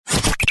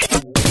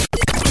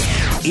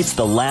It's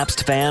the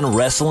Lapsed Fan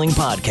Wrestling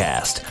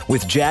Podcast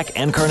with Jack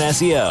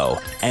Encarnacao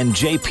and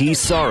JP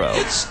Sarro.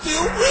 It's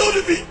still real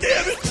to me,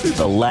 damn it!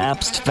 The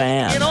Lapsed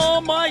Fan. In all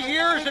my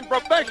years in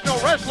professional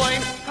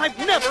wrestling, I've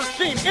never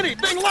seen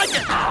anything like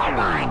it! Oh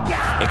my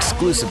God!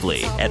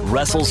 Exclusively at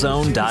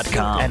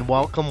WrestleZone.com. And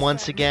welcome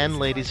once again,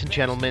 ladies and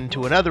gentlemen,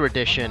 to another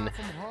edition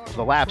of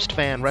the Lapsed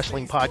Fan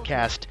Wrestling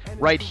Podcast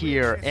right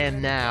here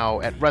and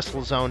now at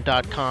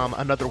WrestleZone.com.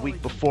 Another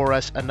week before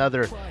us,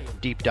 another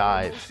deep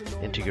dive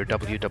into your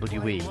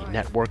WWE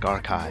Network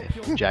archive.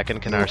 Jack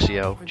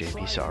Encarnacao,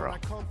 JP Sarro.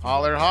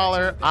 Holler,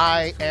 holler.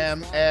 I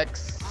am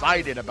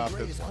excited about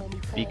this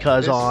one.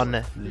 Because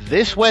on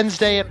this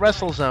Wednesday at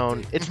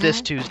WrestleZone, it's this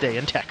Tuesday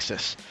in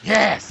Texas.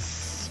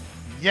 Yes.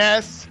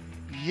 Yes.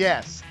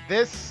 Yes.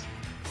 This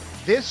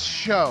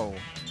show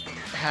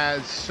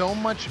has so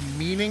much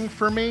meaning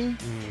for me,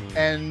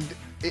 and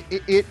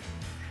it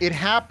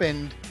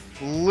happened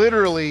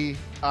literally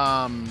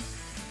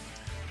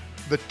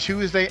the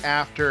Tuesday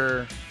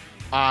after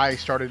I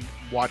started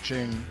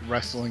watching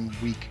wrestling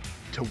week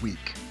to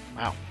week.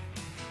 Wow.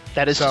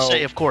 That is to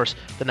say, of course,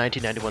 the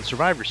 1991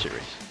 Survivor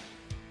Series.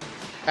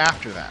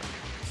 After that.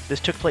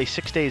 This took place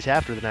 6 days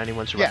after the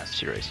 91 Survivor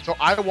Series. So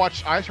I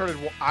started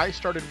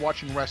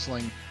watching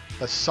wrestling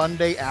the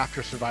Sunday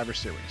after Survivor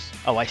Series.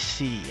 Oh, I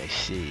see.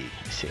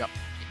 Yep.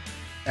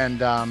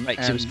 And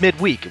right, so it was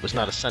midweek. It was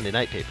not a Sunday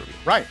night pay-per-view.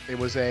 Right. It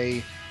was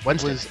a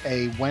Wednesday. It was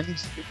a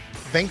Wednesday.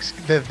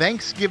 The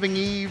Thanksgiving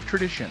Eve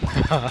tradition.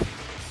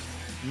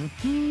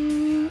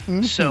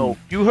 So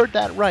you heard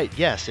that right.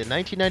 Yes, in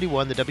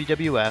 1991, the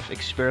WWF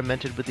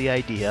experimented with the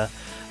idea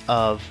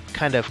of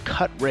kind of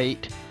cut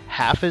rate,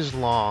 half as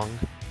long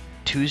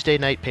Tuesday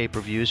night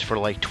pay-per-views for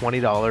like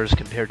 $20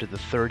 compared to the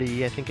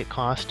 $30 I think it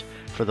cost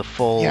for the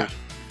full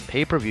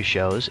pay-per-view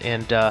shows.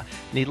 And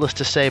needless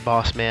to say,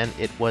 boss man,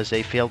 it was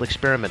a failed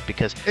experiment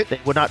because they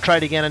would not try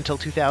it again until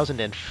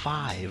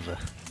 2005.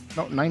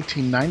 No,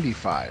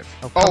 1995.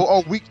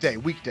 Weekday.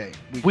 Weekday.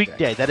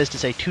 That is to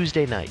say,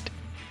 Tuesday night.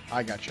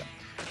 I gotcha.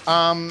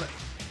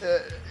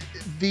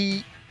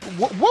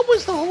 What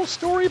was the whole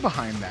story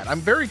behind that?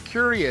 I'm very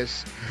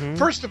curious.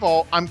 First of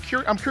all, I'm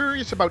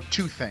curious about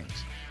two things.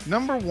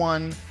 Number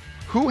one,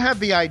 who had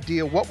the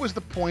idea? What was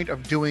the point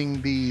of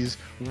doing these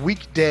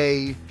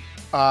weekday,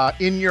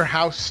 in your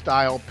house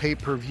style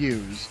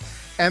pay-per-views?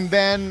 And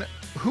then,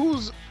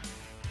 whose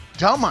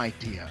dumb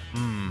idea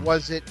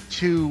was it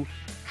to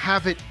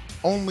have it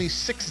only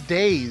 6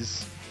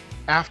 days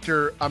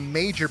after a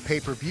major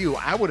pay-per-view?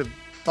 I would have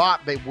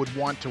thought they would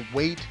want to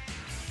wait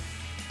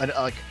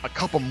a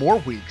couple more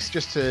weeks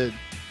just to...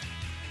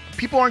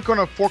 People aren't going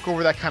to fork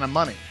over that kind of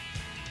money,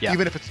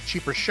 even if it's a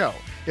cheaper show.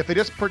 If they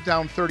just put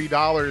down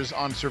 $30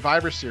 on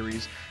Survivor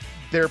Series,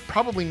 they're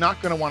probably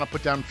not going to want to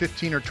put down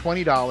 $15 or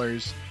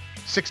 $20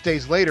 6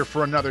 days later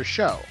for another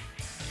show.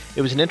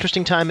 It was an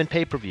interesting time in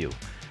pay-per-view.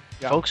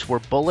 Folks were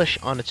bullish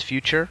on its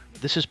future.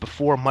 This is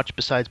before much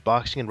besides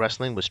boxing and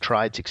wrestling was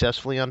tried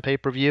successfully on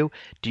pay-per-view.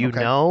 Do you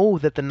know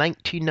that the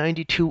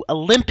 1992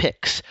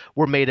 Olympics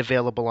were made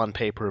available on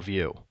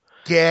pay-per-view?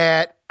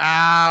 Get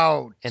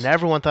out! And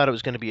everyone thought it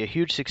was going to be a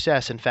huge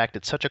success. In fact,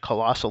 it's such a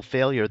colossal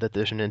failure that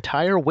there's an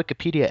entire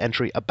Wikipedia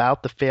entry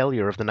about the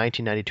failure of the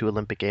 1992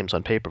 Olympic Games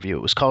on pay-per-view.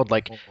 It was called,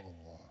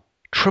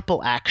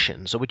 Triple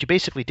Action. So what you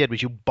basically did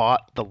was you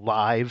bought the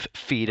live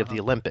feed of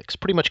the Olympics.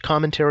 Pretty much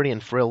commentary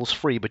and frills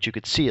free, but you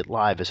could see it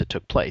live as it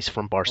took place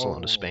from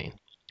Barcelona, Spain.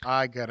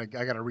 I gotta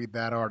read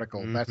that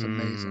article. That's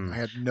amazing. I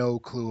had no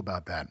clue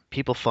about that.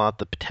 People thought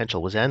the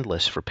potential was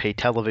endless for pay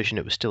television.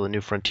 It was still a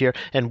new frontier.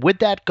 And with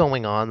that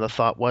going on, the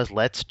thought was,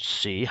 let's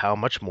see how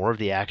much more of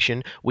the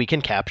action we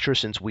can capture,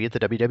 since we at the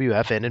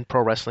WWF and in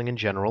pro wrestling in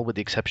general, with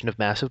the exception of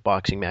massive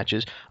boxing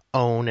matches,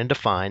 own and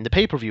define the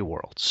pay-per-view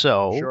world.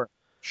 So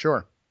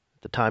Sure.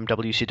 At the time,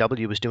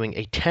 WCW was doing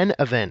a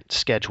 10-event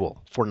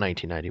schedule for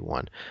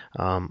 1991.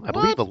 I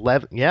believe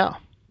 11. Yeah.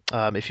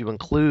 If you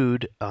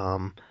include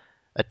a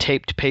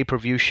taped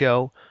pay-per-view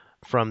show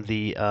from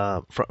the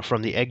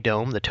Egg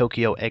Dome, the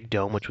Tokyo Egg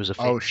Dome, which was a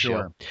famous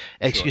show.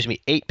 Excuse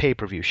me, 8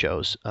 pay-per-view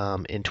shows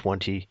in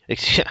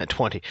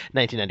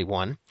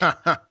 1991.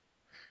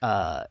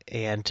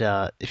 And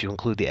if you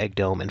include the Egg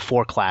Dome, and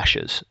 4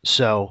 clashes.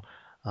 So,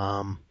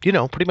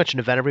 pretty much an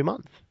event every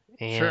month.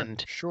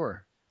 And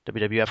sure.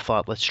 WWF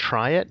thought, let's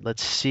try it.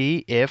 Let's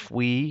see if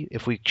we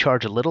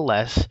charge a little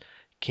less,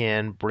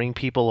 can bring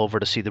people over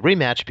to see the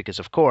rematch, because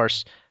of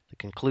course the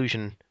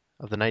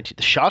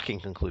shocking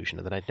conclusion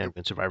of the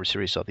 1991 Survivor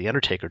Series saw The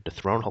Undertaker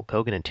dethrone Hulk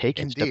Hogan and take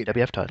his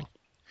WWF title.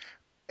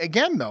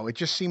 Again, though, it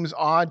just seems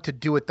odd to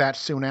do it that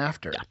soon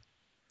after. Yeah.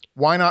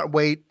 Why not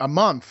wait a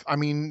month? I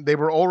mean, they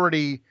were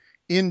already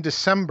in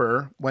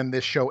December when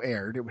this show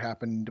aired. It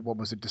happened,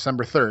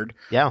 December 3rd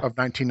of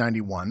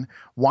 1991.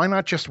 Why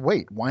not just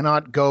wait? Why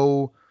not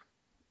go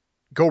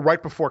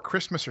right before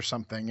Christmas or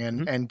something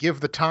and give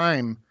the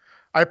time?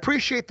 I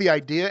appreciate the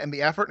idea and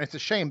the effort, and it's a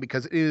shame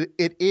because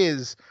it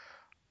is,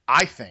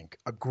 I think,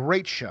 a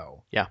great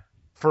show. Yeah.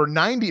 For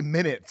 90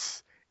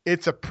 minutes,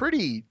 it's a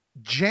pretty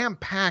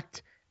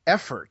jam-packed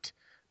effort.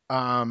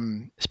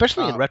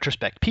 Especially in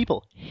retrospect,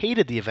 people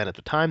hated the event at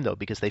the time, though,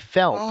 because they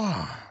felt,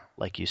 Oh,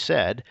 like you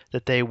said,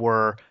 that they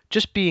were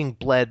just being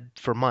bled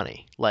for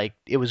money. Like,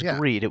 it was Yeah.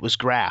 greed, it was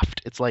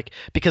graft. It's like,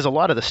 because a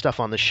lot of the stuff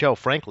on the show,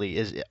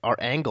 frankly, are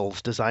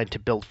angles designed to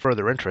build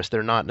further interest.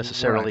 They're not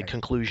necessarily Right.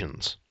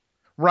 conclusions.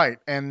 right.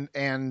 And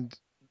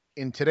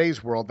in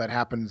today's world, that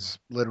happens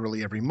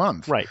literally every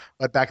month. Right.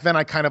 But back then,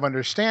 I kind of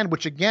understand,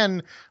 which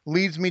again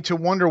leads me to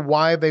wonder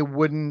why they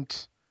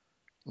wouldn't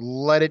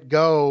let it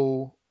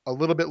go a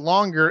little bit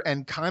longer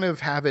and kind of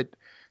have it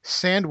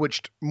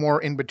sandwiched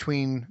more in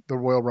between the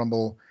Royal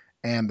Rumble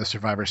and the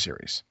Survivor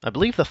Series. I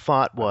believe the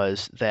thought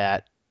was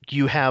that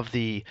you have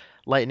the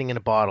lightning in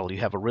a bottle. You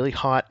have a really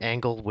hot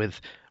angle with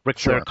Ric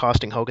Flair Sure.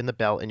 costing Hogan the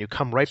belt, and you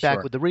come right back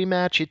Sure. with the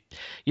rematch.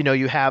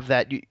 You have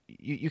that.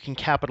 You can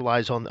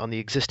capitalize on the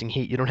existing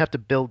heat. You don't have to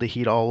build the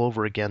heat all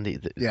over again.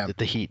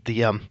 The heat,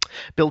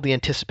 build the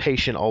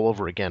anticipation all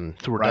over again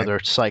through Right.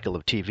 another cycle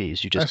of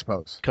TVs. You I just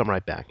suppose. come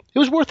right back. It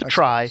was worth a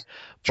try,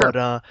 Sure.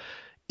 but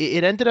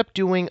it ended up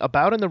doing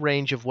about in the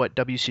range of what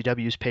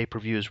WCW's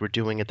pay-per-views were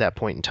doing at that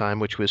point in time,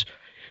 which was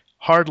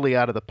hardly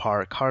out of the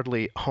park,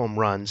 hardly home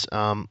runs.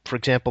 For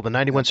example, the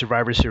 91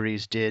 Survivor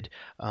Series did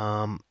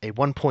a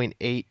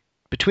 1.8,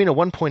 between a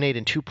 1.8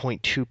 and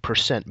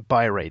 2.2%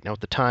 buy rate. Now, at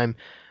the time,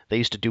 they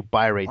used to do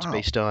buy rates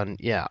based on,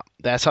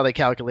 that's how they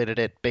calculated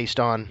it, based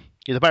on,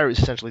 the buy rate is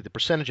essentially the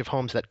percentage of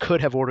homes that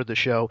could have ordered the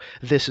show.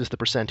 This is the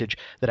percentage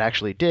that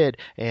actually did.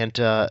 And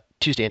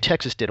Tuesday in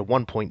Texas did a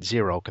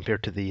 1.0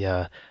 compared to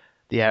the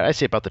I'd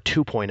say about the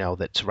 2.0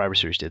 that Survivor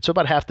Series did. So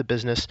about half the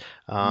business.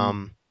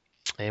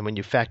 And when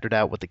you factored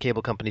out what the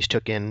cable companies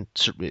took in,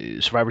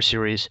 Survivor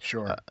Series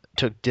Sure.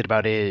 did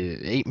about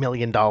 $8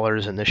 million,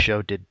 and this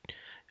show did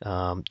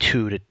 2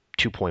 to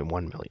 2.1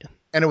 million.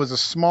 And it was a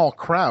small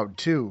crowd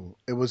too.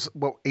 It was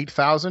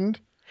 8,000.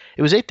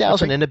 It was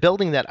 8,000 in a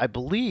building that I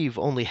believe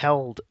only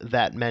held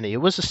that many. It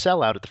was a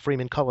sellout at the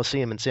Freeman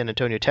Coliseum in San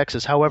Antonio,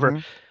 Texas.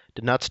 However,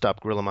 did not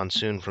stop Gorilla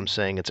Monsoon from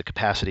saying it's a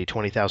capacity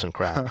 20,000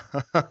 crowd.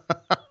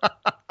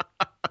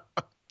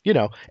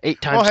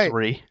 8 times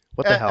 3.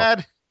 What the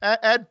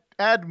hell?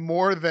 Add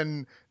more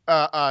than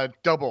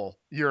double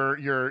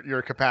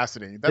your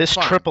capacity. That's This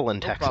fine. triple in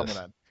No problem Texas.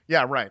 with that.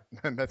 Yeah, right.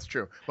 That's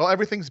true. Well,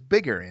 everything's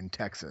bigger in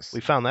Texas.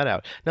 We found that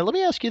out. Now let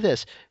me ask you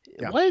this: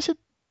 Yeah.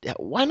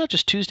 Why not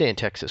just Tuesday in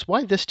Texas?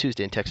 Why this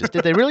Tuesday in Texas?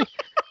 Did they really?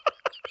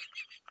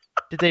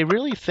 Did they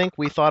really think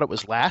we thought it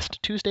was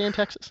last Tuesday in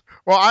Texas?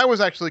 Well, I was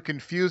actually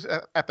confused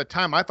at the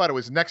time. I thought it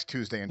was next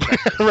Tuesday in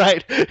Texas.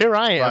 Right. Here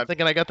I am But-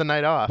 thinking I got the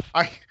night off.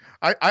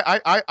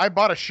 I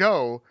bought a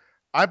show.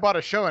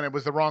 And it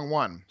was the wrong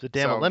one. The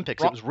damn So,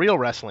 Olympics. It was real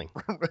wrestling.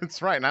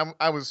 That's right. And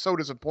I was so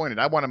disappointed.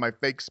 I wanted my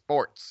fake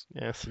sports.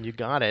 Yes, and you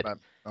got it. But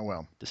oh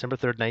well. December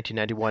 3rd,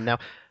 1991. Now,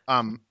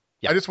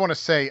 Yeah. I just want to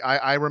say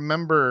I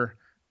remember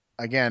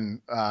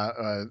again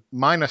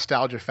my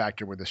nostalgia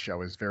factor with this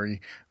show is very,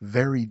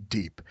 very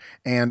deep,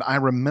 and I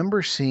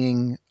remember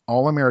seeing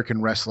All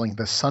American Wrestling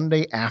the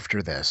Sunday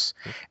after this,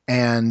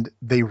 and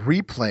they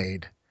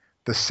replayed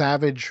the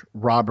Savage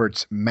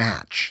Roberts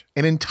match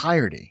in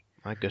entirety.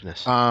 my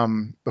goodness.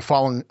 The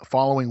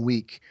following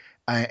week,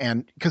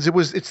 and because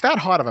it's that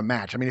hot of a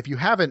match. I mean, if you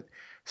haven't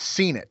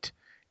seen it,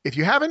 if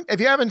you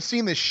haven't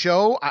seen this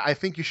show, I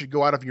think you should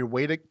go out of your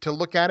way to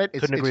look at it.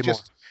 Couldn't agree it's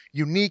just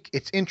unique.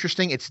 It's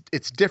interesting. It's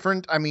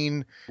different. I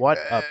mean, What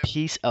a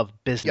piece of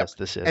business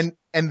this is.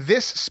 and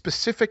this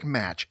specific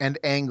match and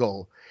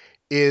angle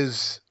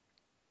is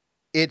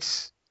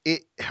it's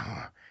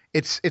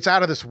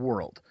out of this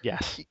world.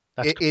 Yes.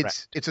 That's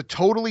correct. It's a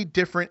totally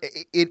different.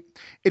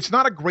 It's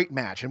not a great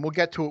match, and we'll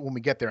get to it when we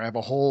get there. I have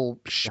a whole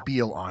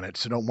spiel on it,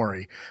 so don't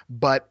worry.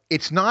 But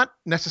it's not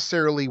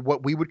necessarily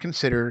what we would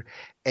consider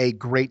a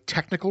great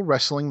technical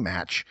wrestling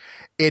match.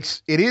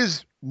 It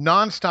is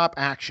nonstop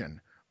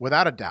action,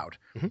 without a doubt.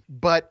 Mhm.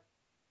 But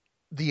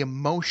the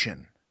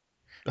emotion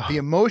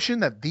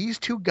that these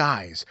two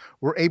guys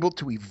were able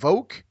to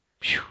evoke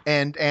Phew.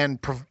 and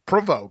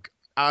provoke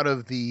out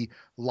of the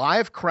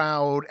live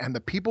crowd and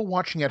the people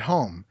watching at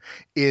home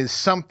is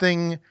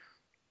something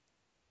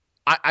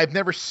I've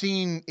never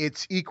seen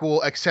its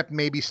equal, except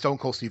maybe Stone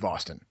Cold Steve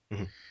Austin.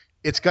 Mhm.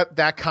 It's got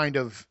that kind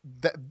of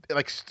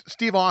like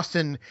Steve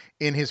Austin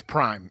in his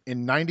prime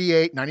in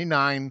 98,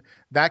 99,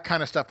 that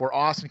kind of stuff where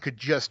Austin could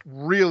just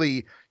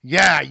really,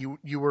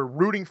 you were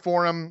rooting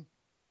for him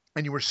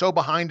and you were so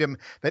behind him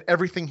that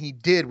everything he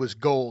did was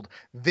gold.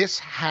 This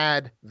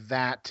had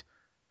that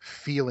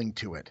feeling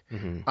to it.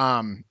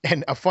 Mhm.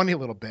 And a funny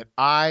little bit,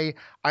 I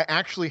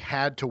actually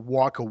had to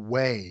walk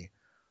away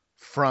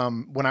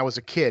from when I was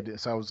a kid.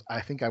 So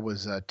I think I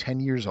was 10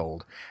 years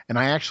old, and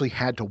I actually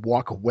had to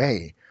walk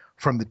away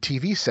from the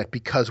TV set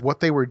because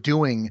what they were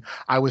doing,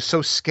 I was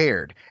so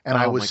scared and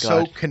I Oh, was my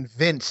so God.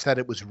 convinced that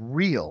it was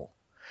real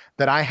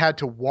that I had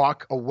to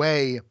walk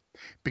away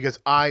because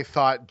I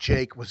thought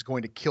Jake was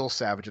going to kill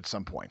Savage at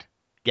some point.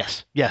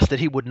 Yes, that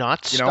he would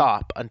not You know?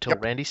 stop until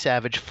Yep. Randy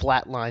Savage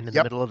flatlined in the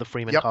Yep. middle of the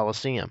Freeman Yep.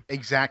 Coliseum.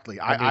 Exactly.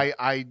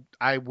 I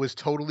was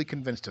totally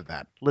convinced of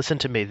that. Listen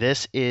to me.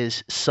 This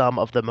is some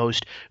of the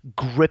most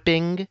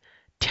gripping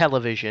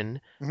television,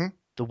 Mhm.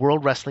 the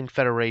World Wrestling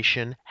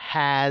Federation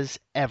has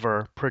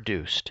ever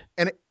produced.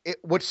 And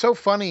what's so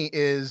funny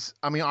is,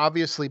 I mean,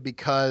 obviously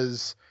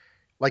because,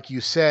 like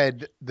you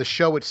said, the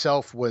show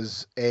itself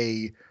was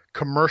a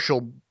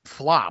commercial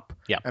flop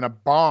and a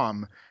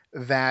bomb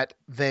that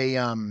they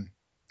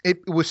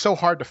it was so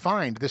hard to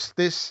find.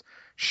 This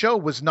show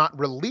was not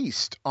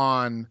released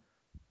on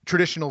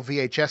traditional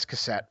VHS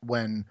cassette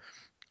whenever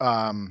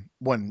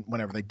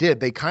they did.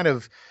 They kind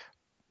of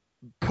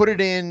put it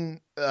in.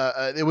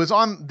 It was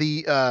on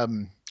the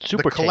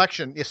Super the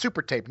collection,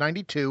 Super Tape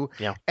 '92,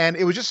 and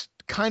it was just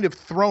kind of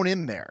thrown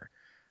in there.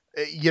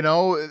 You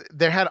know,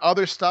 they had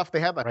other stuff. They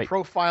had a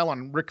profile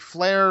on Ric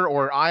Flair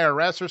or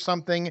IRS or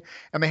something,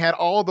 and they had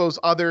all those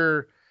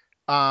other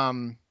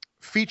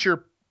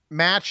feature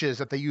matches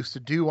that they used to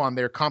do on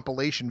their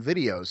compilation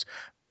videos.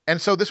 And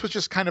so this was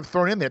just kind of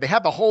thrown in there. They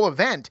had the whole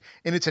event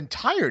in its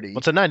entirety. Well,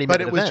 it's a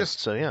 90-minute event,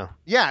 just, so yeah.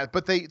 Yeah,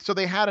 but they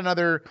had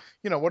another,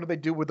 what did they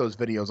do with those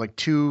videos? Like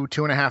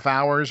 2.5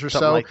 hours or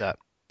something so? Like that.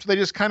 So they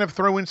just kind of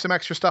throw in some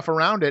extra stuff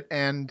around it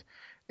and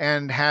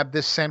had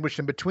this sandwiched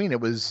in between.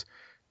 It was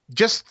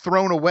just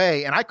thrown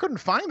away, and I couldn't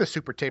find the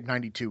Super Tape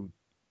 92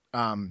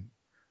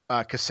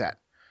 cassette.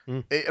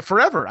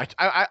 Forever.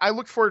 I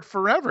looked for it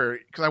forever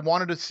because I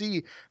wanted to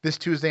see This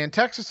Tuesday in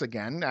Texas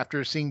again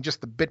after seeing just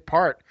the bit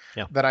part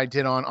that I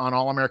did on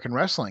All American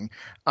Wrestling.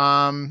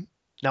 Now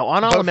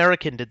on All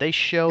American, did they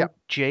show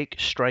Jake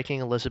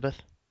striking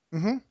Elizabeth?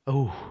 Mm-hmm.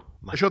 Oh,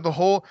 they showed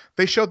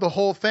the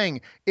whole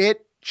thing.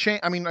 It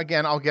changed. I mean,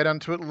 again, I'll get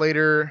into it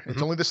later. Mm-hmm.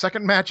 It's only the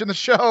second match in the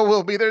show.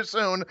 We'll be there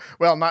soon.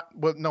 Well,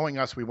 knowing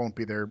us, we won't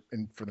be there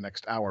for the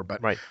next hour.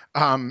 But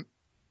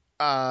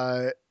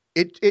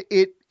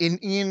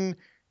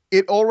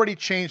it already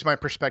changed my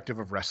perspective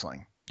of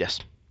wrestling. Yes.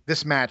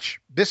 This match,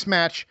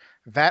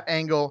 that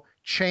angle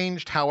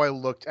changed how I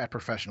looked at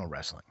professional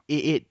wrestling.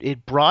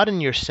 It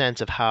broadened your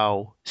sense of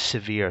how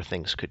severe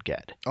things could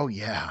get. Oh,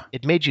 yeah.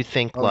 It made you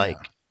think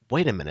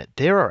wait a minute,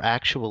 there are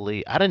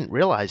actually, I didn't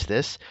realize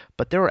this,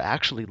 but there are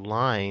actually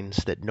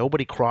lines that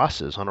nobody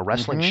crosses on a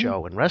wrestling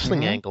show and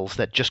wrestling angles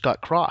that just got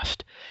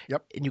crossed.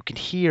 Yep. And you can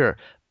hear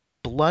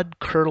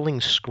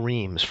blood-curdling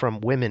screams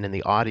from women in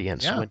the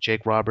audience when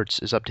Jake Roberts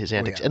is up to his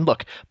antics. And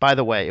look, by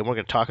the way, and we're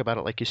going to talk about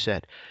it like you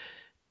said,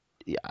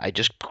 I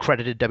just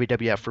credited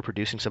WWF for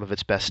producing some of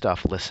its best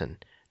stuff. Listen,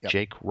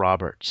 Jake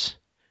Roberts.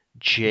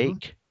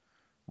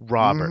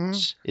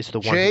 Roberts is the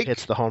one who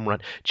hits the home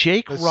run.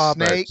 Jake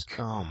Roberts. Snake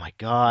oh, my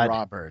God.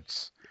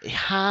 Roberts.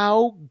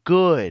 How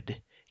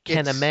good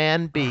can a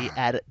man be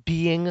at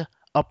being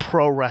a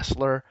pro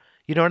wrestler?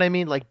 You know what I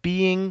mean? Like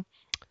being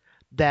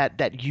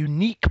that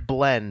unique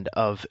blend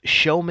of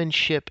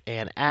showmanship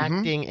and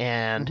acting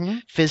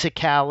and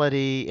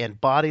physicality and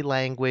body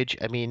language.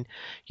 I mean,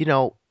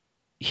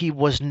 he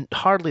was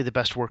hardly the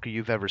best worker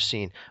you've ever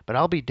seen, but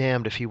I'll be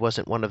damned if he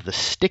wasn't one of the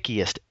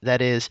stickiest.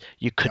 That is,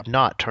 you could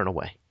not turn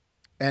away.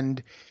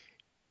 And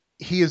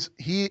he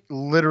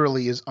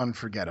literally is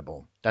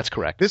unforgettable. That's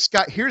correct.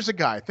 Here's a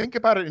guy. Think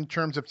about it in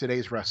terms of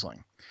today's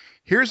wrestling.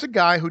 Here's a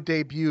guy who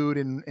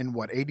debuted in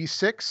what,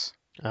 86?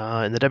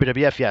 In the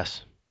WWF,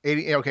 yes.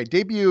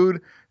 Debuted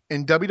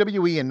in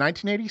WWE in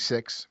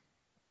 1986.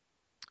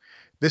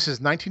 This is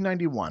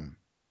 1991.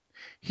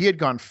 He had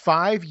gone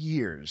 5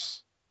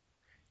 years,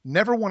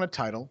 never won a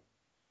title,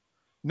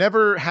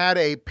 never had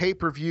a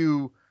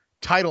pay-per-view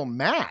title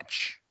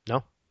match.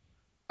 No.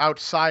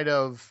 Outside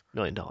of $1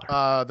 million.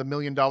 The $1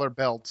 million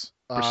belt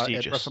at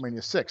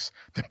WrestleMania 6,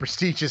 the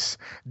prestigious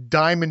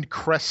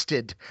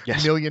diamond-crested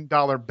 $1 million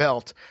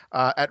belt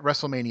at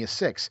WrestleMania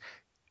 6.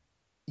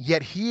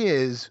 Yet he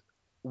is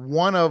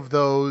one of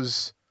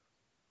those,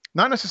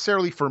 not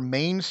necessarily for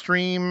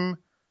mainstream,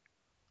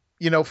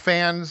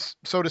 fans,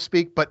 so to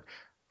speak, but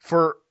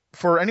for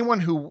anyone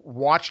who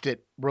watched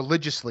it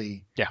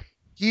religiously,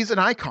 he's an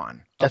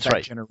icon of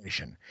that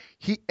generation.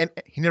 He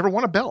never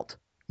won a belt.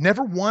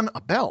 Never won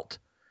a belt.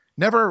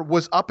 Never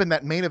was up in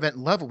that main event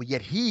level,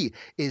 yet he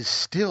is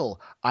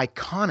still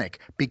iconic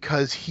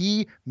because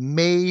he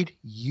made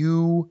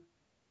you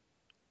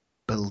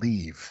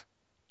believe.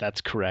 That's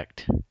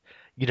correct.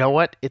 You know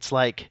what? It's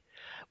like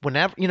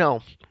whenever,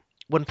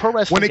 when pro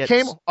wrestling I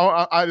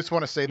just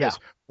want to say this.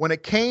 When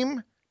it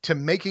came to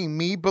making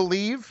me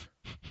believe,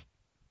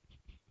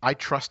 I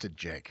trusted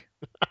Jake.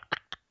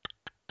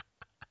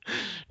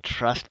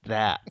 Trust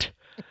that.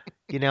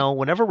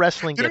 Whenever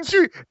wrestling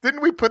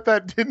didn't we put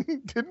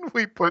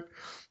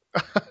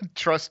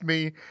trust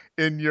me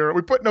in your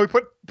we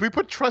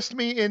put trust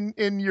me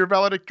in your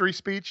valedictory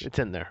speech? It's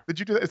in there. Did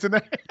you do that? It's in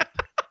there.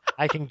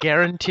 I can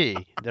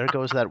guarantee, there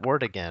goes that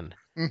word again,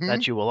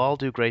 that you will all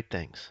do great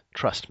things.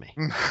 Trust me.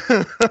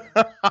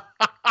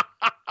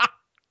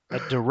 A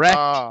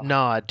direct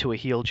nod to a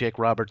heel Jake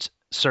Roberts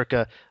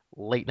circa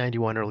late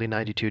 91, early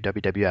 92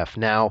 WWF.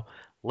 Now,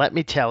 let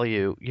me tell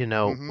you,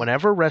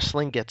 whenever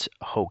wrestling gets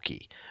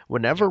hokey,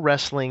 whenever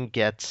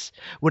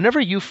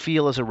you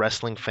feel as a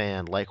wrestling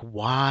fan, like,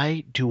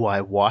 why do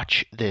I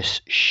watch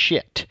this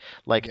shit?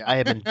 Like, I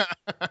am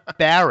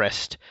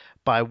embarrassed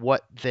by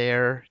what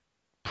they're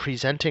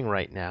presenting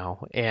right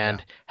now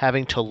and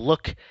having to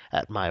look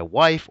at my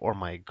wife or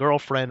my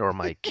girlfriend or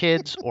my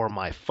kids or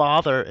my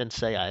father and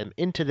say I am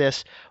into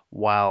this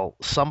while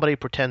somebody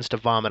pretends to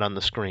vomit on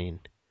the screen.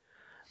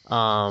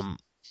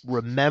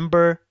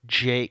 Remember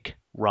Jake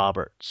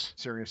Roberts.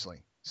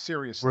 Seriously.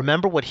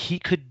 Remember what he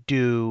could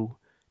do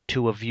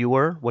to a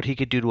viewer, what he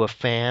could do to a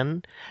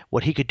fan,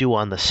 what he could do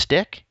on the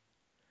stick.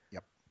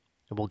 Yep.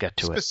 And we'll get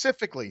to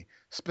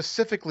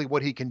Specifically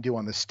what he can do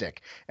on the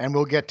stick. And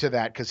we'll get to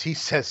that because he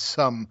says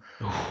some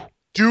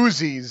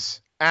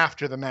doozies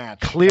after the match.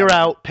 Clear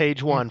out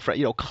page one.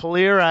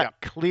 Clear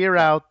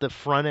out the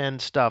front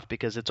end stuff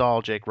because it's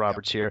all Jake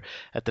Roberts here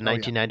at the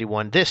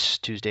 1991 this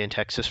Tuesday in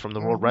Texas from the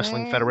World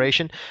Wrestling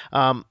Federation.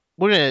 We're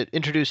going to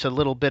introduce a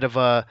little bit of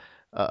a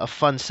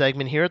fun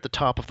segment here at the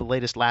top of the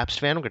latest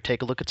Lapsed Fan. We're going to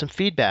take a look at some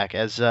feedback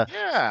as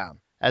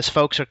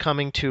folks are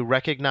coming to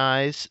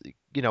recognize,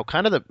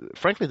 kind of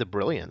frankly the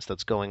brilliance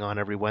that's going on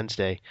every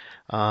Wednesday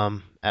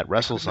at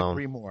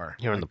WrestleZone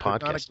here in the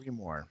podcast. Not agree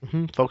more.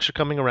 Folks are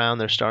coming around.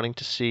 They're starting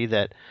to see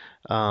that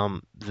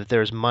that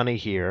there's money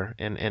here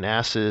and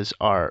asses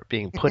are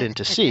being put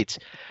into seats.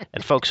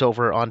 And folks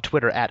over on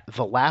Twitter at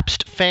The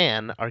Lapsed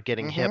Fan are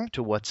getting hip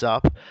to what's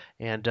up.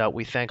 And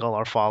we thank all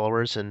our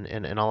followers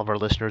and all of our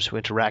listeners who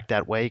interact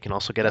that way. You can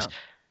also get us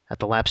at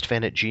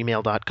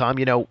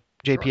thelapsedfan@gmail.com.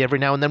 JP, every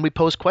now and then we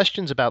pose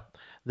questions about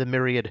the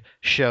myriad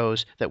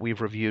shows that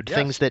we've reviewed,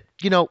 things that,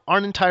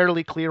 aren't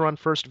entirely clear on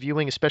first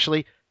viewing,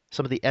 especially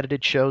some of the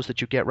edited shows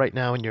that you get right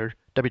now in your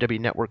WWE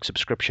Network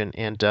subscription.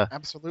 And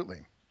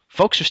absolutely.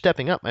 Folks are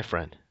stepping up, my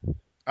friend.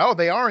 Oh,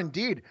 they are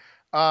indeed.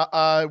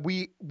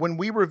 When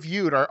we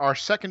reviewed our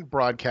second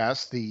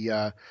broadcast,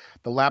 the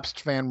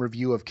Lapsed Fan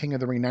review of King of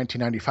the Ring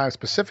 1995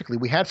 specifically,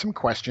 we had some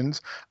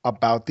questions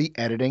about the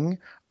editing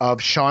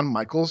of Shawn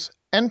Michaels'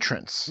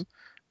 entrance.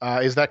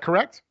 Is that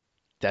correct?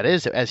 That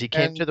is, as he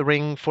came to the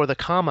ring for the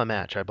Kama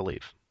match, I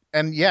believe.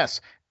 And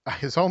yes,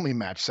 his only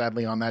match,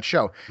 sadly, on that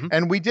show.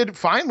 And we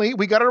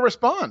got a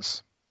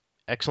response.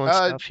 Excellent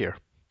stuff here.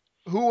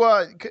 Do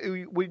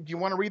you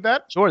want to read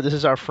that? Sure. This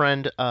is our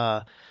friend,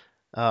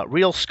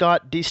 Real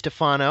Scott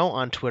DiStefano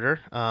on Twitter.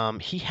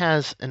 He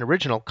has an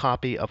original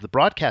copy of the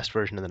broadcast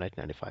version of the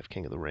 1995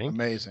 King of the Ring.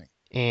 Amazing.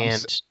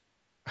 And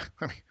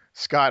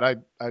Scott, I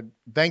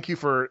thank you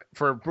for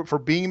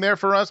being there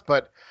for us,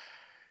 but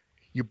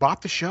you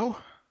bought the show?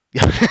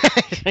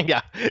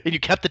 Yeah, and you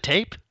kept the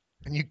tape.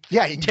 And you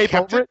tape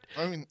kept over it.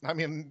 I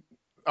mean,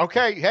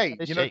 okay. Hey,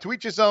 to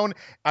each his own.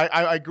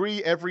 I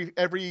agree.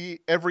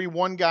 Every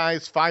one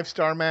guy's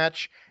 5-star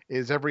match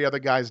is every other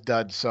guy's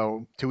dud.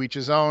 So to each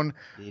his own.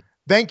 Indeed.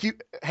 Thank you.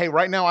 Hey,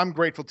 right now I'm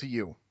grateful to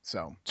you.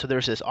 So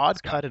there's this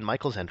odd cut in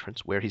Michael's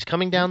entrance where he's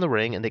coming down the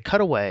ring and they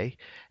cut away,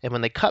 and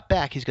when they cut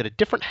back, he's got a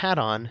different hat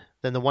on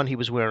than the one he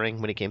was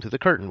wearing when he came through the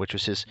curtain, which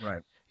was his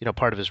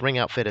part of his ring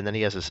outfit, and then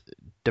he has this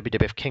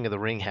WWF King of the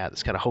Ring hat,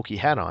 this kind of hokey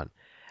hat on.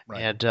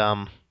 Right.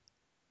 And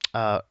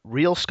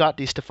Real Scott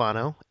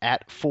DiStefano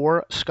at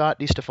 @4Scott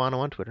DiStefano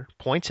on Twitter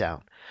points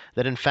out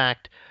that in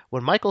fact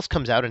when Michaels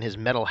comes out in his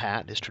metal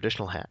hat, his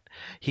traditional hat,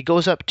 he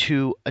goes up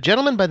to a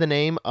gentleman by the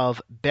name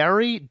of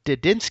Barry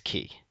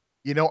Didinsky.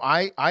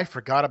 I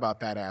forgot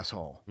about that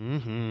asshole.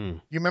 You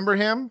remember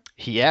him?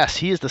 Yes,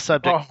 he is the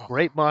subject of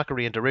great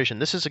mockery and derision.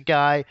 This is a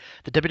guy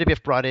the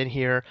WWF brought in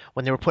here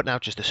when they were putting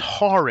out just this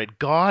horrid,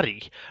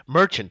 gaudy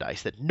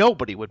merchandise that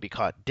nobody would be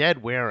caught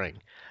dead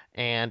wearing.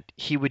 And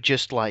he would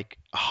just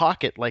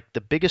hawk it like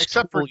the biggest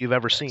tool you've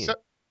ever seen.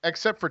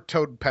 Except for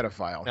Toad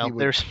Pedophile. Well,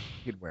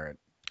 he'd wear it.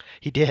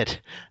 He did.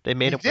 They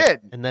made him.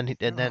 Did. And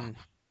then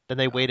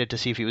they waited to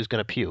see if he was going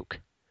to puke.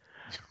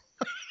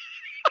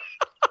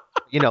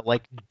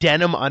 Like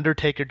denim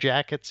Undertaker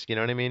jackets. You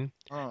know what I mean?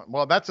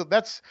 Well, that's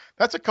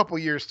a couple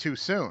years too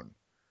soon.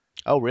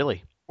 Oh,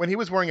 really? When he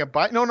was wearing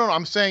no,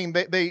 I'm saying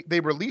they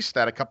released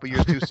that a couple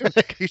years too soon.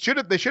 They should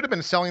have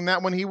been selling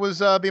that when he was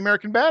the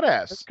American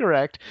Badass. That's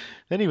correct.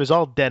 Then he was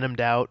all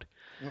denimed out.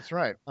 That's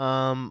right.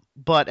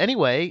 But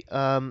anyway,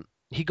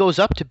 he goes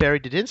up to Barry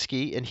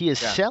Didinsky and he is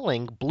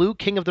selling blue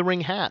King of the Ring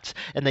hats,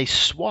 and they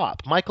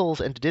swap. Michaels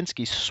and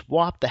Didinsky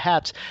swap the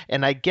hats,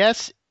 and I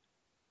guess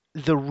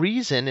the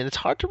reason, and it's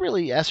hard to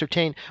really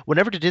ascertain,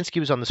 whenever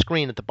Didinsky was on the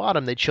screen at the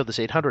bottom, they'd show this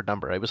 800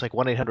 number. It was like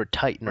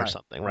 1-800-TITAN or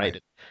something,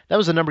 right? That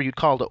was the number you'd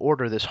call to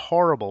order this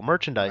horrible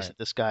merchandise that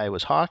this guy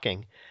was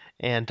hawking.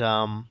 And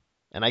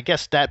I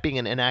guess that being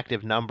an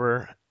inactive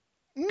number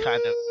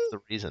kind of is the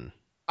reason.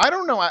 I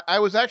don't know. I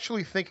was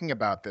actually thinking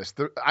about this.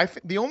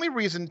 The only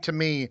reason to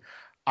me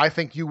I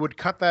think you would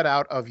cut that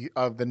out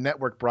of the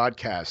network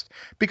broadcast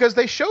because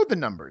they showed the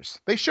numbers.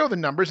 They show the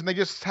numbers and they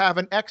just have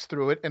an X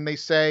through it and they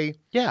say,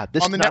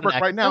 this on the network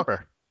right now.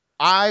 Number.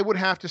 I would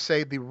have to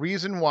say the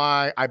reason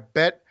why I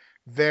bet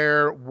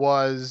there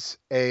was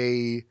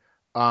a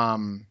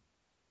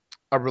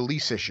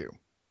release issue.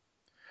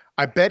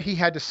 I bet he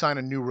had to sign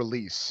a new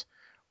release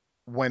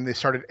when they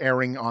started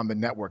airing on the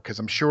network because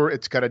I'm sure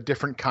it's got a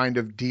different kind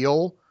of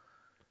deal.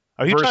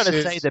 Are you trying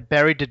to say that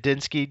Barry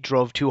Didinsky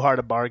drove too hard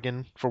a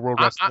bargain for World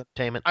Wrestling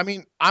Entertainment? I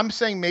mean, I'm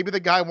saying maybe the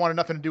guy wanted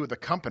nothing to do with the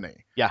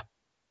company. Yeah.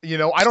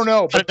 I don't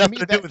know. But nothing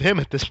to do with him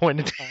at this point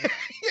in time.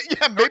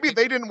 Yeah, maybe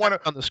they didn't want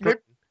to on the screen.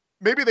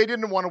 maybe they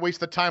didn't want to waste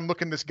the time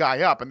looking this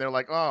guy up, and they're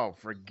like, oh,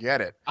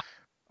 forget it.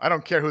 I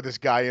don't care who this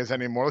guy is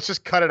anymore. Let's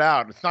just cut it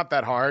out. It's not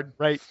that hard.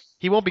 Right.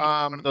 He won't be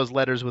one of those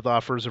letters with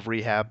offers of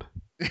rehab.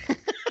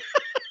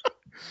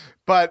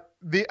 But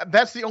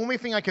that's the only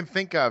thing I can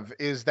think of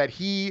is that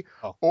he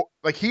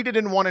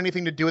didn't want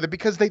anything to do with it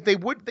because they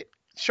would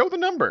show the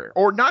number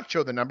or not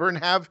show the number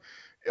and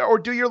or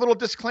do your little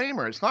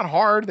disclaimer. It's not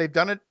hard. They've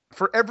done it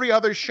for every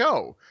other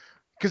show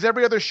because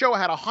every other show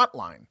had a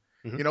hotline.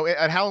 Mm-hmm. You know,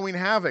 at Halloween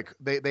Havoc,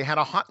 they had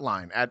a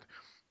hotline. At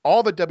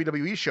all the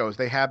WWE shows,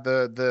 they had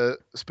the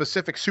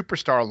specific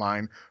superstar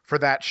line for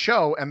that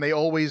show, and they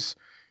always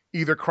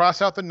either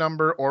cross out the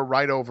number or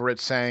write over it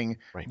saying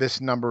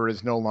this number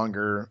is no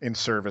longer in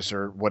service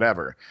or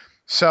whatever.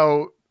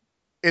 So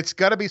it's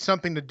got to be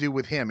something to do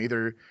with him.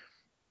 Either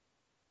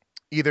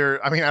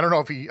I mean, I don't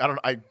know if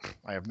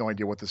I have no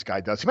idea what this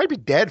guy does. He might be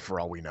dead for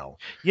all we know.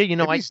 Yeah, you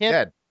know, he's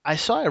dead. I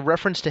saw a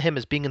reference to him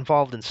as being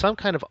involved in some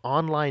kind of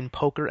online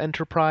poker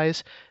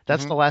enterprise.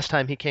 That's the last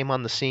time he came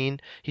on the scene.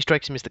 He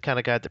strikes me as the kind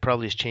of guy that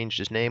probably has changed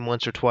his name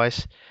once or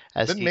twice.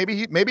 Maybe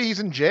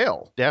he's in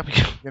jail. Yeah,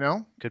 you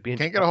know, could be.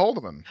 Can't get a hold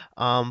of him.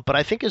 But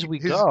I think as we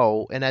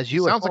go, and as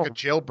you sounds like a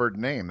jailbird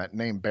name. That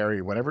name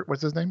Barry, whatever.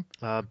 What's his name?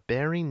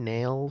 Barry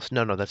Nails.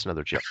 No, that's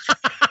another jail.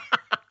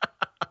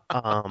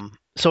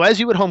 So as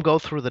you at home go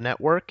through the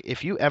network,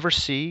 if you ever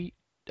see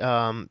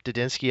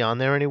Dudinsky on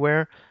there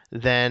anywhere,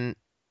 then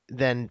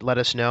let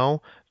us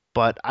know.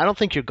 But I don't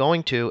think you're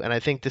going to, and I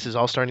think this is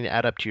all starting to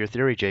add up to your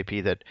theory,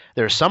 JP, that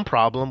there's some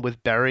problem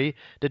with Barry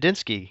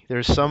Dudinsky.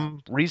 There's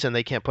some reason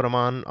they can't put him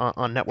on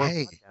network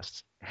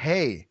podcasts.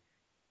 Hey,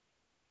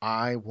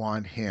 I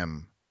want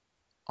him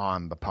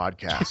on the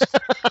podcast.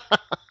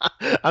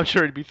 I'm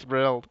sure he'd be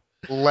thrilled.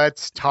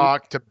 Let's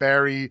talk to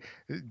Barry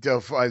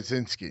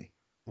Straczynski.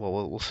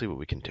 Well, we'll see what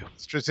we can do.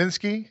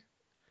 Straczynski?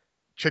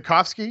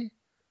 Tchaikovsky?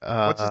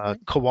 What's his name?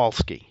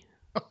 Kowalski,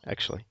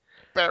 actually.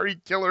 Barry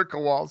Killer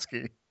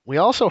Kowalski. We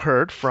also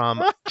heard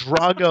from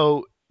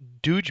Drago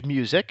Dooge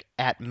Music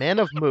at Man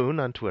of Moon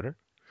on Twitter.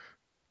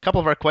 A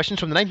couple of our questions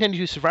from the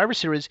 1992 Survivor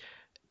Series.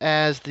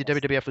 As the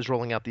WWF was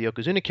rolling out the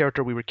Yokozuna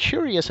character, we were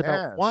curious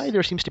about why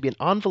there seems to be an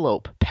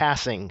envelope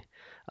passing.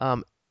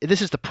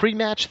 This is the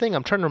pre-match thing?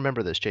 I'm trying to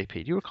remember this, JP.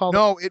 Do you recall?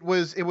 No, it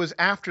was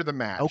after the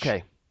match.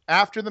 Okay.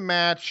 After the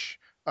match,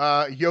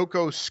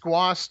 Yoko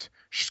squashed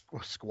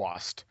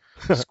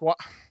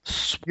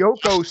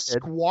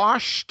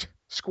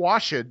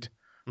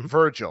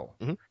Virgil.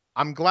 Mm-hmm.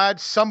 I'm glad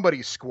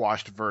somebody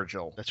squashed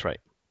Virgil. That's right.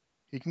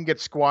 He can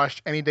get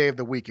squashed any day of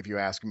the week if you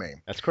ask me.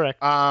 That's correct.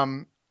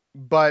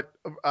 But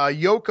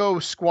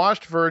Yoko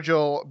squashed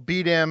Virgil,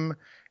 beat him,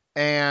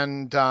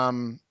 and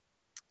then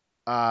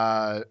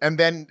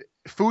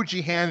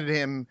Fuji handed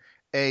him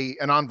an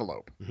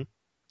envelope. Mm-hmm.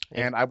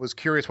 And I was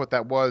curious what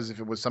that was, if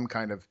it was some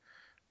kind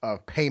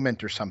of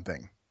payment or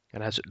something.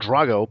 And as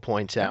Drago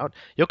points out,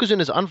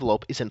 Yokozuna's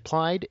envelope is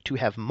implied to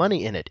have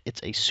money in it. It's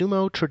a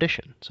sumo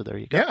tradition. So there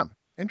you go. Yeah,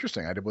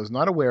 interesting. I was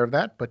not aware of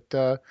that, but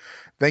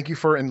thank you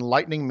for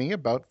enlightening me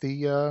about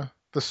the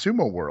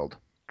sumo world.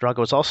 Drago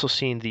has also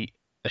seen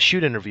a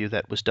shoot interview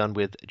that was done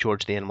with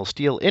George the Animal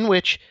Steele, in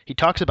which he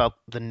talks about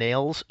the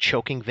nails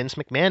choking Vince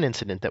McMahon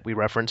incident that we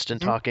referenced in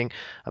talking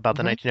about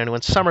the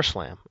 1991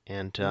 SummerSlam.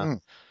 And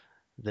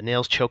the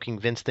nails choking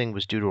Vince thing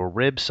was due to a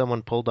rib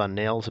someone pulled on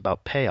nails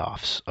about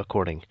payoffs,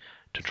 according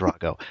to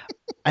Drago.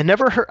 I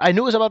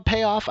knew it was about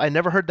payoff. I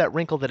never heard that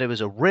wrinkle that it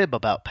was a rib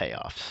about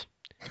payoffs.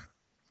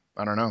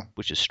 I don't know.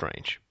 Which is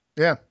strange.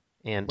 Yeah.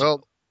 And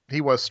well,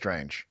 he was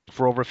strange.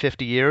 For over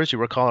 50 years, you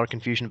recall our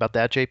confusion about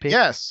that, JP?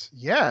 Yes.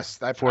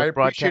 I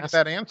appreciate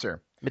that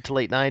answer. Mid to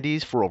late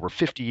 90s, for over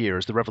 50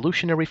 years, the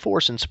revolutionary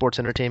force in sports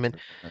entertainment.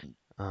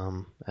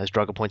 As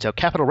Drago points out,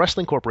 Capital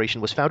Wrestling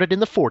Corporation was founded in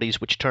the 40s,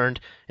 which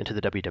turned into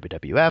the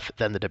WWF,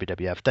 then the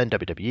WWF, then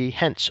WWE,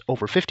 hence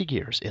over 50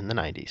 years in the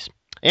 90s.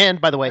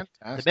 And, by the way,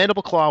 the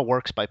mandible claw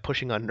works by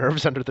pushing on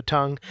nerves under the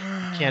tongue.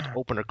 You can't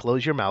open or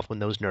close your mouth when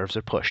those nerves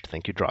are pushed.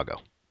 Thank you, Drago.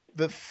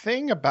 The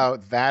thing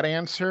about that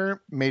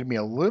answer made me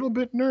a little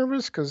bit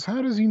nervous, because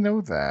how does he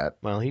know that?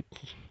 Well, he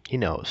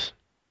knows.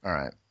 All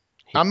right.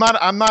 I'm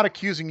not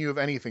accusing you of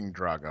anything,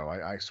 Drago.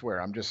 I swear.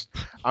 I'm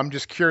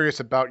just curious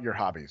about your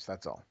hobbies.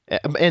 That's all.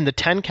 And the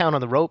 10 count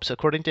on the ropes,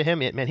 according to him,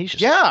 man, he's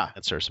just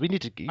answer. So we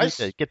need to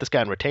get this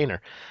guy on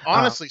retainer.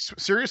 Honestly,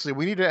 seriously,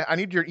 I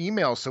need your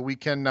email so we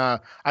can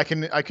I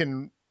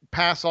can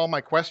pass all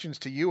my questions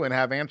to you and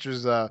have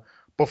answers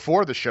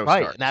before the show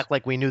starts. And act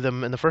like we knew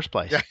them in the first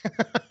place. Yeah.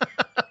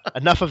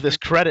 Enough of this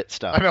credit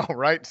stuff. I know,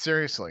 right?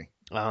 Seriously.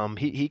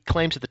 He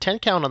claims that the 10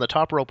 count on the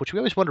top rope, which we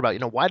always wonder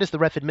about, why does the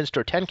ref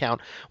administer a 10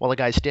 count while a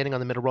guy's standing on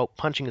the middle rope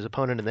punching his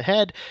opponent in the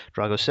head?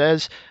 Drago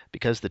says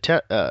because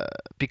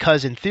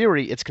in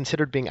theory it's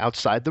considered being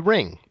outside the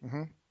ring.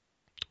 Mm-hmm.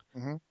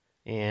 Mm-hmm.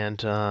 And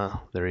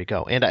there you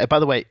go. And by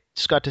the way,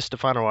 Scott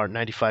DiStefano, our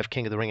 95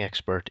 King of the Ring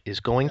expert, is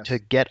going to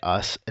get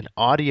us an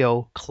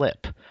audio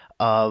clip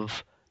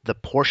of the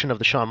portion of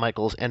the Shawn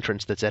Michaels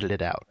entrance that's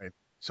edited out. Right.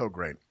 So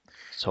great.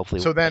 So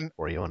hopefully we'll then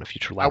for you on a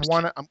future live.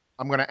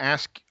 I'm going to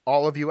ask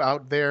all of you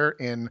out there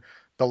in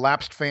the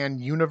Lapsed Fan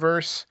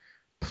universe,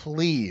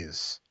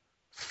 please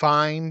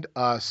find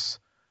us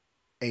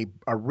a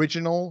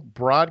original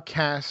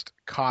broadcast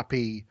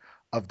copy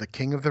of The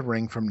King of the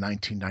Ring from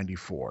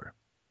 1994.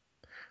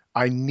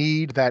 I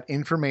need that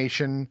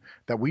information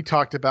that we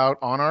talked about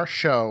on our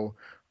show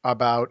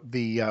about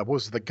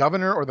was the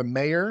governor or the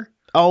mayor?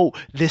 Oh,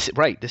 this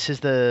is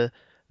the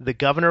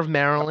governor of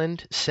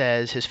Maryland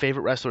says his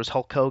favorite wrestler is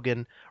Hulk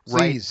Hogan.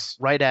 Please.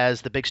 Right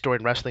as the big story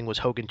in wrestling was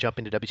Hogan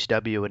jumping to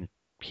WCW, and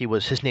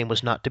his name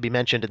was not to be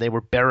mentioned, and they were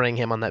burying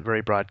him on that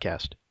very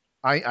broadcast.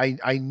 I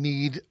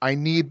need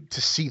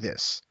to see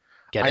this.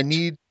 Get it? I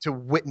need to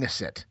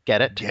witness it.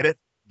 Get it? Get it?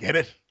 Get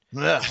it?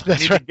 Ugh,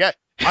 That's right.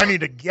 I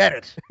need to get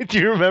it. Do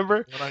you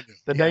remember What I do.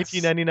 the Yes.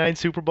 1999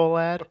 Super Bowl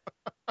ad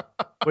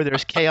where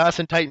there's chaos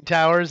in Titan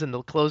Towers and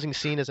the closing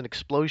scene is an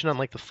explosion on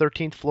like the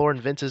 13th floor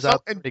and Vince is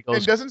up And he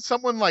goes, doesn't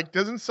someone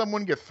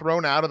get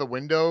thrown out of the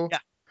window? Yeah.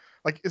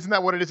 Like, isn't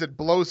that what it is? It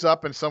blows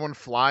up and someone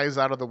flies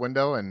out of the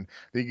window, and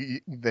you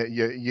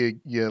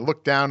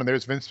look down and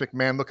there's Vince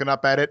McMahon looking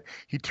up at it.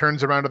 He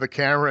turns around to the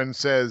camera and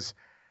says,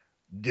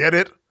 "Get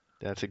it?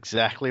 That's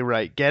exactly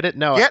right. Get it?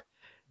 No.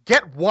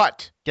 Get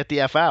what? Get the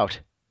F out.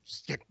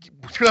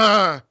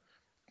 I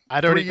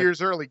I don't 3 even...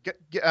 years early. Get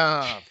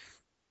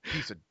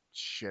piece of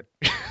shit."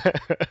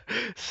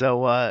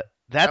 So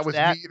that's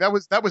that. Me.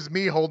 That was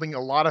me holding a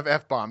lot of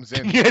F-bombs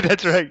in. Yeah,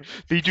 that's right.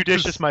 Be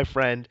judicious, my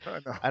friend.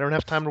 No. I don't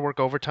have time to work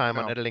overtime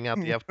on No. editing out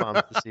the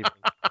F-bombs this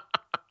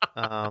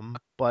evening.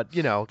 But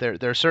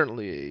there's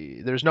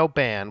certainly there's no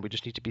ban. We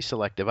just need to be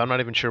selective. I'm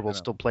not even sure we'll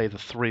still play the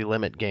 3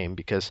 limit game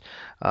because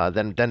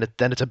then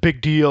it's a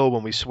big deal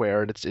when we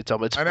swear and it's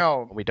I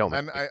know. when we don't.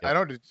 And I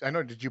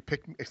know. Did you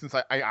pick since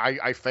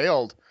I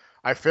failed?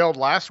 I failed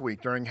last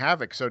week during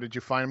Havoc. So did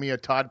you find me a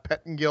Todd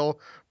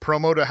Pettengill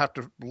promo to have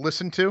to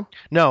listen to?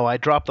 No, I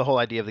dropped the whole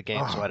idea of the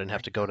game, so I didn't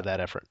have to go to that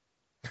effort.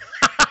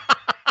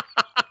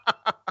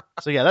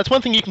 So yeah, that's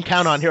one thing you can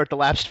count on here at the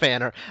Lapsed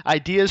Fan. Are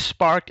ideas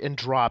sparked and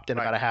dropped in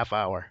about a half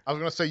hour. I was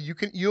going to say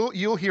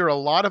you'll hear a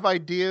lot of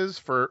ideas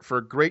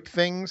for great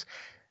things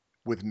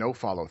with no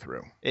follow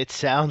through. It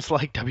sounds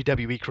like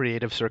WWE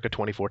Creative circa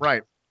 2014.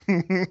 Right.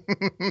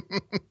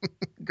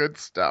 Good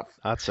stuff.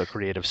 Not so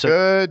creative. So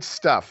Good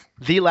stuff.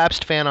 The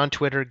Lapsed Fan on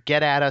Twitter.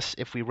 Get at us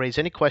if we raise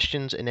any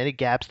questions and any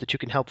gaps that you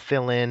can help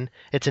fill in.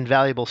 It's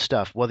invaluable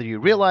stuff. Whether you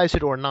realize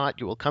it or not,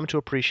 you will come to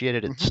appreciate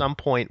it. At some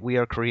point, we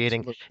are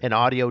creating an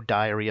audio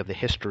diary of the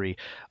history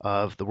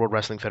of the World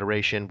Wrestling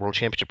Federation, World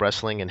Championship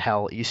Wrestling, and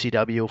hell,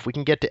 ECW. If we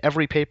can get to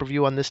every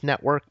pay-per-view on this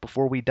network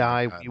before we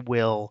die, we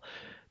will,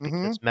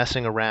 because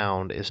messing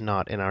around is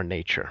not in our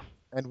nature.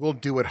 And we'll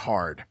do it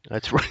hard.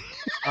 That's right.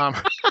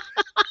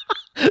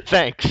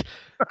 Thanks.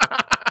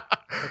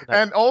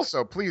 And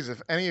also, please,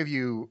 if any of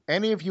you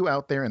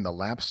out there in the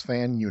Lapsed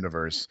Fan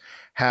universe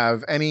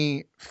have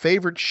any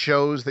favorite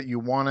shows that you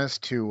want us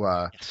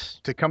to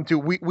come to,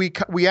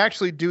 we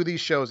actually do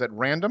these shows at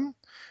random,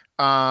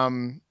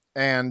 and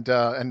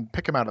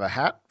pick them out of the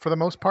hat for the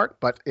most part.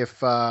 But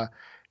if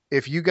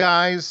you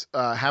guys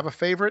have a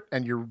favorite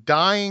and you're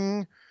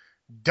dying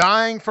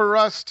for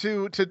us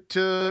to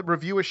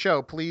review a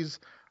show, please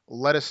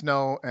let us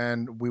know,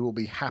 and we will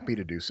be happy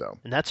to do so.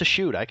 And that's a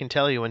shoot, I can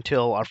tell you,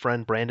 until our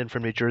friend Brandon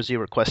from New Jersey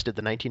requested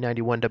the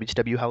 1991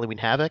 WCW Halloween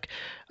Havoc.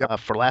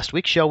 Yep. For last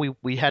week's show,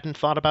 we hadn't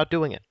thought about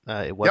doing it.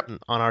 It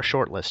wasn't on our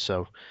short list,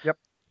 so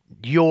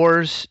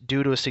yours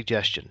due to a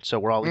suggestion. So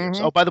we're all ears.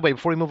 Oh, by the way,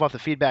 before we move off the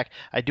feedback,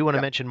 I do want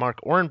to mention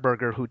Mark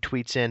Orenberger, who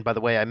tweets in, by the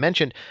way, I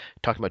mentioned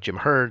talking about Jim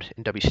Herd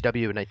in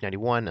WCW in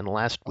 1991 and the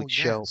last week's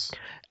show,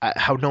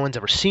 how no one's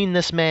ever seen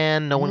this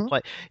man. No one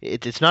play.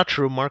 It's not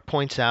true. Mark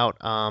points out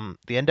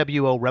the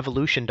NWO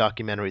Revolution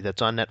documentary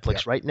that's on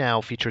Netflix right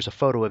now features a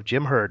photo of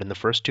Jim Herd in the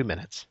first 2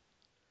 minutes.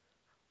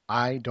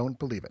 I don't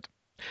believe it.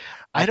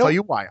 I'll tell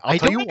you why. I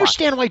don't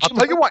understand why Jim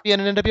Herd would be in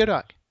an NWO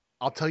doc.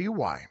 I'll tell you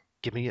why.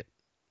 Give me it.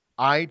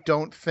 I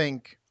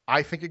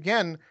think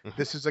again,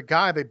 this is a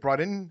guy they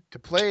brought in to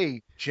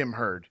play Jim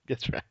Herd.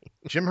 That's right.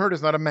 Jim Herd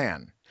is not a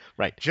man.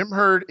 Right. Jim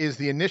Herd is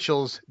the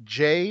initials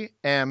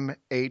JMHRD.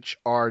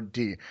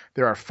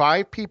 There are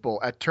 5 people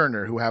at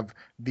Turner who have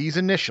these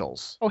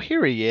initials. Oh,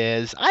 here he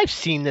is. I've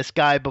seen this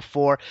guy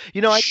before.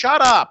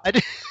 Shut up.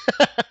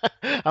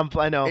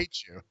 I know. I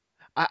hate you.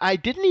 I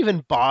didn't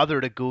even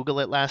bother to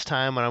Google it last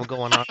time when I'm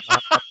going on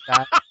about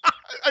that.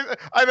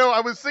 I know. I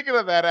was thinking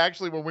of that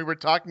actually when we were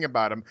talking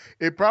about him.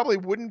 It probably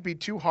wouldn't be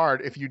too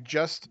hard if you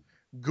just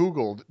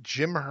Googled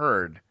Jim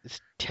Herd. This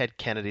Ted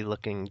Kennedy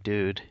looking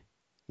dude.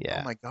 Yeah.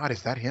 Oh my God,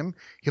 is that him?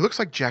 He looks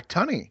like Jack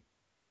Tunney.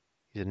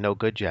 He's a no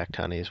good Jack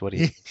Tunney is what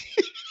he is.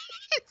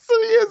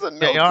 So he is a no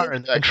They are good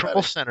in the Jack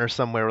control Tunney. center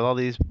somewhere with all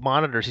these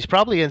monitors. He's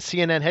probably in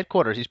CNN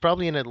headquarters. He's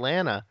probably in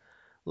Atlanta.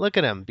 Look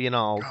at him being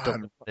all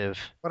derivative.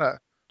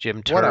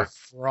 Jim Turd. What a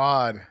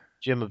fraud.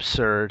 Jim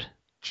Absurd.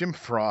 Jim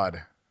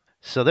Fraud.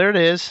 So there it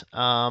is.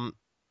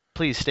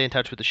 Please stay in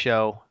touch with the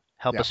show.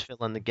 Help us fill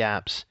in the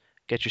gaps.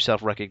 Get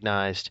yourself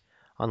recognized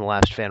on the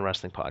Lapsed Fan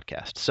Wrestling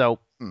Podcast. So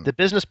the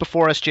business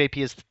before us, JP,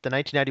 is the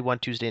 1991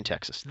 Tuesday in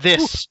Texas.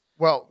 This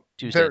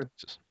Tuesday in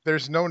Texas.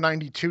 There's no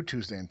 92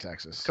 Tuesday in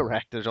Texas.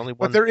 Correct. There's only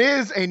one. But there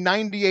is a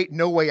 98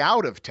 No Way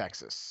Out of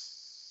Texas.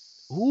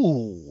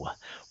 Ooh,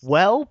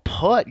 well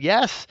put.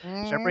 Yes,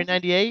 February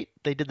 '98,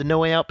 they did the No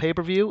Way Out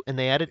pay-per-view, and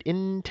they added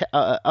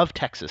of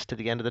Texas to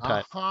the end of the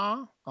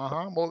title.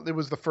 Well, it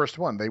was the first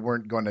one. They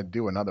weren't going to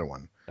do another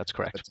one. That's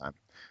correct. At the time.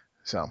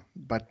 So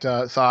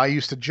I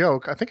used to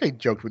joke. I think I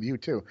joked with you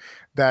too,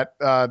 that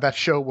that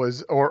show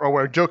was,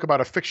 or a joke about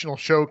a fictional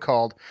show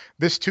called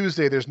 "This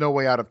Tuesday There's No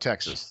Way Out of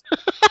Texas."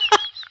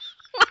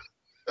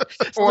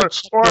 or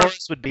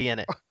Norris would be in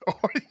it.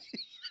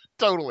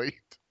 Totally.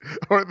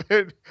 Or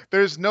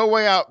there's no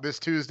way out this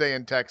Tuesday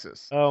in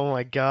Texas. Oh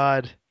my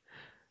God.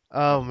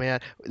 Oh man.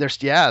 There's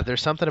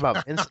something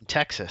about Vince in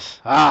Texas.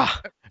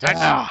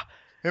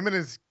 Him and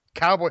his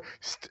cowboy.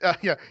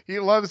 He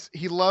loves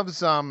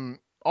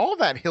all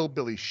that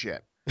hillbilly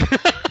shit.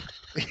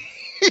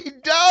 He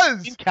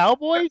does.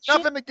 Cowboy?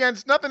 Nothing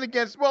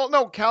against. Well,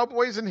 no,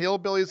 cowboys and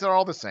hillbillies are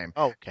all the same.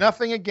 Oh, okay.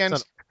 Nothing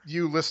against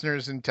you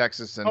listeners in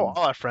Texas and all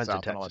our friends South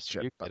in Texas. All that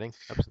shit, Are you kidding?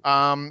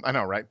 I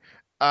know, right?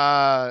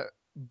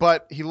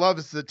 But he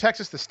loves the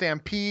Texas, the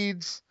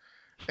Stampedes,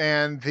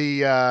 and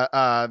the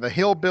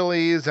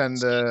hillbillies and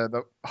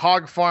the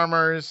hog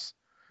farmers.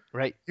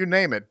 Right. You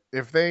name it.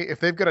 If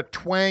they've got a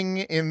twang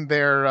in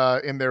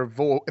their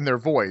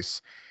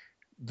voice,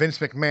 Vince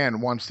McMahon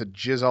wants to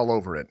jizz all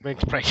over it.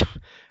 Vince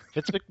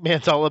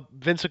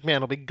McMahon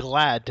will be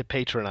glad to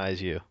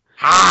patronize you.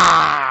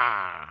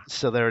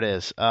 So there it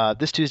is.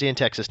 This Tuesday in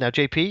Texas. Now,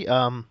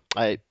 JP,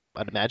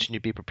 I'd imagine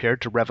you'd be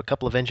prepared to rev a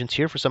couple of engines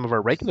here for some of our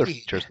regular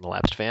features in the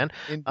Lapsed Fan.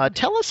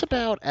 Tell us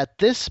about at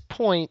this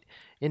point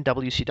in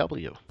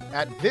WCW.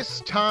 At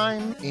this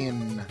time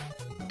in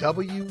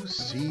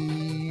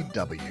WCW.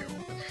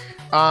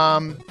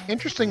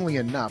 Interestingly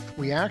enough,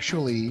 we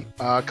actually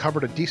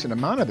covered a decent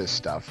amount of this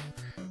stuff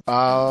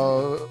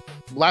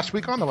last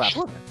week on the Lapsed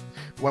Fan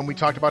when we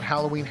talked about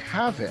Halloween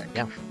Havoc.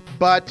 Yeah.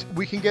 But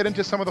we can get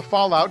into some of the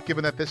fallout,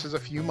 given that this is a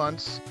few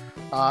months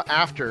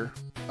after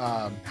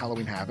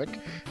Halloween Havoc,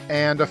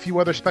 and a few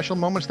other special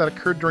moments that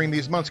occurred during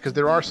these months, because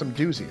there are some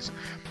doozies.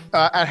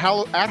 At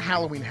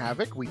Halloween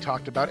Havoc, we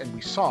talked about and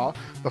we saw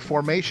the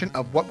formation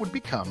of what would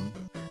become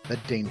the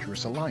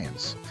Dangerous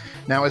Alliance.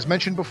 Now, as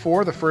mentioned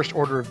before, the first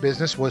order of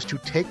business was to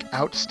take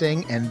out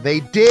Sting, and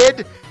they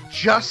did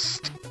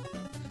just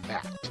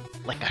that.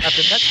 Like a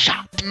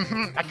shot.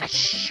 Like a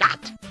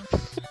shot.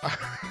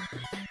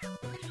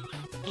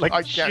 Like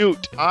a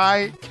shoot.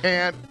 I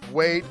can't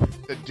wait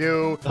to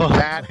do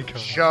that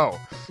show.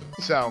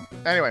 So,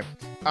 anyway.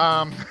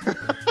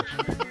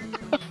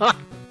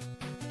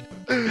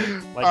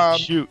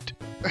 Shoot.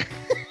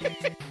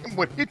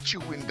 Would hit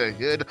you in the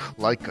head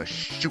like a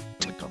shoot.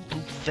 Like a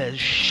Luthez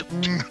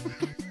shoot.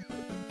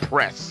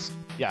 Press.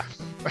 Yeah.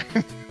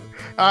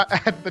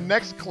 At the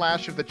next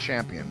Clash of the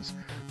Champions,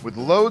 with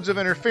loads of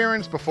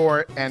interference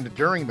before and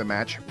during the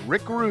match,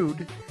 Rick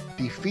Rude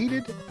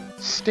defeated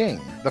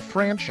Sting, the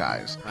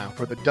franchise,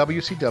 for the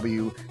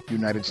WCW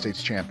United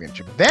States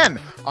Championship. Then,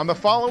 on the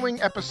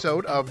following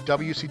episode of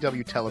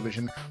WCW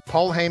television,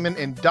 Paul Heyman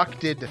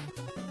inducted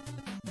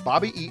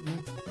Bobby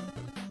Eaton,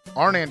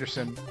 Arn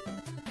Anderson,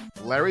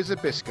 Larry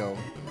Zbyszko,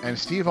 and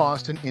Steve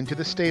Austin into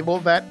the stable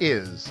that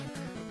is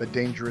the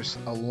Dangerous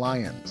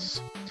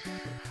Alliance.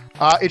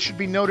 It should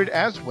be noted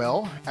as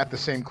well, at the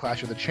same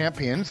Clash of the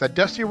Champions, that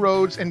Dusty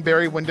Rhodes and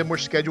Barry Windham were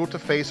scheduled to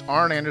face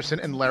Arn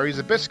Anderson and Larry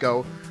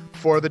Zbyszko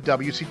for the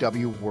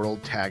WCW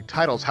World Tag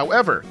Titles.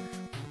 However,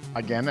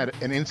 again,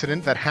 at an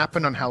incident that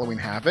happened on Halloween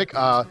Havoc,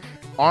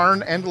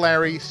 Arn and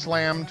Larry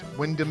slammed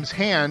Windham's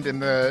hand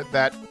in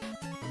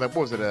what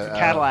was it?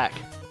 Cadillac.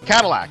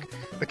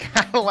 The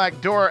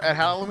Cadillac door at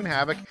Halloween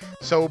Havoc,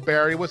 so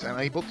Barry was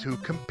unable to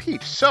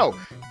compete. So,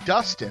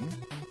 Dustin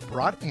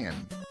brought in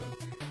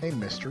a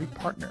mystery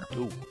partner.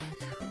 Ooh.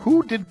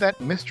 Who did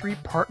that mystery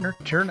partner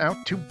turn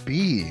out to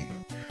be?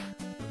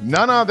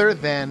 None other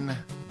than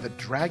the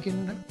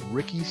Dragon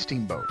Ricky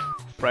Steamboat.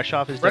 Fresh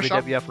off his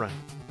WWF run.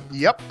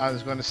 Yep, I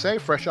was going to say,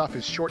 fresh off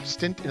his short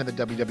stint in the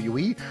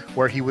WWE,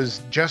 where he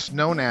was just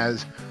known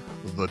as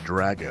the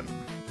Dragon.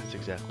 That's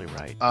exactly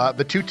right.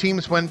 The two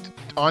teams went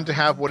on to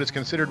have what is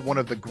considered one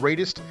of the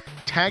greatest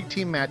tag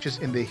team matches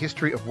in the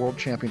history of World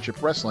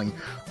Championship Wrestling,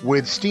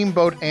 with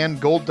Steamboat and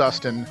Gold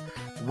Dustin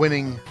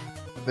winning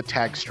the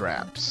tag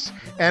straps.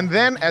 And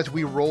then, as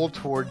we roll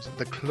towards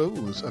the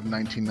close of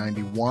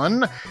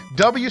 1991,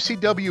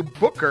 WCW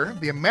Booker,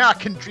 the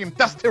American Dream,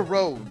 Dusty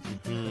Rhodes,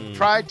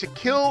 tried to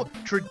kill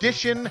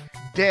tradition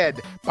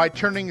dead by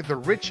turning the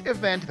rich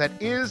event that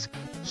is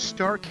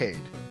Starrcade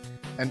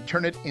and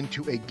turn it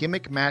into a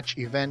gimmick match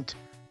event,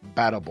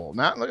 Battle Bowl.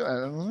 Now,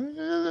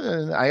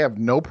 I have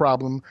no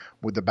problem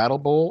with the Battle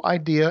Bowl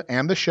idea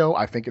and the show.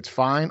 I think it's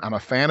fine. I'm a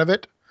fan of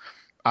it.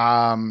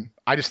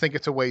 I just think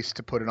it's a waste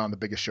to put it on the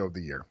biggest show of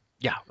the year.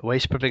 Yeah, a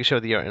waste to put the biggest show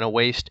of the year, and a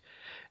waste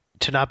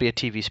to not be a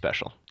TV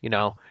special. You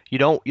know, you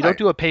don't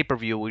do a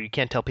pay-per-view where you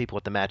can't tell people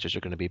what the matches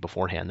are going to be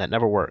beforehand. That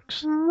never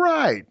works.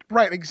 Right,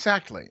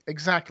 exactly.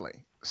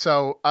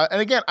 So,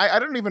 and again, I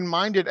don't even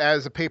mind it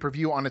as a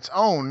pay-per-view on its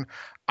own.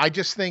 I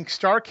just think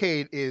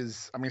Starrcade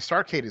is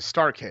Starrcade.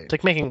 It's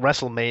like making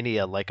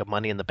WrestleMania like a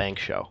Money in the Bank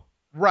show.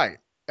 Right.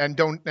 And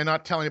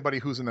not tell anybody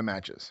who's in the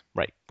matches.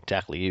 Right,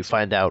 exactly. You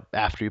find out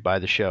after you buy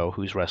the show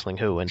who's wrestling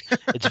who, and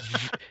it's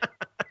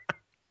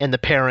and the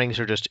pairings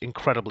are just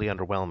incredibly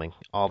underwhelming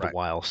all the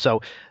while.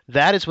 So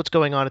that is what's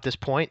going on at this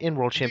point in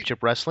World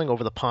Championship Wrestling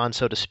over the pond,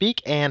 so to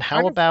speak. And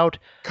how about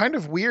kind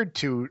of weird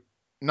to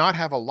not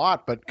have a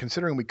lot, but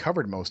considering we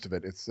covered most of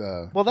it, it's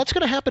well, that's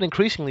going to happen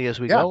increasingly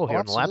as we go here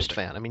on the Lapsed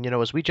Fan. I mean,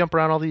 as we jump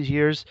around all these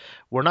years,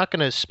 we're not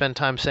going to spend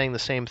time saying the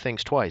same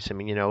things twice. I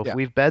mean, if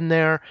we've been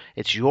there,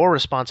 it's your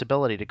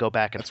responsibility to go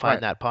back and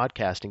find that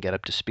podcast and get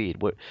up to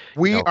speed.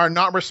 We are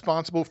not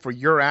responsible for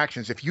your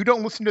actions. If you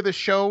don't listen to this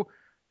show,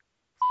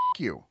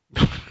 you.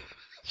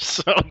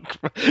 So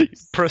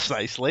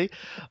precisely.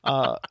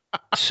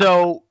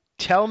 So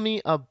tell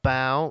me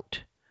about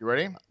you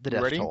ready? The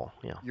death toll.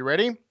 Yeah. You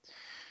ready?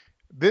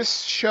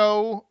 This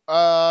show,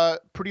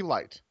 pretty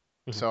light,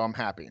 so I'm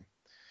happy.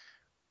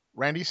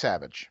 Randy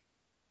Savage,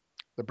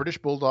 the British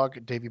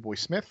Bulldog, Davey Boy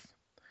Smith,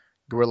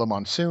 Gorilla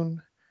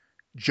Monsoon,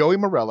 Joey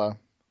Morella,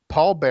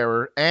 Paul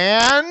Bearer,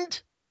 and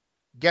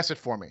guess it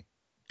for me.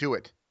 Do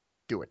it.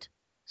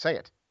 Say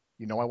it.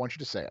 You know I want you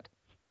to say it.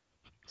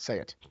 Say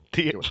it.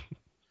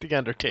 The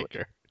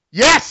Undertaker.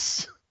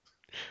 Yes!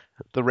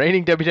 The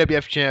reigning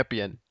WWF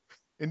champion.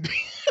 Indeed.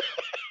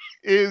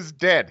 Is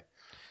dead.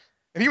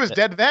 And he was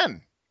dead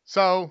then.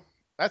 So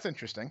that's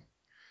interesting.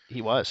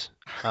 He was.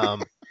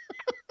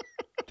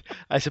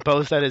 I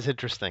suppose that is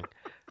interesting.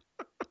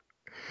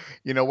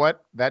 You know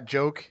what? That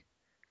joke,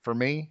 for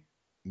me,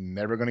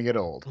 never going to get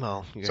old.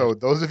 Well, so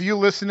those of you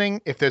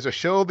listening, if there's a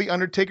show The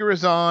Undertaker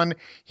is on,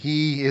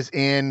 he is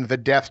in the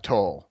death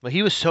toll. Well,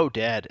 he was so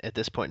dead at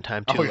this point in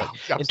time, too.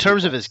 In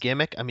terms of his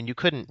gimmick, I mean, you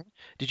couldn't...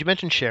 Did you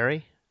mention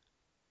Sherry?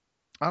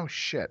 Oh,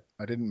 shit.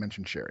 I didn't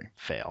mention Sherry.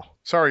 Fail.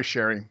 Sorry,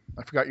 Sherry.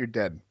 I forgot you're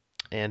dead.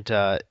 And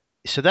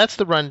so that's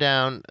the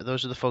rundown.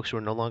 Those are the folks who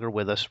are no longer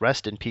with us.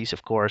 Rest in peace,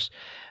 of course,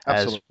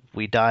 as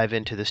we dive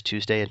into this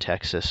Tuesday in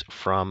Texas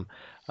from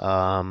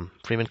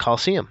Freeman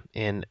Coliseum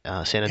in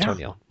San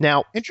Antonio.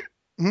 Now,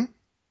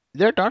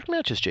 there are dark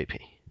matches, JP.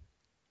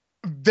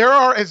 There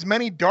are as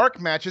many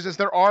dark matches as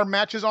there are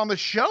matches on the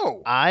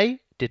show. I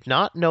did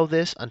not know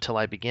this until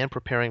I began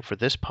preparing for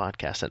this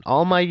podcast. In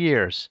all my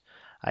years,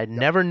 I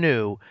never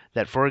knew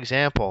that, for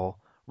example,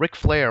 Ric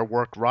Flair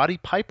worked Roddy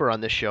Piper on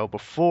this show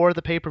before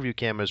the pay-per-view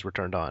cameras were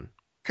turned on.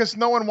 Because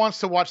no one wants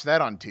to watch that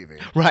on TV.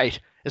 Right.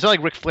 It's not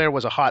like Ric Flair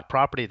was a hot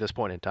property at this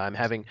point in time,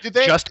 having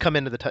just come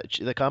into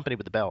the company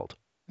with the belt.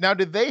 Now,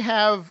 did they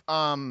have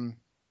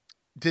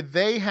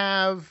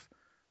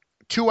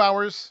 2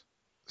 hours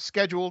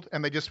scheduled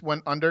and they just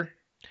went under?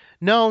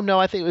 No,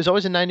 I think it was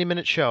always a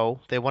 90-minute show.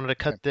 They wanted to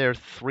cut their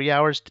 3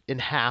 hours in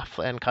half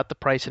and cut the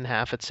price in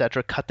half,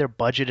 etc., cut their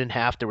budget in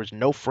half. There was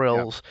no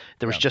frills.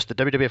 There was just the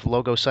WWF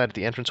logo sign at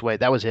the entranceway.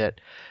 That was it.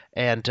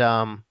 And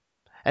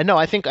no,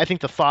 I think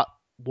the thought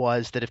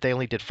was that if they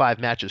only did 5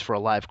 matches for a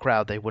live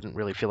crowd, they wouldn't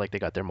really feel like they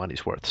got their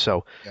money's worth.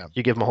 So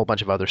you give them a whole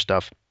bunch of other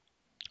stuff.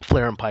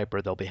 Flair and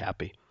Piper, they'll be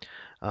happy.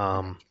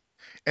 And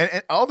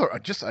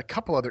just a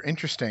couple other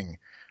interesting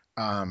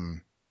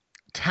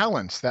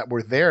talents that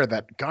were there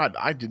that, God,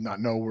 I did not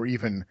know were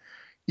even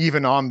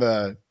on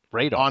the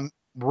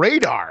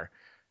radar.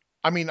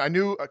 I mean, I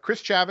knew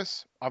Chris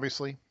Chavis,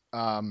 obviously.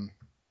 What's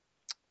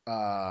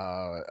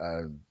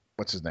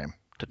his name?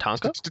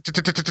 Tatanka?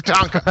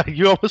 Tatanka.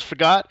 You almost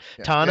forgot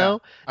Tano,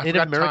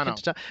 Native American.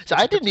 So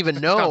I didn't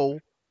even know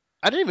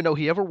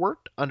he ever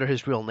worked under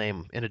his real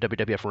name in a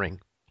WWF ring.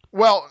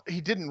 Well,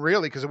 he didn't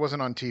really, because it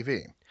wasn't on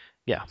TV.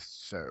 Yeah.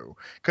 So,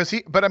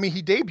 he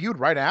debuted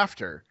right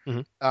after,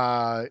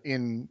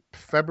 in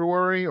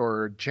February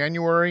or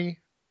January,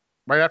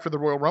 right after the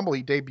Royal Rumble.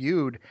 He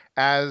debuted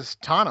as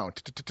Tano,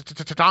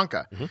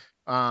 Tatanka.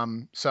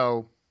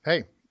 So,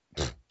 hey,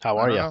 how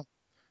are you?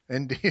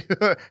 Indeed.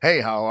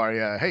 Hey, how are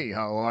you? Hey,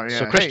 how are you?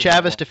 So Chris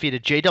Chavis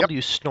defeated J.W.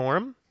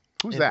 Storm.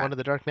 Who's in that? One of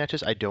the dark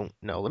matches. I don't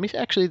know. Let me see.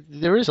 Actually,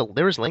 there is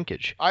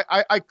linkage.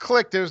 I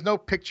clicked. There's no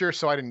picture,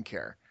 so I didn't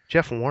care.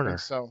 Jeff Warner.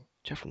 So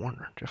Jeff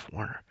Warner.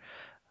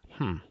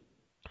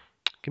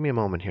 Give me a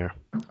moment here.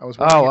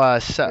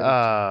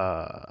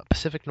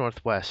 Pacific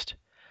Northwest.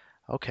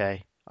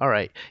 Okay. All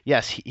right.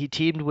 Yes, he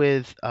teamed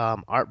with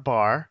Art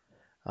Barr,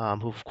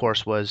 who of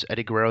course was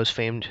Eddie Guerrero's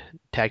famed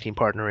tag team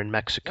partner in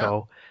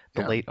Mexico,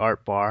 the late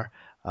Art Barr.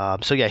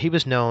 So yeah, he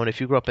was known. If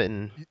you grew up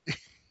in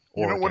Oregon,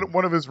 you know what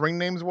one of his ring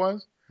names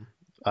was?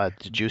 The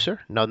Juicer?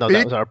 No,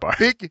 that was Art Barr.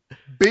 Big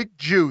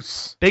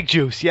Juice. Big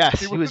Juice,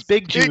 yes. He was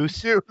Big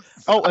Juice.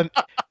 Oh, and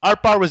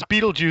Art Barr was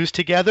Beetlejuice.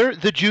 Together,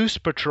 the Juice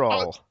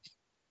Patrol.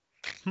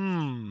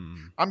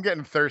 I'm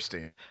getting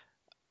thirsty.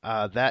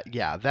 I'm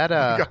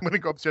going to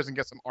go upstairs and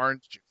get some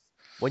orange juice.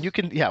 When you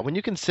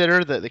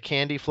consider the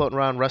candy floating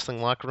around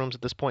wrestling locker rooms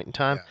at this point in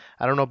time,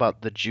 I don't know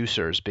about the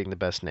Juicers being the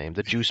best name.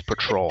 The Juice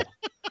Patrol.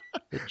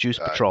 The Juice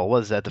Patrol.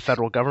 What is that? The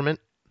federal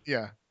government?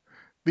 Yeah.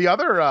 The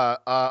other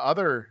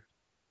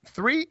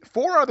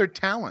 4 other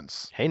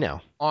talents. Hey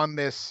now. On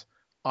this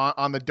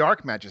on the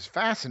dark match is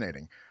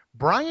fascinating.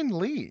 Brian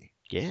Lee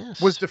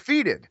Yes. was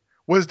defeated.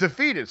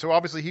 So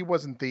obviously he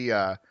wasn't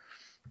the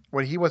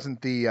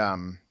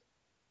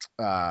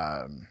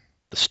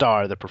the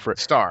star, the preferred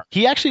star.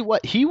 He actually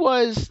he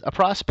was a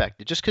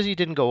prospect. Just because he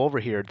didn't go over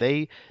here,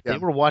 they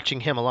were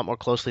watching him a lot more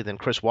closely than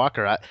Chris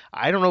Walker.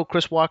 I don't know who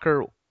Chris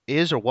Walker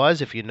is or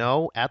was. If you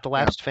know, at the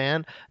Last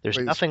Fan, there's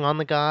nothing on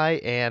the guy,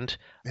 and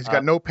he's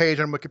got no page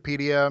on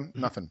Wikipedia,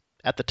 nothing.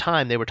 At the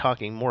time, they were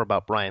talking more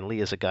about Brian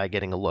Lee as a guy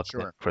getting a look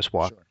than Chris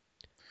Walker.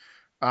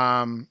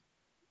 Sure.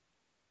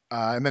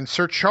 And then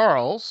Sir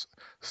Charles.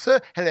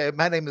 Hello,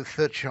 my name is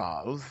Sir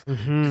Charles.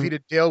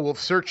 Defeated Dale Wolf.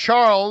 Sir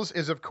Charles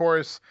is, of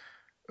course,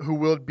 who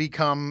will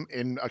become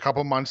in a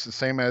couple months, the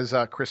same as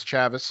Chris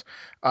Chavis,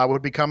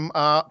 would become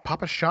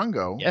Papa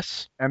Shango.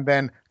 Yes. And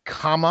then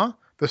Kama,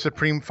 the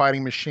Supreme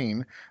Fighting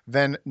Machine.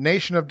 Then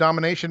Nation of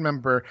Domination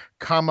member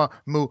Kama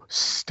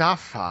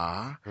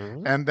Mustafa.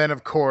 And then,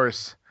 of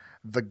course,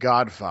 the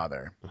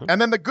Godfather. And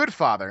then the Good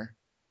Father.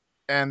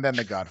 And then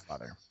the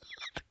Godfather.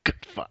 The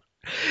Good Father.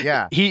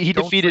 Yeah. He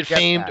defeated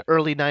famed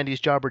early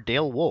 90s jobber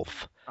Dale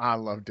Wolf. I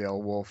love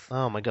Dale Wolf.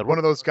 Oh, my God. One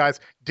of those guys.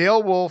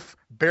 Dale Wolf,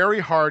 Barry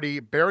Hardy,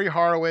 Barry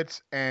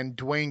Horowitz, and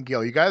Dwayne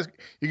Gill. You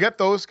get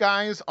those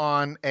guys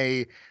on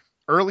a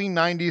early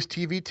 90s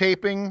TV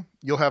taping,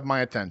 you'll have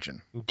my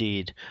attention.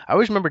 Indeed. I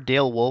always remember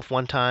Dale Wolf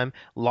one time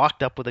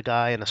locked up with a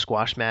guy in a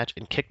squash match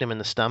and kicked him in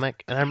the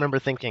stomach. And I remember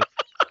thinking,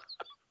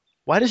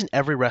 why doesn't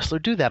every wrestler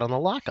do that on the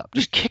lockup?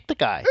 Just kick the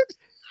guy.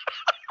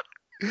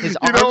 His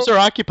arms are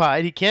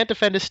occupied. He can't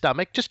defend his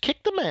stomach. Just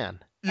kick the man.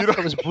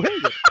 It was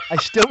brilliant. I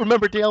still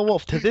remember Dale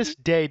Wolf to this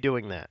day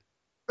doing that.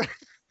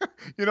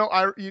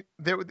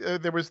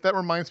 That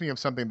reminds me of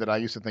something that I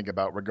used to think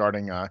about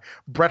regarding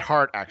Bret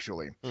Hart.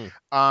 Actually, when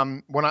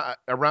in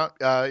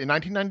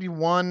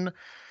 1991,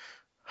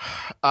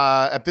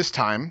 at this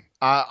time,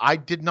 I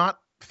did not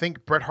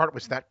think Bret Hart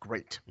was that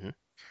great.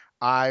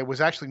 I was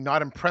actually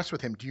not impressed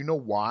with him. Do you know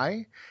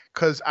why?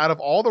 Because out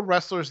of all the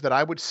wrestlers that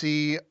I would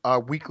see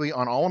weekly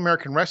on All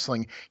American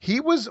Wrestling,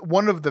 he was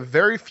one of the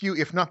very few,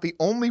 if not the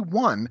only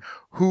one,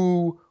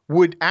 who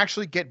would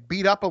actually get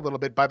beat up a little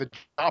bit by the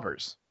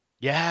jobbers.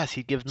 Yes,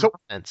 he'd give them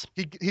offense.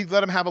 He'd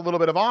let him have a little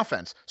bit of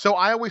offense. So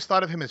I always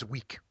thought of him as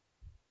weak.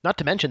 Not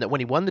to mention that when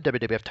he won the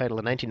WWF title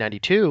in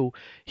 1992,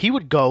 he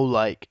would go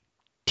like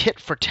tit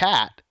for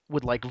tat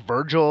with like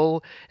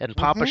Virgil and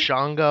Papa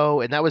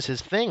Shango, and that was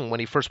his thing when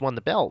he first won the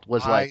belt.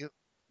 I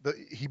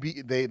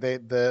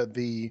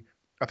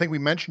think we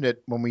mentioned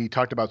it when we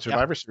talked about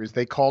Survivor Series.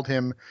 They called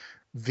him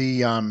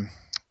the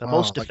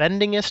most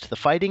defendingest, the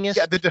fightingest.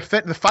 Yeah,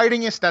 the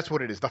fightingest. That's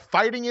what it is. The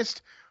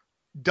fightingest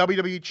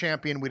WWE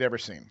champion we'd ever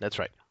seen. That's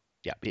right.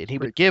 Yeah, and he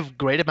would give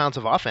great amounts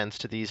of offense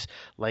to these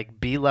like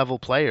B-level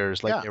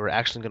players, like they were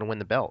actually going to win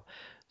the belt.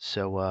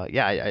 So,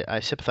 I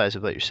sympathize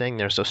with what you're saying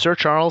there. So, Sir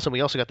Charles, and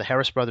we also got the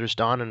Harris brothers,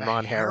 Don and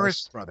Ron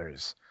Harris.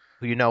 Brothers.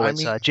 Who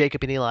it's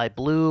Jacob and Eli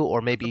Blue,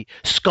 or maybe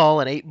Skull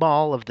and 8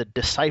 Ball of the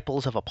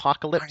Disciples of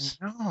Apocalypse.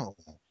 I know.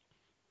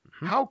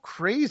 How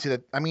crazy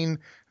that,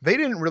 they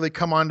didn't really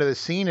come onto the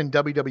scene in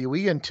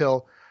WWE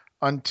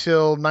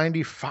until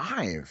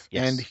 95.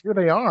 Yes. And here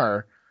they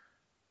are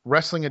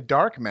wrestling a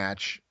dark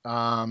match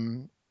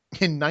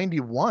in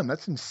 91.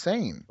 That's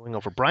insane. Going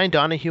over Brian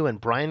Donahue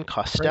and Brian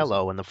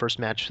Costello in the first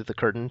match through the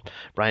curtain.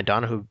 Brian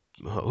Donahue,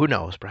 who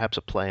knows, perhaps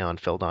a play on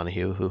Phil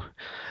Donahue, who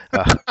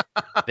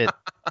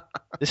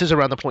this is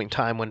around the point in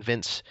time when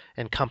Vince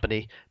and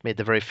company made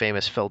the very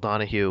famous Phil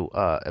Donahue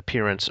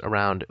appearance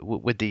around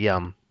with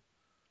the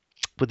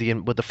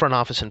front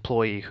office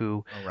employee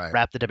who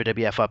wrapped the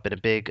WWF up in a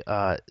big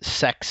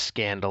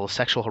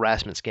sexual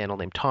harassment scandal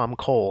named Tom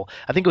Cole.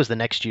 I think it was the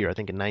next year, I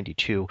think in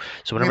 92.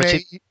 So whenever I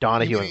see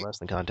Donahue in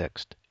wrestling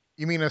context.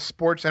 You mean a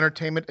sports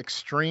entertainment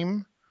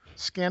extreme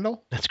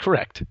scandal? That's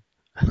correct.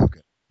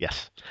 Okay.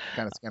 Yes.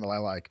 Kind of scandal I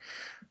like.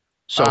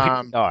 So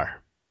here we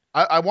are.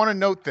 I want to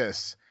note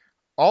this.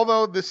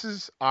 Although this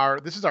is our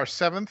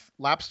 7th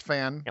Lapsed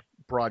Fan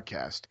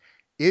broadcast,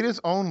 it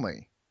is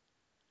only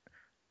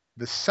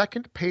the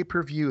second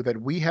pay-per-view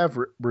that we have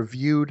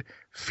reviewed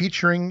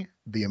featuring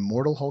the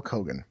immortal Hulk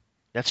Hogan.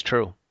 That's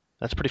true.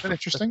 That's pretty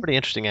interesting. That's pretty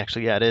interesting,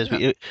 actually. Yeah, it is.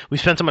 Yeah. We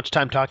spent so much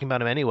time talking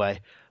about him anyway.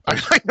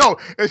 I know.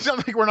 It's not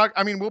like we're not.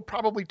 We'll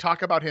probably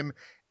talk about him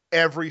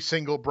every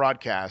single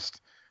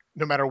broadcast,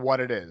 no matter what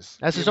it is.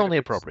 As is only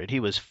appropriate. He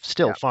was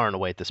still far and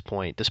away at this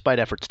point, despite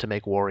efforts to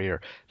make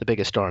Warrior the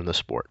biggest star in the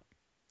sport.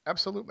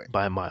 Absolutely.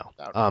 By a mile.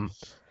 I'm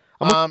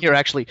looking here,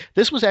 actually.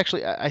 This was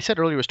actually, I said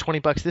earlier it was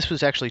 $20. This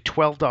was actually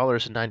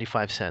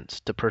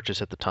 $12.95 to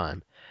purchase at the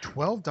time.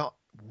 $12?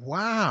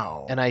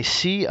 Wow. And I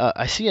see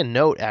a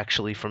note,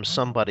 actually, from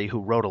somebody who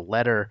wrote a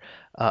letter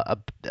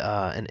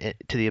to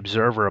the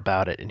Observer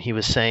about it. And he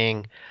was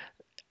saying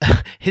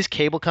his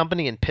cable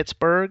company in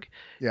Pittsburgh,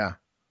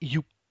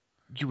 you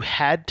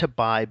had to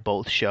buy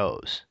both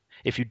shows.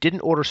 If you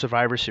didn't order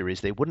Survivor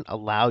Series, they wouldn't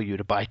allow you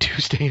to buy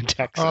Tuesday in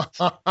Texas.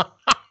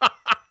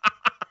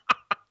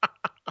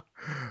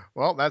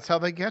 Well, that's how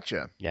they get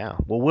you. Yeah.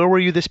 Well, where were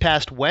you this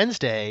past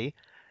Wednesday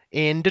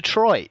in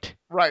Detroit?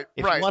 Right.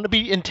 If you want to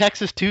be in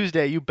Texas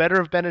Tuesday, you better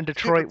have been in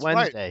Detroit That's right.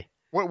 Wednesday.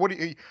 What do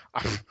you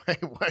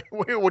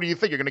what do you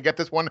think? You're going to get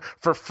this one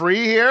for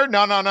free here?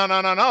 No.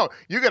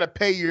 You got to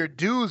pay your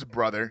dues,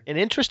 brother. And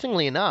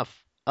interestingly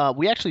enough,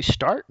 we actually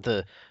start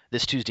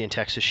this Tuesday in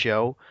Texas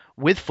show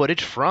with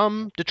footage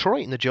from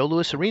Detroit in the Joe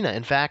Louis Arena.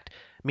 In fact,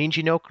 Mean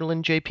Gene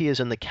Okerlund JP is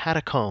in the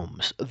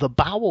catacombs, the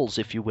bowels,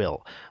 if you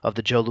will, of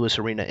the Joe Louis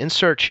Arena in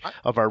search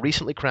of our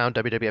recently crowned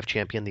WWF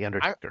champion, The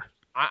Undertaker.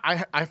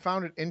 I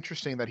found it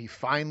interesting that he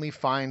finally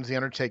finds The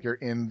Undertaker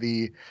in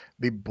the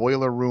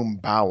Boiler Room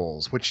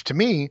bowels, which to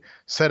me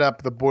set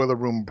up the Boiler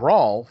Room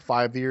Brawl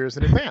 5 years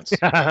in advance.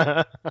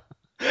 A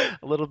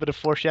little bit of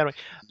foreshadowing.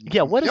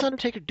 Yeah, what is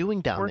Undertaker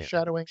doing down there?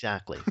 Foreshadowing.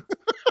 Exactly.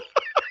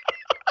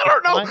 I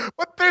don't know,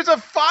 but there's a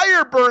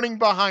fire burning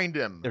behind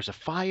him. There's a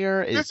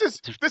fire. This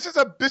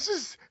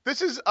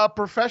is a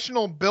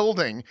professional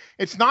building.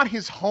 It's not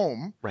his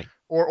home, right?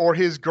 Or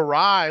his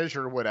garage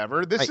or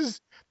whatever. This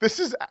is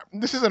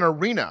an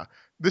arena.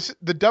 The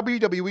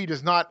WWE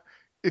does not,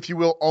 if you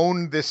will,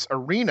 own this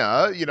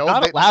arena. You know,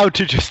 not allowed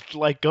to just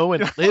like go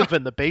and live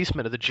in the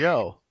basement of the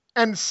Joe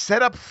and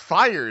set up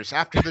fires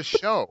after the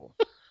show.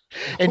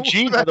 And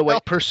Gene, by the way,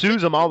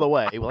 pursues him all the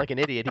way like an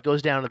idiot. He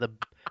goes down to the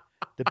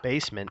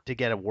basement to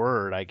get a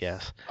word, I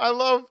guess. I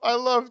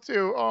love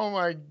to. Oh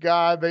my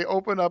God! They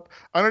open up.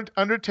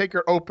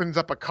 Undertaker opens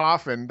up a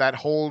coffin that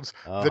holds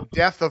the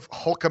death of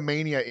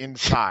Hulkamania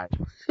inside,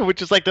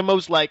 which is like the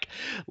most like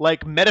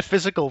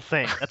metaphysical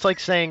thing. That's like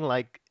saying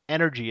like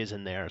energy is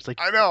in there. It's like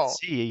I know.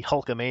 See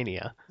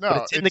Hulkamania, no,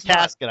 but it's in the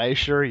casket. I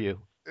assure you.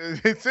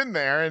 It's in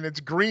there, and it's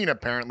green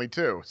apparently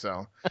too.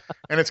 So,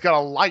 and it's got a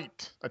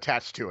light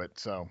attached to it.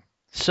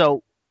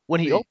 So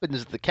when he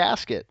opens the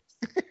casket.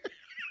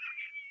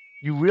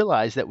 You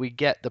realize that we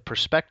get the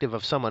perspective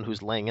of someone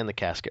who's laying in the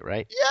casket,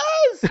 right?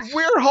 Yes!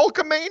 We're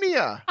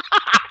Hulkamania!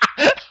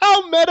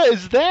 How meta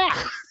is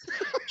that?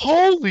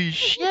 Holy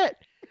shit!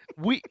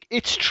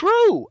 It's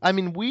true. I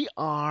mean, we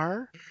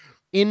are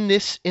in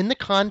the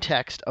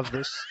context of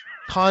this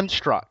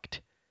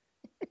construct.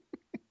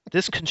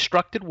 This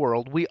constructed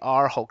world, we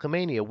are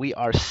Hulkamania. We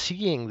are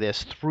seeing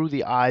this through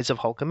the eyes of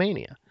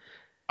Hulkamania.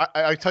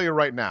 I tell you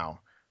right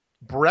now,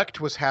 Brecht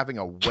was having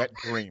a wet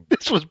dream.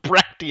 This was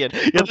Brechtian.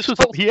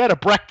 Yeah, he had a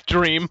Brecht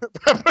dream,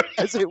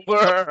 as it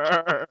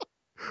were.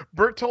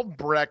 Bertolt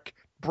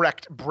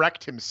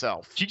Brecht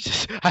himself.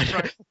 Jesus,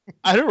 I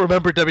don't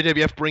remember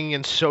WWF bringing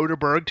in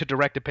Soderbergh to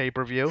direct a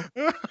pay-per-view.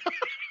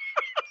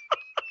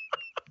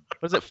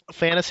 Was it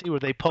Fantasy where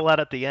they pull out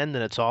at the end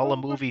and it's all a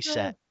movie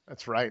set?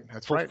 That's right.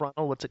 Full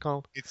frontal. What's it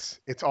called? It's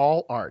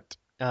all art.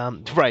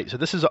 Right. So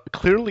this is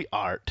clearly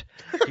art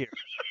here.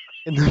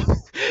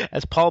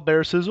 As Paul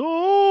Bear says,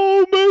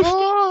 "Oh,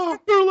 Mr.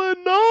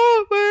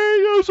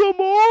 Nothing is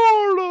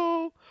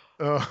immortal."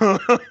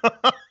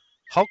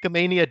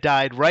 Hulkamania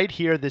died right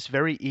here this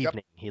very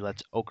evening. Yep. He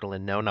lets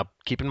Okerlund know. Now,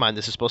 keep in mind,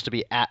 this is supposed to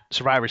be at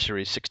Survivor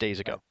Series 6 days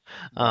ago.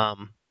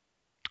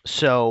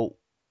 So,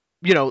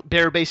 you know,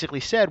 Bear basically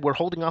said, we're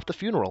holding off the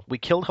funeral. We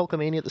killed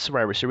Hulkamania at the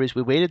Survivor Series.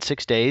 We waited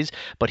 6 days,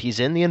 but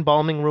he's in the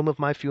embalming room of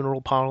my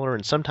funeral parlor,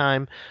 and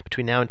sometime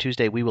between now and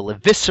Tuesday, we will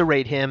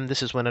eviscerate him.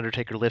 This is when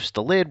Undertaker lifts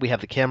the lid. We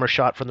have the camera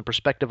shot from the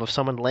perspective of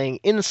someone laying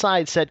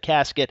inside said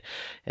casket,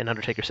 and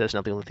Undertaker says,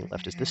 now the only thing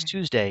left is this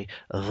Tuesday,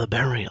 the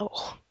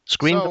burial.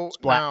 Screen goes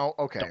black. Now,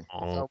 okay.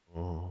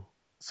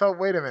 So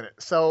wait a minute.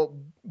 So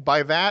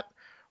by that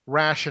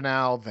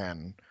rationale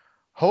then,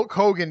 Hulk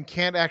Hogan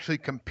can't actually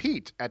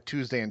compete at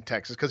Tuesday in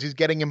Texas because he's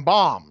getting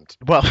embalmed.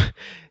 Well,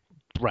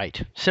 right.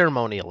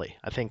 Ceremonially,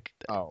 I think.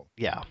 Oh.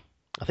 Yeah.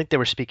 I think they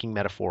were speaking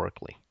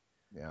metaphorically.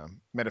 Yeah.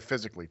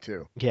 Metaphysically,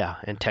 too. Yeah,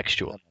 and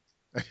textual.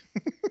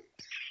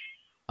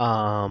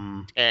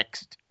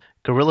 Text.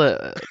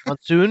 Gorilla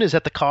Monsoon is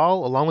at the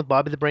call along with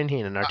Bobby the Brain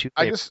Heenan, our two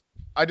favorites.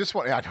 I just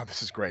want. Yeah, I know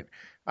this is great.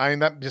 I mean,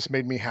 that just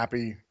made me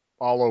happy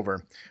all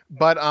over.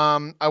 But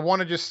I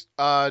want to just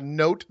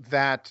note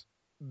that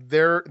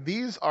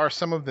these are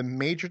some of the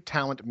major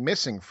talent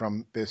missing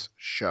from this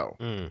show.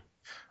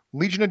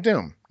 Legion of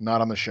Doom,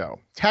 not on the show.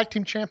 Tag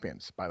Team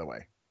Champions, by the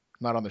way,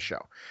 not on the show.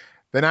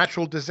 The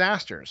Natural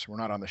Disasters were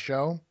not on the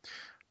show.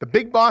 The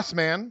Big Boss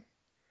Man,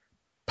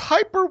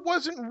 Piper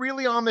wasn't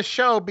really on the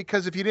show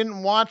because if you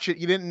didn't watch it,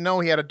 you didn't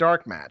know he had a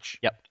dark match.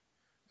 Yep.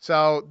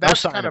 So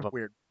that's kind of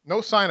weird.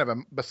 No sign of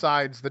him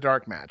besides the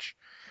dark match.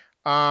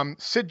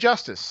 Sid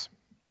Justice,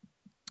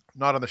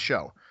 not on the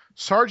show.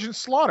 Sergeant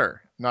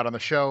Slaughter, not on the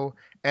show.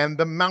 And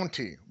the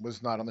Mountie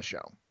was not on the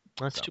show.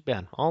 That's too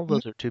bad. All of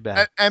those are too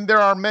bad. And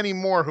there are many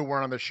more who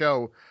weren't on the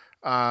show.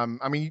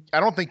 I mean, I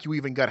don't think you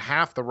even got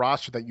half the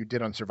roster that you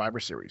did on Survivor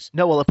Series.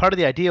 No, well, a part of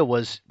the idea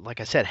was,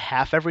 like I said,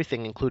 half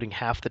everything, including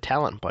half the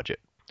talent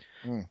budget.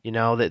 You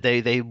know,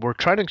 they were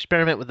trying to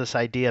experiment with this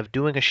idea of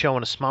doing a show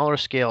on a smaller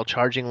scale,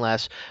 charging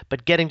less,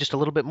 but getting just a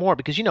little bit more.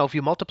 Because, you know, if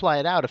you multiply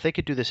it out, if they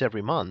could do this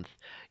every month,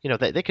 you know,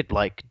 they could,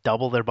 like,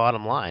 double their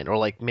bottom line or,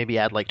 like, maybe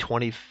add, like,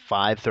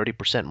 25,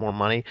 30% more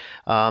money.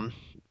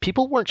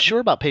 People weren't sure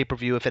about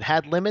pay-per-view. If it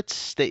had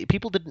limits,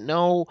 people didn't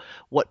know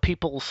what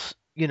people's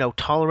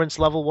tolerance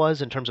level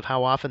was in terms of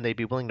how often they'd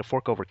be willing to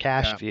fork over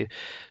cash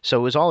so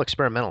it was all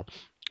experimental.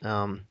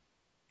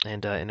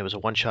 And it was a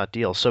one-shot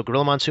deal. So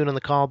Gorilla Monsoon on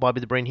the call,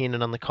 Bobby the Brain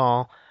Heenan on the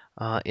call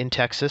in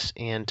Texas,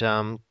 and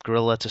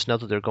Gorilla lets us know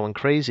that they're going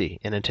crazy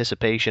in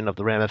anticipation of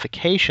the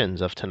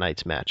ramifications of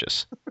tonight's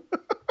matches.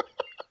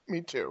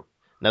 Me too.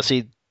 Now,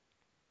 see,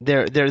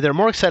 they're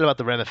more excited about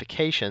the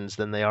ramifications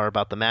than they are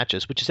about the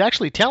matches, which is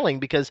actually telling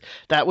because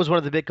that was one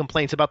of the big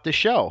complaints about this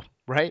show,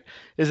 right?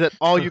 Is that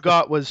all you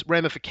got was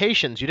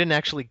ramifications. You didn't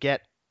actually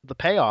get the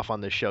payoff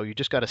on this show. You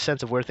just got a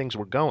sense of where things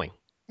were going.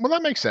 Well,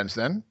 that makes sense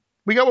then.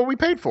 We got what we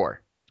paid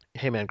for.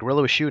 Hey, man,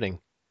 Gorilla was shooting.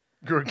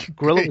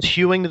 Gorilla was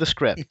hewing to the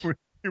script.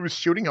 He was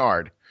shooting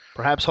hard.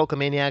 Perhaps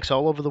Hulkamaniacs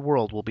all over the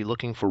world will be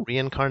looking for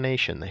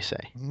reincarnation, they say.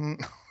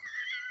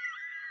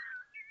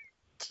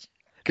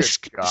 This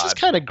is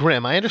kind of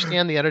grim. I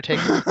understand the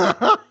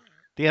Undertaker.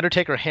 The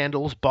Undertaker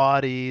handles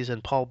bodies,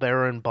 and Paul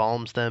Bearer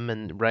embalms them,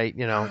 and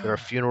they're a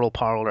funeral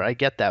parlor. I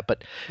get that,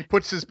 but he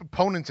puts his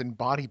opponents in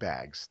body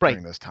bags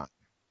during this time.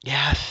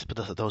 Yes,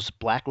 but those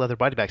black leather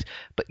body bags.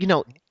 But you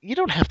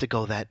don't have to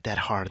go that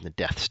hard in the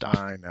death stuff.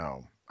 I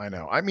know.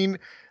 I mean,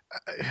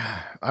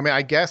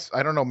 I guess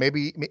I don't know.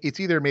 Maybe it's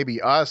either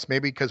us,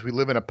 maybe because we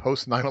live in a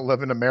post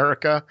 9/11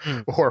 America,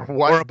 or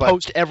what? Or a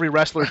post every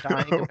wrestler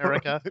dying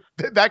America.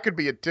 That could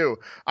be it too.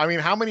 I mean,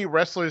 how many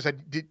wrestlers that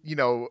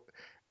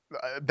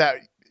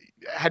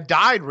had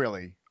died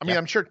really? I mean,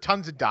 I'm sure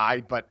tons had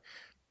died, but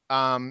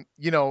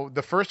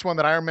the first one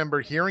that I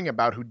remember hearing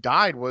about who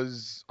died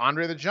was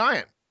Andre the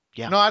Giant.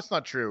 Yeah. No, that's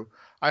not true.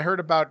 I heard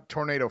about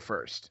Tornado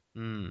first.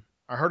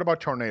 I heard about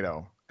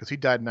Tornado because he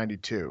died in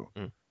 92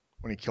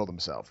 when he killed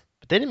himself.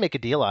 But they didn't make a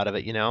deal out of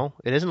it,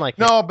 It isn't like...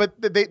 No, but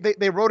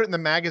they wrote it in the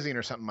magazine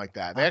or something like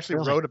that. They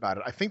actually wrote about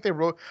it. I think they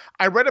wrote...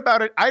 I read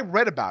about it.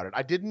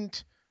 I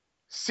didn't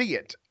see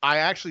it. I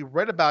actually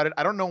read about it.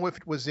 I don't know if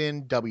it was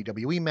in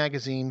WWE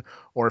magazine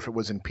or if it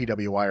was in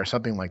PWI or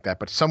something like that,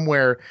 but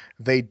somewhere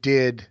they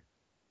did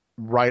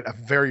write a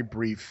very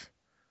brief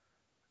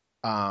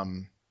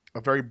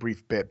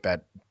bit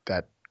that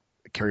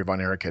Kerry Von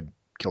Erich had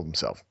killed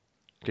himself.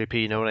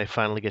 JP, you know what I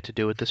finally get to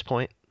do at this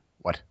point?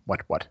 What?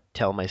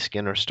 Tell my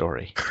Skinner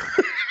story.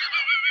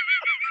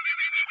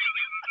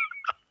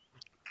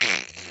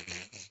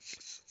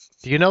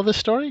 Do you know this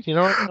story? Do you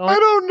know what I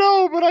don't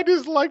know, but I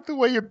just like the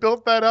way you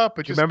built that up.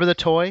 Do you remember the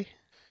toy?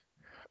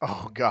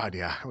 Oh, God,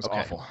 yeah. It was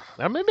awful.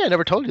 Now, maybe I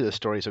never told you this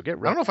story, so get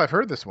ready. I don't know if I've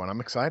heard this one.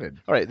 I'm excited.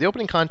 All right, the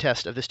opening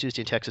contest of this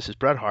Tuesday in Texas is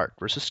Bret Hart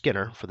versus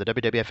Skinner for the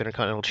WWF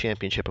Intercontinental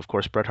Championship. Of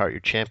course, Bret Hart,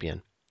 your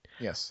champion.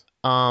 Yes.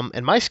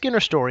 And my Skinner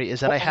story is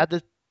that I had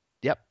the...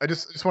 Yep. I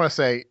just want to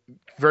say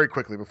very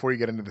quickly before you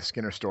get into the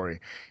Skinner story,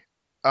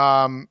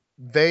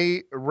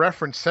 they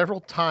reference several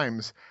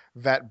times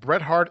that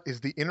Bret Hart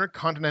is the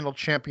Intercontinental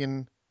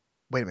Champion.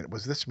 Wait a minute,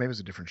 maybe it was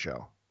a different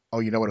show. Oh,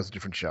 you know what? It was a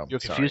different show.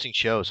 You're confusing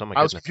shows. Oh my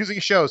goodness. I was confusing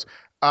shows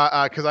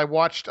because I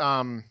watched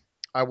the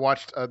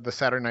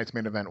Saturday night's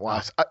main event.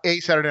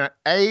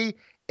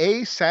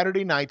 A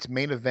Saturday night's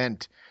main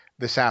event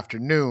this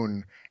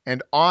afternoon,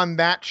 and on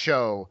that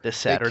show, this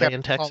Saturday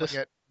in Texas.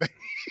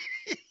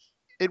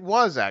 It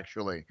was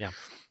actually. Yeah.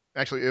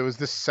 Actually, it was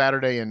this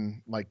Saturday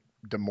in like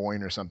Des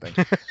Moines or something.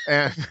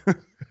 And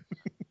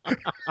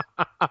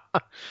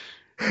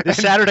this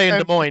Saturday in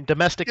Des Moines,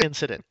 domestic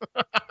incident.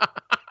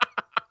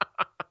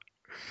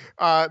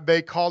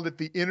 They called it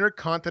the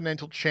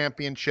Intercontinental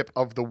Championship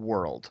of the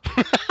World.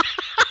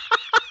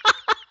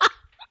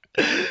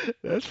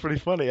 That's pretty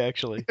funny,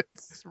 actually.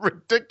 It's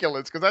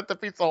ridiculous because that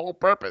defeats the whole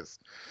purpose.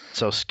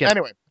 So Skinner.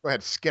 Anyway, go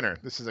ahead, Skinner.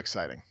 This is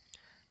exciting.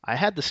 I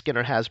had the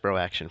Skinner Hasbro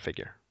action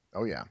figure.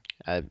 Oh yeah.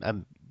 I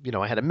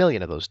had a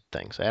million of those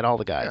things. I had all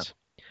the guys.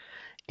 Yeah.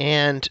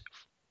 And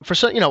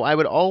I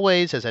would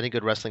always, as any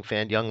good wrestling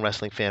fan, young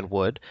wrestling fan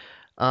would,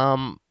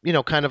 kind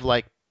of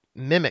like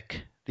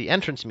mimic the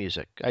entrance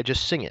music. I'd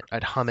just sing it.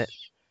 I'd hum it.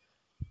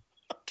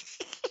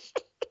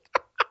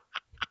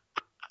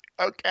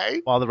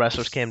 Okay. While the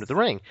wrestlers came to the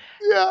ring.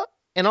 Yeah.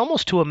 And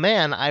almost to a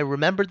man, I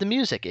remembered the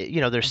music.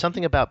 There's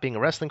something about being a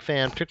wrestling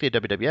fan, particularly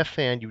a WWF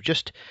fan.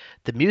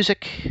 The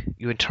music,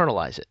 you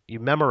internalize it.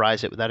 You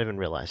memorize it without even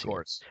realizing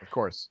it. Of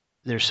course.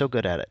 They're so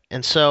good at it.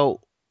 And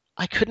so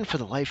I couldn't for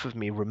the life of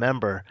me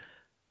remember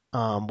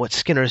what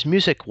Skinner's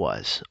music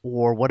was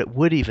or what it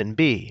would even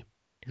be.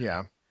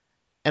 Yeah.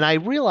 And I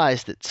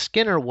realized that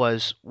Skinner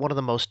was one of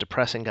the most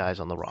depressing guys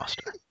on the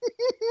roster.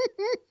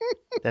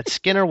 That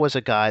Skinner was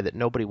a guy that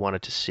nobody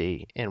wanted to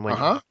see. And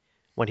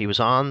when he was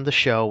on the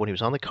show, when he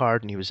was on the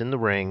card and he was in the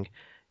ring,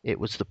 it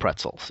was the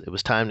pretzels. It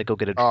was time to go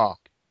get a drink. Oh,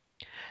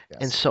 yes.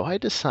 And so I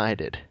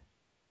decided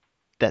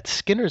that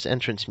Skinner's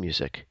entrance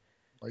music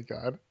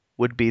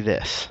would be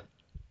this.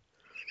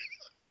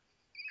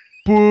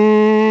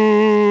 Boo!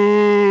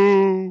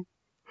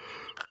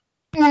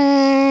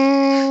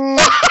 Boo!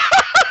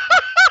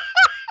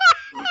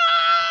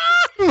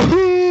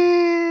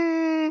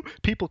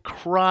 People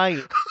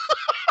crying.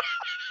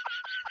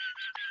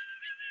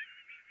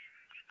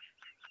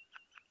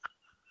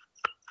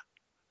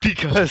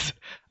 Because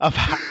of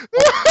how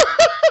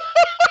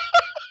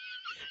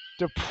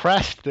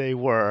depressed they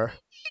were.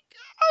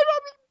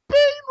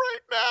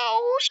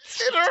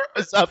 Skinner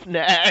is up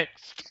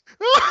next.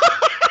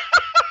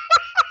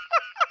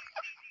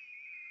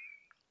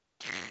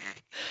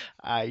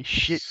 I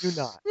shit you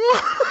not.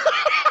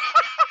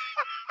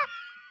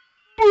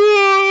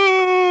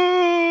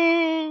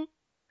 Boo!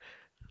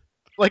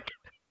 Like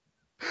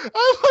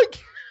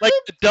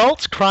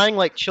adults crying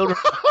like children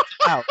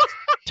out,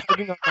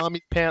 tugging on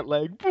mommy's pant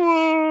leg.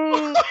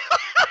 Boo!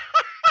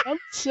 I'm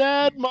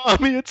sad,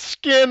 mommy. It's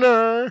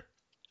Skinner.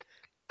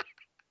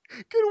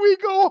 Can we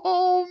go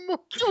home?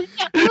 Skinner,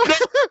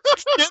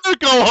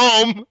 go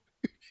home.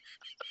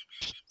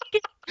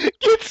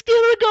 Get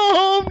Skinner, go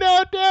home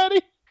now,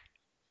 Daddy.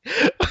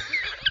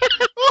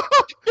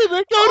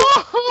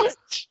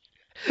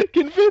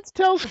 Can Vince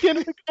tell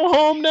Skinner to go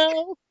home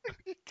now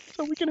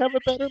so we can have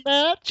a better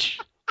match?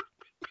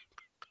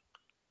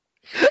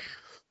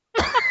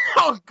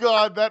 Oh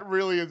God, that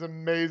really is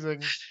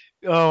amazing.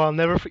 Oh, I'll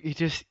never forget. You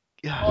just.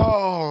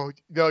 Oh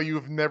no,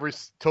 you've never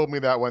told me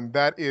that one.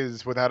 That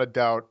is without a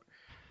doubt.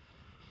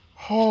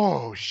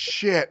 Oh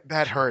shit,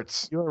 that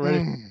hurts. You are ready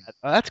for that.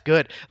 Oh, that's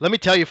good. Let me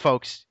tell you,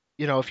 folks.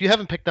 You know, if you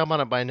haven't picked up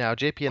on it by now,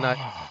 JP and I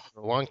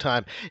for a long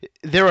time.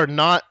 There are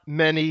not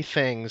many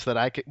things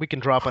that we can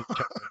drop on each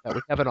other that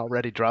we haven't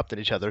already dropped on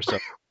each other. So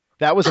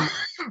that was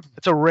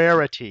it's a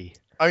rarity.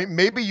 I mean,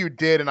 maybe you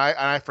did, and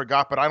I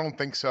forgot, but I don't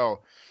think so.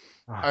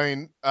 I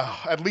mean,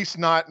 at least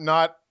not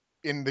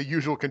in the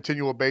usual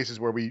continual basis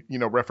where we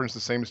reference the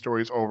same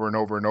stories over and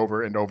over and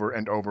over and over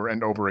and over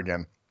and over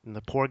again. And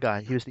the poor guy,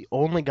 he was the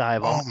only guy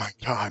of all my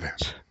God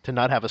to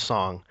not have a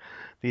song.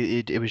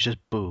 It was just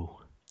boo.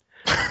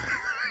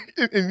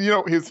 And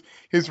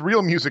his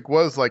real music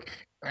was like,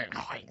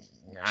 because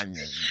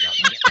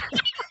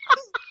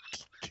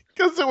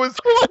it was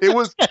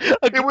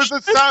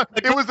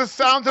the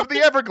sounds of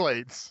the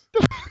Everglades.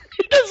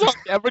 It doesn't sound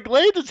like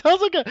Everglades. It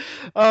sounds like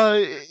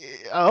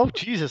oh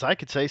Jesus! I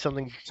could say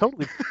something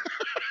totally.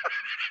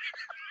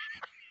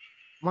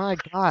 My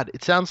God,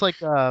 it sounds like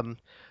Bob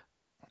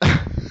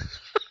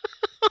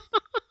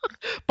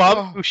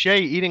Boucher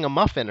eating a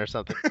muffin or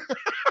something.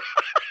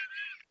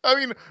 I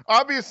mean,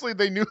 obviously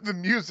they knew the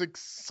music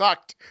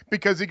sucked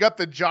because he got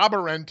the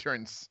jobber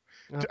entrance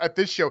at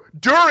this show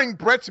during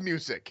Brett's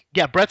music.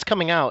 Yeah, Brett's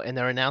coming out and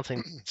they're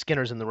announcing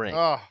Skinner's in the ring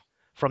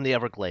from the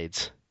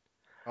Everglades.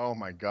 Oh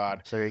my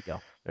God! So there you go.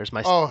 There's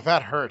my. Oh,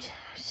 that hurt.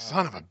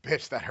 Son of a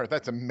bitch, that hurt.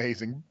 That's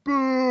amazing.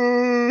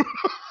 Boo!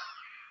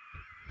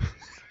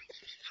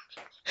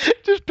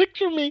 Just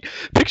picture me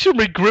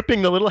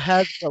gripping the little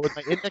Hasbro with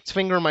my index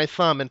finger and my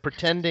thumb and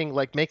pretending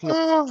like making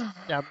a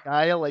down the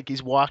aisle like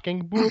he's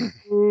walking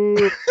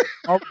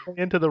all the way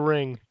into the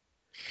ring.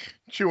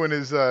 Chewing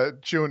his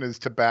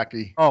tobacco.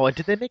 Oh, and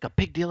did they make a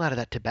big deal out of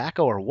that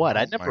tobacco or what?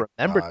 I never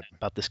remembered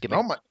about this gimmick.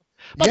 Oh my.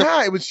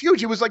 Yeah, it was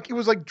huge. It was like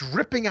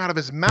dripping out of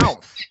his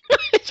mouth.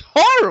 It's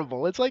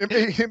horrible. It's like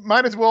it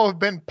might as well have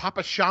been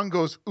Papa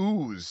Shango's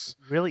ooze.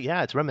 Really,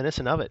 yeah, it's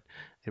reminiscent of it.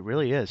 It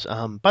really is.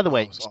 By the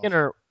way,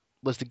 Skinner awful.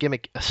 Was the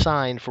gimmick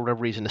assigned for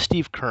whatever reason to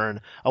Steve Kern,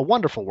 a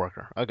wonderful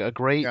worker, a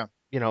great, a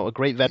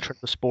great veteran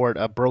of the sport.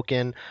 Broke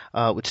in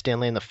with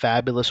Stanley and the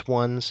Fabulous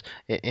Ones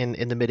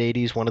in the mid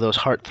 '80s. One of those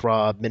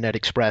heartthrob Midnight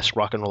Express,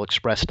 Rock and Roll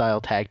Express style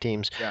tag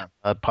teams,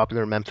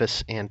 popular in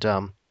Memphis, and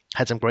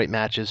had some great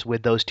matches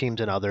with those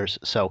teams and others.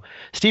 So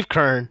Steve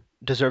Kern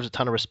deserves a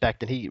ton of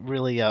respect, and he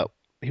really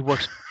he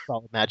works a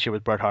solid match here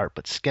with Bret Hart.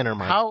 But Skinner,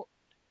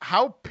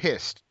 How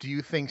pissed do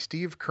you think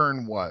Steve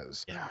Kern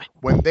was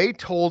when they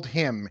told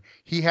him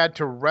he had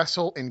to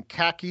wrestle in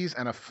khakis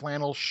and a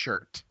flannel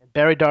shirt?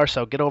 Barry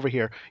Darsow, get over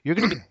here. You're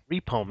going to be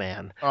Repo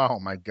Man. Oh,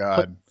 my God.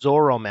 Put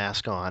Zorro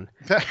mask on.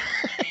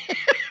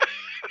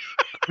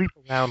 Creep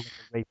around like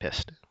a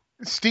rapist.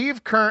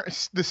 Steve Kern,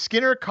 the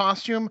Skinner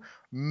costume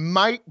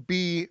might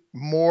be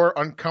more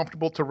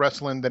uncomfortable to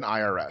wrestle in than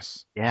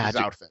IRS. Yeah. His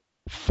outfit.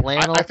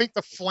 Flannel. I think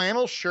the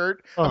flannel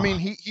shirt, I mean,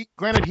 he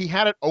granted he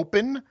had it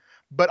open,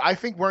 but I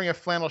think wearing a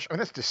flannel shirt,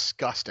 that's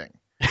disgusting.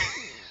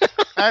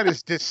 That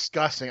is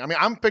disgusting. I mean,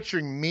 I'm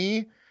picturing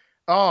me.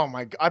 Oh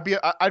my God,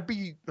 I'd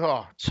be.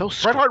 So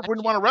Bret Hart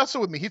wouldn't want to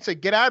wrestle with me. He'd say,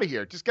 "Get out of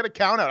here. Just get a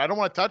count out. I don't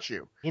want to touch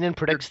you." Heenan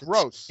predicts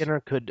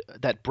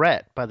that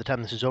Bret, by the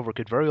time this is over,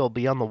 could very well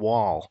be on the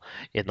wall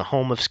in the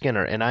home of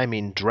Skinner, and I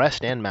mean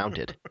dressed and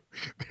mounted.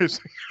 There's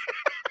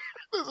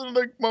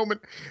a moment.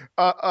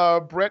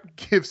 Bret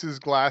gives his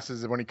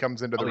glasses when he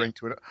comes into the ring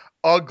to an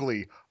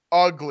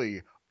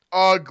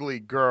ugly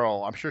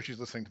girl. I'm sure she's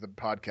listening to the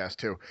podcast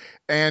too.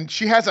 And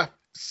she has a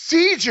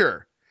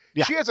seizure.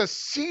 Yeah. She has a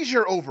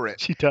seizure over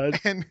it. She does.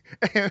 And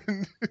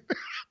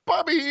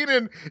Bobby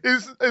Heenan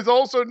is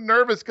also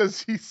nervous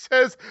because he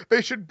says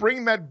they should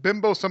bring that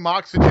bimbo some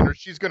oxygen or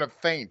she's going to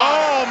faint.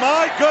 Oh,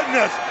 my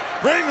goodness.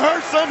 Bring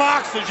her some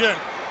oxygen.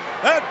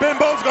 That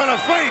bimbo's going to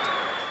faint.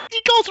 He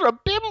calls her a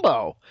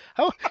bimbo.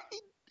 How?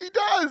 He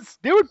does.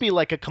 There would be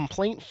like a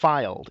complaint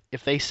filed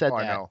if they said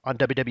that on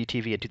WWE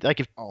TV.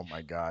 Like oh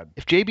my God.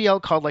 If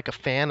JBL called like a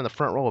fan in the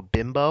front row a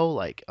bimbo,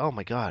 like, oh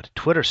my God,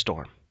 Twitter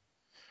storm.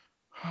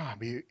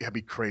 That'd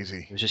be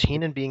crazy. It was just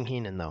Heenan being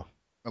Heenan, though.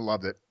 I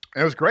loved it.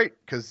 And it was great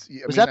because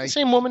was that the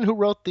same woman who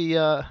wrote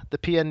the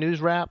PN News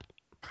rap?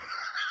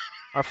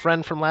 our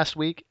friend from last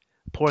week.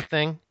 Poor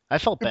thing. I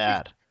felt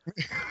bad.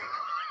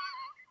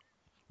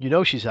 You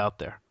know she's out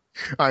there.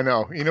 I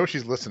know. You know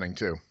she's listening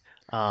too.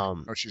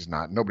 No, she's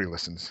not. Nobody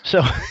listens.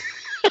 So,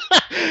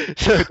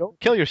 so don't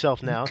kill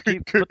yourself now.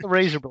 Put the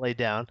razor blade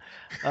down.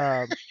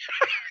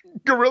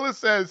 Gorilla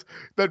says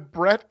that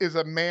Brett is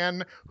a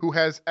man who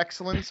has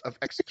excellence of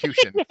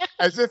execution,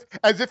 as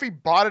if he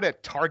bought it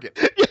at Target.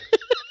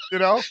 You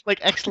know, like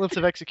excellence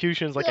of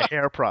execution is like a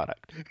hair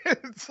product.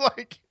 It's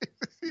like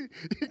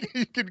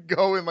you could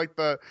go in like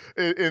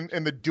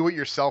in the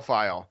do-it-yourself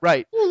aisle.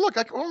 Right. Oh look,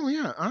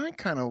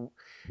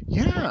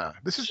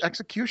 this is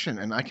execution,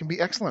 and I can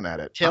be excellent at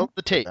it. Tail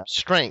the tape.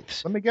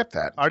 Strengths. Let me get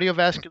that.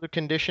 Cardiovascular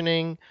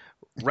conditioning,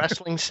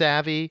 wrestling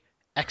savvy,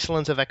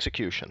 excellence of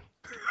execution.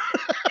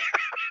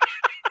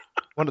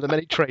 One of the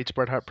many traits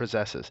Bret Hart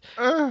possesses,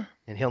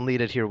 and he'll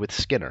need it here with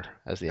Skinner,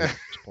 as the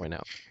announcers point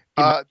out.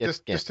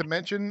 Just to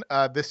mention,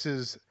 this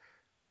is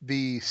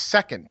the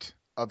second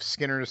of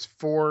Skinner's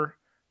 4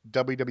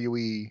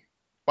 WWE.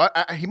 Well,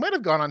 he might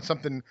have gone on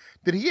something.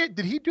 Did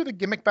he do the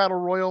gimmick battle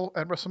royal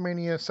at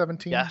WrestleMania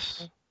 17?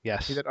 Yes.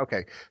 He did?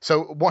 Okay.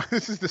 So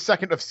this is the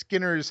second of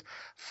Skinner's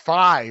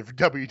 5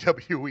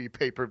 WWE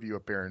pay-per-view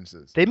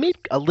appearances. They made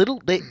a little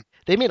bit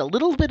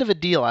of a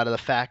deal out of the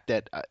fact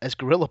that, as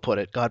Gorilla put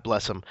it, God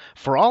bless him,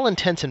 for all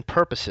intents and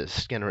purposes,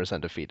 Skinner is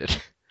undefeated.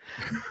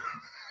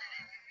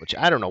 Which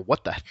I don't know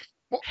what the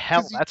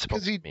hell that's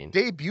supposed to mean.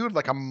 Because he debuted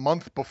like a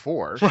month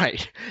before.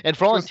 Right. And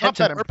for all intents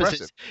and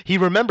purposes, he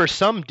remembers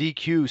some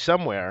DQ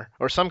somewhere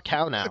or some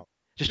count out.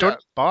 Just don't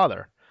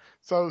bother.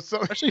 So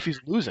especially if he's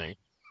losing.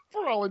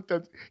 For all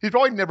intents, he's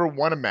probably never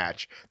won a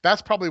match.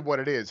 That's probably what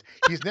it is.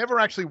 He's never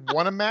actually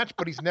won a match,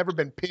 but he's never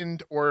been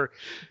pinned or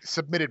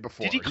submitted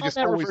before. Did he call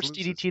that reverse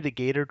DDT the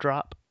Gator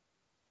Drop?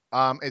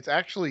 It's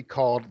actually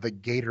called the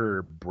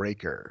Gator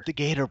Breaker. The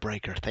Gator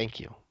Breaker, thank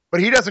you.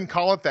 But he doesn't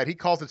call it that. He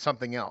calls it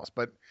something else.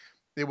 But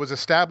it was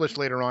established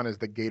later on as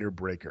the Gator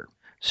Breaker.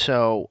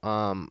 So,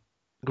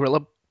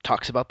 Gorilla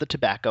talks about the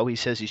tobacco. He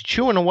says he's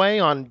chewing away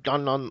on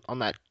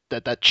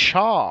that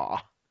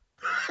chaw.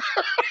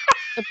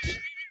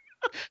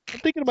 I'm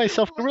thinking to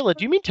myself, Gorilla,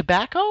 do you mean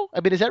tobacco? I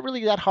mean, is that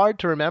really that hard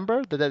to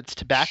remember that it's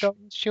tobacco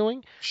he's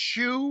chewing?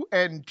 Chew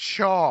and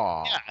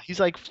chaw. Yeah, he's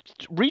like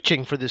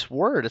reaching for this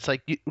word. It's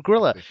like,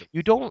 Gorilla,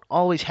 you don't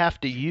always have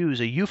to use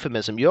a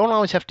euphemism. You don't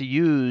always have to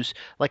use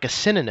like a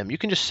synonym. You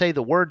can just say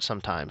the word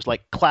sometimes,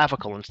 like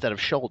clavicle instead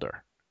of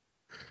shoulder.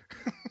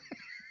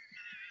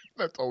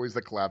 That's always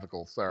the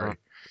clavicle. Sorry.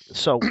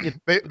 So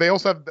they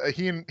also have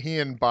he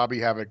and Bobby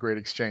have a great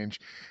exchange.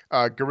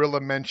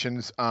 Gorilla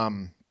mentions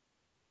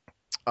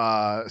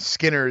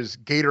Skinner's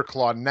gator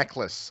claw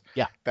necklace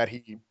that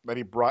he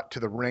brought to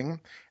the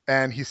ring,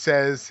 and he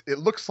says it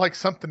looks like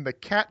something the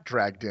cat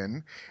dragged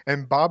in,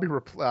 and Bobby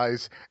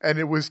replies, and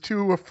it was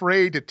too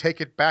afraid to take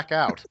it back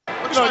out.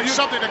 Looks like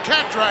something the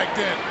cat dragged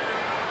in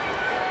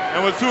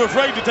and was too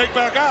afraid to take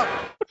back out.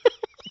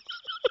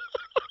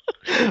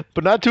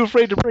 But not too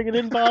afraid to bring it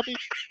in, Bobby.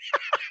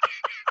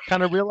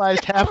 Kind of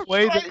realized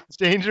halfway that it's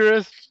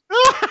dangerous.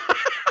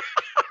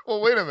 Well,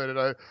 wait a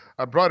minute.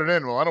 I brought it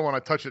in. Well, I don't want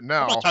to touch it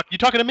now. You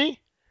talking to me?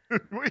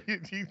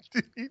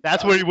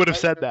 That's where he would have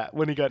said that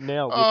when he got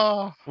nailed.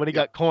 When he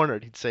got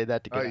cornered, he'd say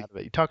that to get out of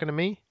it. You talking to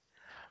me?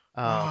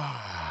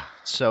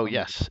 So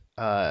yes,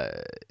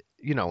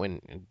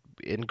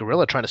 in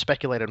Gorilla trying to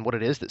speculate on what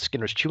it is that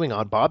Skinner's chewing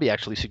on, Bobby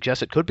actually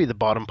suggests it could be the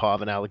bottom paw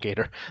of an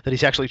alligator that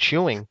he's actually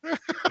chewing.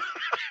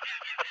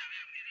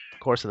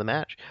 Course of the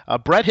match.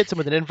 Brett hits him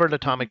with an inverted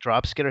atomic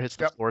drop. Skinner hits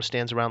the floor,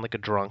 stands around like a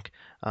drunk.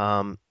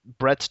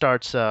 Brett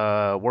starts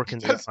working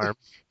the arm.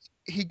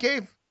 He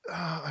gave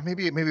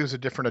maybe it was a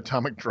different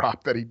atomic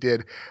drop that he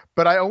did,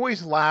 but I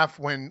always laugh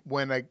when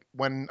a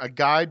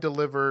guy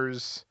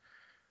delivers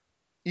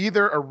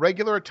either a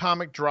regular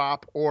atomic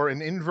drop or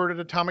an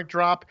inverted atomic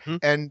drop,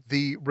 and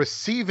the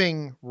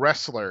receiving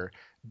wrestler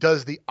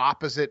does the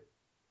opposite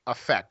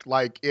effect.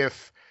 Like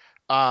if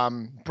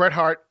Bret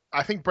Hart.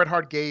 I think Bret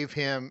Hart gave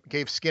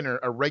Skinner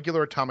a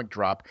regular atomic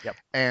drop,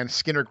 and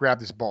Skinner grabbed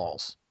his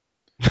balls.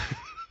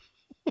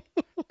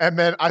 And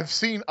then I've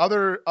seen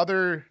other.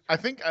 I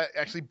think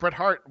actually Bret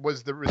Hart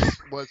was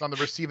on the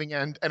receiving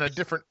end in a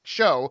different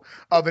show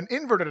of an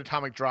inverted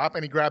atomic drop,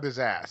 and he grabbed his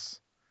ass.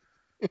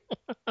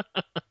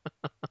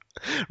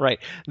 Right.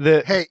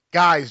 Hey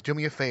guys, do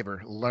me a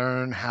favor.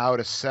 Learn how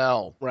to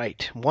sell.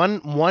 Right.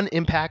 One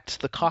impacts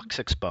the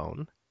coccyx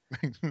bone,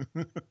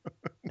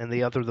 and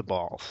the other the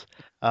balls.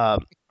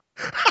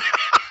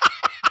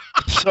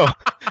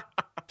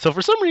 So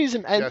for some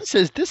reason, and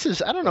this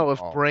is I don't know if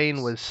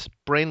Brain was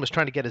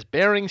trying to get his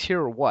bearings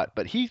here or what,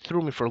 but he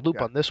threw me for a loop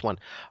on this one.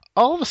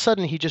 All of a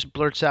sudden, he just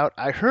blurts out,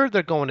 "I heard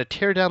they're going to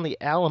tear down the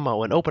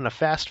Alamo and open a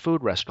fast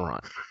food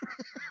restaurant."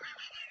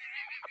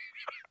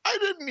 I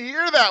didn't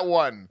hear that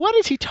one. What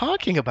is he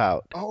talking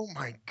about? Oh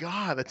my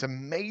God, that's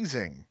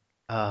amazing.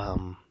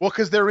 Well,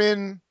 because they're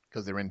in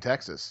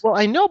Texas. Well,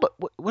 I know, but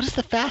what does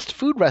the fast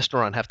food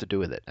restaurant have to do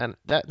with it? And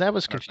that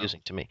was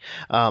confusing to me.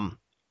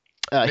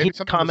 Maybe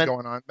something was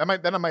going on. That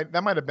might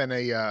have been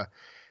a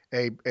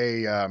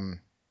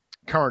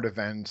current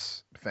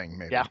events thing,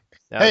 maybe. Yeah.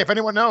 Hey, if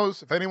anyone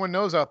knows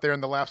out there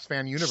in the Lapsed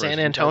Fan universe, San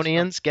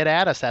Antonians, get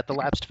at us at the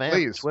Lapsed Fan on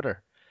Please.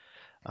 Twitter.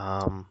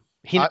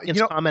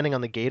 He's commenting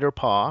on the gator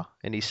paw,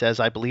 and he says,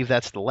 "I believe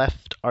that's the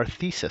left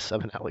arthesis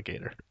of an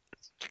alligator."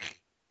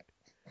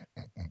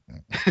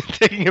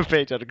 Taking a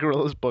page out of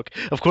Gorilla's book.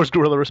 Of course,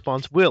 Gorilla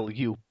responds, "Will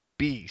you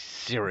be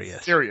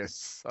serious?"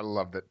 Serious. I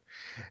loved it.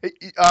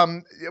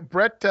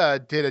 Brett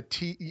did a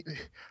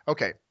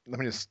Okay, let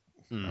me just.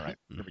 All right,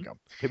 here we go.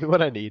 Give me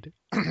what I need.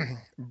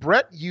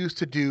 Brett used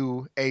to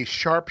do a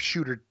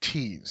sharpshooter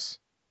tease,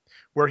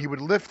 where he would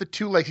lift the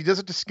two legs. He does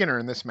it to Skinner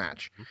in this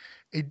match.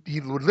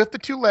 He would lift the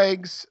two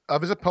legs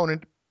of his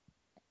opponent,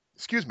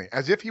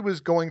 as if he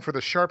was going for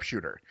the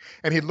sharpshooter.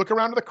 And he'd look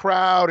around to the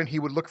crowd, and he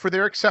would look for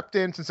their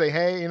acceptance and say,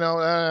 hey,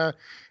 and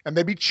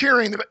they'd be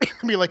cheering.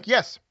 They'd be like,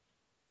 yes,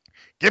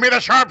 give me the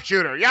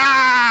sharpshooter.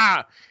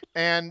 Yeah.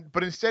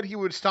 But instead he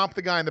would stomp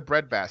the guy in the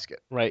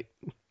breadbasket. Right.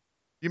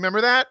 You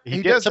remember that?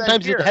 He does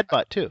sometimes do the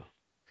headbutt too.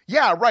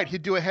 Yeah, right.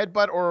 He'd do a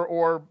headbutt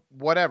or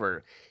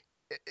whatever.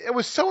 It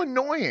was so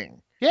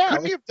annoying. Yeah.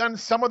 Couldn't he have done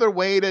some other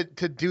way to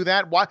do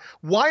that?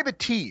 Why the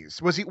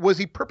tease? Was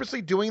he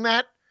purposely doing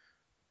that?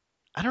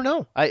 I don't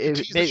know.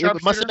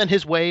 It must have been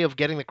his way of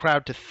getting the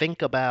crowd to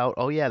think about,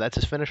 oh yeah, that's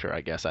his finisher,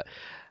 I guess.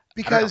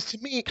 Because to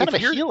me, kind of a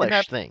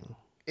heelish thing.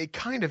 It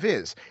kind of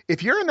is.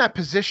 If you're in that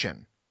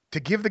position to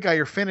give the guy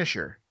your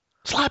finisher,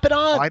 slap it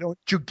on. Why don't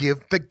you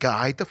give the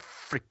guy the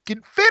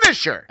freaking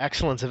finisher?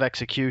 Excellence of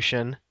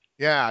execution.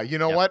 Yeah, you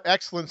know what?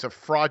 Excellence of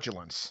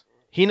fraudulence.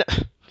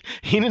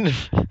 Heenan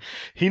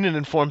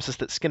informs us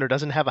that Skinner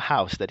doesn't have a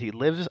house, that he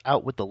lives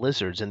out with the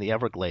lizards in the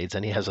Everglades,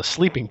 and he has a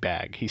sleeping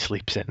bag he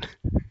sleeps in.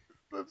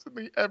 Lives in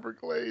the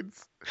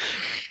Everglades.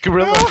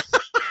 Gorilla.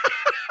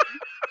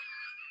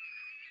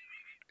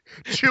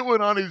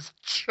 Chewing on his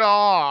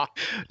jaw.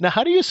 Now,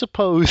 how do you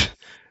suppose,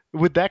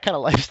 with that kind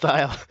of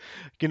lifestyle,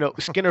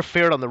 Skinner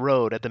fared on the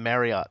road at the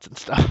Marriotts and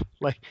stuff?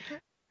 Like,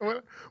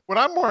 what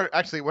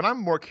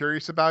I'm more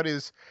curious about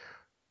is,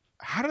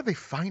 how do they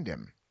find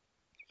him?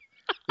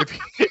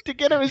 To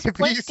get him his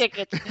plane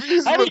ticket.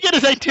 How do you get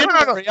his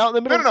itinerary out in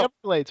the middle of the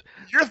Everglades?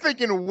 You're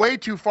thinking way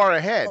too far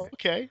ahead. Oh,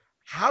 okay.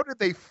 How did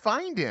they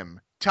find him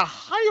to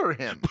hire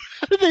him?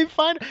 How did they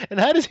find him? And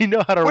how does he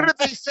know how to What did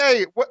they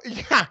say?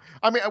 Yeah.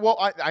 I mean,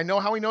 I know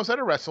how he knows how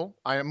to wrestle.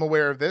 I am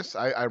aware of this.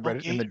 I read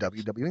it in the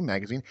WWE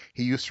magazine.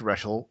 He used to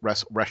wrestle. He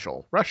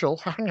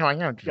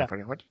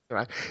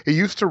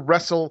used to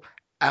wrestle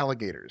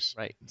alligators.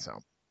 Right. So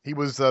he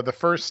was the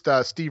first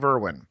Steve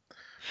Irwin.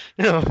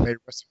 May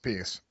rest in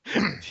peace.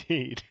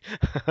 Indeed.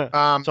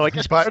 So I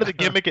guess part of the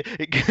gimmick,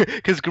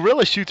 because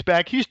Gorilla shoots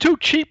back, he's too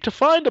cheap to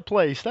find a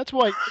place. That's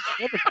why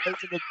he's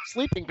in a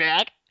sleeping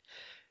bag.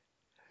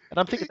 And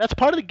I'm thinking that's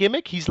part of the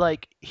gimmick. He's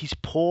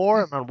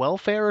poor and on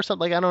welfare or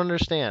something. Like, I don't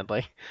understand.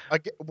 Like,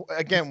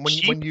 again,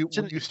 when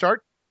you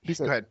start,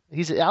 go ahead.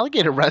 He's an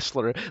alligator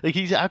wrestler. Like,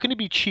 how can he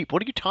be cheap?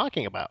 What are you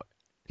talking about?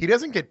 He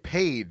doesn't get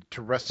paid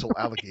to wrestle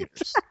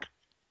alligators.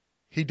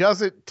 He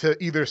does it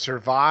to either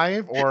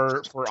survive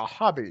or for a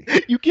hobby.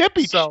 You can't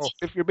be cheap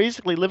if you're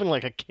basically living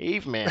like a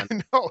caveman.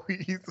 No,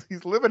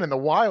 he's living in the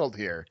wild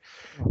here.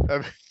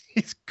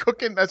 He's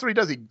cooking. That's what he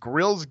does. He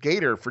grills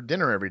gator for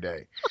dinner every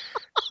day.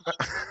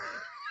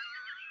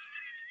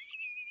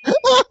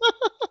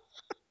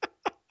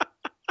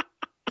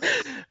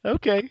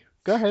 Okay,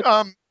 go ahead.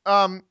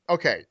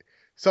 Okay.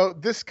 So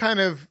this kind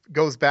of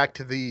goes back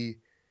to the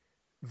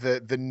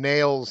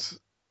nails.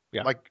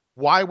 Yeah. Like,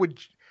 why would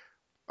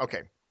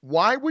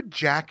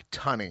Jack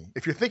Tunney,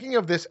 if you're thinking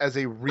of this as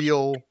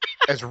real,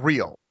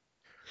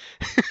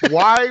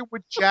 why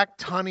would Jack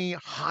Tunney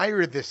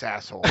hire this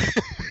asshole?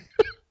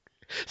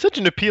 Such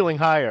an appealing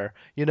hire,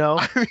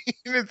 I mean,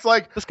 it's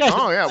like, this guy's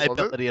not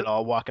liability at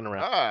all walking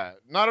around.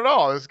 Not at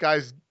all. This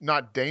guy's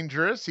not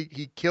dangerous.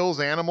 He kills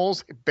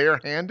animals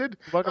barehanded.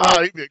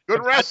 He'd be a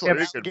good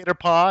wrestler. Gator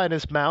paw in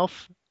his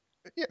mouth.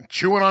 Yeah,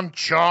 chewing on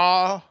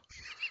chaw.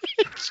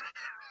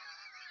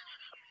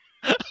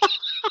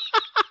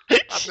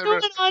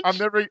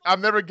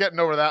 I'm never getting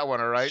over that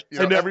one. All right,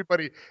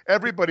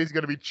 everybody's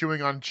going to be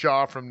chewing on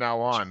chaw from now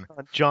on.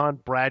 John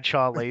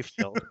Bradshaw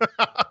Layfield.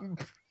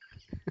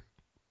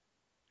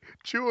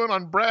 Chewing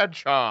on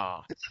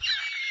Bradshaw.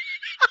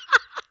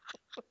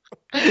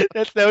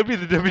 That would be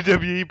the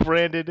WWE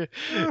branded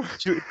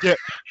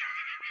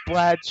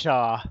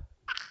Bradshaw.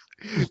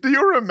 Do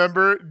you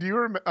remember?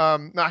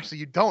 No, actually,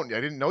 you don't. I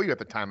didn't know you at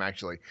the time.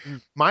 Actually,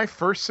 my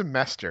first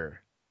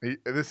semester.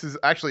 This is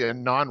actually a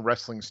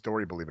non-wrestling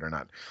story, believe it or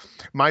not.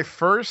 My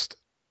first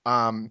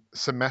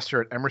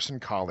semester at Emerson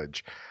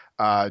College,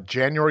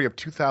 January of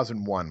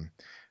 2001.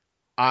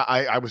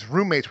 I was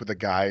roommates with a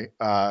guy,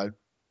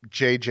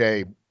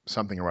 JJ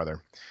something or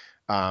other.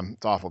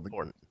 It's awful.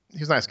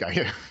 He's a nice guy.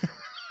 Yeah.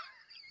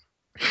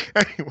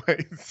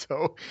 Anyway,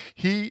 so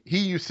he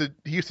used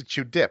to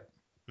chew dip,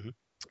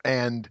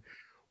 and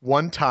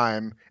one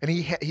time, and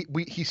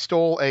he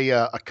stole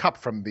a cup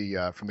from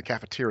the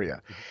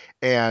cafeteria,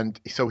 and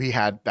so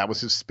that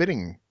was his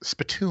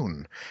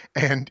spittoon,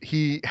 and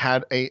he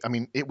had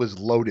it was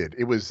loaded.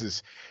 It was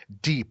this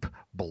deep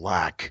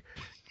black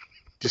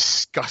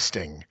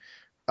disgusting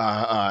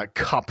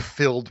cup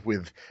filled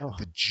with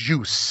the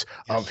juice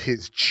of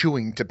his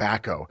chewing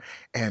tobacco.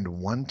 And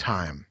one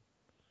time,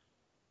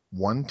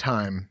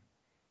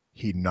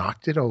 he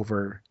knocked it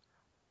over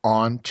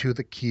onto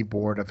the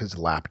keyboard of his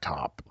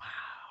laptop. Wow.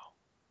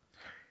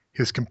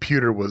 His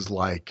computer was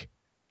like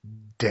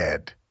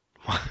dead.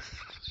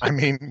 I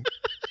mean,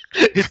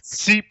 it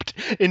seeped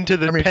into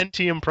the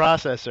Pentium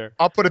processor.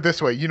 I'll put it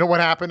this way. You know what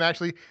happened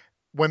actually?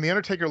 When the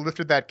Undertaker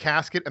lifted that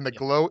casket and the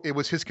glow, it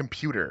was his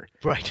computer.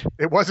 Right.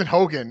 It wasn't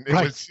Hogan. It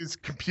was his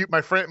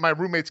my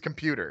roommate's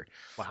computer.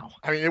 Wow.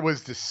 I mean, it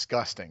was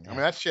disgusting. I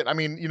mean, that shit. I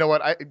mean, you know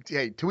what?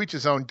 Hey, to each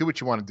his own. Do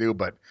what you want to do,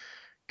 but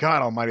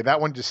God Almighty,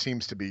 that one just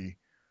seems to be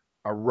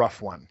a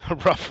rough one. A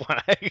rough one.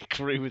 I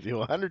agree with you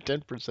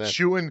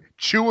 110%.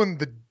 Chewing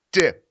the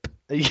dip.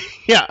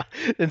 Yeah,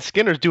 and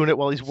Skinner's doing it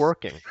while he's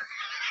working.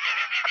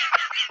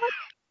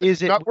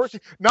 Is it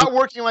not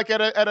working like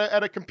at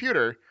a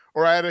computer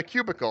or at a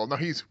cubicle? No,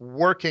 he's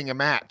working a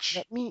match.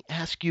 Let me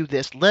ask you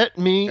this.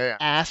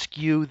 Ask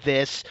you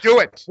this. Do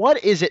it.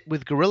 What is it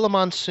with Gorilla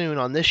Monsoon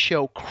on this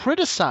show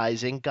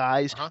criticizing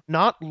guys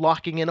not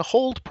locking in a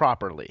hold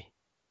properly?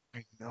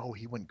 I know,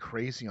 he went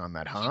crazy on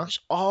that, huh? He was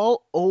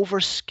all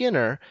over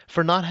Skinner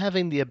for not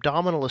having the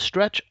abdominal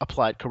stretch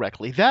applied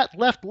correctly. That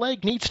left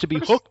leg needs to be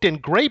hooked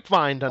and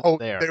grapevined under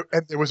there.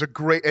 And there was a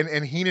great,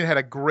 and Heenan had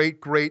a great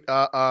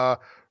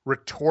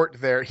retort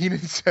there. Heenan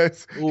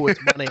says, "Ooh, it's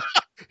money."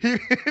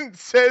 Heenan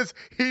says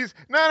he's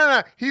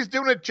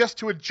doing it just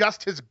to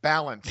adjust his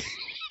balance.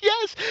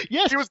 Yes.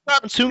 He was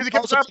grabbing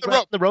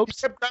the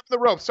ropes. He kept grabbing the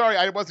ropes. Sorry,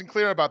 I wasn't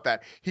clear about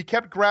that. He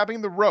kept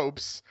grabbing the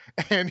ropes,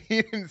 and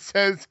Heenan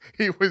says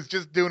he was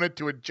just doing it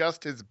to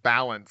adjust his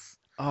balance.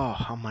 Oh,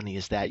 how money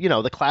is that? You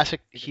know, the classic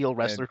heel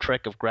wrestler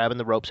trick of grabbing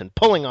the ropes and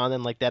pulling on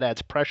them like that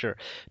adds pressure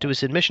to a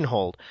submission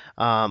hold.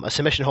 A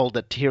submission hold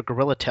that, to hear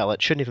Gorilla tell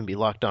it, shouldn't even be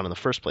locked on in the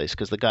first place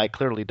because the guy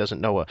clearly doesn't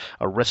know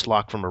a wrist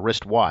lock from a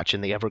wrist watch in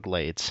the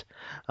Everglades.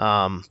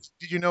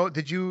 Did you know?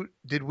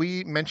 Did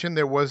we mention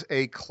there was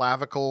a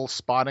clavicle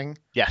spotting?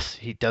 Yes,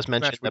 he does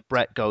mention that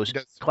Brett goes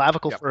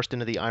clavicle first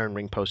into the iron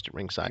ring post at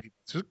ringside. It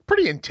was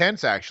pretty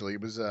intense, actually.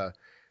 It was a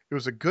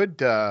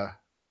good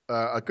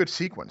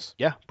sequence.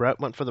 Yeah, Brett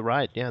went for the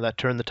ride. Yeah, that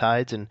turned the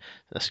tides, and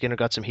Skinner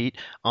got some heat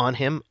on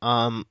him.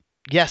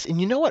 Yes, and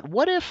you know what?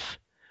 What if?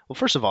 Well,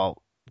 first of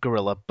all,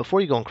 Gorilla,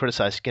 before you go and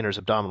criticize Skinner's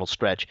abdominal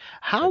stretch,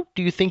 how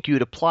do you think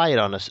you'd apply it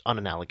on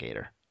an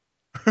alligator?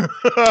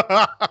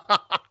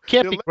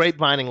 Can't be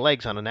grapevining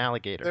legs on an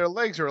alligator. Their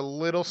legs are a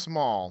little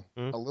small,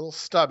 a little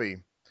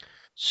stubby.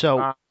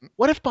 So,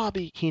 what if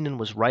Bobby Heenan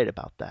was right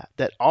about that?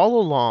 That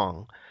all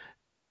along,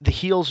 the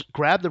heels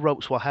grab the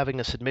ropes while having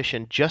a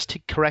submission just to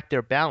correct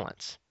their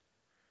balance.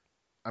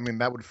 I mean,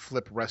 that would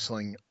flip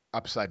wrestling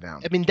upside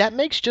down. I mean, that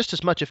makes just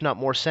as much, if not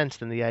more, sense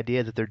than the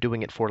idea that they're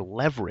doing it for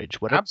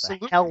leverage, whatever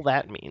the hell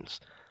that means.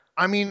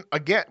 I mean,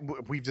 again,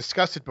 we've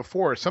discussed it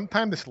before.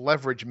 Sometimes this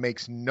leverage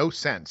makes no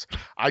sense.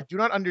 I do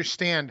not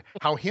understand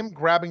how him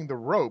grabbing the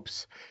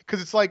ropes,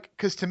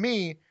 because to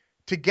me,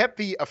 to get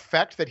the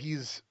effect that he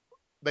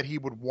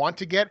would want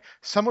to get,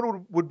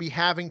 someone would be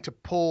having to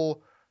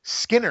pull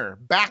Skinner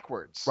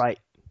backwards. Right.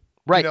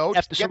 You know,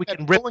 so we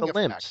can rip the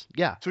limbs. Effect.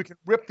 Yeah. So we can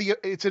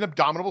it's an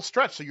abdominal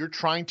stretch. So you're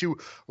trying to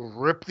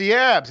rip the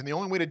abs. And the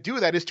only way to do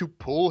that is to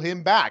pull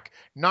him back,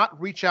 not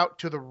reach out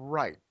to the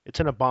right. It's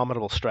an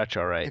abominable stretch,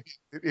 all right.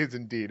 It is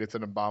indeed. It's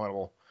an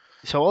abominable.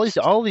 So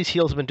all these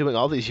heels have been doing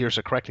all these years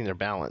of correcting their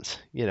balance,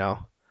 you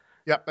know?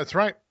 Yeah, that's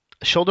right.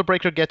 Shoulder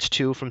breaker gets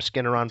 2 from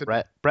Skinner on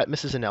Brett. Brett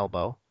misses an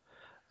elbow.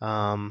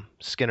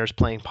 Skinner's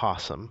playing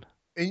possum.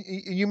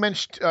 You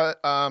mentioned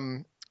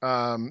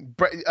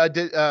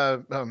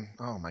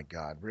oh my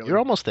God, really? You're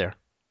almost there.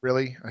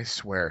 Really? I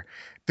swear.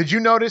 Did you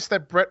notice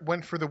that Brett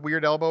went for the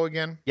weird elbow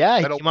again? Yeah,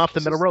 he came off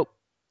the middle rope.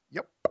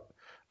 Yep.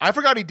 I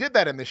forgot he did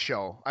that in this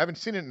show. I haven't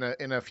seen it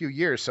in a few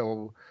years,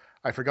 so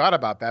I forgot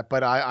about that.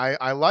 But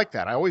I like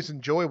that. I always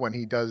enjoy when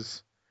he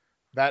does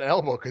that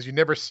elbow because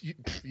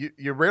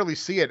you rarely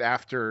see it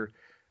after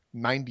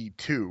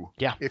 92.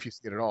 Yeah. If you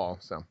see it at all.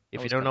 So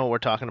if you don't know what we're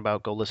talking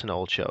about, go listen to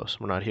old shows.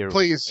 We're not here.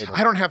 Please,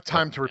 I don't have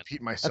time to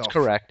repeat myself. That's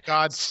correct.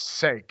 God's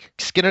sake.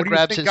 Skinner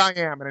grabs his. I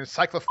am an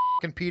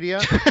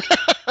encyclopedia.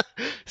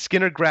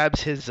 Skinner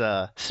grabs his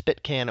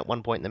spit can at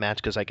one point in the match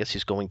because I guess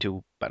he's going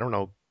to, I don't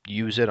know,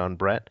 use it on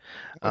Brett.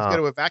 He's got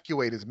to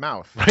evacuate his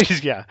mouth.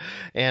 Right, yeah.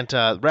 And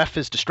ref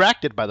is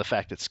distracted by the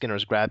fact that Skinner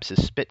grabs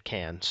his spit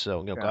can,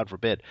 so God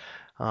forbid.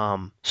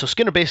 So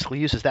Skinner basically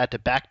uses that to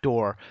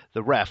backdoor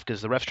the ref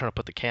because the ref's trying to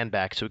put the can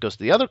back. So he goes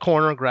to the other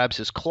corner, grabs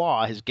his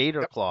claw, his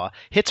gator claw,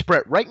 hits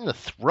Brett right in the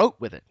throat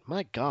with it.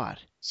 My God.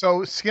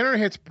 So Skinner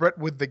hits Brett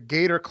with the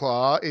gator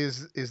claw.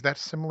 Is that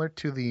similar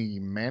to the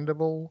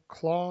mandible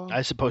claw?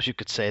 I suppose you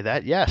could say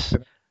that. Yes.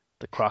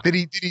 The croc. Did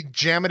he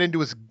jam it into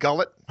his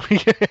gullet?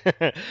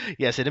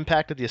 Yes, it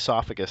impacted the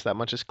esophagus. That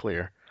much is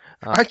clear.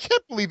 I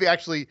can't believe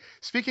actually.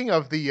 Speaking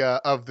of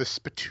the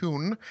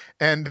spittoon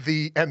and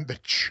the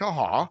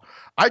jaw,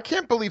 I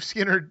can't believe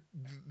Skinner,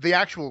 the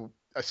actual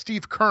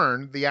Steve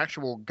Kern, the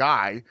actual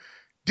guy,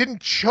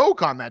 didn't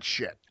choke on that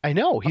shit. I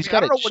know he's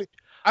got it.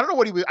 I don't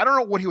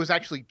know what he was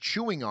actually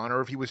chewing on,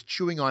 or if he was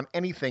chewing on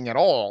anything at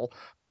all.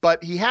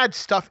 But he had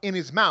stuff in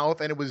his mouth,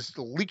 and it was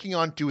leaking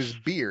onto his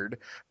beard.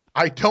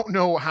 I don't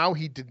know how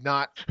he did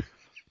not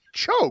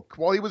choke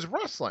while he was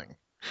wrestling.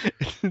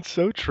 It's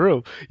so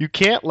true. You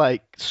can't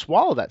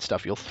swallow that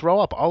stuff. You'll throw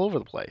up all over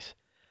the place.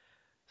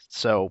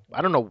 So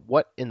I don't know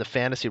what in the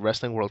fantasy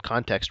wrestling world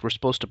context we're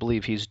supposed to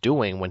believe he's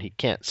doing when he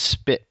can't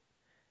spit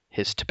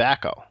his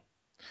tobacco.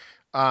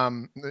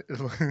 Around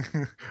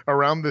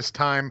this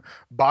time,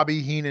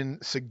 Bobby Heenan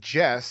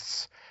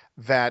suggests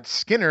that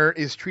Skinner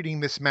is treating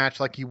this match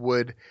like he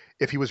would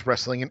if he was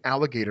wrestling an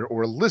alligator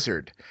or a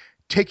lizard,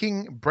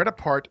 taking Bret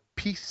apart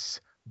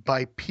piece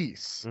by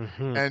piece.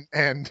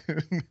 And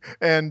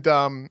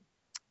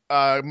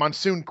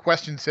Monsoon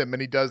questions him,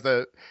 and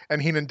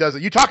Heenan does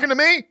it. You talking to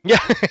me? Yeah.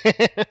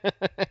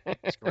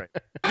 That's great.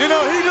 You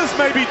know, he just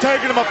may be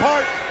taking them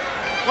apart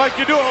like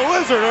you do a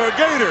lizard or a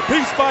gator,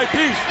 piece by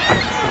piece.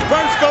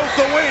 First goes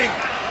the wing,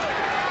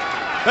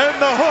 then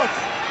the hook,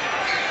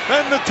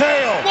 then the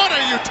tail. What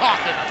are you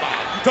talking about?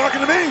 You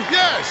talking to me?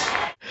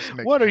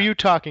 Yes. What are you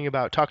talking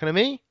about? Talking to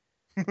me?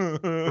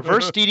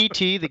 Reverse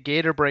DDT, the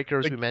Gator Breaker,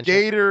 as we mentioned.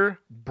 Gator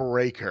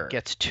Breaker.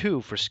 Gets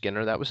 2 for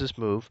Skinner. That was his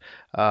move.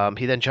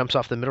 He then jumps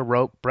off the middle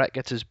rope. Bret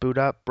gets his boot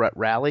up. Bret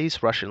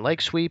rallies. Russian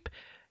leg sweep.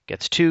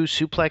 Gets 2.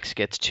 Suplex.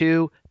 Gets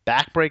 2.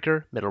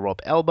 Backbreaker. Middle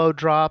rope elbow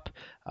drop.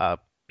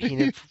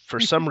 Heenan, for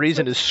some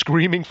reason, is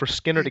screaming for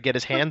Skinner to get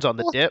his hands on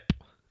the dip.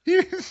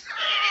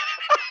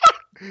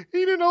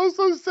 Heenan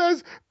also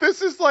says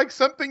this is like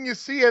something you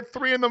see at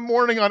 3 a.m.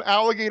 on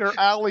Alligator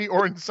Alley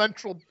or in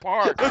Central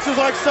Park. This is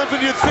like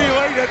something you'd see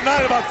late at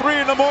night about 3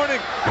 a.m.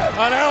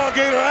 on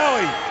Alligator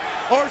Alley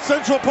or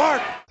Central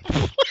Park.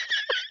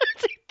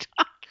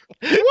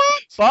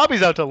 What?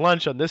 Bobby's out to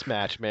lunch on this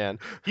match, man.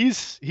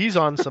 He's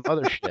on some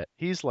other shit.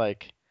 He's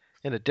like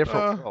in a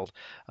different world.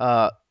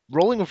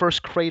 Rolling reverse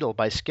cradle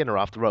by Skinner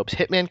off the ropes.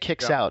 Hitman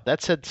kicks out.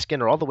 That sent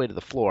Skinner all the way to the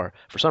floor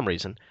for some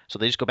reason. So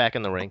they just go back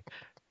in the ring.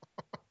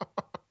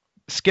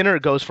 Skinner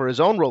goes for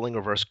his own rolling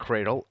reverse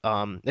cradle.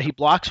 He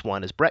blocks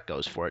one as Bret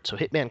goes for it. So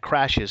Hitman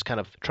crashes, kind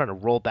of trying to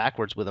roll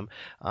backwards with him.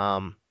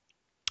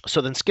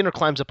 So then Skinner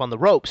climbs up on the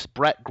ropes.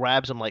 Bret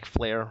grabs him like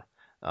Flair,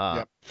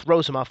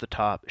 throws him off the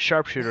top.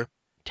 Sharpshooter,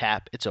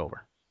 tap, it's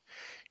over.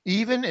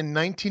 Even in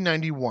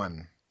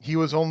 1991, he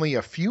was only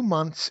a few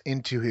months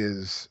into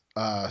his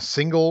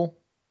singles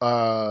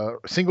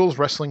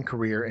wrestling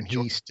career, and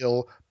he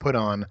still put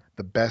on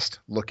the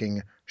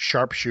best-looking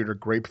sharpshooter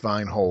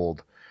grapevine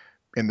hold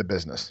in the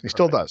business. He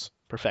still does.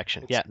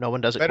 Perfection. Yeah, no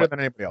one does it better than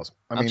anybody else.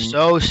 I'm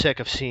so sick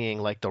of seeing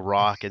like The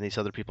Rock and these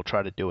other people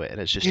try to do it, and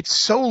it's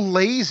so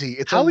lazy.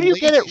 How do you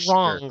get it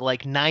wrong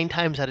like 9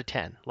 times out of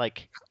 10?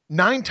 Like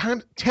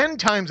 10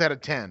 times out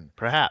of 10.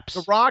 Perhaps.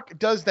 The Rock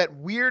does that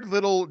weird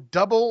little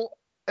double.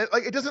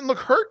 Like it doesn't look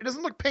hurt. It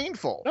doesn't look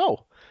painful.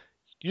 No.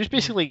 You're just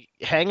basically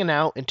hanging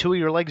out, and 2 of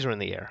your legs are in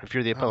the air if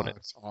you're the opponent. Oh,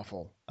 it's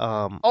awful.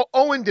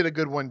 Owen did a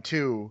good one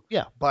too.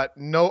 Yeah. But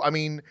no, I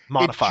mean,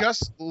 Modified. It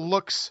just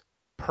looks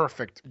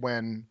perfect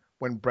when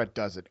Bret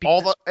does it.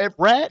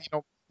 Bret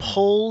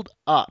pulled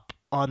up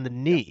on the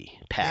knee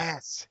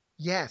pad.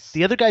 Yes.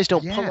 The other guys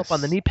don't pull up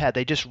on the knee pad.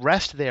 They just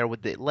rest there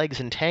with the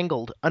legs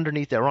entangled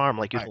underneath their arm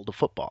like you hold a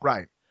football.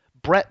 Right.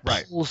 Bret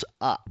pulls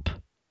up.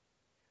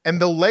 And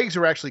the legs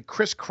are actually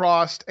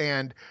crisscrossed,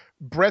 and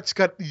Bret's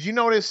got. Did you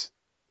notice?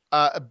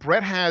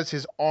 Bret has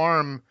his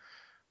arm.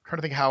 I'm trying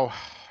to think how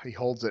he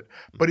holds it,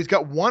 but he's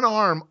got one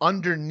arm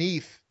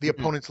underneath the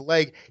opponent's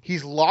leg.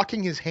 He's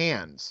locking his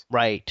hands.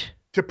 Right.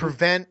 To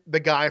prevent the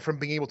guy from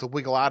being able to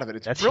wiggle out of it.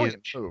 It's a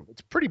brilliant move.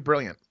 It's pretty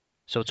brilliant.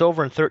 So it's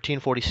over in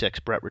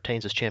 13:46. Bret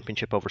retains his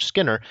championship over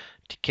Skinner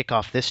to kick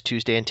off this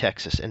Tuesday in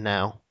Texas. And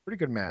now... Pretty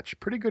good match.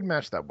 Pretty good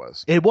match that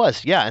was. It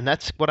was, yeah. And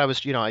that's what I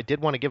was, I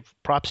did want to give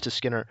props to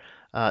Skinner.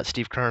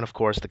 Steve Keirn, of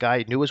course. The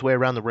guy knew his way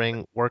around the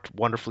ring, worked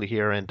wonderfully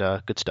here, and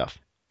good stuff.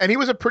 And he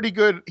was a pretty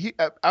good...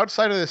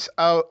 outside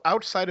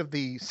of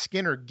the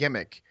Skinner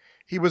gimmick,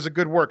 he was a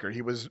good worker.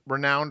 He was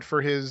renowned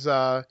for his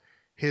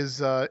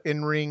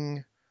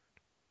in-ring...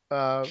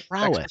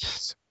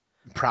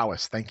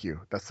 Prowess, thank you.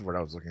 That's the word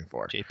I was looking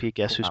for. JP,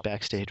 guess who's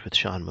backstage with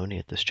Sean Mooney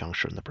at this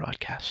juncture in the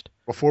broadcast?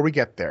 Before we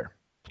get there,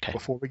 okay.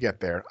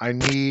 I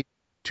need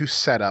to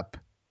set up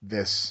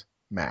this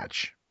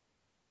match.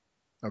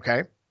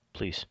 Okay?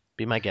 Please,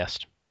 be my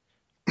guest.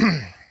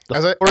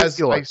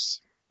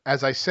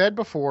 As I said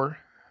before,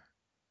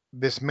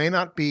 this may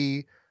not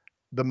be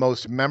the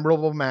most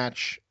memorable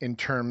match in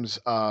terms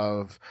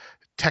of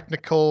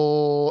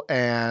technical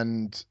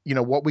and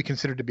what we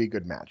consider to be a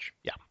good match.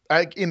 Yeah.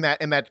 In that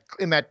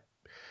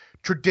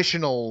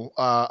traditional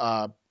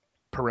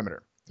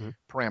parameter.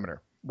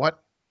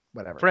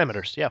 Whatever.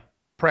 Parameters, yeah.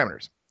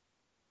 Parameters.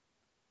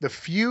 The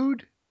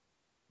feud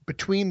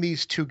between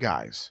these two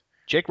guys.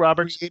 Jake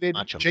Roberts,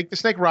 Jake the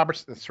Snake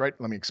Roberts. That's right.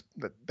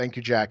 Thank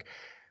you, Jack.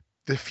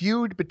 The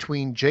feud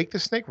between Jake the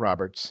Snake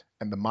Roberts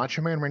and the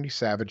Macho Man Randy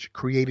Savage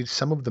created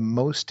some of the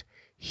most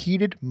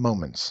heated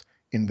moments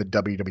in the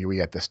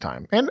WWE at this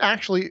time. And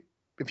actually,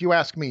 if you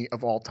ask me,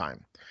 of all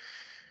time.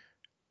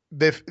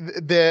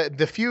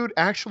 The feud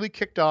actually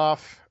kicked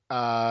off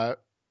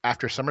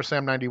after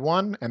SummerSlam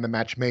 91 and the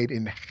match Made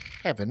in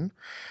Heaven.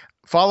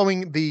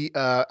 Following the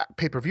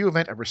pay-per-view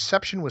event, a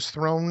reception was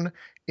thrown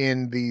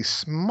in the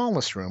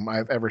smallest room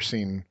I've ever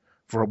seen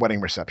for a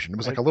wedding reception. It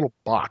was like a little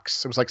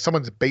box. It was like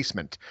someone's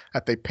basement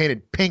that they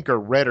painted pink or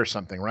red or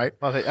something, right?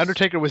 Well, the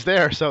Undertaker was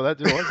there, so that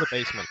was a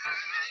basement.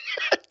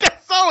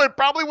 So it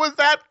probably was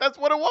that. That's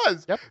what it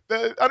was. Yep.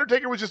 The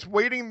Undertaker was just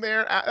waiting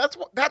there.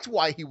 That's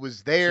why he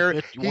was there.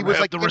 He was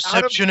like the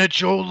reception at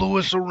Joe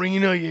Louis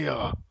Arena,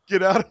 yeah.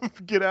 Get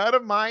out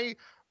of my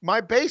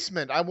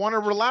basement. I want to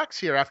relax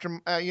here after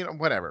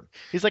whatever.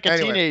 He's like a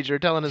teenager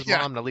telling his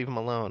mom to leave him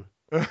alone.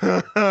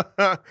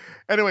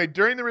 Anyway,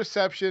 during the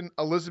reception,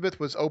 Elizabeth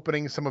was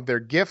opening some of their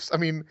gifts. I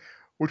mean,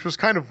 which was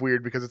kind of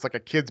weird because it's like a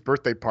kid's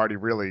birthday party,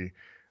 really.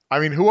 I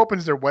mean, who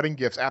opens their wedding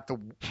gifts at the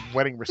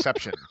wedding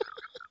reception?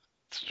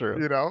 It's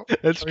true. You know?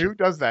 It's true. Who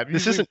does that?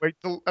 This isn't wait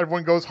till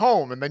everyone goes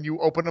home and then you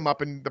open them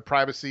up in the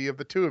privacy of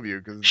the two of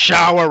you.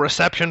 Shower,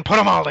 reception, put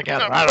them all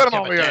together. I don't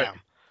give a damn.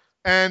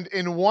 And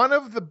in one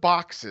of the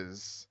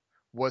boxes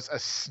was a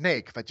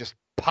snake that just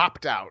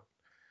popped out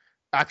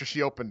after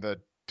she opened the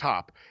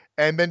top.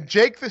 And then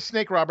Jake the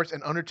Snake Roberts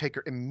and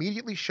Undertaker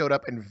immediately showed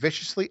up and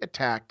viciously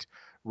attacked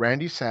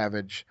Randy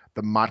Savage,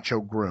 the macho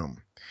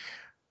groom.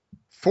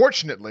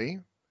 Fortunately,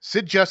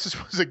 Sid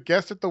Justice was a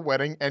guest at the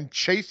wedding and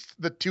chased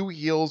the two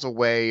heels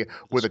away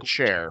with a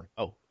chair.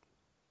 Oh.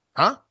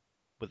 Huh?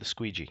 With a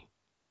squeegee.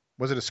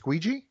 Was it a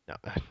squeegee? No.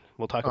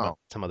 We'll talk about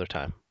it some other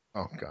time.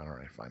 Oh, God. All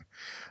right,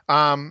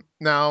 fine.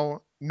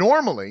 Now,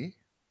 normally,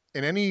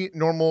 in any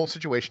normal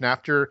situation,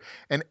 after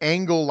an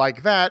angle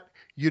like that,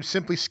 you'd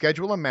simply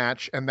schedule a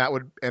match and that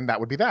would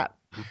be that.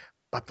 Mm-hmm.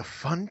 But the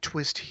fun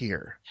twist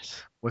here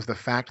was the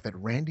fact that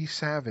Randy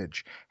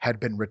Savage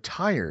had been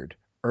retired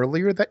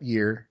earlier that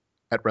year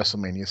at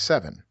WrestleMania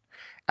 7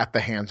 at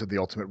the hands of the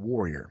Ultimate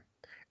Warrior.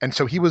 And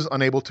so he was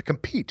unable to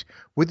compete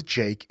with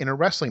Jake in a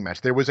wrestling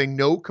match. There was a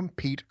no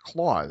compete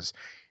clause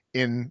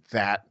in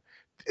that.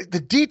 The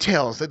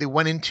details that they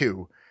went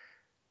into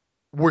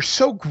were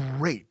so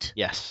great.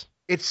 Yes.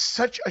 It's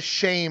such a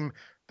shame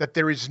that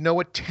there is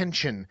no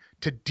attention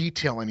to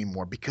detail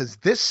anymore because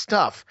this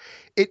stuff,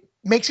 it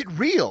makes it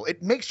real.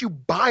 It makes you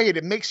buy it.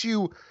 It makes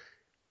you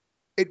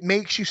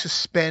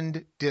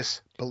suspend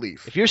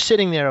disbelief. If you're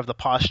sitting there of the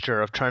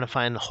posture of trying to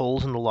find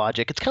holes in the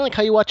logic, it's kind of like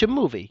how you watch a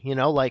movie,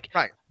 like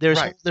there's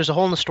a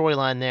hole in the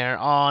storyline there.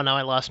 Oh, now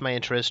I lost my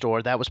interest,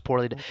 or that was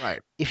poorly done. Right.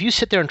 If you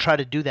sit there and try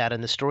to do that in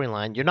the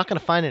storyline, you're not going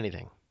to find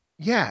anything.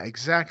 Yeah,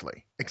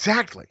 exactly.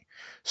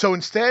 So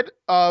instead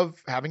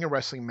of having a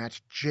wrestling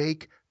match,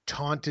 Jake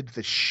taunted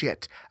the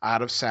shit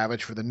out of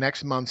Savage for the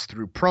next months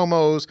through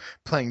promos,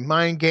 playing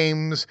mind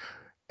games,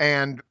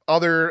 and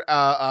other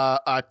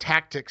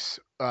tactics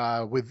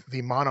with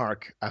the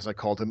monarch, as I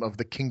called him, of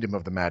the Kingdom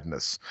of the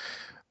Madness.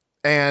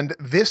 And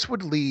this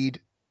would lead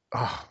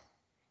to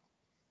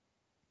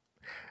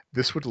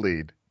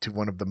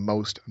one of the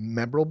most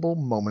memorable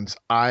moments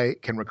I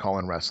can recall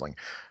in wrestling.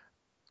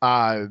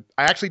 I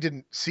actually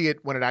didn't see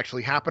it when it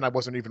actually happened. I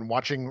wasn't even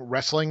watching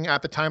wrestling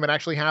at the time it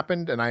actually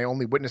happened, and I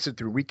only witnessed it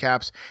through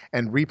recaps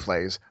and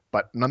replays.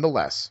 But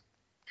nonetheless,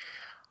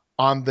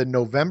 on the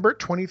November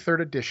 23rd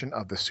edition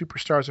of the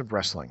Superstars of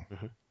Wrestling,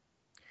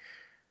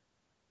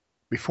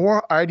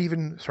 before I'd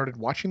even started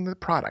watching the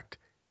product,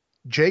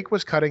 Jake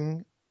was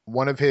cutting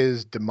one of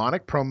his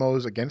demonic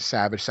promos against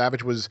Savage.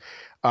 Savage was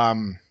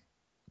on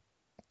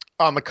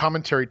the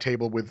commentary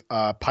table with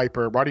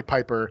Roddy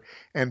Piper,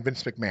 and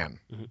Vince McMahon.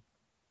 Mm-hmm.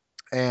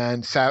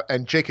 And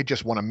Jake had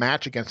just won a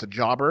match against a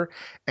jobber,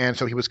 and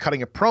so he was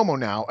cutting a promo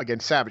now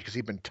against Savage because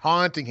he'd been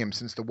taunting him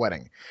since the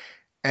wedding.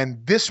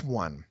 And this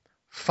one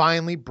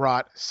finally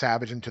brought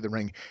Savage into the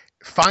ring.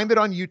 Find it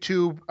on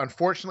YouTube.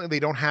 Unfortunately, they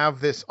don't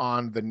have this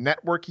on the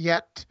network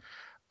yet,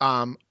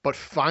 but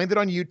find it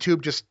on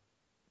YouTube. Just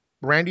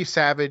Randy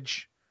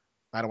Savage.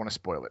 I don't want to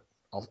spoil it.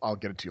 I'll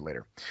get it to you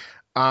later.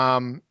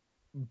 But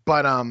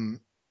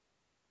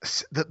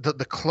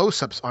the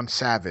close-ups on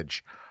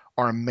Savage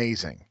are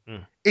amazing.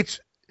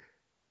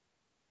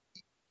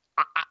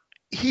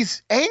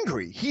 He's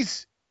angry.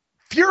 He's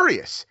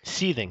furious.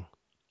 Seething.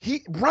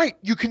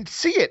 You can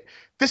see it.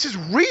 This is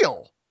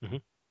real. Mm-hmm.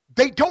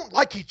 They don't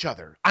like each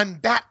other. I'm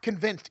that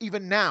convinced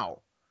even now.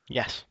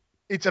 Yes.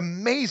 It's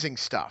amazing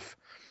stuff.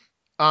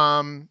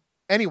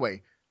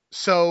 Anyway,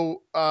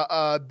 so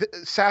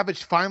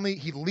Savage finally,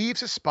 he leaves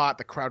his spot.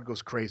 The crowd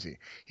goes crazy.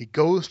 He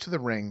goes to the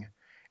ring,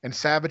 and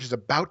Savage is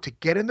about to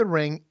get in the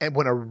ring, and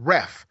when a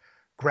ref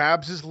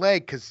grabs his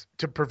leg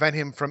to prevent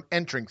him from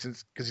entering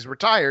because he's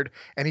retired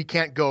and he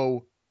can't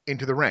go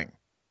into the ring.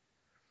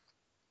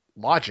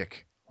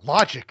 Logic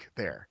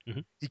there. Mm-hmm.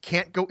 He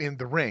can't go in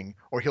the ring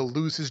or he'll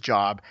lose his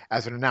job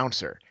as an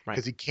announcer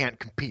because he can't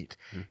compete.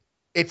 Mm-hmm.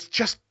 It's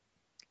just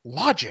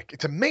logic.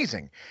 It's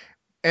amazing.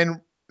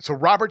 And so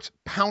Roberts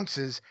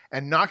pounces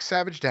and knocks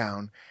Savage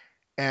down,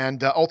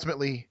 and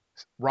ultimately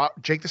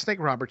Jake the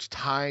Snake Roberts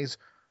ties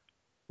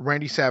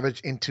Randy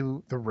Savage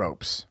into the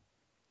ropes.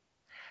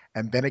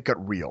 And then it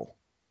got real.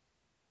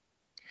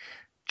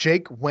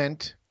 Jake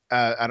went,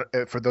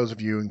 for those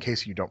of you, in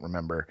case you don't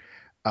remember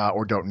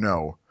or don't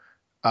know,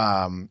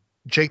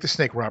 Jake the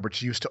Snake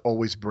Roberts used to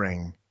always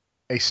bring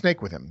a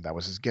snake with him. That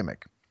was his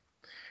gimmick.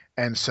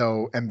 And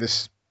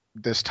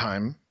this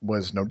time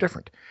was no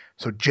different.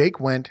 So Jake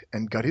went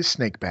and got his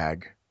snake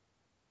bag,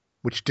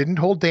 which didn't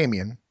hold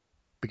Damien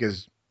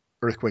because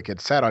Earthquake had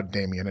sat on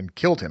Damien and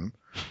killed him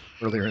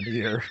earlier in the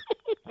year.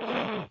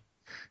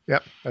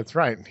 Yep, that's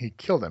right. He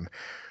killed him.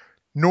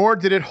 Nor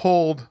did it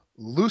hold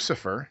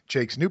Lucifer,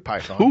 Jake's new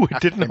python. Ooh, it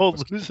didn't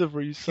hold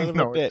Lucifer, you son of a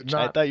No, it did bitch.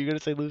 not. I thought you were going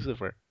to say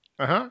Lucifer.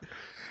 Uh-huh.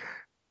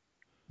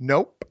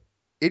 Nope.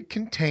 It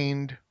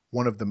contained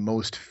one of the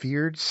most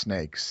feared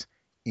snakes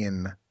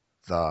in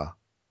the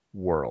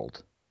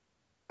world,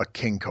 a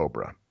king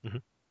cobra. Mm-hmm.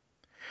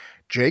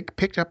 Jake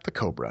picked up the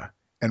cobra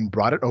and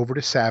brought it over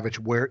to Savage,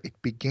 where it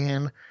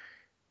began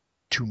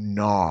to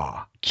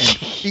gnaw and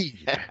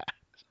feed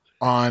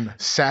on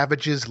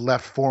Savage's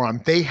left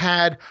forearm. They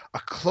had a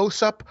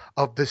close-up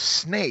of the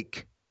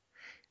snake's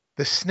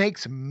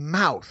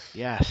mouth,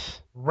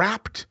 Yes.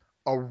 wrapped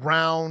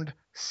around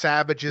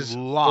Savage's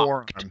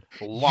Locked.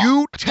 forearm. Locked.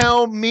 You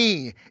tell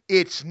me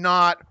it's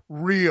not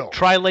real.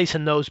 Try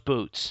lacing those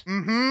boots.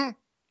 Mm-hmm.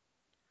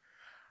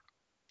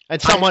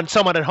 And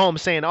someone at home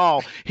saying,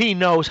 "Oh, he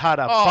knows how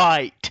to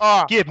fight.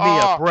 Give me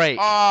a break."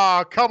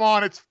 Come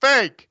on, it's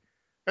fake.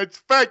 It's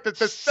fake. The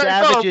snake's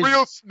Savage not a is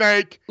real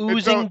snake.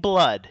 Oozing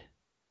blood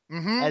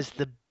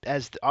Mm-hmm.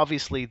 as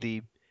obviously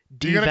the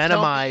You're gonna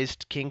tell me-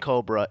 devenomized king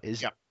cobra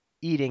is Yep.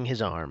 eating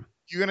his arm.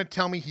 You're gonna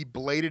tell me he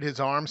bladed his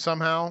arm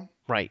somehow?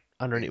 Right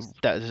underneath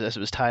that as it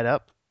was tied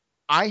up.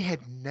 I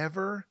had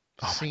never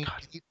Oh my seen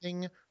God.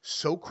 anything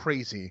so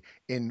crazy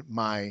in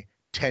my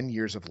 10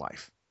 years of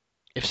life.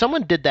 If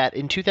someone did that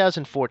in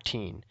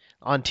 2014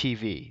 on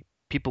TV,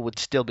 people would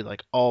still be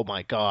like, "Oh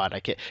my God,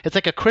 I can't." It's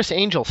like a Chris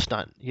Angel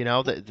stunt, you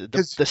know.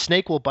 The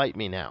snake will bite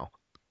me now.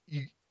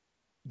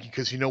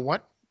 Because you know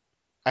what?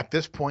 At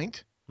this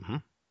point, Mm-hmm.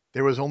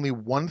 there was only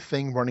one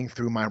thing running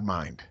through my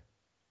mind.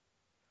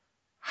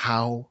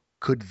 How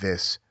could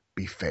this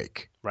be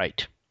fake?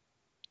 Right.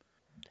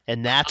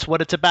 And that's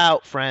what it's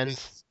about,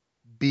 friends.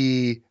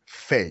 Be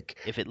fake.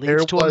 If it There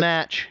leads to a was-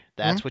 match,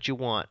 that's what you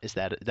want, is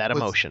that was-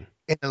 emotion.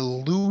 An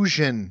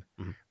illusion,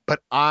 Mhm.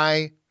 but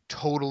I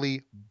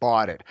totally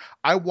bought it.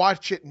 I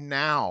watch it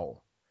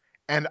now,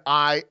 and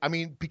I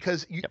mean,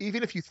 because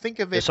even if you think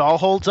of it, This all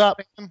holds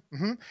up.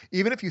 Mhm.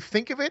 Even if you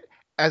think of it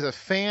as a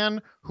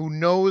fan who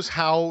knows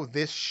how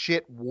this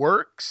shit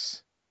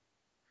works,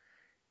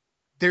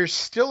 there's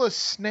still a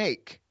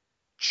snake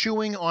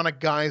chewing on a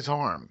guy's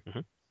arm.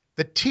 Mhm.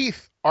 The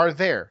teeth are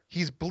there.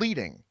 He's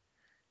bleeding.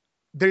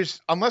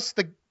 Unless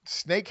the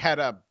snake had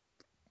a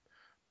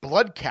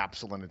blood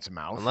capsule in its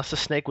mouth. Unless the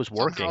snake was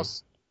working.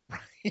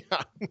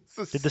 Yeah,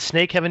 Did the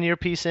snake have an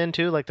earpiece in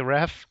too, like the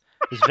ref?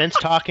 Is Vince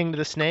talking to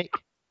the snake?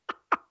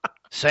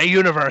 Say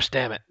universe,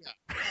 damn it.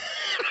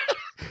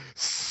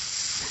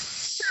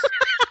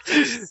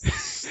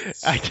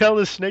 I tell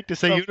the snake to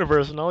say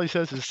universe, and all he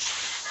says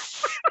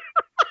is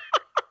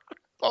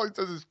All he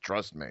says is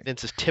trust me.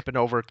 Vince is tipping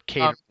over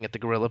catering at the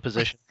gorilla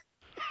position.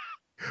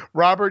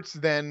 Roberts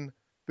then,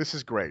 this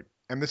is great.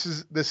 And this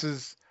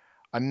is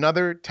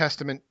another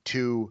testament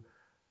to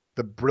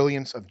the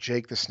brilliance of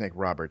Jake the Snake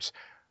Roberts.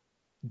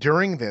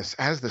 During this,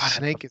 as the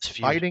snake is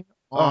fighting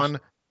on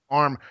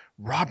arm,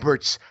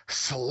 Roberts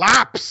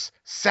slaps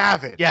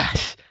Savage.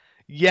 Yes.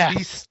 He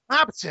Yes.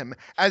 slaps him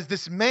as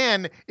this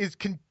man is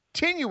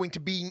continuing to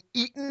be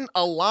eaten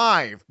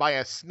alive by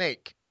a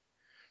snake.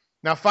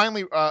 Now,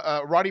 finally,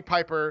 Roddy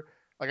Piper,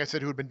 like I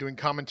said, who had been doing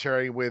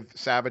commentary with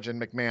Savage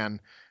and McMahon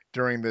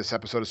during this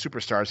episode of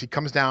Superstars, he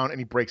comes down and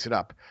he breaks it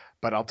up.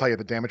 But I'll tell you,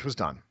 the damage was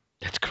done.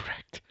 That's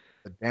correct.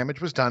 The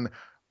damage was done.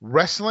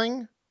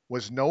 Wrestling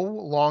was no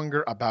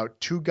longer about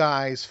two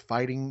guys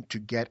fighting to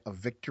get a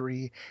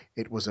victory.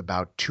 It was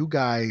about two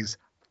guys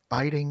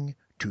fighting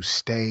to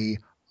stay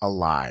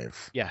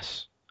alive.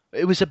 Yes.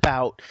 It was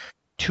about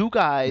two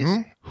guys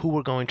who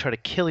were going to try to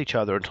kill each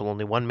other until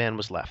only one man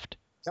was left.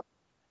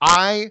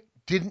 I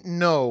didn't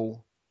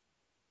know.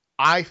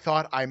 I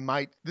thought I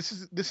might. This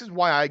is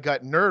why I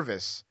got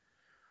nervous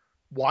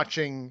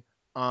watching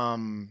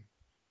the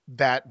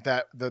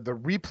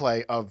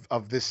replay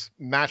of this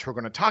match we're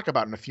going to talk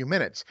about in a few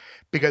minutes,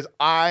 because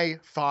I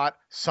thought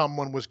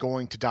someone was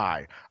going to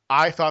die.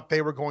 I thought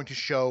they were going to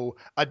show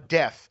a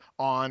death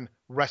on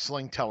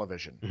wrestling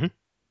television. Mm-hmm.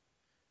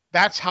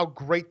 That's how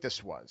great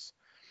this was.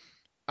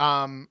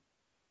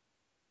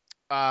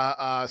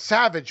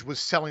 Savage was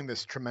selling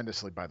this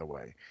tremendously, by the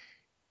way.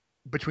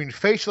 Between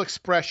facial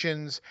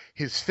expressions,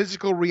 his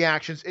physical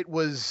reactions, it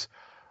was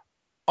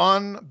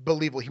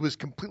unbelievable. He was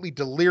completely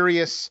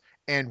delirious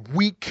and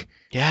weak.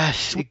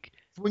 Yes.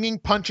 Swinging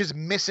punches,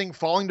 missing,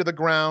 falling to the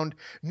ground.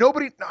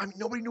 Nobody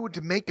knew what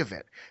to make of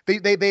it.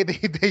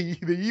 They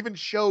even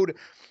showed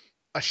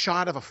a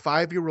shot of a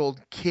 5-year-old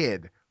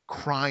kid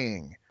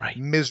crying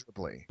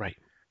miserably. Right.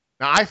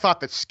 Now, I thought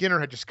that Skinner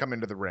had just come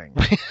into the ring.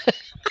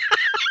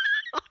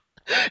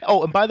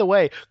 Oh, and by the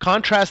way,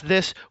 contrast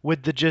this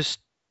with the just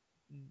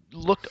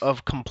look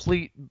of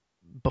complete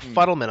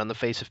befuddlement on the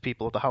face of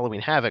people at the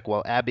Halloween Havoc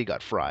while Abby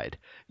got fried.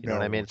 You know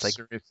what I mean? It's like,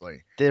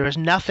 seriously. there is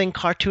nothing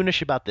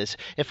cartoonish about this.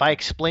 If I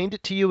explained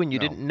it to you and you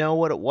didn't know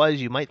what it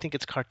was, you might think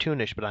it's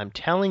cartoonish. But I'm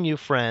telling you,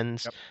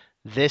 friends,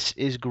 this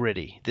is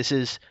gritty. This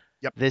is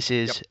this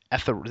is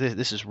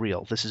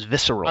real. This is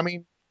visceral. I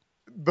mean,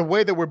 the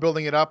way that we're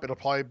building it up,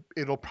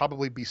 it'll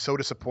probably be so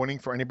disappointing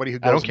for anybody who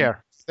goes. I don't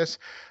care. This,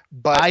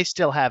 but I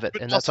still have it,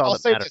 and that's all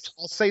that matters.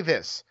 I'll say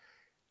this: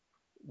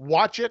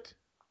 watch it,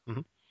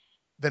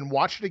 then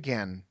watch it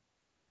again,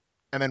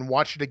 and then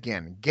watch it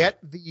again. Get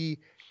the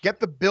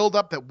build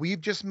up that we've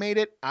just made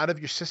it out of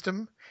your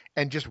system,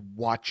 and just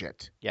watch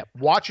it. Yep.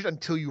 Watch it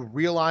until you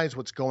realize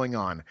what's going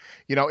on.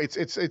 You know,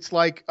 it's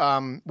like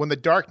when The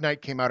Dark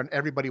Knight came out and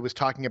everybody was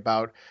talking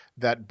about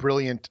that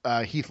brilliant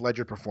Heath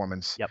Ledger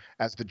performance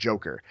as the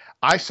Joker.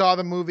 I saw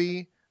the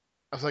movie.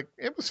 I was like,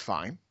 it was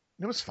fine.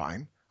 It was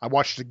fine. I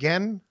watched it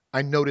again.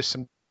 I noticed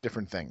some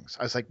different things.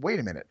 I was like, wait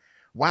a minute.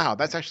 Wow,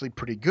 that's actually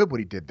pretty good what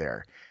he did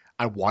there.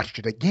 I watched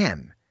it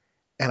again.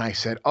 And I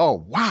said, oh,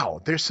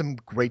 wow, there's some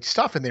great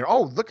stuff in there.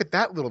 Oh, look at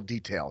that little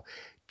detail.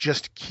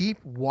 Just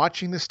keep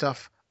watching the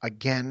stuff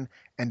again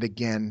and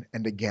again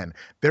and again.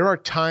 There are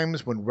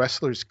times when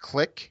wrestlers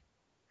click,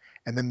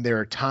 and then there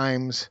are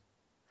times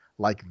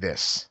like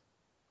this.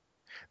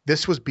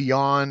 This was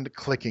beyond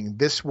clicking.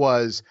 This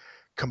was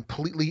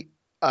completely,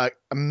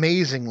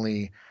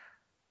 amazingly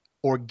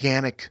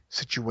organic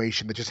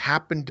situation that just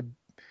happened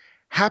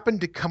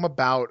to come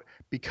about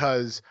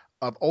because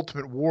of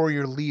Ultimate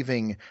Warrior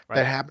leaving. Right.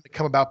 That happened to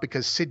come about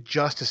because Sid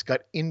Justice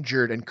got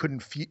injured and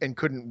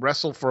couldn't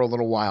wrestle for a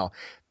little while.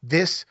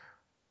 This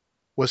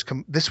was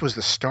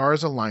the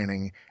stars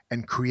aligning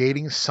and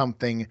creating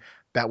something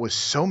that was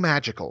so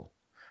magical,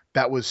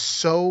 that was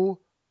so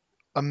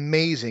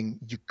amazing.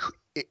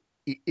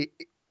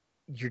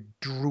 You're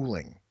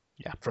drooling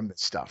from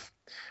this stuff.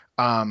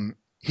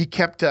 He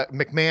kept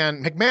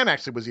McMahon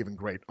actually was even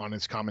great on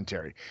his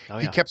commentary.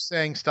 He kept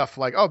saying stuff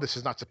like, oh, this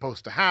is not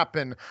supposed to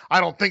happen.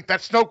 I don't think that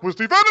Snoke was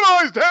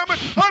devenomized, damn it.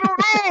 I don't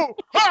know.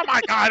 Oh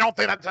my God, I don't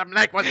think that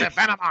Snake was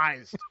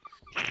devenomized.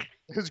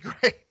 It was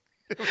great.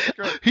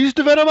 He's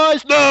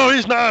devenomized? No,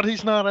 he's not.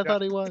 He's not. I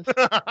thought he was. 1,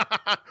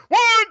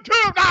 2,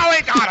 no,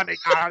 he got him.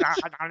 He's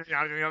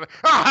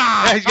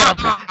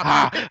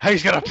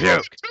gonna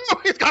puke.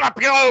 He's gonna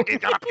puke. He's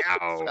gonna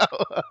puke.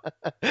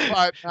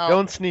 But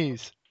don't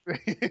sneeze.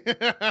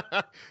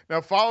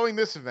 Now, following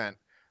this event,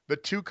 the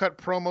two cut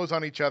promos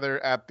on each other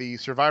at the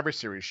Survivor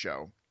Series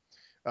show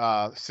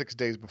 6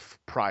 days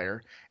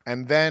prior,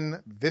 and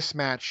then this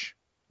match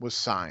was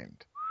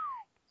signed.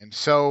 And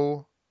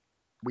so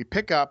we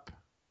pick up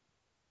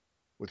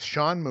with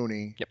Sean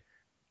Mooney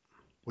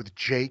with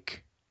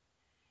Jake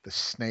the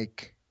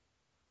Snake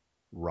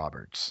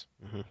Roberts.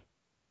 Mm-hmm.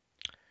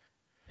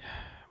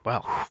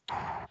 Well,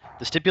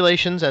 the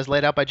stipulations as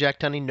laid out by Jack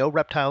Tunney: no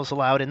reptiles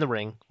allowed in the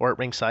ring or at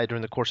ringside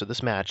during the course of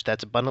this match.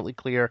 That's abundantly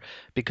clear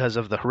because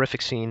of the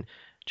horrific scene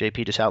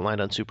JP just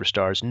outlined on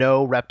Superstars.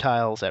 No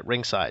reptiles at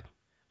ringside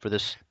for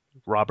this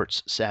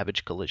Roberts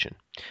Savage collision.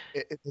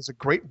 There's a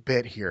great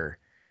bit here.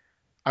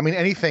 I mean,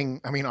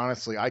 anything. I mean,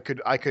 honestly, I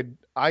could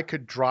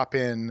drop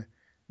in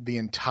the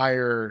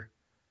entire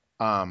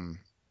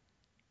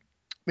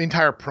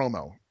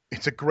promo.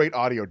 It's a great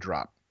audio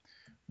drop,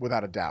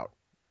 without a doubt.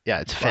 Yeah,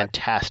 it's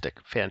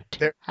fantastic promo.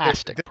 There are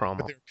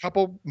a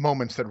couple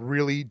moments that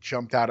really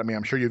jumped out at me.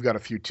 I'm sure you've got a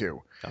few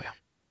too. Oh yeah.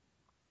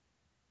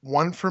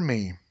 One for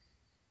me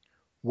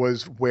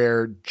was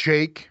where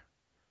Jake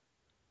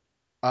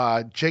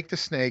the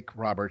Snake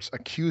Roberts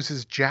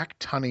accuses Jack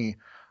Tunney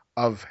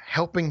of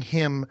helping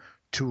him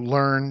to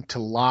learn to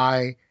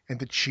lie and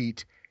to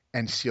cheat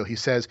and steal. He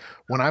says,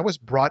 when I was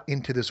brought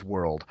into this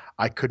world,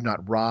 I could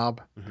not rob,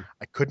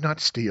 I could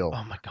not steal,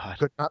 oh my God, I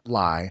could not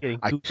lie,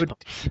 I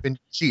couldn't even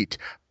cheat,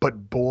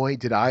 but boy,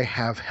 did I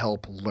have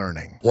help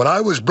learning. When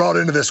I was brought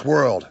into this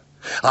world,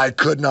 I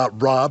could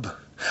not rob,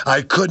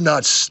 I could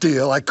not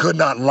steal, I could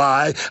not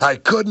lie, I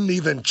couldn't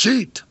even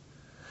cheat,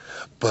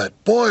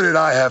 but boy, did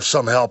I have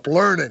some help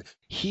learning.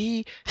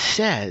 He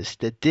says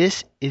that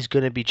this is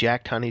going to be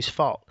Jack Tunney's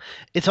fault.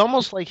 It's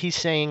almost like he's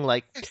saying,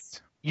 like,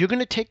 you're going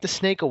to take the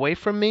snake away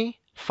from me?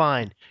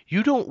 Fine.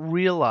 You don't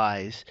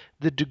realize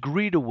the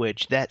degree to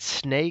which that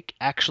snake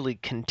actually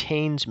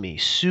contains me,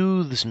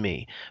 soothes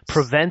me,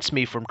 prevents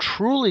me from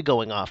truly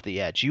going off the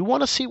edge. You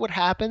want to see what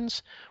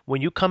happens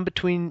when you come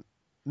between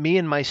me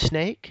and my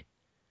snake?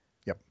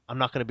 Yep. I'm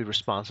not going to be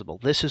responsible.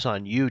 This is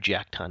on you,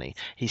 Jack Tunney.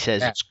 He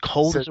says it's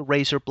cold as a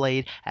razor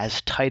blade,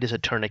 as tight as a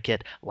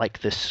tourniquet, like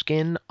the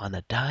skin on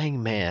a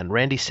dying man.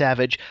 Randy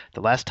Savage,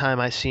 the last time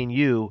I seen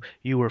you,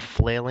 you were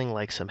flailing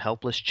like some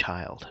helpless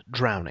child,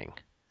 drowning.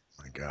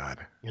 My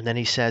God. And then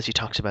he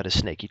talks about his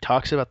snake. He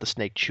talks about the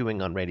snake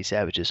chewing on Randy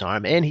Savage's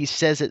arm, and he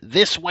says it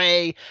this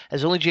way,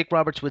 as only Jake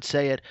Roberts would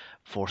say it,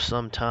 for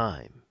some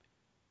time.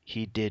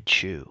 He did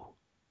chew.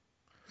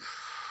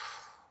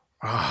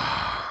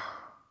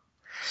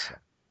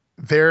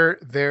 There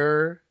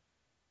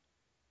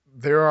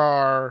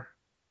are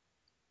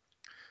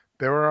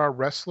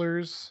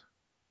wrestlers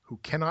who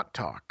cannot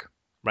talk.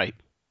 Right.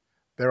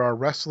 There are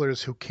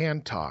wrestlers who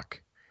can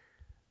talk,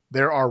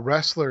 there are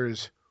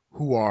wrestlers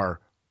who are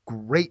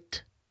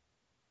great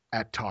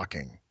at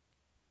talking.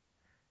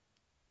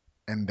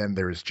 And then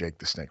there is Jake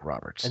the Snake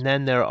Roberts. And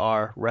then there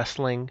are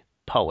wrestling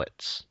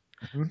poets,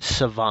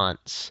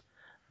 savants,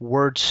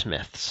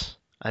 wordsmiths.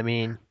 I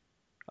mean,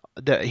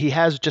 he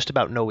has just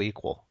about no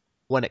equal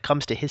when it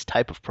comes to his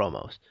type of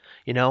promos.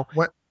 You know,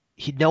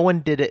 no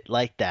one did it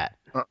like that.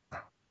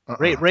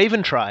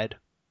 Raven tried.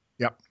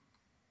 Yep.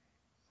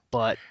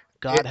 But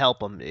God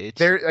help him.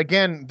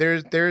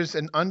 There's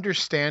an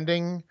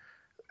understanding.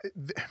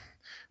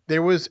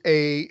 There's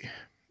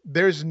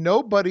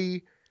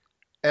nobody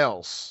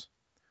else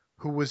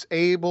who was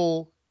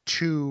able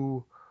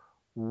to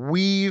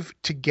weave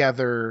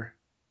together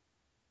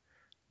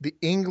the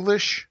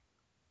English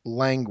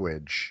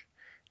language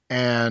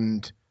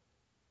and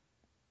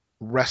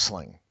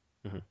wrestling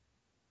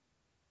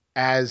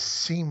as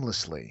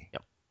seamlessly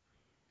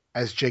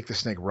as Jake the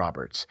Snake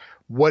Roberts.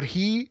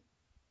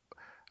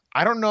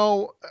 I don't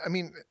know. I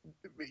mean,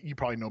 you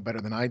probably know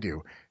better than I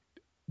do.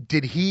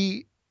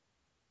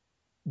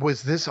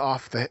 Was this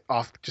off the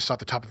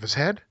top of his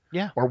head?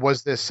 Yeah. Or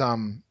was this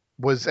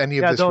was any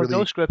of this really?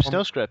 No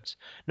scripts.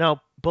 No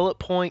bullet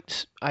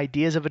points,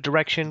 ideas of a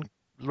direction,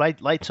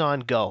 lights on,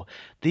 go.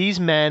 These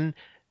men,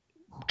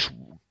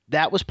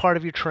 that was part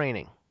of your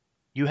training.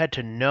 You had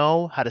to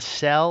know how to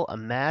sell a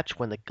match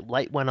when the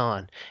light went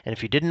on. And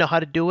if you didn't know how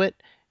to do it,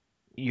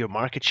 your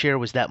market share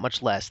was that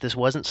much less. This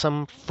wasn't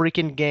some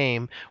freaking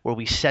game where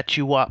we set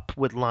you up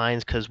with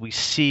lines because we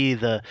see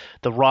the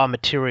raw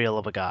material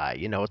of a guy.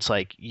 You know, it's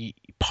like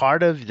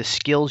part of the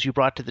skills you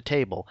brought to the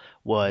table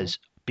was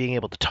being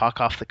able to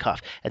talk off the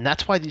cuff. And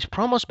that's why these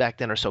promos back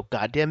then are so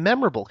goddamn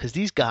memorable, because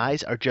these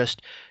guys are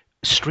just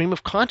stream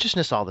of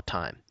consciousness all the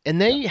time,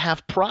 and they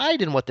have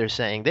pride in what they're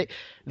saying.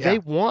 They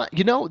want,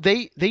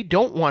 they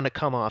don't want to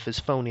come off as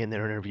phony in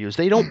their interviews.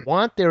 They don't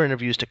want their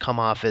interviews to come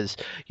off as,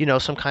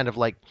 some kind of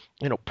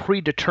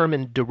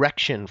predetermined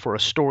direction for a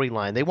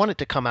storyline. They want it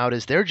to come out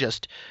as they're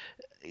just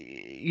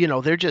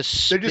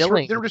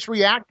reacting.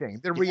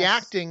 They're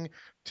reacting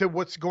to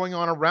what's going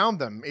on around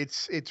them.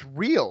 It's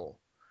real.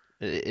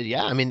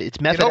 I mean, it's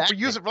method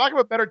acting. For lack of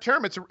a better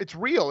term, it's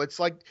real. It's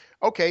like,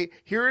 okay,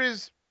 here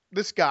is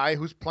this guy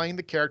who's playing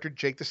the character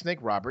Jake the Snake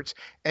Roberts,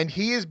 and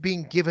he is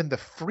being given the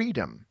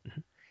freedom.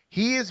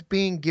 He is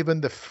being given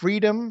the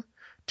freedom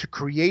to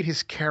create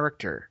his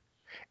character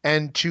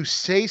and to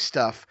say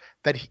stuff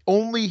that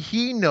only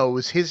he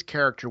knows his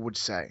character would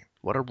say.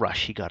 What a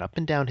rush. He got up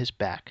and down his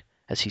back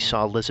as he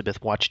saw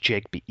Elizabeth watch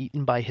Jake be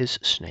eaten by his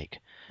snake.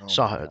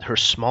 Saw her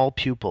small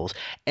pupils.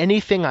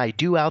 Anything I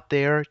do out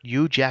there,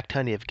 you, Jack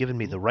Tunney, have given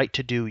me the right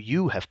to do.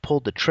 You have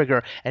pulled the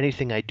trigger.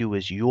 Anything I do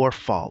is your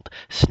fault.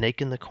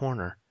 Snake in the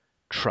corner.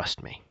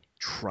 Trust me.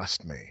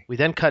 Trust me. We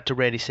then cut to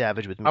Randy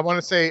Savage with me. I want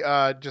to say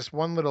just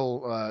one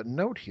little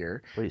note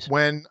here. Please.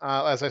 When,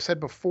 as I said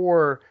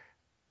before,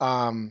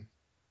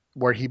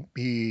 where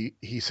he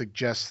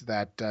suggests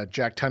that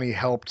Jack Tunney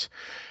helped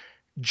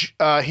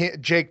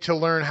Jake to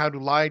learn how to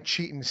lie,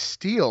 cheat, and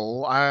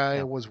steal,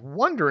 I was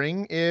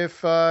wondering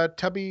if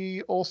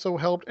Tubby also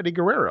helped Eddie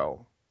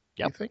Guerrero.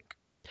 Yep.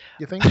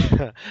 You think?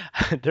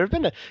 There have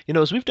been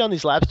as we've done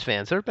these Lapsed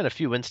Fans, there have been a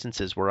few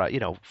instances where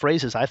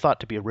phrases I thought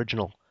to be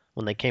original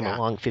when they came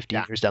along 50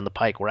 years down the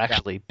pike were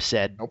actually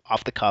said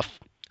off the cuff,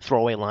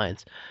 throwaway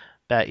lines,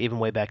 even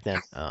way back then.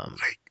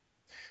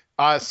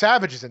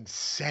 Savage is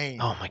insane.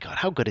 Oh my God,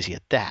 how good is he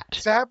at that?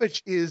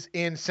 Savage is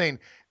insane.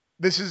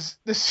 This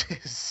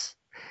is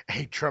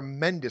a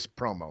tremendous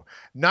promo,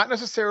 not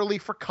necessarily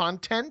for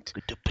content,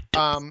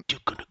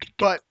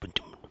 but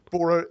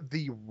for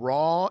the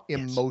raw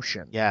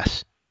emotion.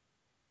 Yes.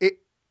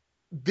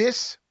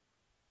 This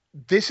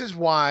is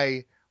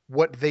why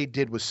what they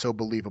did was so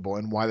believable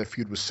and why the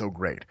feud was so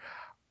great.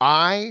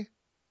 I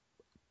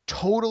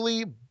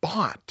totally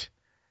bought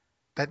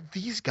that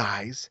these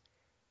guys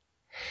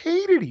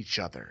hated each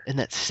other. And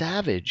that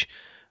Savage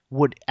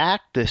would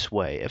act this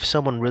way if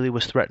someone really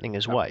was threatening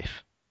his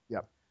wife.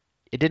 Yep.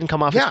 It didn't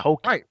come off as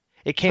hokey. Right.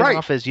 It came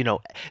off as,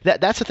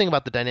 that's the thing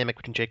about the dynamic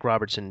between Jake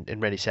Roberts and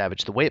Randy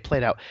Savage. The way it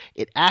played out,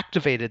 it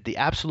activated the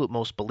absolute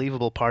most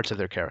believable parts of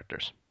their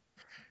characters.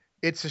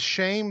 It's a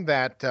shame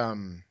that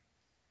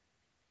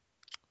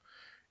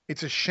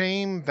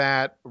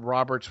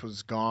Roberts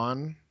was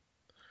gone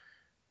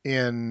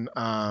in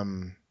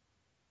after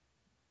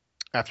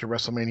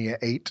WrestleMania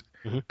 8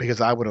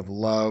 because I would have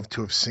loved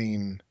to have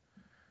seen.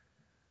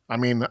 I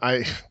mean,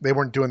 they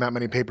weren't doing that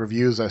many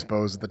pay-per-views, I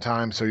suppose, at the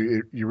time, so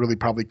you really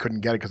probably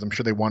couldn't get it because I'm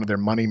sure they wanted their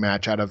money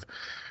match out of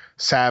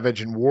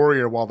Savage and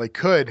Warrior while they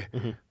could.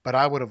 But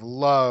I would have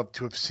loved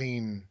to have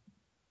seen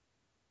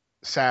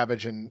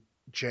Savage and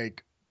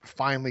Jake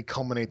finally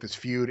culminate this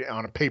feud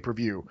on a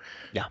pay-per-view.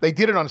 Yeah. They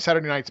did it on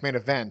Saturday Night's Main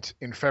Event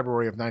in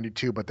February of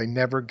 '92, but they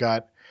never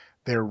got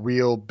their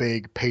real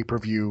big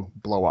pay-per-view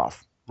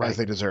blow-off as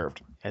they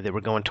deserved. And they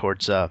were going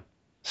towards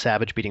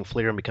Savage beating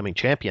Flair and becoming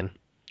champion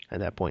at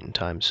that point in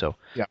time. So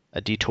Yeah.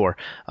 a detour.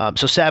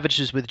 So Savage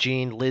is with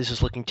Gene. Liz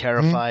is looking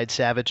terrified.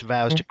 Savage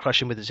vows to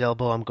crush him with his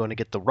elbow. I'm going to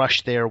get the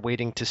rush there,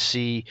 waiting to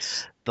see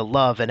the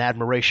love and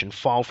admiration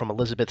fall from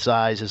Elizabeth's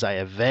eyes as I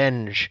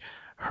avenge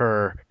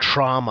her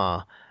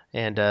trauma.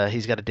 And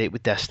he's got a date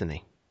with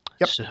Destiny.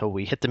 Yep. So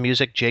we hit the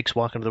music. Jake's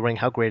walking to the ring.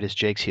 How great is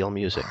Jake's heel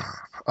music?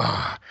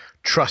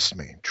 Trust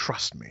me,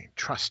 trust me,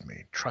 trust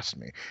me, trust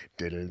me.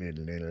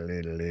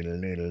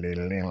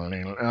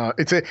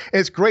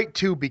 It's great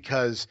too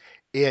because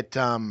it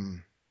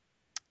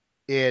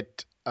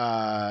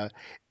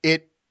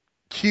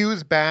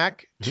cues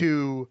back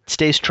to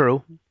Stays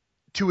true.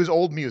 to his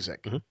old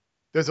music.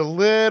 There's a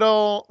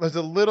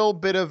little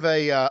bit of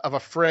a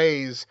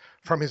phrase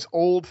from his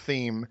old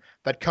theme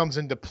that comes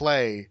into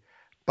play,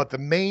 but the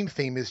main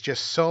theme is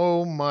just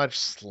so much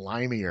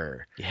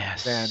slimier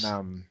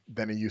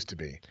than it used to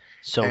be.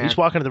 So he's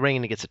walking to the ring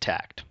and he gets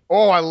attacked.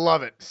 Oh, I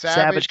love it.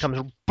 Savage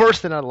comes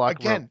bursting out of the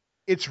locker room. Again,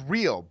 it's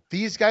real.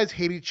 These guys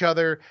hate each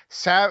other.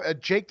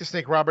 Jake the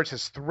Snake Roberts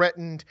has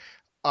threatened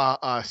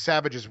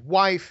Savage's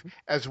wife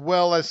as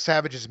well as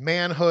Savage's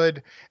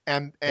manhood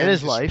and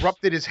his life.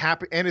 Disrupted his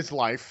his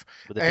life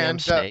with a damn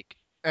snake.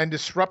 And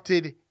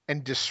disrupted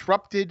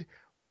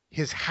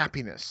his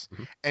happiness.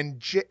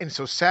 And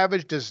so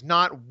Savage does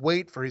not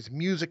wait for his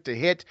music to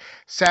hit.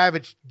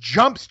 Savage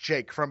jumps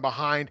Jake from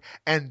behind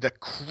and the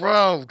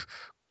crowd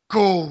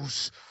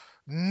goes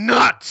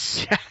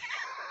nuts.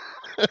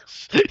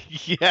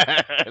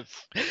 Yes.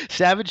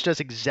 Savage does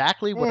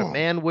exactly what a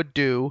man would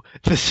do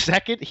the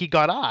second he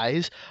got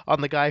eyes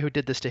on the guy who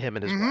did this to him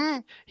and his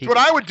wife. That's what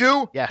I would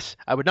do. Yes.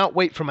 I would not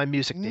wait for my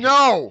music to hit.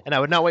 And I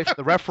would not wait for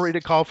the referee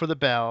to call for the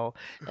bell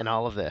and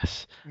all of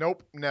this.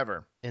 Nope,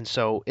 never. And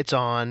so it's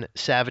on.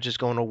 Savage is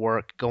going to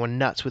work, going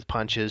nuts with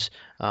punches.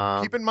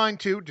 Keep in mind,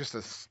 too, just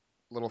a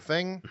little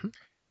thing.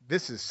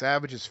 This is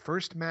Savage's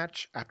first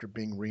match after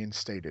being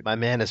reinstated. My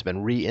man has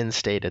been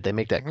reinstated. They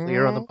make that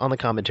clear on the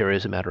commentary,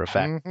 as a matter of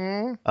fact.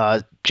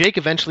 Jake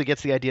eventually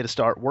gets the idea to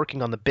start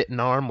working on the bitten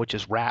arm, which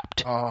is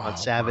wrapped on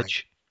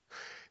Savage.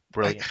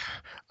 Brilliant.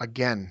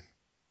 Again,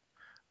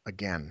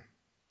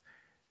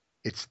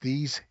 it's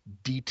these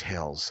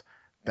details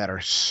that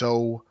are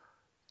so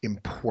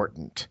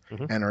important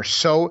and are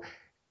so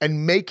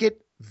and make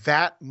it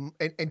that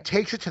and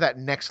takes it to that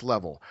next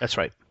level. That's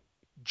right.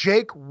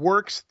 Jake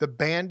works the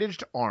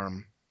bandaged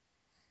arm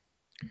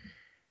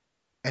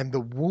and the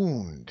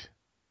wound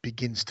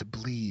begins to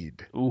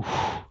bleed. Ooh.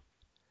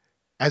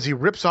 As he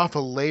rips off a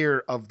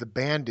layer of the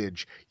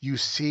bandage, you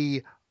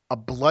see a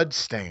blood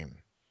stain.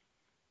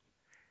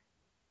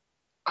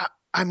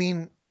 I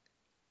mean,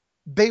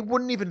 they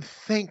wouldn't even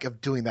think of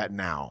doing that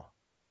now.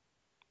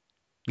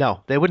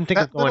 No, they wouldn't think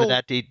of going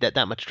to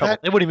that much trouble.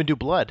 They wouldn't even do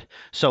blood.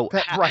 So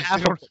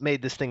half of what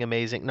made this thing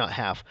amazing, not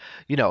half,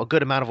 a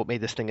good amount of what made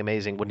this thing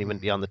amazing wouldn't even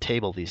be on the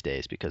table these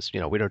days because, we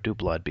don't do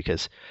blood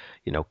because,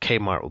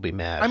 Kmart will be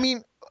mad. I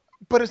mean,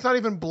 but it's not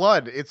even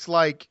blood. It's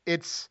like,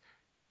 it's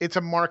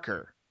a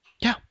marker.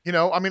 Yeah.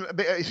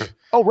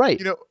 Oh,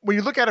 right. When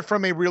you look at it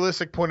from a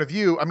realistic point of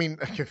view, I mean,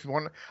 if you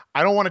want,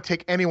 I don't want to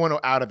take anyone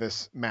out of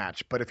this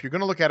match, but if you're going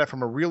to look at it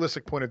from a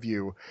realistic point of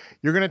view,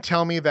 you're going to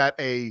tell me that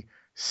a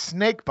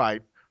snake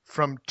bite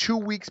from 2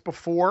 weeks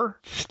before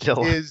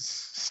is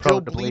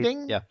still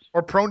bleeding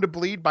or prone to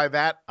bleed by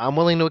that. I'm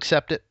willing to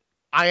accept it.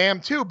 I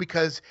am too,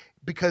 because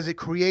it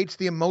creates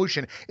the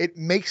emotion. It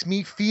makes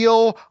me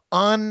feel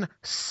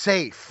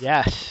unsafe.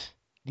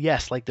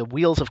 Yes, like the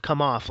wheels have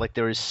come off. Like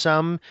there is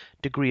some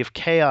degree of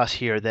chaos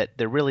here that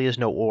there really is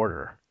no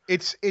order.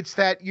 It's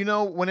that,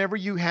 whenever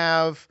you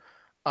have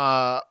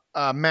a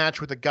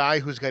match with a guy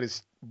who's got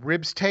his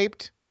ribs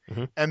taped,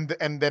 and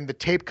then the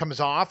tape comes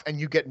off and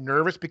you get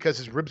nervous because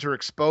his ribs are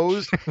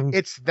exposed.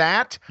 It's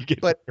that. You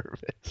get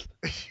nervous.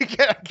 You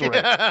get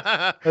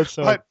That's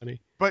so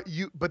funny. But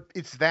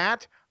it's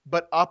that,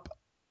 but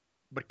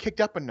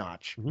kicked up a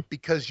notch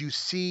because you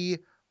see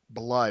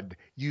blood,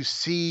 you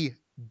see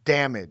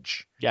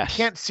damage. Yes. You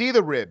can't see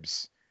the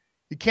ribs.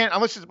 You can't,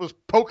 unless it was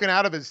poking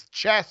out of his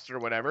chest or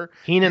whatever.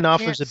 Heenan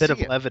offers a bit of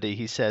levity.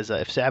 He says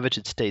if Savage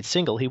had stayed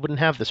single, he wouldn't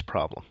have this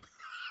problem.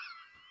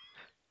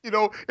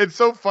 It's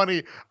so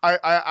funny.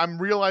 I'm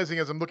realizing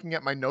as I'm looking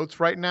at my notes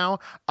right now,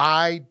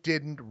 I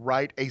didn't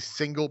write a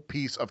single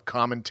piece of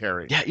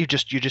commentary. Yeah, you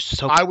just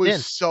so I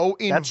was so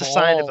involved. That's a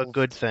sign of a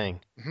good thing.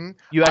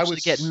 You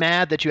actually get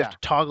mad that you have to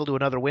toggle to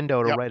another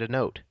window to write a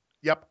note.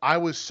 Yep, I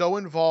was so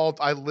involved.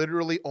 I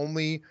literally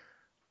only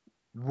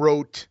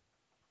wrote.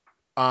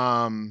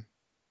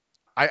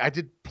 I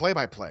did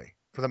play-by-play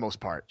for the most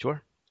part.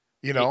 Sure.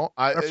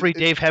 Referee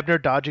Dave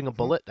Hebner dodging a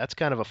bullet. That's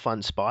kind of a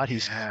fun spot.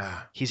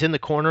 He's in the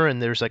corner and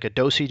there's like a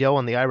do-si-do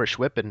on the Irish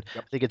whip, and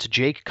I think it's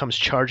Jake comes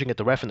charging at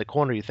the ref in the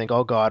corner. You think,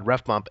 oh God,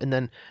 ref bump, and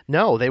then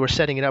no, they were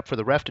setting it up for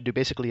the ref to do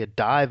basically a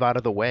dive out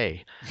of the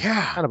way.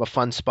 Yeah, kind of a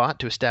fun spot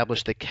to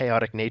establish the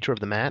chaotic nature of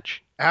the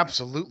match.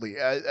 Absolutely.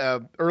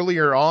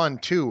 Earlier on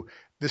too,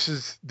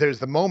 there's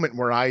the moment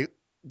where I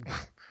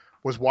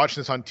was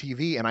watching this on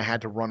TV and I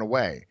had to run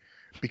away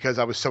because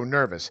I was so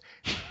nervous.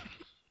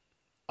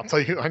 I'll tell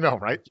you, I know,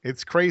 right?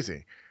 It's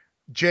crazy.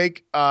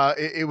 Jake,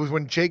 it was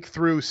when Jake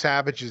threw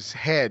Savage's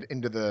head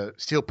into the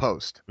steel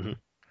post. Mhm.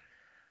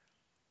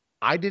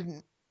 I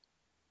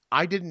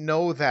didn't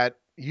know that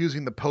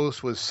using the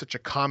post was such a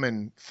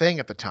common thing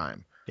at the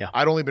time. Yeah.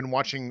 I'd only been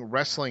watching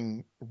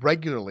wrestling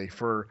regularly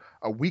for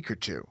a week or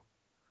two.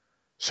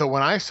 So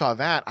when I saw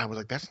that, I was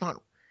like,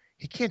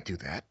 he can't do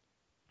that.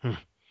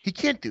 He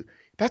can't do,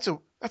 that's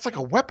like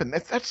a weapon.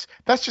 That's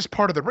just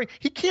part of the ring.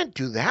 He can't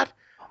do that.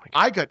 Oh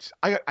my God.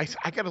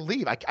 I got to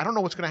leave. I don't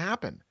know what's going to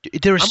happen.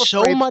 There's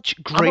so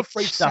much great I'm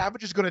afraid stuff.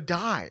 Savage is going to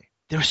die.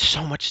 There's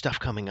so much stuff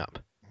coming up.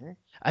 Mhm.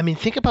 I mean,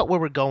 think about where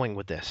we're going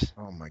with this.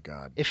 Oh my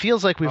God. It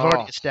feels like we've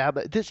already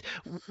established this.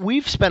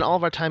 We've spent all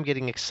of our time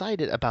getting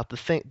excited about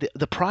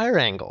the prior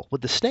angle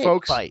with the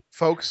snake fight.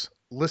 Folks,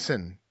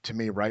 listen to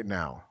me right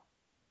now.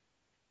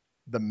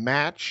 The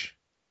match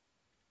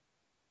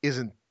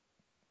isn't.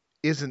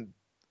 It's a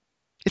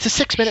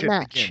 6-minute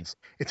match. Begins.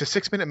 It's a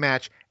 6-minute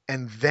match,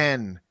 and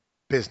then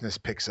business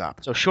picks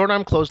up. So short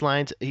arm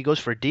clotheslines. He goes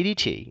for a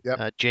DDT.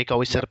 Yep. Jake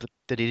always set up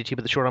the DDT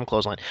with the short arm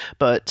clothesline,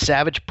 but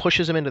Savage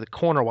pushes him into the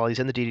corner while he's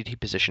in the DDT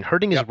position,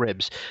 hurting his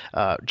ribs.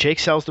 Jake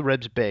sells the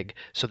ribs big,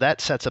 so that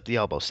sets up the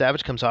elbow.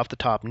 Savage comes off the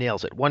top,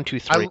 nails it. 1, 2,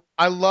 3.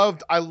 I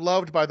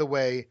loved, by the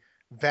way,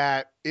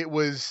 that it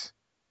was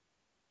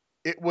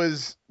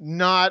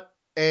not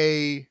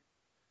a.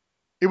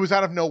 It was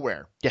out of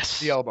nowhere. Yes.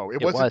 The elbow.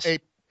 It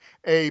wasn't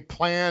a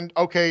planned,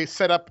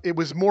 set up. It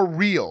was more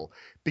real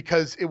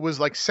because it was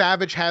like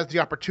Savage has the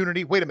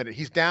opportunity. Wait a minute.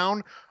 He's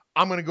down.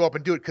 I'm going to go up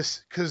and do it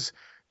because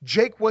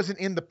Jake wasn't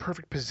in the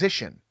perfect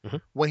position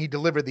when he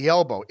delivered the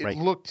elbow. It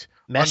looked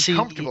messy,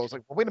 uncomfortable. It's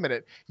like, well, wait a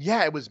minute.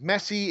 Yeah, it was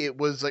messy. It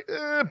was like,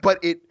 but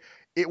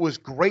it was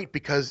great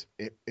because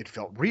it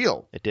felt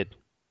real. It did.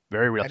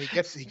 Very real. And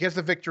he gets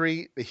the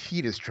victory. The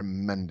heat is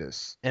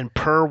tremendous. And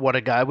per what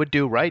a guy would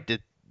do,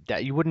 right?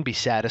 That you wouldn't be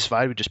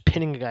satisfied with just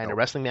pinning a guy in a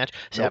wrestling match.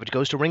 Savage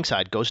goes to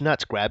ringside, goes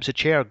nuts, grabs a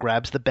chair,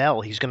 grabs the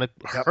bell. He's going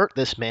to hurt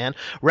this man.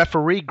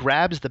 Referee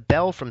grabs the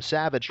bell from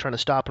Savage, trying to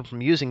stop him from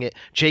using it.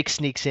 Jake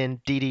sneaks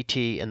in,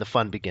 DDT, and the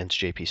fun begins,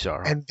 JP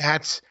Sarro. And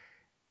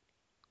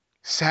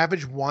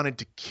Savage wanted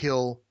to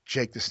kill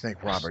Jake the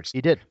Snake Roberts.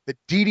 He did. The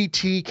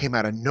DDT came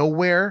out of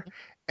nowhere.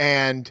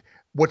 And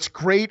what's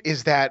great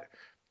is that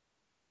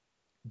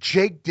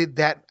Jake did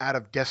that out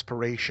of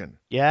desperation.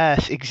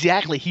 Yes,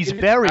 exactly. He's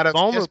very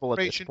vulnerable at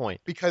this point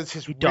because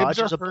his he ribs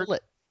dodges are a hurt.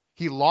 bullet.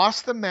 He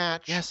lost the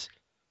match. Yes.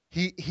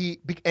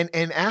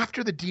 And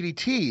after the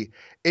DDT,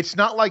 it's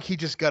not like he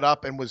just got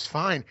up and was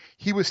fine.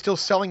 He was still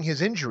selling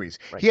his injuries.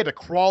 He had to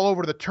crawl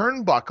over to the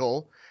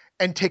turnbuckle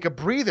and take a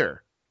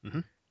breather.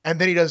 And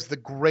then he does the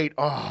great,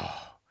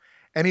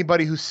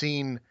 anybody who's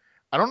seen,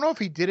 I don't know if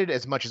he did it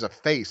as much as a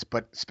face,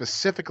 but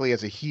specifically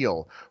as a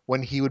heel,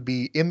 when he would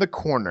be in the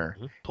corner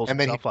and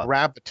then he'd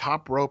grab the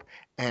top rope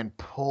and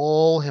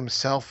pull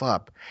himself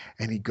up,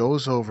 and he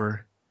goes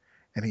over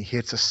and he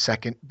hits a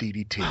second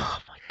DDT. Oh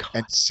my God.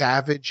 And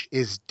Savage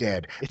is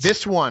dead.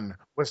 This one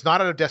was not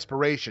out of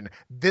desperation.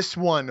 This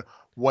one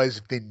was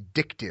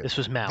vindictive. This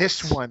was malice.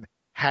 This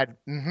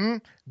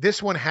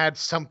one had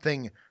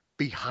something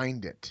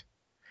behind it.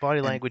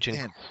 Body language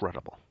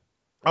incredible.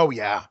 Oh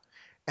yeah.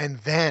 And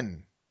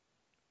then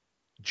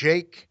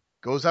Jake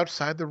goes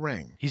outside the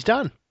ring. He's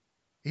done.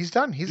 He's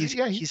done.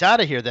 He's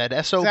out of here.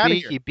 That SOB,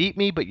 he beat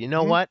me, but you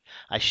know what?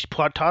 I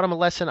taught him a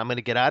lesson. I'm going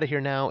to get out of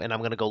here now, and I'm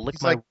going to go lick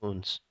my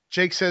wounds.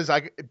 Jake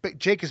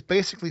is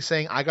basically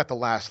saying, I got the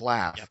last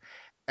laugh,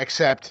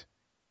 except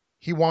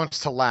he wants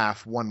to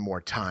laugh one more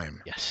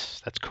time.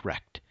 Yes, that's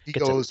correct. He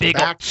gets goes a big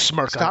back, old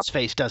smirk on his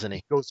face, doesn't he?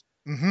 He goes,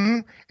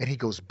 and he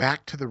goes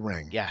back to the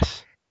ring.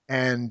 Yes.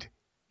 And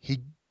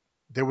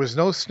there was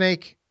no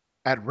snake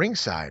at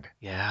ringside.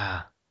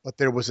 Yeah. But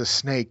there was a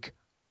snake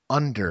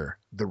under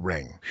the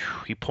ring.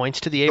 He points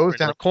to the apron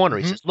in the corner.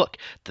 He says, look,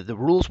 the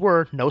rules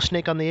were no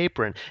snake on the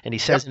apron. And he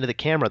says into the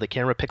camera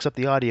picks up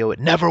the audio, it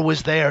never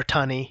was there,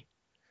 Tunny.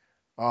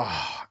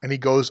 Oh, and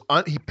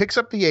he picks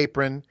up the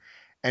apron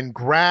and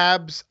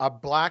grabs a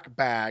black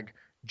bag,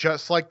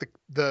 just like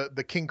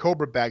the King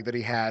Cobra bag that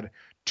he had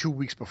 2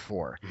 weeks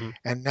before.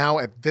 And now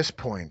at this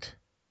point,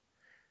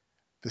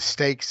 the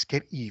stakes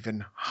get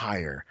even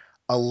higher.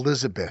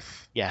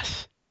 Elizabeth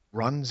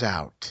runs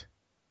out.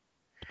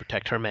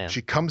 Protect her man.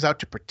 She comes out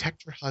to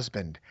protect her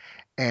husband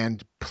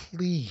and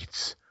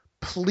pleads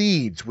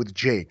with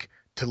Jake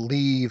to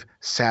leave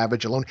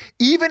Savage alone.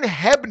 Even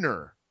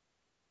Hebner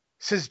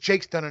says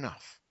Jake's done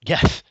enough.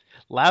 Yes,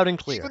 loud and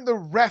clear. Even the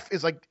ref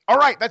is like, all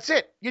right, that's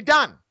it. You're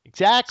done.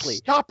 Exactly.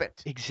 Stop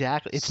it.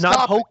 Exactly. It's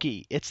not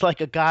hokey. It's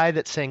like a guy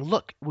that's saying,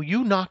 look, will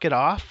you knock it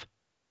off?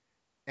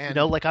 And,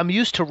 like I'm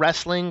used to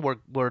wrestling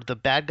where the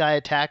bad guy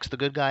attacks the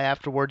good guy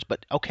afterwards,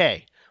 but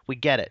okay, we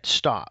get it.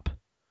 Stop.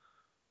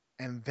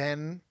 And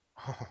then,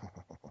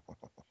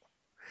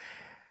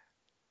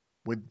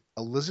 with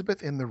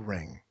Elizabeth in the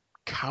ring,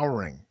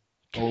 cowering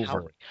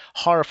over,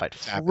 horrified,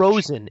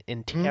 frozen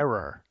in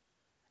terror.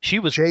 She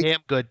was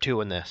damn good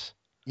too in this.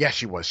 Yeah,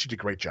 she was. She did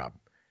a great job.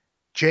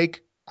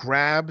 Jake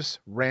grabs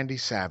Randy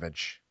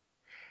Savage,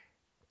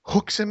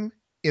 hooks him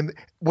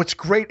What's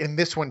great in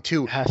this one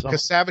too,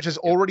 because Savage has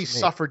already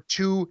suffered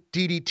 2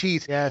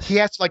 DDTs. Yes. He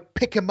has to like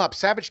pick him up.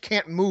 Savage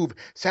can't move.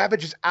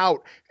 Savage is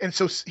out, and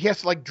so he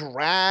has to like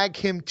drag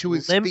him to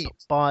his Limp feet.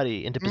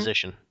 body into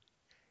position.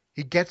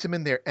 He gets him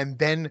in there, and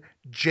then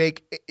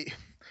Jake.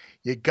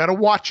 You got to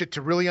watch it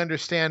to really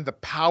understand the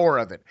power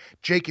of it.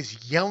 Jake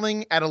is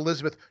yelling at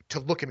Elizabeth to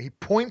look at me. He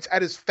points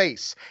at his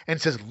face and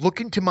says,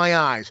 "Look into my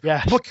eyes.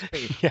 Yes. Look at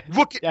me. Yes.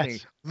 Look at Yes. me.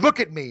 Look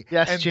at me."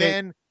 Yes, and Jake.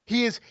 then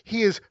he is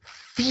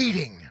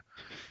feeding.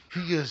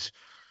 He is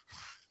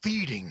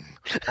feeding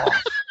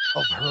off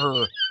of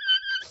her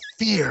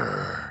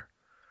fear.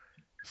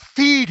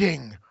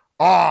 Feeding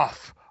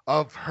off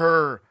of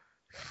her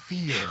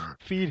fear.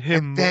 Feed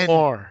him And then-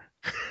 more.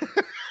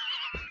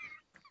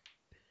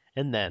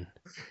 And then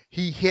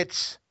He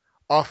hits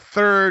a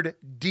 3rd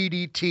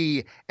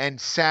DDT, and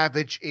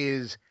Savage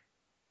is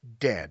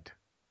dead.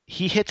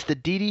 he hits the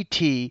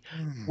DDT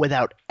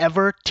without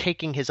ever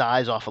taking his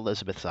eyes off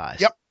Elizabeth's eyes.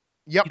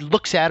 Yep. He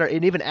looks at her,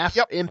 and even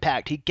after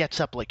impact, he gets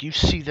up like, "You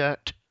see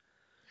that?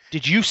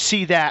 Did you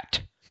see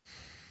that?"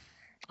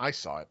 I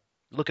saw it.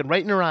 Looking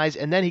right in her eyes,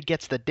 and then he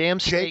gets the damn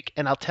stake.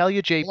 And I'll tell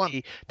you,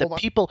 JP, the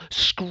people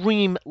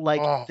scream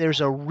like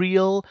there's a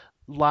real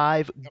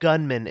live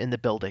gunman in the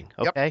building.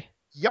 Okay.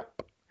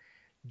 Yep.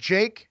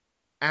 Jake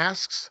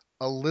asks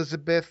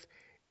Elizabeth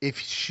if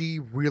she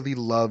really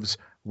loves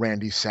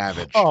Randy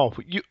Savage. Oh,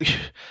 you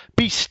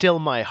be still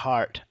my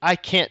heart. I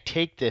can't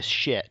take this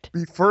shit.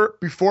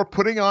 Before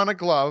putting on a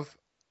glove,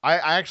 I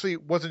actually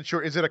wasn't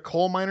sure. Is it a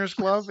coal miner's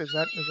glove? Is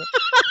that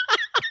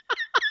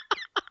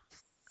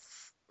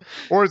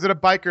or is it a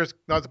biker's?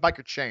 No, it's a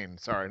biker chain.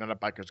 Sorry, not a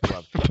biker's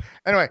glove.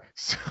 Anyway,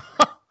 so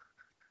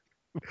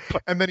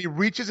and then he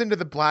reaches into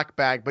the black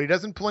bag, but he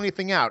doesn't pull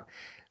anything out.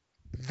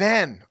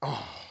 Then,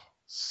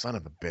 son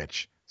of a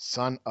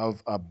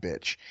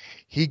bitch.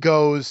 He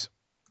goes,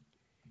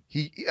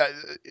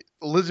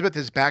 Elizabeth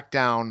is back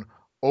down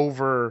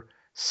over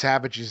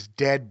Savage's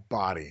dead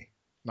body.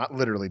 Not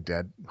literally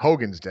dead.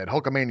 Hogan's dead.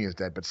 Hulkamania's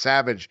dead, but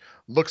Savage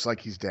looks like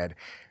he's dead.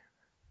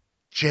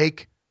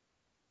 Jake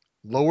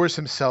lowers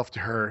himself to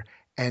her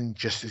and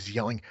just is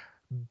yelling,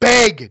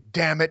 "Beg,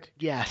 damn it.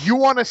 Yes. You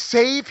want to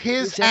save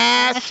his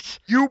ass?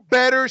 You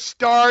better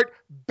start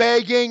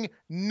begging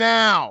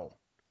now."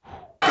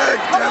 Beg,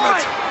 damn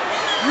it!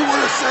 You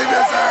want to save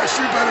his ass,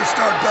 you better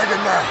start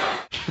begging now.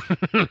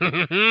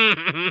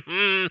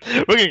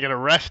 We're gonna get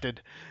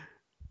arrested.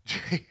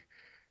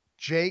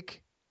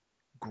 Jake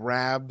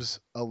grabs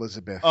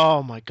Elizabeth.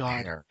 Oh my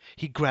God! Hair.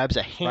 He grabs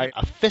a hand, Right.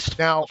 a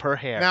fistful Now- of her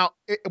hair. Now,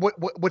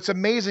 what's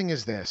amazing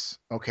is this,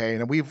 okay?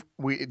 And we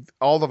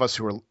all of us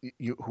who are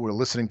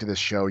listening to this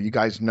show, you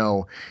guys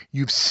know,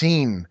 you've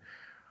seen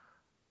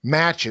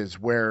matches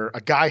where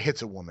a guy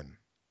hits a woman.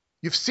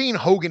 You've seen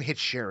Hogan hit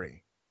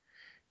Sherry.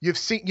 You've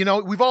seen,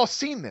 we've all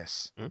seen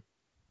this.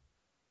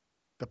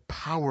 The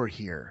power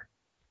here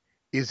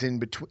is in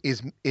between.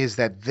 Is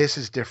that this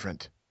is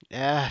different?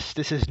 Yes,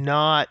 this is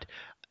not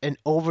an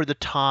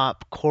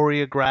over-the-top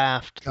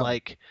choreographed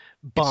like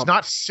bump. It's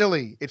not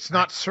silly. It's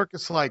not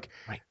circus-like.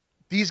 Right.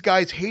 These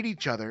guys hate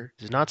each other.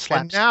 This is not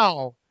slapstick.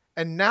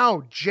 And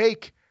now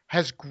Jake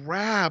has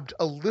grabbed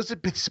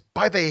Elizabeth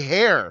by the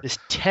hair. This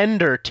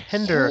tender,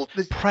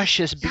 This-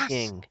 precious Yes.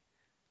 being.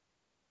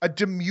 A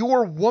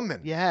demure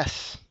woman.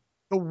 Yes.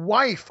 The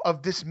wife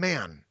of this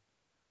man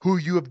who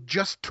you have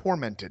just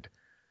tormented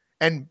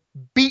and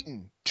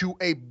beaten to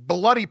a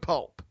bloody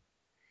pulp.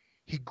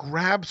 He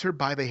grabs her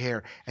by the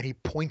hair and he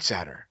points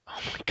at her. Oh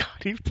my God!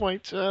 He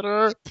points at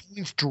her. He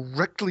points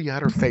directly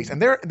at her face,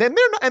 and they're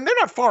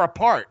not far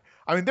apart.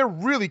 I mean, they're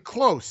really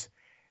close.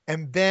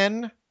 And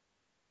then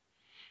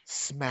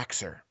smacks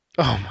her.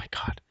 Oh my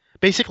God!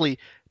 Basically,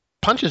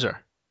 punches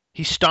her.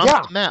 He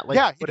stomps the mat like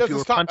he what if does you the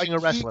were stomp. punching a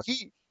wrestler.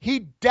 He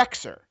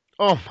decks her.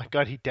 Oh my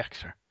God! He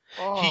decks her.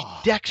 Oh. He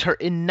decks her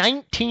in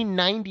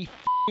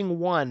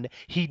 1991.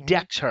 He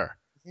decks her.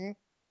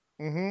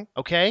 Mm-hmm.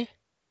 Okay.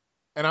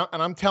 And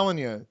I'm telling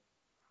you,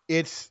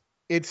 it's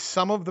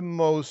some of the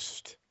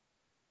most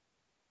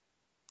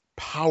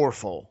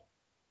powerful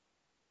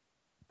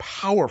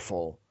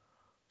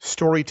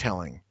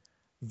storytelling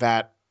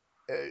that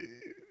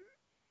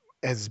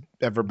has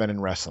ever been in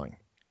wrestling.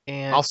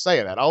 And I'll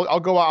say that.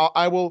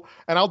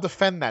 I'll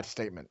defend that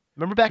statement.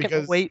 remember back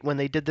because- at 08 when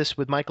they did this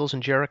with Michaels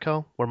and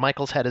Jericho, where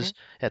Michaels had his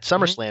at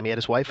SummerSlam, he had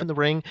his wife in the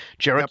ring.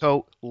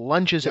 Jericho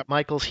lunges at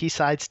Michaels, he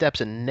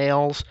sidesteps and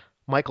nails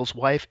Michaels'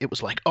 wife. It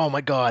was like, oh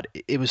my God,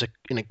 it was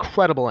an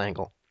incredible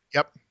angle.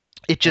 Yep.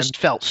 It just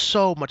felt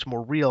so much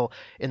more real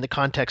in the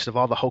context of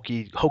all the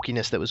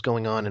hokiness that was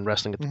going on in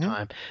wrestling at the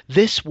time.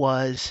 This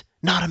was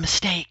not a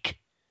mistake.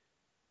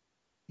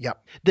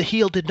 Yep. The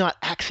heel did not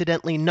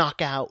accidentally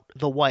knock out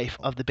the wife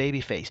of the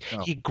babyface.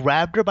 No. He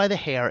grabbed her by the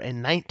hair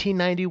in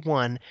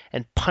 1991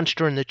 and punched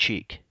her in the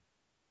cheek.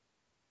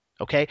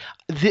 Okay?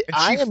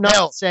 I am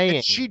not saying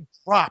and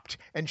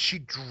she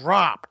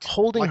dropped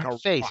holding like her a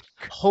face, rock.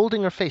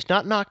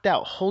 not knocked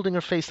out, holding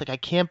her face like, I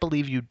can't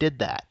believe you did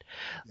that.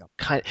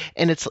 Yep.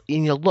 And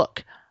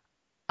look,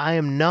 I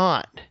am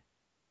not,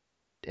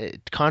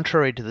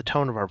 contrary to the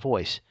tone of our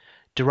voice,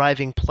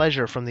 deriving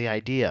pleasure from the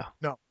idea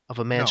No. of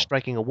a man No.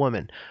 striking a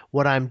woman.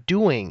 What I'm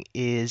doing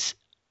is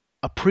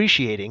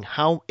appreciating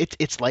how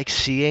it's like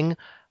seeing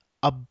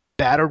a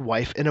battered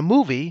wife in a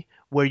movie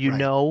where you Right.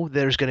 know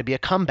there's going to be a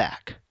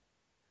comeback.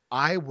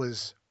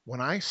 When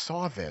I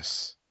saw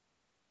this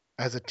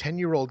as a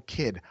 10-year-old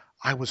kid,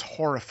 I was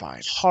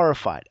horrified.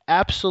 Horrified.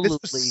 Absolutely.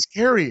 This was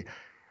scary.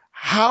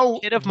 How?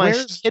 Hit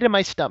in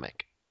my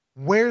stomach.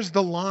 Where's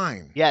the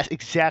line? Yes,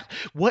 exactly.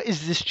 What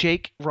is this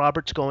Jake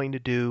Roberts going to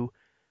do?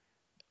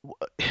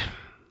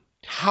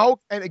 How?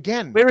 And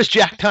again, Where is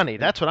Jack Tunney?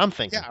 That's what I'm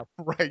thinking. Yeah,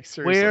 right.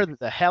 Seriously. Where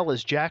the hell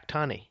is Jack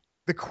Tunney?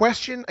 The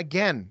question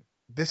again.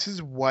 This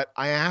is what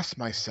I asked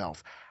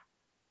myself.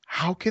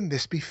 How can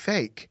this be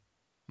fake?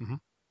 Mm-hmm.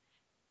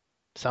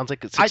 Sounds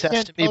like it's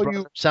success to me,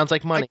 brother. Sounds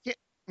like money.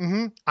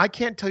 I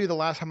can't tell you the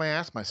last time I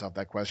asked myself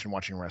that question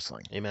watching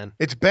wrestling. Amen.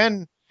 It's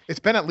been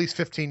at least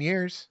 15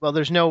 years. Well,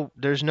 there's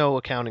no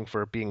accounting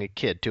for being a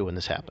kid too when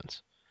this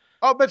happens.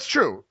 Oh, that's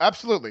true.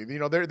 Absolutely.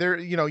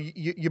 You know,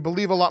 you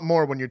believe a lot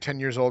more when you're 10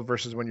 years old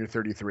versus when you're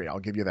 33. I'll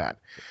give you that.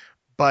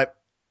 But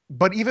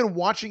even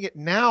watching it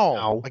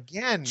now,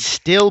 again,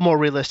 still more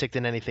realistic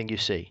than anything you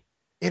see.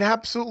 It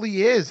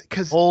absolutely is,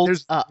 because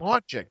there's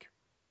logic.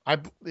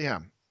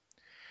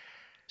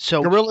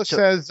 So Gorilla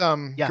says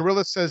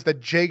that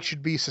Jake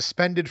should be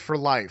suspended for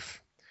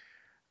life.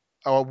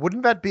 Oh,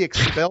 wouldn't that be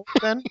expelled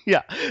then?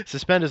 Yeah,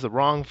 suspend is the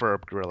wrong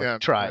verb. Gorilla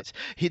tries.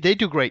 They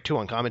do great too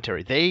on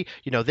commentary.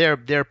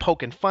 They're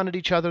poking fun at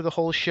each other the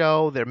whole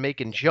show. They're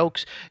making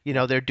jokes.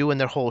 They're doing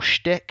their whole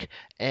shtick,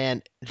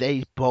 and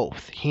they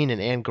both, Heenan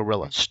and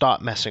Gorilla,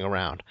 stop messing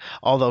around.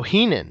 Although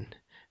Heenan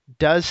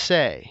does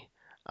say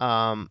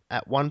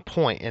at one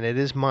point, and it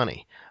is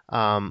money,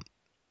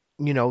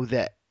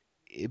 that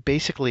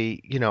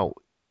basically,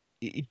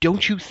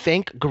 don't you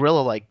think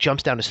Gorilla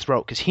jumps down his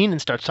throat, because Heenan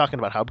starts talking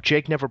about how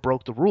Jake never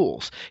broke the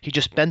rules. He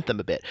just bent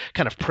them a bit,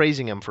 kind of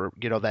praising him for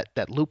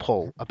that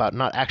loophole about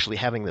not actually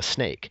having the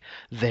snake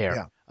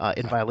there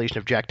in violation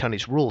of Jack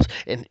Tunney's rules.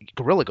 And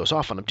Gorilla goes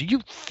off on him. Don't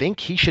you think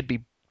he should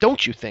be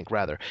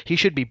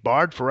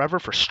barred forever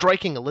for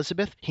striking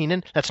Elizabeth?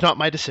 Heenan, that's not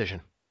my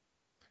decision.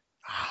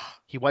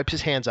 He wipes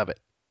his hands of it.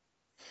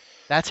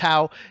 That's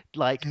how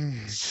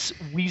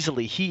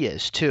weaselly he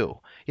is too.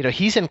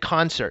 He's in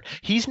concert.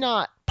 He's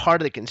not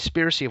part of the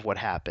conspiracy of what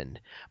happened,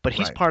 but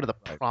he's part of the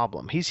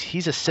problem.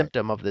 He's a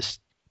symptom of this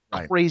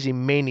crazy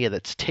mania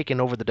that's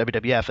taken over the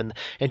WWF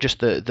and just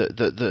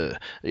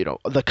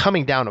the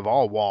coming down of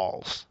all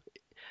walls.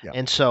 Yeah.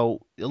 And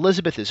so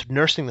Elizabeth is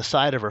nursing the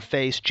side of her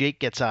face. Jake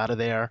gets out of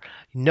there.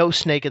 No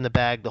snake in the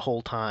bag the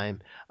whole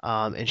time.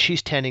 And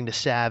she's tending to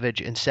Savage,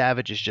 and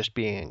Savage is just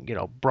being,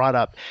 brought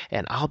up.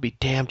 And I'll be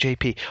damned,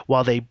 JP,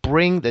 while they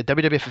bring the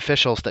WWF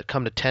officials that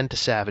come to tend to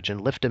Savage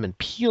and lift him and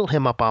peel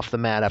him up off the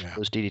mat after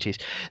those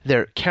DDTs,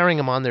 they're carrying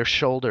him on their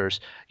shoulders,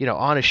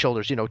 on his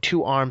shoulders,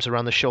 two arms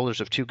around the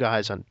shoulders of two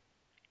guys on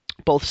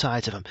both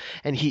sides of him,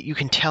 and you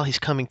can tell he's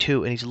coming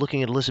to, and he's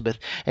looking at Elizabeth,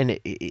 and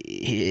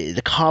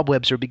the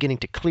cobwebs are beginning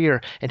to clear,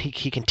 and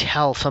he can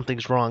tell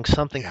something's wrong,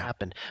 something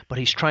happened, but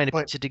he's trying to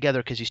piece it together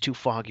because he's too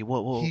foggy.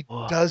 He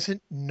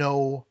doesn't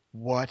know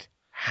what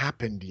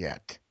happened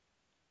yet,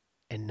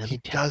 and he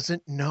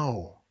doesn't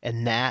know.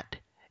 And that,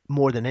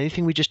 more than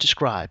anything we just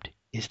described,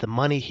 is the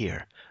money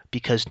here,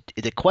 because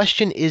the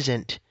question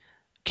isn't,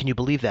 can you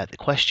believe that? The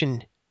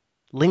question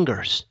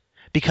lingers,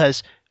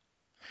 because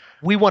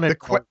we want to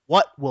know,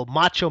 what will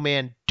Macho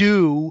Man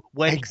do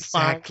when he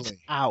finds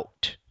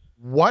out?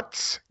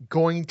 What's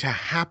going to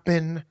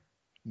happen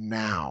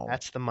now?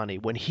 That's the money.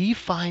 When he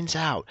finds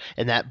out,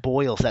 and that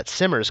boils, that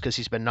simmers because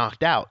he's been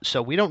knocked out.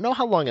 So we don't know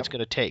how long it's going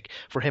to take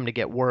for him to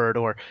get word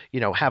or,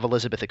 have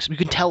Elizabeth. You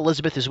can tell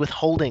Elizabeth is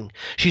withholding.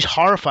 She's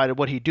horrified at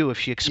what he'd do if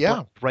she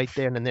explained right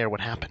then and there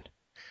what happened.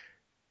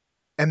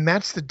 And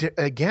that's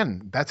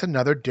that's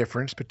another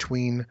difference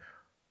between.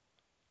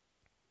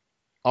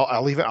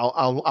 I'll leave it.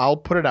 I'll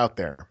put it out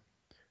there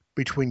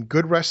between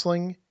good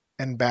wrestling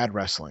and bad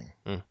wrestling.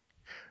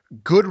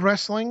 Good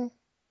wrestling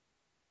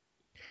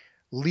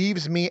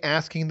leaves me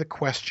asking the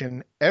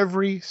question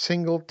every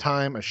single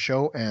time a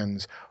show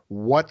ends,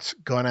 what's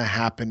going to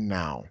happen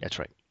now? That's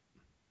right.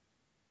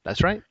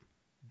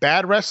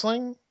 Bad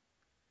wrestling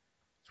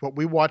is what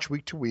we watch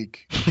week to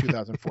week in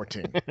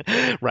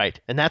 2014. Right.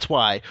 And that's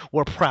why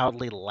we're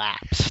proudly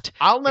lapsed.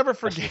 I'll never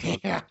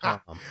forget.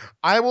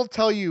 I will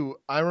tell you,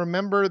 I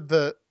remember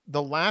the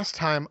last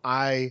time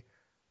I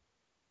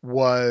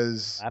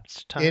was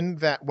lapsed time? In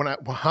that when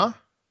the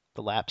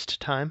lapsed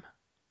time?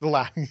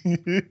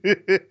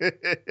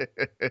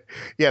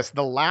 Yes,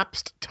 the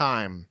lapsed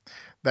time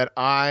that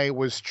I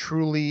was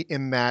truly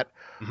in that.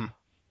 Mm-hmm.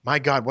 My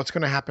God, what's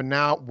going to happen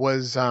now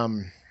was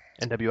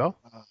NWO?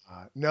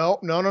 No.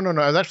 It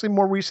was actually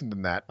more recent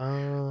than that.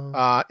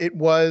 It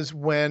was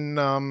when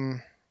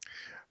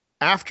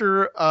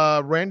after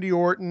Randy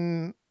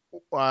Orton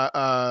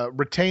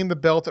retained the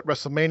belt at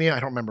WrestleMania. I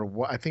don't remember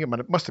what. I think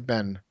it must have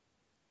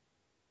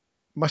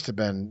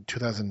been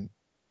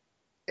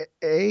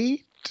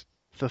 2008.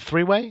 the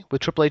three-way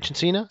with Triple H and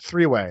Cena.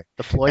 Three-way.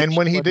 The Floyd. And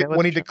when he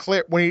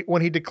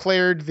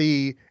declared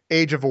the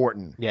Age of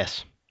Orton.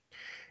 Yes.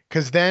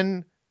 Because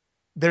then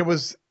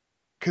because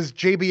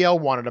JBL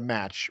wanted a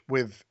match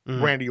with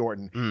Randy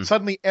Orton.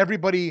 Suddenly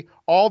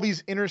all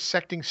these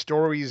intersecting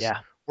stories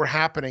were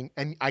happening,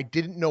 and I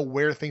didn't know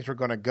where things were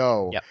going to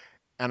go. Yep.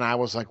 And I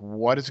was like,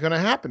 what is going to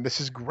happen? This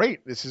is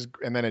great.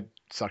 And then it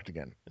sucked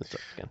again.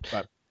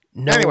 But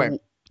anyway.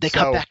 They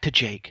cut back to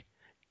Jake.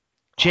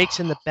 Jake's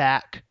in the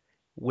back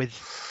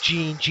with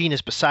Gene. Gene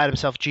is beside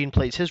himself. Gene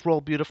plays his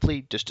role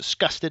beautifully, just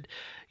disgusted,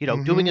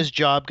 doing his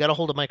job. Got to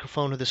hold a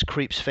microphone with this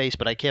creep's face,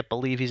 but I can't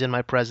believe he's in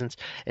my presence.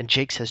 And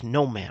Jake says,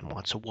 no man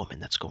wants a woman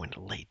that's going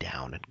to lay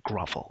down and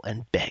grovel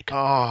and beg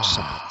for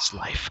someone's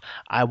life.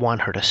 I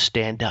want her to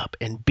stand up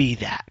and be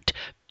that.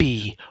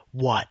 Be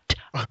what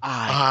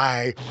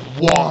I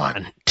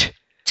want.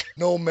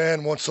 No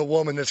man wants a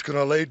woman that's going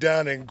to lay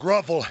down and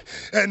grovel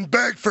and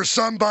beg for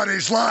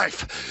somebody's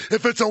life.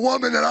 If it's a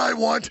woman that I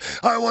want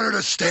her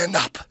to stand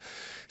up.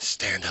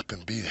 Stand up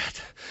and be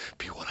that.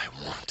 Be what I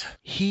want.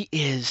 He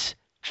is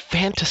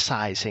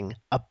fantasizing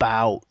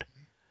about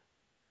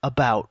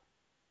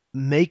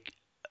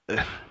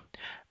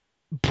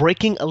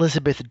breaking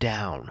Elizabeth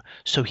down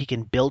so he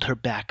can build her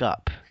back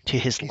up to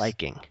his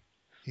liking.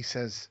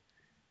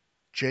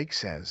 Jake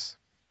says,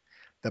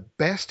 the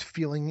best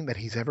feeling that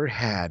he's ever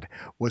had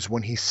was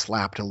when he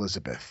slapped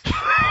Elizabeth.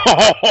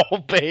 Oh,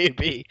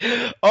 baby.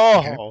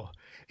 Oh.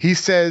 He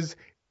says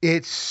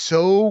it's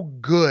so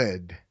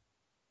good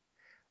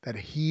that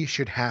he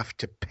should have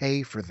to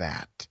pay for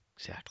that.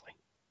 Exactly.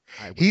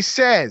 He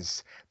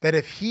says that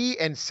if he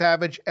and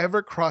Savage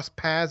ever cross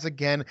paths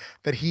again,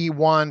 that he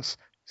wants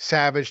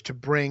Savage to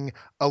bring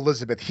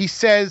Elizabeth. He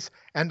says,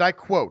 and I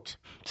quote,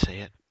 say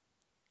it.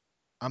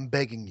 I'm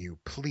begging you,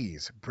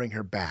 please bring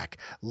her back.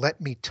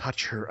 Let me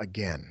touch her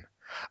again.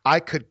 I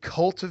could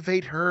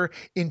cultivate her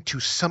into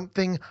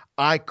something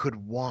I could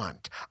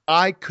want.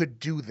 I could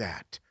do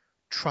that.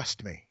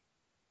 Trust me.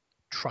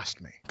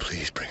 Trust me.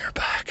 Please bring her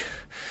back.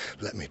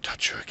 Let me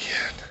touch her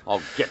again.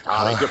 Oh, get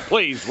out of here,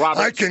 please,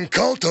 Robert. I can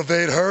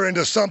cultivate her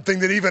into something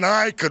that even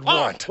I could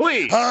want.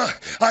 Please.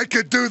 I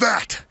could do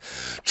that.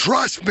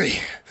 Trust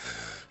me.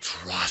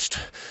 Trust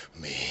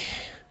me.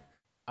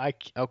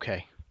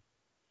 Okay.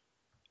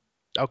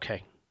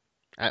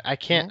 I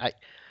can't.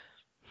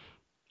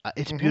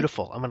 It's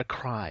beautiful. I'm going to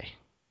cry.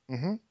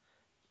 Mm-hmm.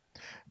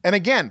 And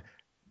again,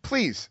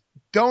 please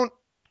don't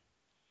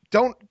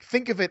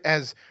think of it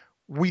as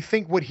we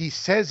think what he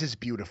says is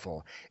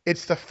beautiful.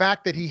 It's the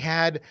fact that he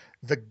had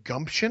the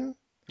gumption,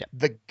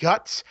 the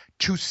guts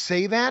to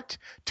say that,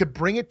 to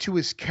bring it to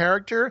his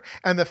character,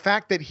 and the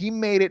fact that he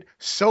made it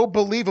so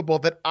believable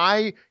that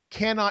I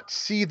cannot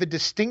see the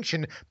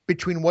distinction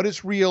between what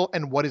is real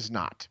and what is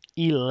not.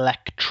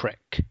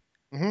 Electric.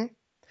 Mm-hmm.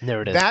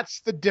 There it is.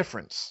 That's the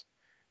difference.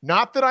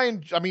 Not that I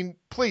mean,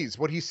 please,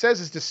 what he says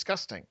is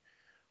disgusting.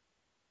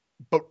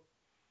 But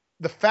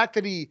the fact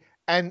that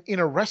and in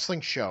a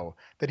wrestling show,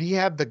 that he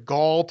had the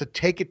gall to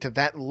take it to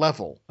that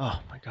level. Oh,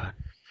 my God.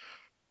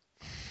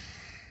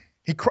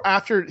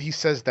 After he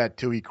says that,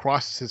 too, he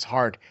crosses his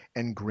heart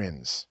and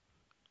grins.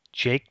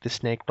 Jake the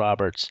Snake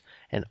Roberts,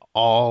 an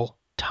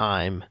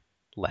all-time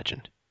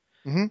legend.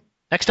 Mm-hmm.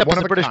 Next up is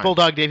the British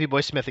Bulldog Davey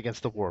Boy Smith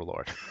against the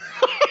Warlord.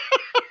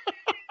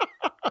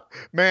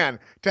 Man,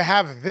 to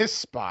have this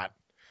spot,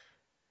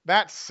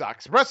 that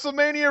sucks.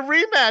 WrestleMania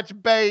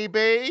rematch,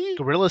 baby.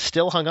 Gorilla's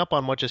still hung up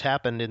on what just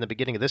happened in the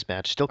beginning of this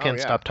match. Still can't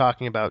stop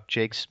talking about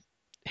Jake's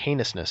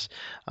heinousness.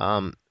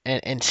 And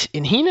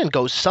Heenan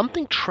goes,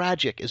 something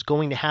tragic is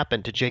going to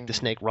happen to Jake the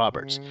Snake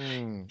Roberts.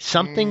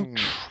 Something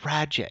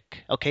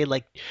tragic. Okay,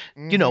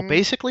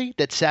 basically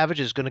that Savage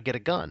is going to get a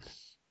gun.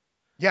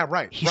 Yeah,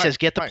 right. He says,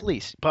 get the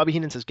police. Bobby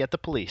Heenan says, get the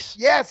police.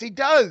 Yes, he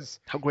does.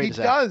 How great is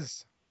that? He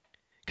does.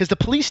 Because the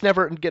police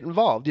never get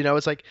involved.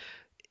 It's like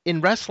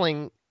in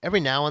wrestling, every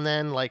now and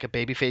then, like a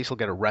babyface will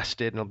get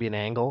arrested and it'll be an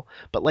angle,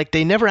 but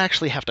they never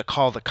actually have to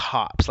call the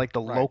cops, like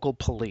the local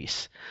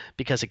police,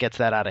 because it gets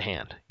that out of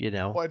hand.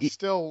 Well, it's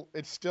still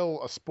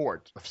a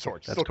sport of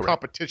sorts. It's still correct.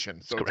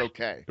 Competition, so it's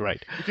okay.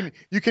 Right.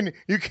 You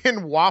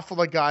can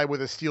waffle a guy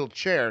with a steel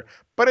chair,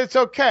 but it's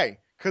okay.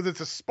 Because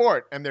it's a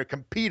sport and they're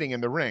competing in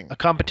the ring. A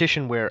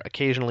competition where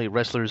occasionally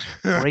wrestlers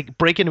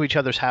break into each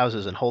other's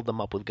houses and hold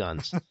them up with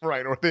guns.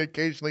 Right, or they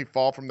occasionally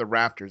fall from the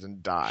rafters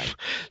and die.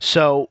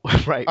 So,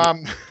 right.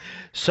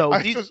 These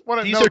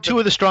are two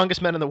of the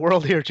strongest men in the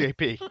world here,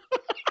 JP.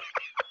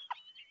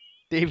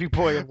 Davey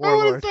Boy and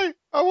Warlord.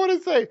 I want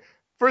to say,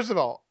 first of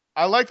all,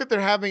 I like that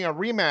they're having a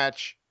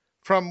rematch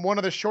from one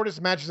of the shortest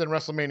matches in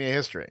WrestleMania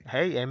history.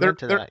 Hey, amen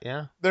to that,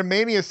 yeah. Their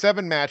Mania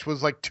 7 match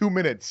was like 2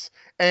 minutes.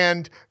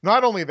 And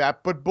not only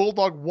that, but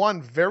Bulldog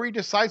won very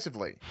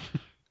decisively.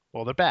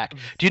 Well, they're back.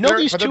 Do you know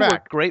these two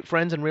were great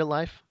friends in real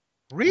life?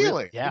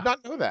 Really? Yeah. Did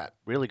not know that.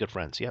 Really good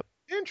friends, yep.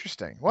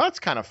 Interesting. Well, that's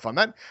kind of fun.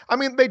 They have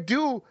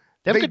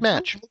a good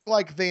match. Look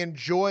like they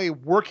enjoy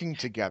working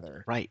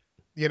together. Right.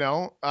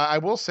 I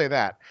will say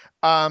that.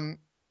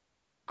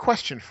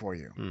 Question for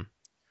you.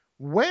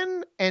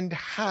 When and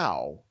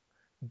how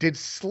did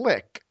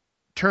Slick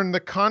turned the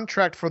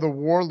contract for the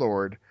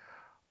Warlord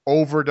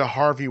over to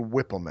Harvey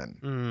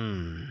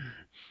Whippleman?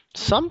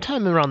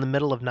 Sometime around the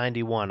middle of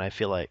 91, I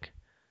feel like.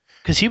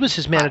 Because he was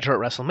his manager at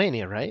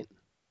WrestleMania, right?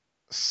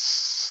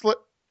 Slick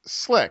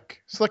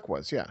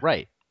was, yeah.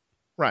 Right.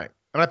 And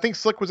I think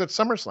Slick was at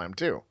SummerSlam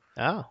too.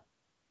 Oh.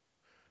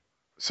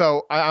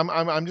 So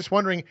I'm just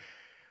wondering,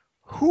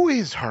 who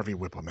is Harvey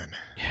Whippleman?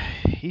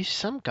 He's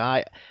some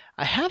guy.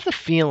 I have the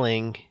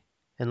feeling,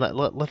 and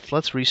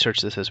let's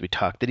research this as we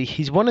talk, that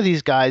he's one of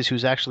these guys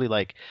who's actually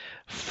like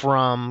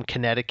from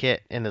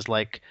Connecticut and is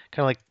like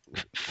kind of like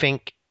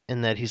Fink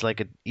in that he's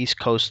like an East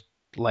Coast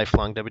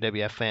lifelong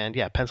WWF fan.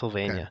 Yeah,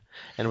 Pennsylvania.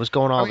 Okay. And was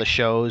going to all the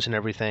shows and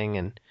everything.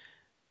 And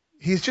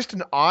he's just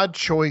an odd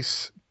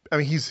choice. I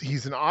mean,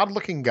 he's an odd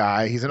looking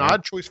guy. He's an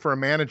odd choice for a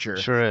manager.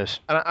 Sure is.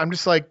 And I'm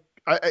just like,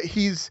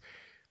 he's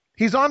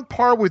on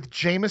par with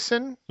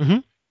Jameson.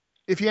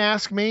 If you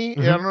ask me.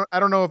 I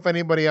don't know if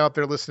anybody out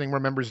there listening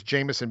remembers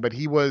Jameson, but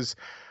he was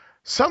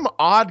some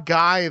odd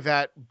guy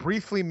that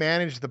briefly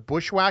managed the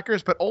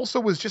Bushwhackers, but also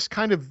was just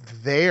kind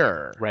of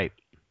there. Right.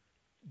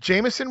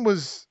 Jameson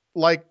was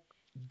like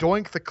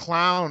Doink the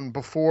Clown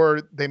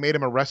before they made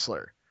him a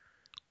wrestler.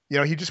 You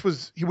know, he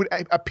would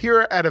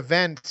appear at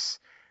events,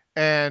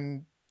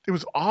 and it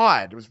was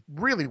odd. It was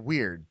really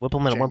weird.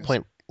 Whippleman at one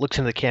point looks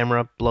into the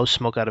camera, blows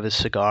smoke out of his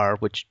cigar,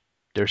 which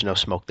there's no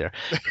smoke there.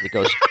 He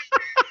goes,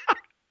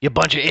 "You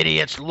bunch of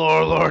idiots,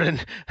 Warlord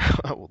and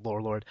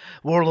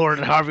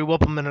Harvey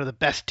Whippleman are the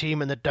best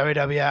team in the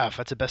WWF."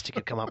 That's the best he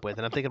could come up with.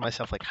 And I'm thinking to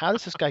myself, like, how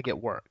does this guy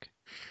get work?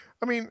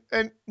 I mean,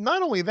 and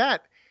not only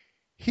that,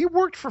 he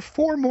worked for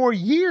 4 more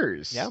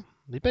years. Yeah.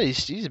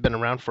 He's been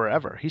around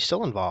forever. He's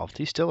still involved.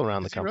 He's still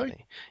around the company.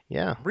 Really?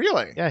 Yeah.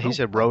 Really? Yeah, he's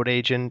a road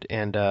agent,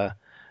 and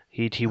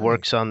he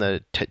works on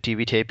the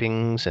TV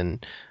tapings.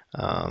 And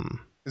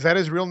is that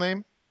his real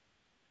name?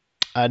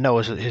 No,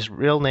 his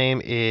real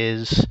name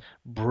is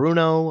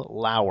Bruno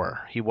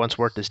Lauer. He once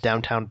worked as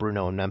Downtown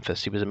Bruno in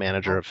Memphis. He was a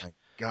manager of. Oh my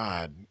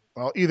God.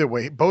 Well, either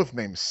way, both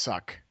names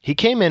suck. He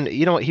came in.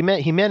 You know, he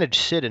managed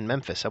Sid in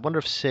Memphis. I wonder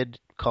if Sid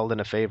called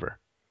in a favor.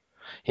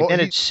 He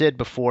managed Sid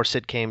before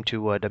Sid came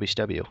to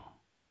WCW.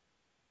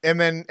 And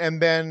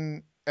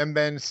then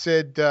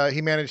Sid,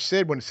 he managed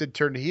Sid when Sid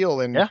turned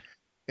heel in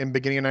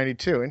beginning of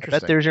 92. Interesting. I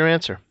bet there's your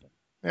answer.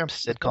 Yeah,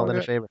 Sid called in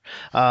a favor.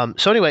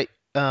 So anyway,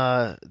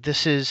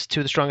 this is Two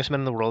of the Strongest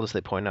Men in the World, as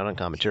they point out on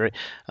commentary.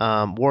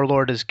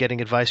 Warlord is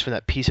getting advice from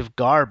that piece of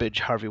garbage,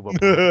 Harvey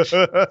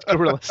Whippleman.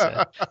 Gorilla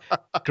said.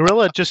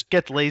 Gorilla just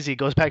gets lazy,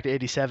 goes back to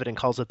 87, and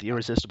calls it the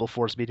irresistible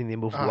force meeting the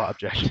immovable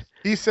object.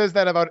 He says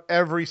that about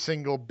every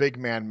single big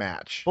man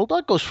match.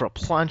 Bulldog goes for a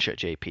plancha,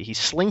 JP. He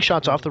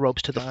slingshots off the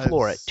ropes to the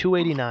floor at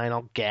 289,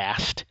 all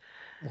gassed.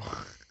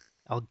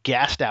 All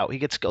gassed out. He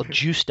gets all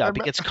juiced up.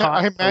 He gets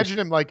caught. I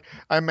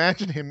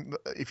imagine him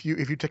if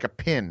you take a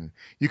pin,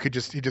 he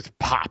just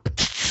pop.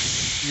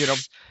 You know.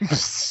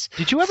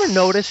 Did you ever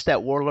notice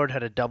that Warlord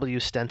had a W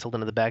stenciled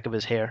into the back of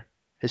his head?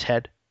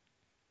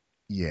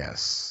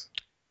 Yes.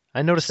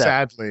 I noticed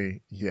that.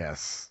 Sadly,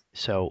 yes.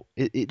 So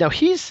now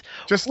he's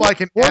just like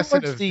an S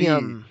and a V.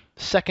 The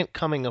second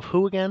coming of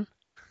who again?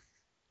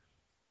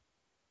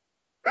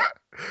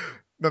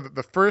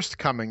 The first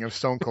coming of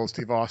Stone Cold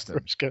Steve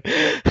Austin.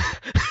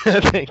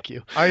 Thank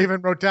you. I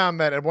even wrote down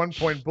that at one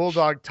point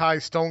Bulldog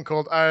ties Stone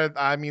Cold,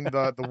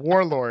 the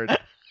Warlord,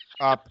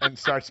 up and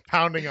starts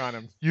pounding on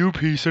him. You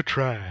piece of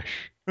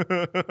trash.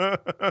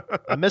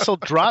 A missile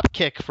drop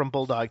kick from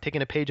Bulldog,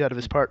 taking a page out of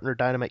his partner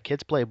Dynamite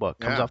Kid's playbook,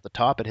 comes off the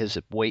top at his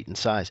weight and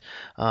size.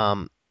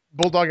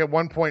 Bulldog at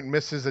one point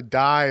misses a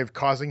dive,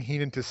 causing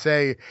Heenan to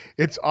say,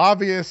 "It's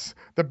obvious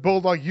that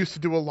Bulldog used to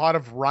do a lot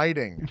of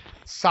riding."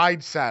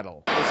 Side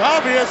saddle. It's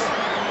obvious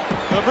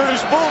the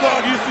British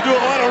Bulldog used to do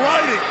a lot of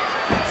riding.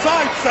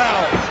 Side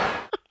saddle.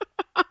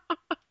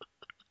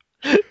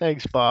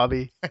 Thanks,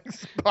 Bobby.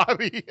 Thanks,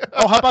 Bobby.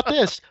 Oh, how about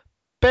this?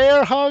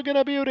 Bear hug and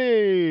a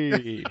beauty.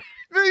 Did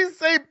he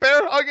say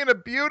bear hug and a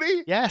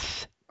beauty?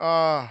 Yes.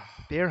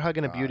 Bear hug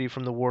and a beauty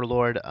from the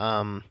Warlord.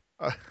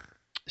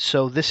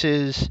 So this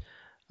is...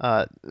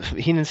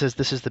 Heenan says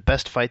this is the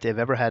best fight they've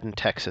ever had in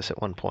Texas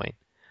at one point.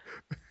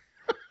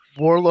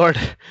 Warlord,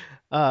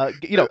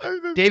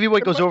 Davey Boy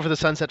goes over the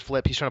sunset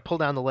flip. He's trying to pull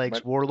down the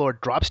legs. Warlord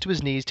drops to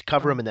his knees to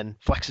cover him and then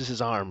flexes his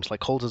arms,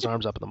 like holds his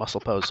arms up in the muscle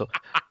pose. So,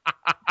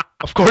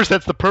 of course,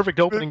 that's the perfect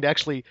opening to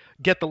actually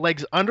get the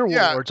legs under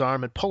Warlord's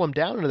arm and pull him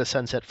down into the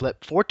sunset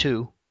flip for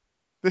 2.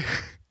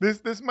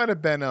 This might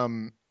have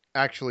been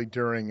actually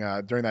during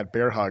that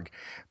bear hug,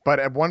 but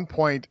at one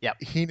point,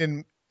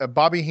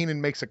 Bobby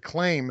Heenan makes a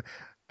claim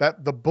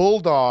that the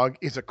Bulldog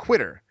is a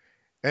quitter.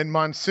 And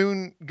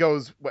Monsoon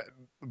goes, "What,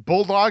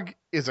 Bulldog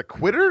is a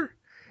quitter?"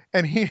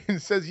 And Heenan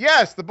says,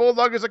 "Yes, the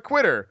Bulldog is a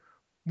quitter.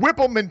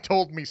 Whippleman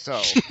told me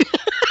so."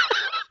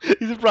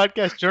 He's a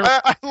broadcast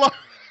journalist.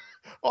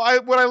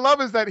 What I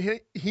love is that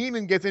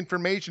Heenan gets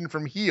information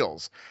from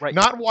heels. Right.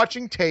 Not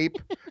watching tape,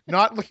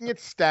 not looking at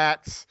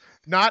stats,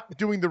 not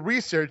doing the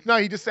research. No,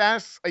 he just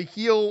asks a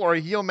heel or a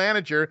heel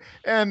manager,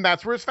 and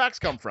that's where his facts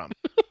come from.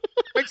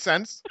 Makes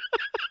sense.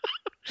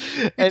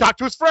 He talked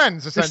to his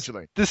friends,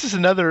 essentially. This is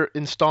another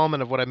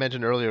installment of what I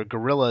mentioned earlier,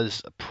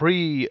 Gorilla's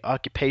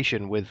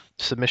preoccupation with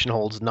submission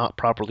holds not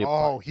properly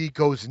applied. Oh, he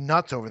goes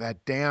nuts over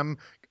that damn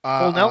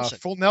Full Nelson.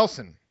 Full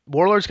Nelson.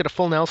 Warlord's got a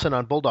full Nelson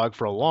on Bulldog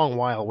for a long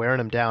while, wearing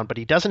him down, but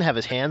he doesn't have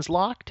his hands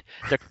locked.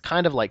 They're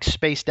kind of like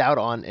spaced out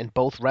on and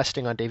both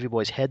resting on Davey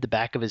Boy's head, the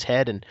back of his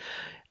head, and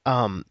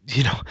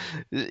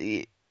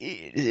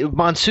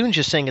Monsoon's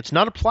just saying it's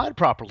not applied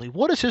properly.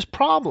 What is his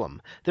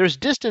problem? There's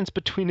distance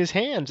between his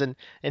hands, and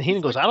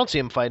Heenan goes, I don't see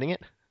him fighting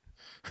it.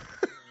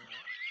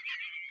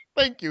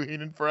 Thank you,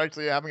 Heenan, for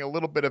actually having a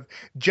little bit of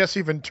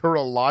Jesse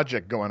Ventura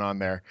logic going on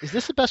there. Is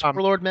this the best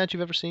Warlord match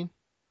you've ever seen?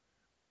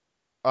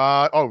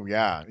 Oh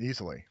yeah,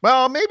 easily.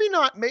 Well, maybe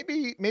not.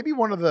 Maybe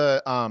one of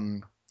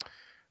the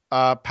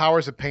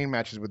Powers of Pain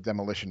matches with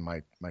Demolition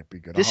might be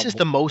good. This is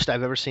the most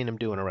I've ever seen him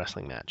do in a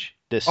wrestling match.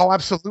 Oh,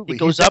 absolutely. He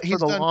goes up for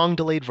the long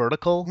delayed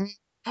vertical.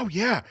 Oh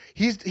yeah,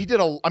 he did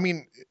a. I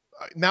mean,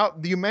 now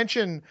you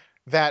mention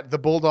that the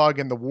Bulldog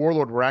and the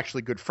Warlord were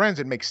actually good friends.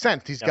 It makes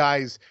sense. These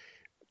guys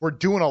were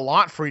doing a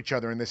lot for each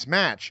other in this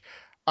match.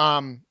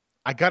 I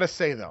gotta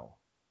say though,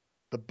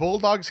 the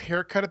Bulldog's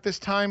haircut at this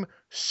time,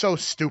 so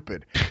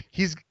stupid.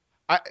 He's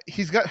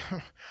got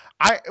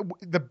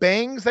the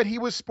bangs that he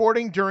was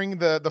sporting during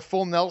the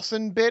full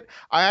Nelson bit.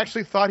 I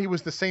actually thought he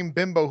was the same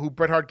bimbo who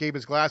Bret Hart gave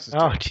his glasses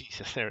to. Oh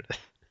Jesus, there it is.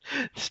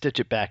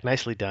 Stitch it back,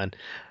 nicely done.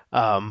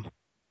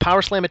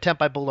 Power slam attempt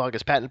by Bulldog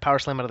is patent power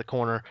slam out of the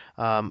corner.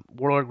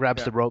 Warlord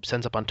grabs the rope,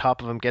 sends up on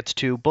top of him, gets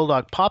two.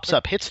 Bulldog pops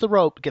up, hits the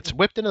rope, gets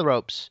whipped into the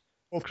ropes.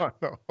 Hold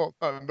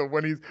on.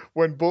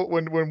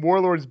 When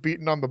Warlord's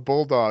beating on the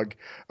Bulldog,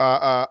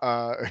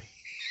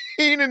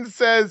 Heenan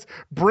says,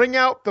 "Bring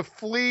out the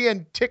flea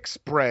and tick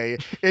spray.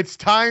 It's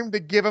time to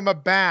give him a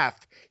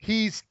bath.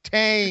 He's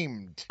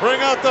tamed."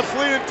 Bring out the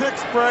flea and tick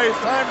spray. It's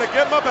time to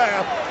give him a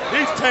bath.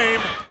 He's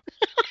tamed.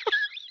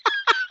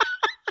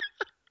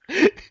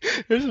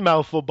 There's a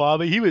mouthful,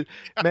 Bobby. He was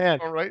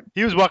all right.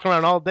 He was walking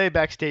around all day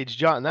backstage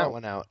jotting that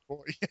one out.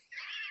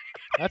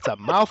 That's a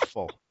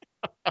mouthful.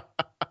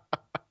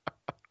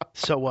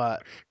 So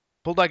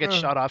Bulldog gets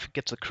shot off,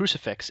 gets the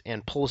crucifix,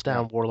 and pulls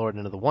down Warlord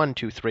into the 1,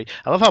 2, 3.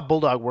 I love how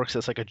Bulldog works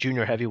as like a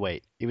junior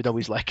heavyweight, even though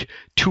he's like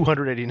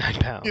 289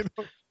 pounds.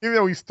 Even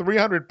though he's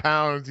 300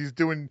 pounds, he's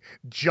doing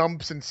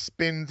jumps and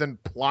spins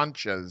and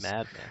planchas.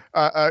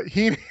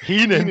 Madman.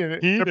 Heenan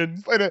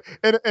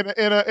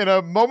in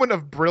a moment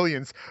of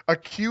brilliance,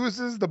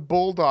 accuses the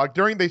Bulldog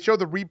they show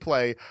the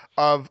replay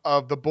of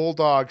the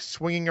Bulldog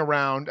swinging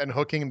around and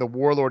hooking the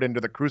Warlord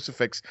into the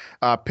crucifix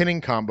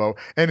pinning combo,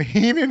 and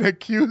Heenan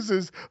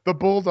accuses the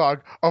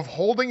Bulldog of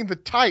holding the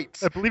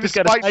tights. I believe he's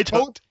got a tight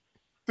hook.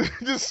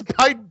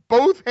 Despite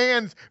both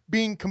hands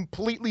being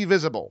completely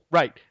visible.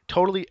 Right.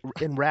 Totally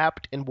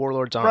enwrapped in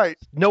Warlord's arms. Right.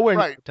 Nowhere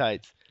near the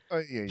tights.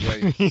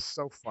 Yeah.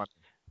 So funny.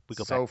 We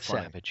go so back to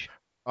funny. Savage.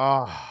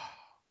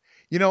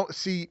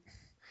 See,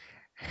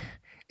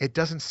 it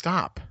doesn't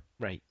stop.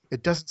 Right.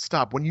 It doesn't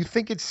stop. When you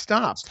think it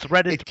stops. It's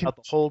threaded throughout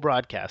the whole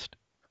broadcast.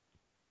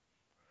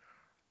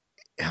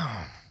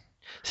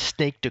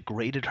 Snake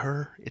degraded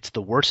her. It's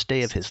the worst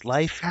day of his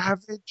life.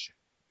 Savage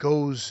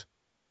goes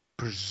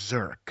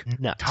berserk,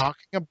 nuts.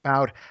 Talking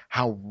about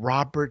how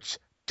Roberts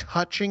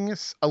touching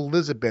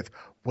Elizabeth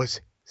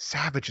was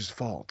Savage's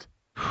fault.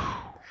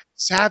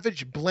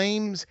 Savage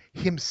blames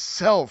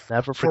himself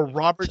for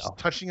Roberts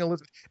touching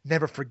Elizabeth.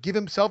 Never forgive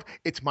himself.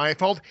 It's my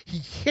fault. He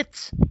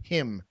hits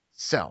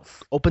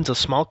himself. Opens a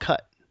small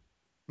cut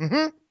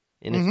in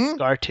his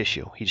scar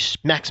tissue. He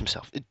smacks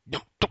himself.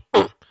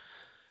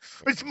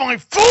 It's my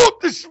fault.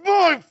 It's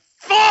my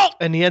fault.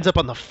 And he ends up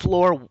on the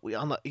floor,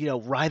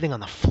 writhing on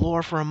the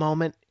floor for a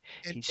moment.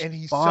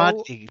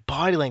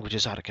 Body language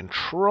is out of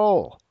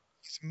control.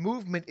 His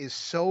movement is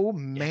so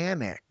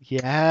manic.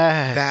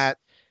 Yeah.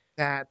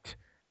 That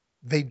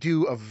they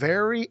do a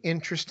very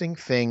interesting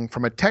thing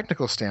from a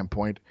technical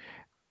standpoint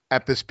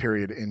at this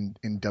period in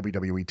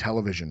WWE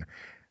television.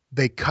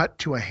 They cut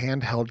to a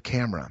handheld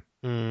camera.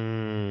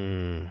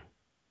 And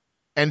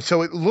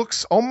so it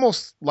looks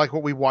almost like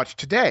what we watch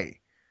today.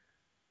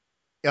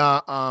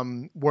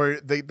 Where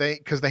they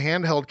because the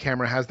handheld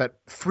camera has that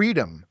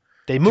freedom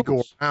to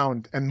go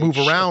around and move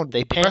around.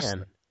 They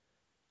pan.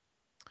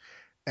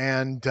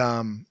 And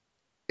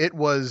it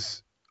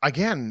was,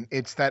 again,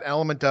 it's that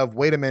element of,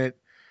 wait a minute,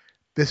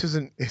 this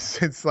isn't,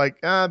 it's like,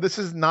 this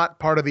is not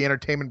part of the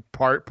entertainment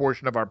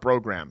portion of our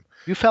program.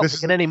 You felt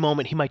like at any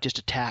moment he might just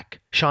attack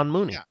Sean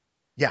Mooney.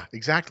 Yeah,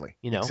 exactly.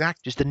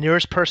 Exactly. Just the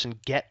nearest person,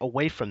 get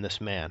away from this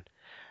man.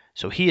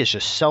 So he is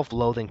just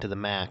self-loathing to the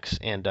max.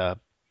 And,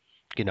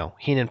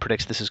 Heenan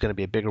predicts this is going to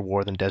be a bigger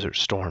war than Desert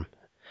Storm.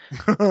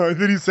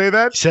 Did he say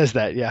that? He says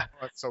that, yeah. Oh,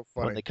 that's so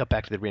funny. When they cut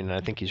back to the arena,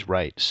 and I think he's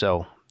right.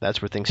 So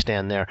that's where things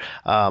stand there.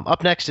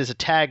 Up next is a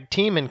tag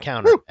team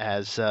encounter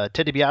as Ted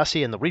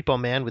DiBiase and the Repo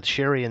Man with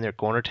Sherry in their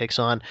corner takes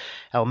on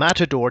El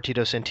Matador,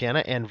 Tito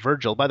Santana, and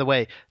Virgil. By the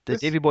way, the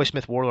Davey Boy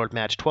Smith Warlord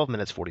match, 12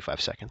 minutes,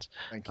 45 seconds.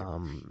 Thank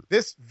you.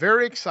 This,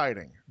 very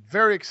exciting.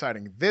 Very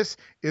exciting. This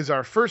is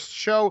our first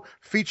show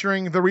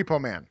featuring the Repo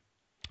Man.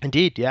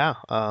 Indeed, yeah.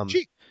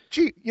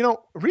 Gee,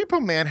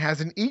 Repo Man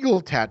has an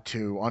eagle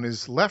tattoo on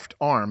his left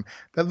arm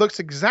that looks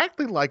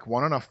exactly like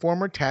one on a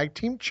former tag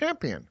team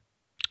champion.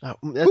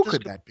 Who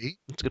could that be?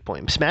 That's a good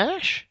point.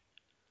 Smash?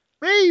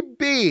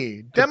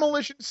 Maybe.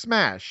 Demolition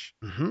Smash.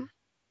 Mm-hmm.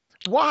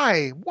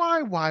 Why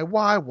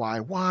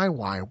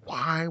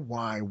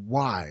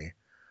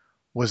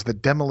was the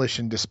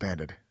Demolition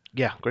disbanded?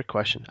 Yeah, great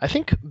question. I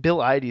think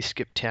Bill Idy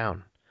skipped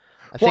town.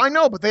 I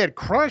know, but they had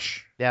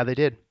Crush. Yeah, they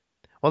did.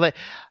 Well,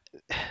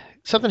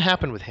 something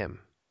happened with him.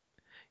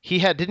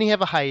 Didn't he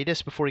have a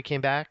hiatus before he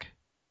came back?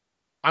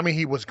 I mean,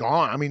 he was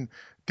gone. I mean,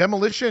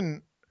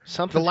 Demolition.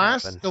 Something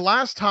happened. The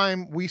last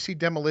time we see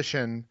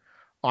Demolition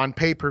on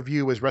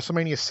pay-per-view is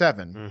WrestleMania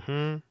 7.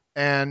 Mm-hmm.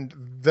 And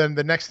then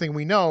the next thing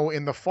we know,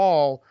 in the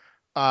fall,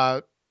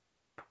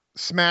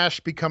 Smash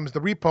becomes the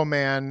Repo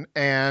Man,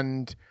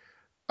 and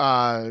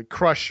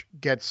Crush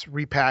gets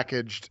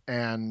repackaged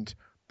and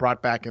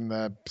brought back in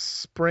the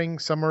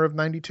summer of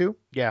 '92.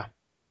 Yeah.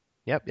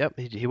 Yep.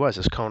 He was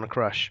his Kona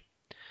Crush.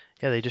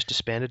 Yeah, they just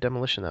disbanded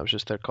Demolition. That was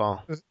just their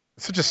call.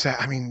 Such a sad.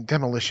 I mean,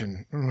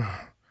 Demolition,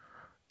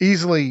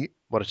 easily.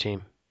 What a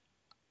team!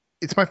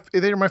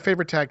 They're my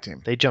favorite tag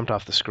team. They jumped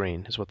off the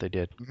screen, is what they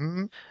did.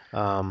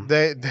 Mm-hmm.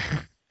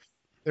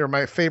 They were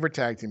my favorite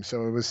tag team,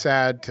 so it was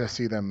sad to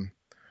see them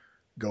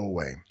go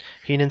away.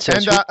 Heenan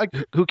says,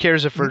 "Who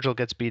cares if Virgil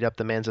gets beat up?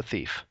 The man's a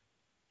thief."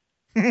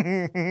 I'll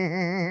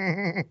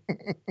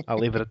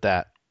leave it at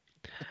that.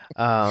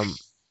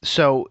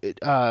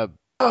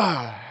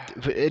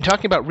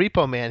 Talking about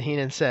Repo Man,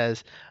 Heenan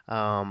says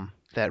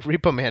that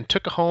Repo Man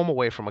took a home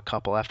away from a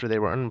couple after they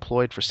were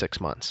unemployed for 6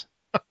 months.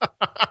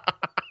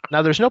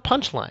 Now, there's no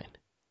punchline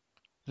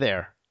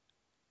there.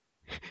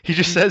 He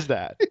just says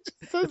that.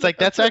 It's like,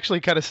 that's actually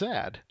kind of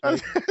sad.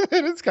 Like,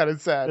 it is kind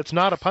of sad. It's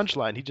not a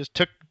punchline. He just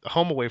took a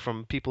home away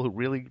from people who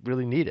really,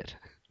 really need it.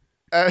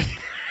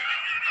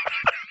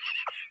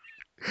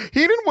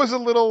 Heenan was a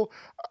little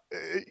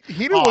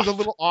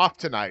off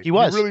tonight. He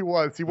was. He really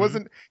was. He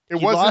wasn't. He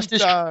lost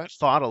his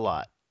thought a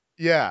lot.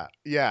 Yeah.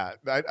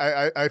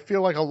 I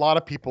feel like a lot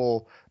of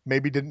people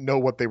maybe didn't know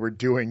what they were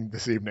doing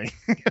this evening,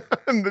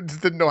 and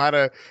just didn't know how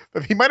to.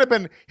 He might have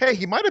been. Hey,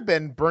 he might have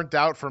been burnt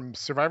out from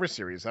Survivor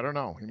Series. I don't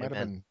know. He might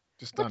have been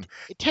just done.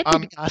 Ted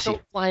DiBiase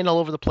flying all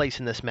over the place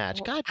in this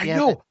match. God damn it. I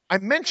know. I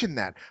mentioned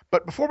that,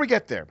 but before we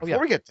get there,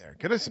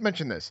 can I just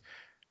mention this?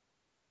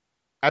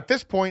 At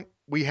this point,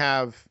 we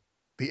have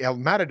the El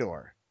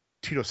Matador,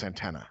 Tito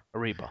Santana.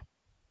 Arriba.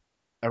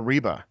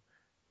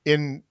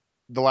 In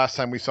the last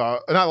time we saw,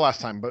 not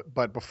last time,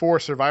 but before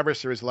Survivor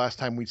Series, the last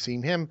time we'd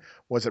seen him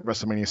was at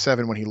WrestleMania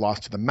 7 when he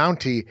lost to the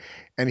Mountie,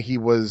 and he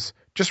was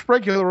just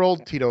regular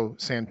old Tito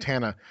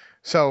Santana.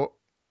 So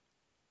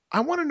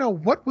I want to know,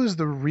 what was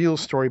the real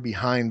story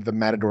behind the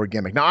Matador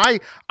gimmick? Now,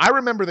 I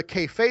remember the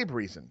kayfabe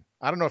reason.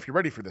 I don't know if you're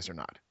ready for this or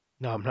not.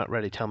 No, I'm not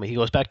ready. Tell me. He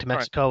goes back to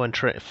Mexico and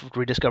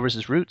rediscovers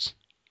his roots.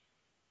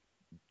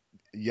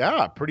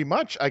 Yeah, pretty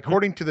much.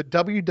 According to the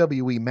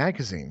WWE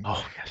magazine.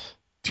 Oh, yes.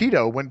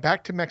 Tito went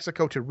back to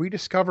Mexico to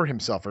rediscover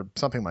himself, or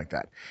something like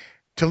that,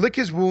 to lick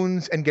his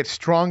wounds and get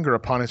stronger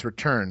upon his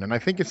return. And I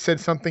think it said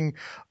something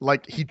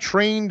like he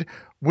trained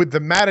with the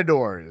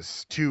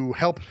Matadors to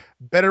help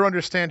better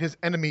understand his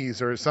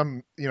enemies, or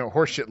some,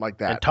 horseshit like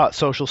that. And taught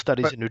social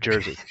studies in New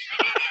Jersey.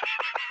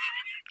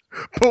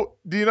 But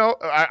do you know,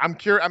 I'm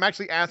curious. I'm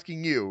actually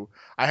asking you.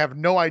 I have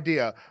no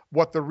idea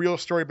what the real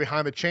story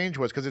behind the change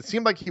was, because it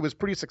seemed like he was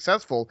pretty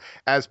successful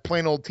as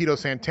plain old Tito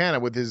Santana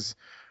with his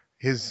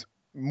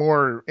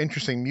more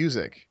interesting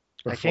music.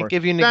 I can't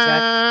give you an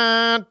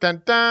exact.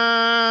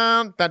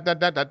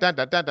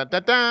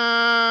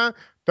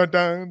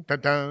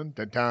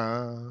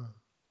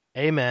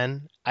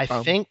 Amen. I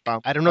think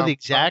I don't know the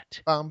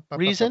exact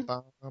reason,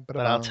 but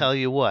I'll tell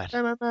you what.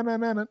 That's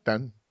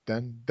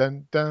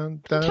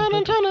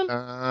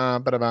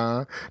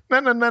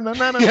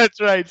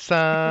right,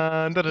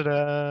 son. Go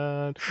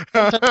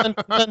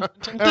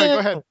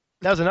ahead.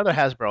 That was another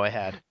Hasbro I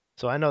had,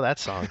 so I know that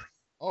song.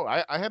 Oh,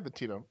 I had the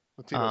Tito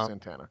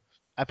Santana.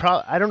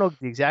 I don't know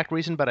the exact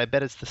reason, but I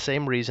bet it's the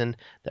same reason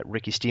that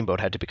Ricky Steamboat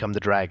had to become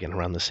the Dragon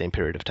around the same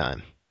period of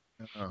time.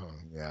 Oh,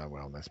 yeah,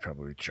 well, that's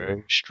probably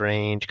true.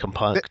 Strange,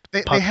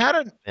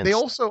 they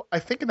also, I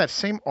think in that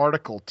same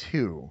article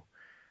too,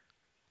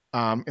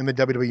 in the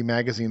WWE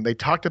magazine, they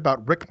talked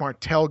about Rick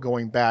Martel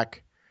going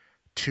back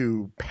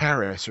to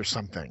Paris or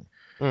something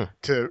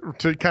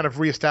to kind of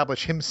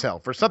reestablish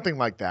himself or something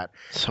like that,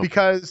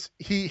 because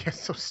he is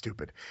so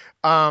stupid.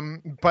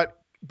 But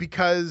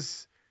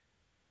because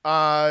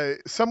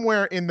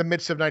somewhere in the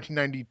midst of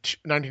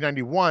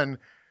 1991,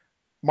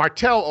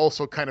 Martel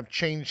also kind of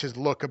changed his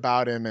look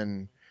about him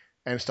and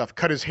stuff,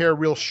 cut his hair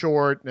real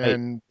short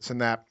and this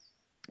and that.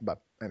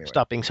 But anyway,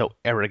 stop being so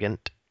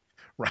arrogant.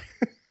 Right.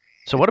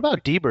 So what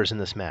about Devers in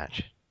this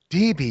match?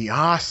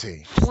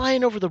 DiBiase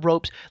flying over the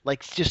ropes,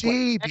 like just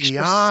like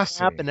extra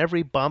snap and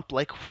every bump.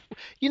 Like,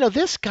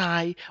 this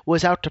guy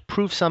was out to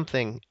prove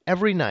something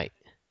every night.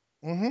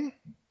 Mm-hmm.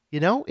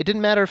 It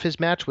didn't matter if his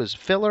match was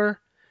filler.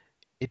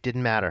 It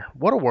didn't matter.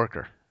 What a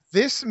worker.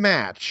 This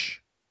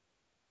match,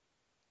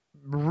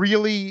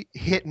 really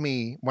hit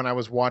me when I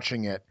was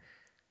watching it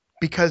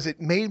because it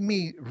made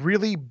me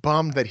really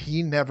bummed that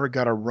he never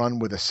got a run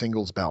with a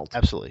singles belt.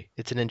 Absolutely.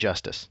 It's an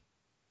injustice.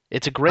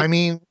 It's a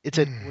great, it's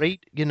a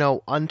great,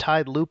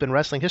 untied loop in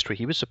wrestling history.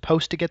 He was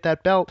supposed to get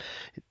that belt.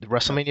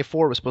 WrestleMania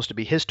 4 was supposed to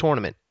be his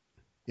tournament.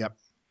 Yep.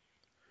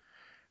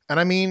 And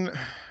I mean,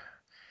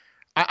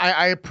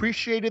 I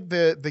appreciated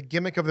the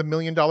gimmick of the $1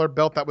 million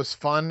belt. That was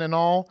fun and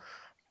all,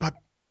 but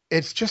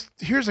it's just,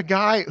 here's a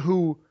guy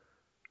who,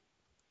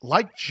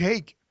 like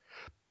Jake,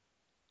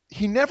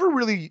 he never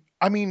really,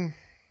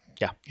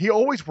 he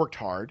always worked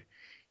hard.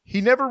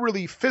 He never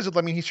really fizzled.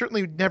 I mean, he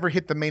certainly never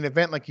hit the main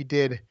event like he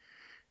did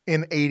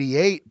in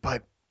 '88,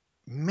 but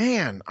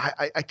man,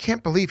 I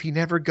can't believe he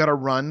never got a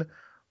run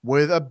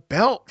with a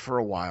belt for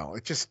a while.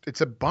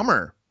 It's a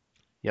bummer.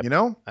 Yep. You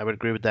know? I would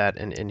agree with that.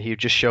 And he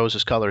just shows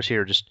his colors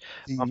here, just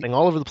pumping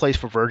all over the place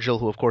for Virgil,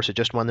 who, of course, had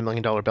just won the $1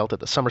 million belt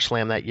at the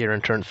SummerSlam that year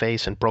and turned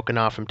face and broken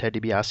off from Ted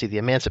DiBiase, the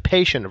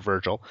emancipation of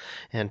Virgil.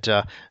 And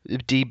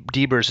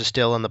Devers is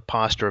still in the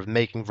posture of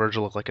making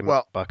Virgil look like $1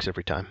 million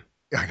every time.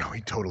 I know,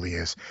 he totally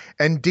is.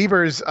 And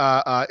Devers,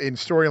 in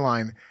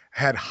storyline,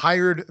 had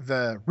hired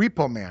the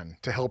Repo Man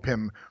to help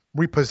him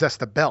repossess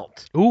the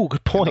belt. Ooh,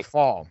 good point. In the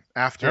fall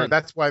after.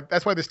 That's why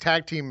this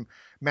tag team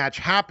match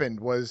happened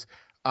was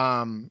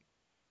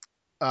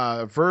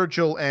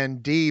Virgil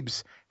and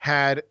Deebs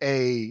had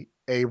a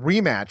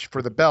rematch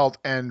for the belt,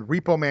 and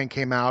Repo Man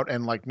came out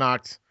and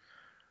knocked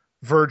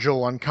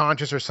Virgil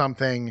unconscious or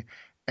something,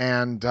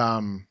 and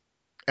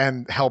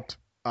helped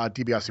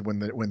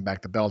DiBiase win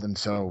back the belt. And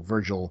so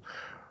Virgil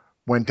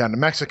went down to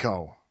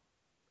Mexico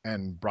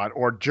and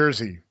or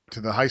Jersey to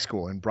the high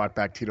school and brought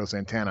back Tito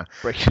Santana.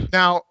 Right.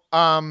 Now,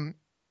 a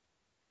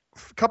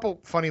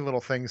couple funny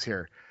little things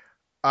here.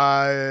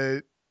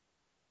 Did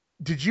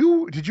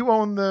you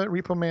own the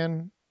Repo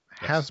Man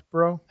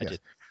Hasbro? Yes, I did.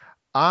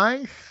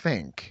 I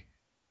think,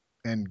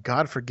 and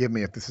God forgive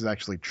me if this is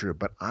actually true,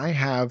 but I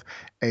have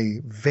a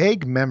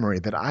vague memory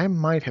that I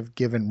might have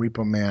given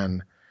Repo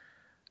Man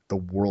the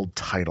world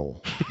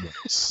title.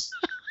 Yes.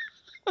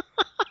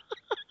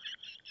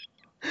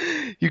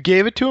 You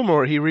gave it to him,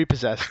 or he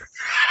repossessed it?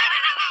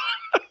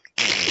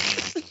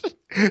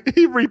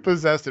 He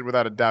repossessed it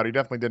without a doubt. He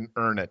definitely didn't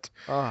earn it.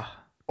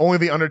 Only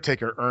the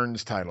Undertaker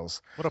earns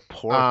titles. What a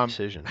poor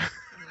decision.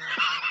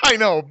 I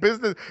know.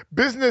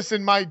 Business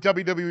in my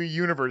WWE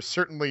universe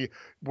certainly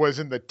was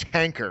in the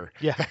tanker.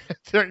 Yeah.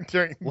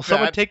 during Will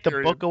someone take the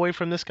book away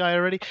from this guy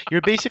already?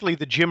 You're basically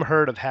the Jim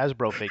Herd of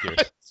Hasbro figures.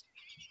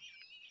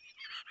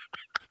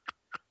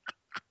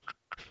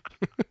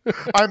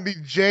 I'm the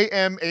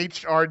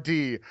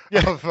JMHRD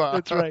of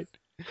that's right.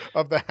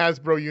 Of the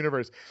Hasbro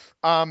universe.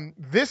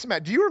 This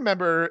match, do you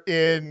remember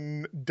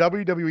in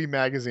WWE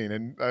Magazine,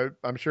 and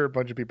I'm sure a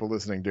bunch of people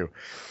listening do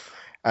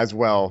as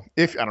well,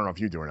 if I don't know if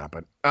you do or not,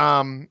 but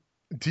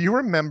do you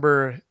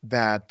remember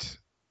that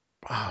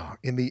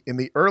in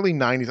the early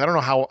 90s, I don't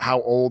know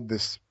how old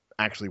this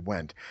actually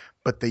went,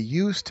 but they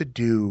used to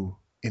do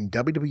in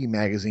WWE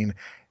Magazine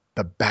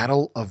the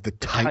Battle of the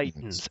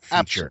Titans feature.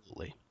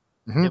 Absolutely.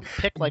 Mm-hmm. They'd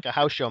pick a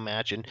house show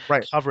match and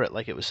cover it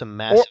like it was some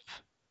massive.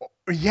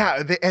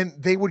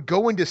 They would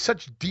go into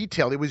such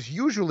detail. It was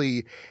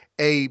usually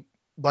a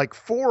 4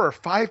 or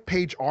 5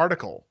 page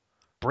article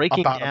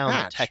breaking about down a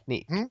match. The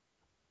technique. Mm-hmm.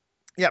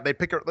 Yeah, they'd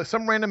pick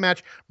some random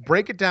match,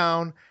 break it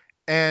down,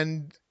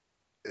 and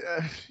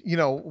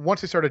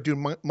once they started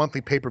doing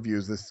monthly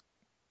pay-per-views, this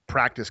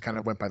practice kind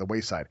of went by the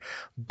wayside.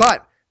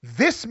 But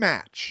this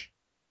match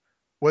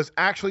was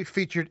actually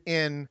featured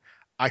in,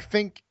 I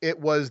think it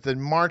was the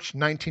March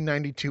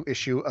 1992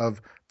 issue of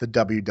the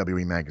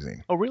WWE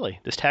Magazine. Oh, really?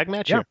 This tag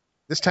match? Yeah,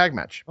 this tag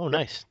match. Oh,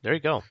 nice. There you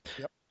go.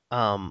 Yep.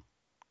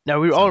 Now,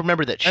 we all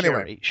remember that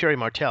anyway. Sherry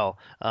Martel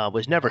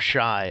was never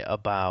shy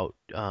about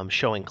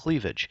showing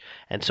cleavage.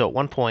 And so at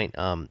one point,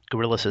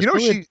 Gorilla says...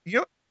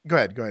 Go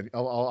ahead.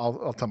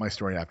 I'll tell my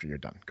story after you're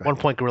done. Go ahead.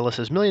 One point, Gorilla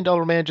says, $1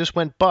 million man just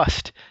went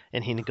bust.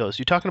 And he goes,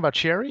 you talking about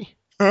Sherry?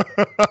 Do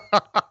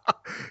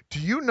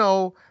you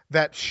know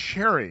that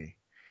Sherry,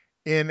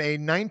 in a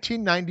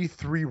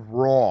 1993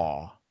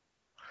 Raw,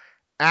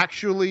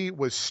 actually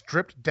was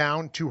stripped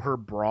down to her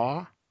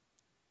bra?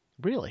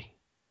 Really?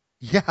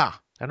 Yeah.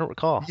 I don't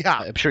recall. Yeah.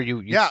 I'm sure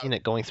you've seen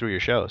it going through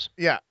your shows.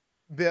 Yeah.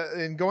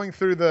 In going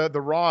through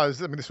the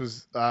Raws, I mean, this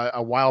was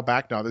a while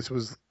back now. This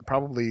was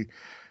probably...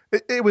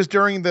 It was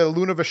during the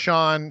Luna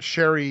Vachon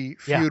Sherry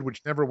feud,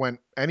 which never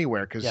went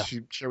anywhere because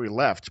Sherry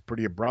left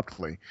pretty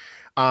abruptly.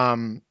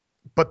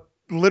 But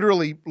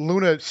literally,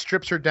 Luna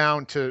strips her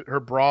down to her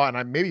bra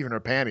and maybe even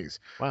her panties.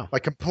 Wow.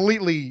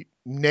 Completely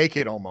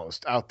naked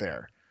almost out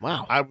there.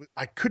 Wow.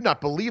 I could not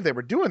believe they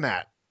were doing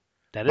that.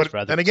 That is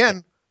rather...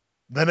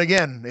 Then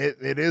again,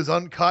 it is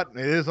uncut,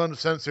 it is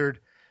uncensored,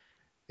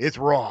 it's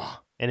raw.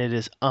 And it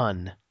is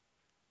uncooked.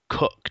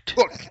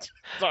 Sorry,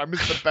 I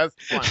missed the best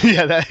one.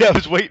 Yeah, I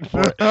was waiting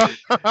for it. At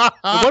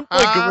one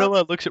point,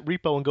 Gorilla looks at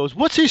Repo and goes,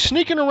 what's he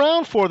sneaking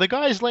around for? The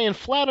guy's laying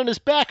flat on his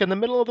back in the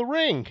middle of the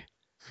ring.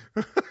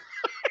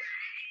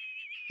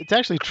 It's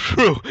actually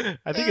true.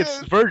 I think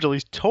it's Virgil.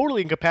 He's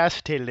totally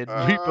incapacitated, and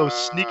Repo's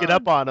sneaking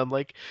up on him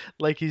like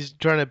he's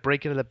trying to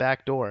break into the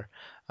back door.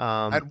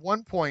 At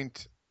one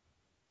point,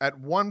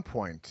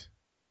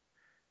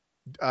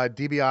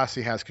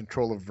 DiBiase has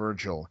control of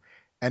Virgil,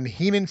 and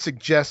Heenan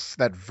suggests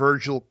that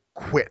Virgil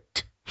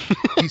quit.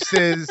 He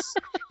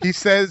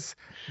says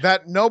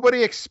that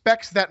nobody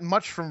expects that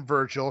much from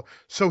Virgil,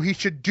 so he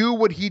should do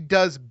what he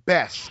does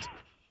best.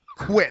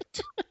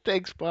 Quit.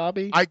 Thanks,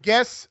 Bobby. I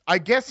guess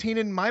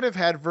Heenan might have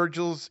had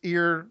Virgil's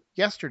ear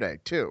yesterday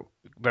too.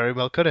 Very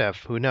well could have.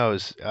 Who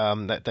knows?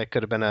 That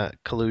could have been a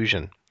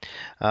collusion.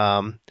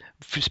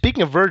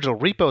 Speaking of Virgil,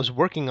 Repo's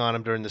working on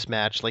him during this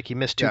match like he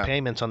missed two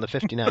payments on the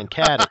 59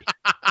 caddy.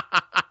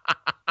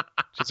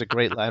 Which is a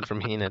great line from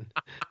Heenan.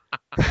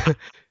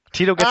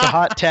 Tito gets a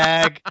hot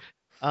tag.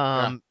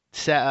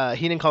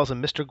 Heenan calls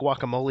him Mr.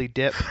 Guacamole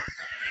Dip.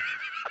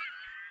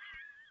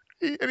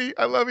 He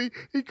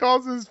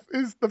calls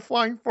the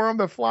flying forearm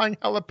the flying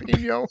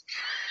jalapeno.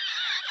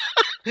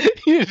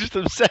 He's just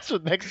obsessed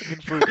with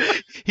Mexican food.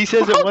 He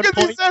says at one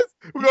point.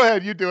 Go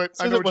ahead, you do it.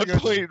 Says at one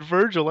point,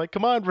 Virgil, like,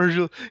 come on,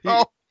 Virgil.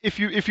 If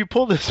you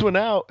pull this one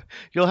out,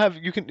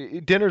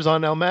 dinner's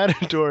on El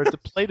Matador. It's a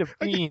plate of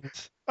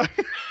beans.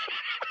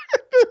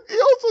 He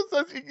also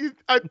says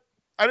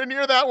I didn't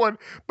hear that one,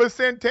 but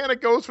Santana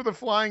goes for the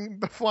flying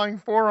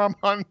forearm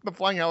on the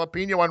flying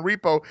jalapeno on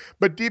Repo,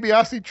 but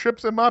DiBiase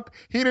trips him up.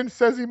 Heenan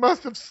says he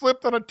must have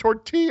slipped on a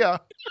tortilla.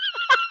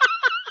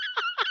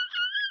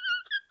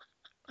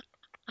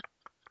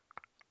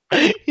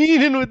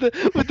 Heenan with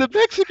the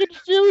Mexican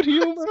food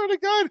humor. I swear to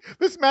God,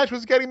 this match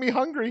was getting me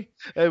hungry.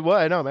 Well,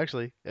 I know. I'm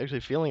actually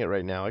feeling it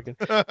right now. I can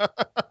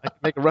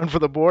make a run for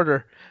the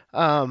border.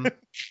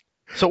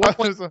 So what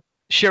point?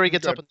 Sherry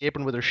gets up on the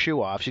apron with her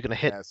shoe off. She's going to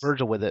hit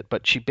Virgil with it,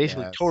 but she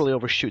basically totally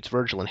overshoots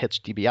Virgil and hits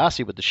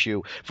DiBiase with the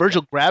shoe.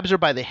 Virgil grabs her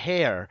by the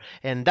hair,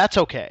 and that's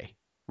okay,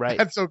 right?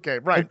 That's okay,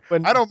 right.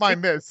 I don't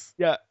mind this.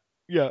 Yeah.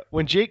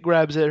 When Jake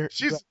grabs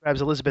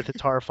grabs Elizabeth,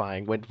 it's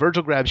horrifying. When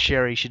Virgil grabs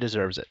Sherry, she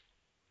deserves it.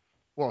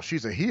 Well,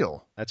 she's a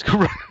heel. That's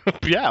correct.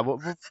 Yeah.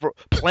 What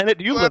planet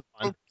do you live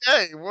on?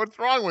 Okay, what's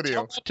wrong with you?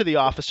 Tell that to the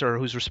officer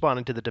who's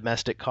responding to the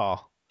domestic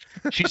call.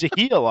 She's a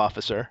heel,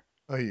 officer.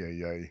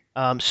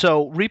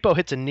 So Repo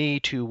hits a knee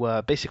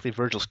to basically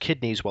Virgil's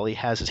kidneys while he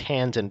has his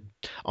hands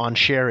on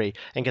Sherry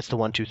and gets the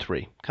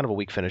 1-2-3. Kind of a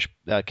weak finish.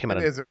 Came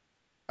out of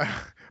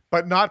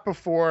but not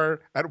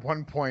before at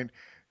one point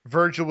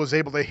Virgil was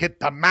able to hit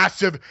the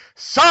massive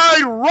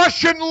side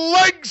Russian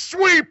leg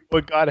sweep.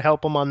 But God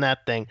help him on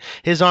that thing.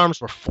 His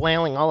arms were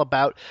flailing all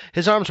about.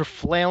 His arms were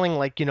flailing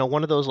like,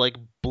 one of those like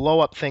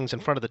blow up things in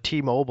front of the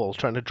T-Mobile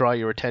trying to draw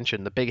your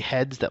attention. The big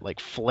heads that like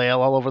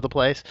flail all over the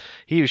place.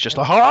 He was just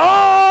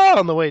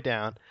on the way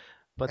down.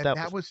 But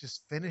that was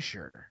his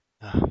finisher.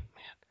 Oh man.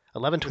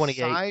 11:28.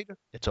 Side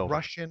it's over.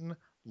 Russian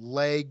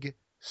leg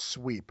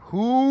sweep.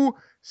 Who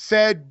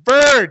said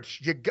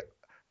Verge?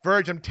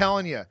 Verge, I'm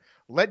telling you.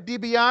 Let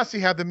DiBiase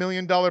have the $1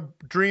 million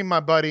dream, my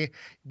buddy.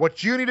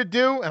 What you need to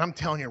do, and I'm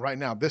telling you right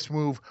now, this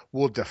move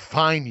will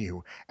define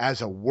you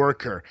as a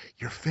worker.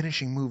 Your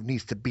finishing move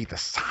needs to be the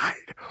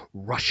side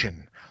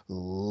Russian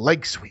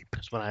leg sweep.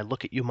 Because when I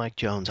look at you, Mike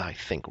Jones, I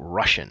think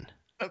Russian.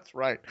 That's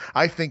right.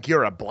 I think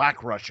you're a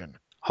black Russian.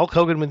 Hulk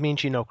Hogan with Mean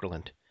Gene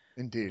Okerlund.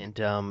 Indeed.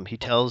 And he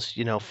tells,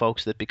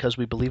 folks that because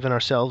we believe in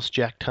ourselves,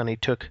 Jack Tunney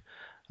took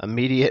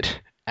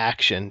immediate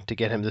action to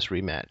get him this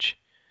rematch.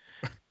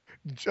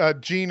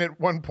 Gene at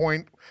one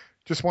point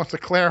just wants to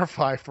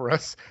clarify for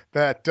us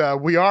that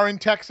we are in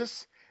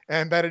Texas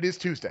and that it is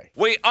Tuesday.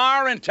 We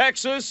are in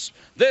Texas.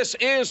 This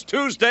is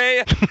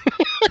Tuesday.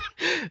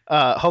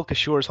 Hulk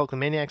assures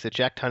Hulkamaniacs that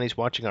Jack Tunney's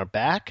watching our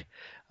back.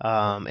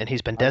 And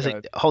he's been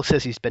Hulk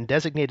says he's been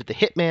designated the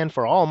hitman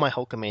for all my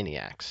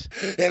Hulkamaniacs.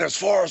 And as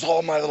far as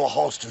all my little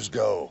Hulksters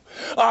go,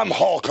 I'm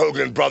Hulk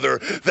Hogan, brother,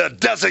 the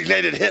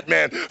designated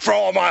hitman for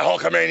all my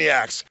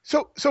Hulkamaniacs.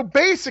 So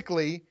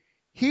basically,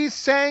 he's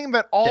saying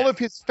that all of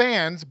his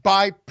fans,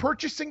 by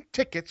purchasing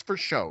tickets for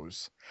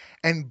shows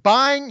and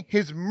buying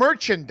his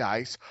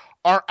merchandise,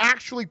 are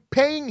actually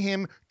paying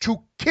him to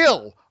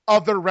kill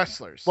other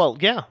wrestlers. Well,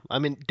 yeah. I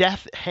mean,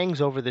 death hangs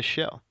over this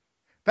show.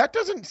 That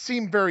doesn't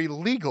seem very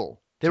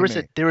legal. There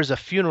is a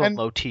funeral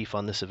motif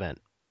on this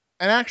event.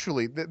 And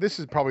actually, this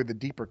is probably the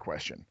deeper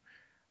question.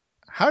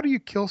 How do you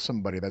kill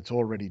somebody that's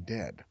already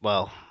dead?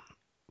 Well,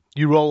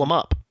 you roll them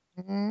up.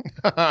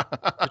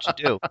 What you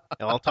do.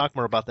 Now, I'll talk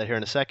more about that here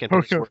in a second.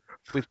 Okay.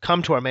 We've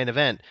come to our main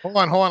event. Hold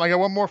on. I got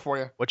one more for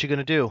you. What you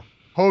gonna do?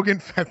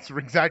 Hogan, that's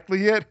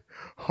exactly it.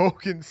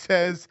 Hogan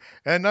says,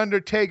 and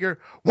Undertaker,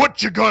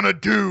 what you gonna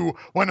do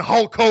when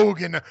Hulk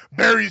Hogan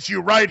buries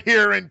you right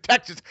here in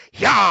Texas?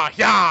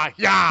 Yeah.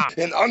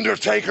 And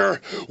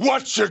Undertaker,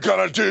 what you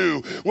gonna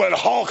do when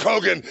Hulk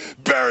Hogan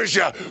buries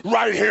you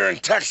right here in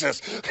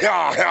Texas?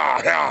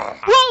 Yeah.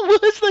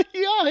 What was the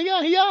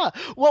yeah?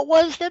 What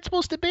was that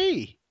supposed to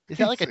be? Is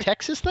that like a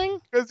Texas thing?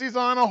 Because he's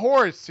on a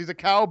horse. He's a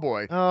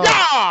cowboy. Oh.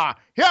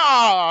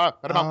 Yeah.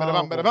 That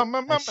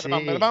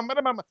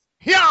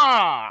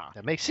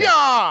makes sense.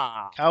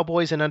 Yeah.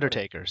 Cowboys and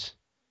Undertakers.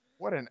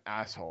 What an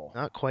asshole.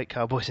 Not quite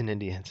Cowboys and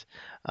Indians.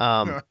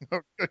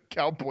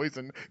 Cowboys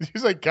and did you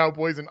say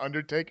Cowboys and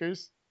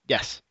Undertakers?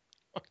 Yes.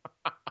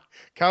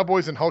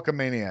 Cowboys and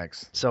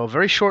Hulkamaniacs. So a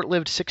very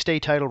short-lived 6-day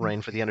title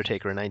reign for The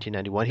Undertaker in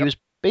 1991. He was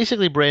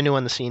basically brand new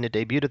on the scene. It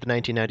debuted at the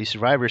 1990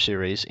 Survivor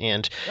Series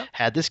and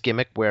had this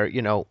gimmick where,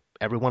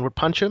 everyone would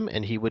punch him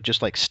and he would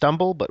just like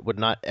stumble but would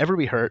not ever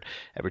be hurt.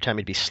 Every time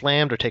he'd be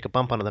slammed or take a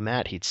bump onto the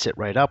mat, he'd sit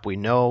right up. We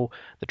know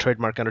the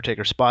trademark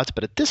Undertaker spots,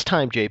 but at this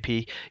time,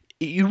 JP,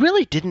 you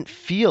really didn't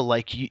feel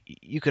like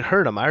you could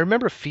hurt him. I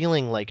remember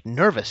feeling like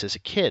nervous as a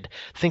kid,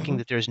 thinking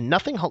that there's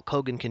nothing Hulk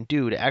Hogan can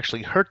do to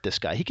actually hurt this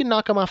guy. He can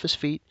knock him off his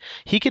feet.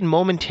 He can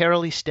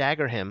momentarily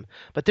stagger him,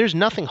 but there's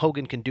nothing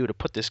Hogan can do to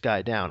put this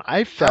guy down.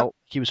 I felt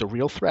he was a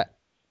real threat.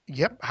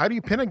 Yep. How do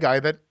you pin a guy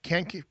that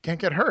can't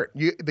get hurt?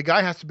 The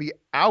guy has to be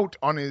out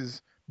on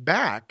his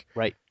back,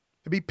 right,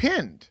 to be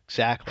pinned.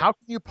 Exactly. How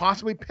can you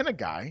possibly pin a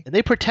guy? And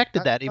they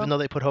protected that, even though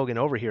they put Hogan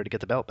over here to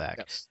get the belt back.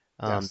 Yes.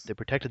 They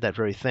protected that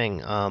very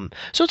thing.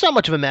 So it's not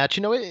much of a match.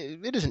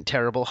 It isn't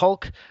terrible.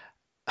 Hulk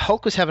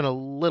was having a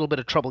little bit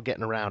of trouble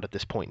getting around at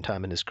this point in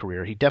time in his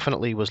career. He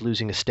definitely was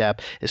losing a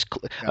step.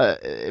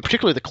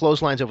 Particularly the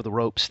clotheslines over the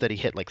ropes that he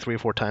hit like 3 or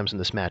 4 times in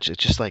this match.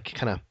 It's just like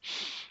kind of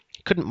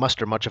couldn't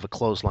muster much of a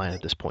clothesline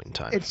at this point in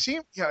time. It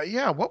seemed,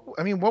 yeah.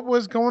 What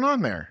was going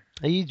on there?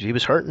 He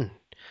was hurting.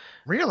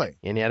 Really?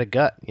 And he had a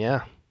gut.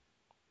 Yeah.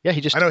 Yeah,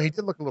 I know he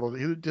did look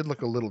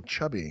a little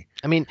chubby.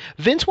 I mean,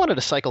 Vince wanted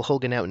to cycle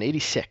Hogan out in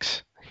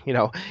 '86.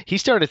 He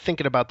started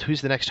thinking about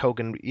who's the next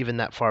Hogan even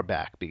that far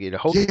back.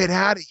 Hogan, get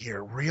out of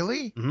here,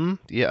 really? Mm-hmm.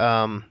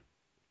 Yeah.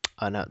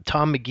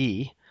 Tom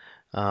McGee,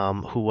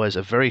 who was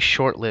a very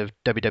short-lived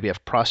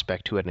WWF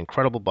prospect who had an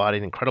incredible body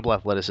and incredible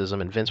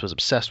athleticism, and Vince was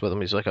obsessed with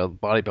him. He's like a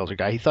bodybuilder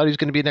guy. He thought he was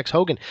going to be the next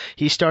Hogan.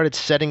 He started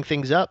setting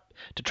things up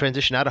to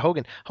transition out of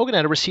Hogan. Hogan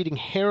had a receding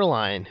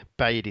hairline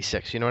by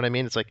 '86. You know what I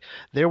mean? It's like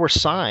there were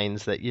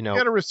signs that, He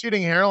had a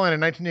receding hairline in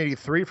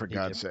 1983, for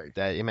God's sake.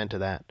 That you meant to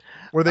that.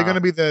 Were they going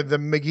to be the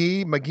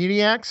McGee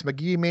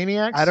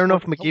maniacs? I don't know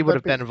if McGee would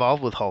have been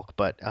involved with Hulk,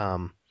 but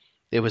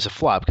it was a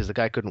flop because the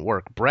guy couldn't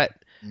work.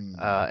 Brett,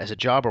 as a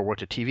jobber,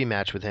 worked a TV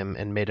match with him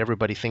and made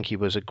everybody think he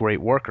was a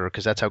great worker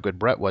because that's how good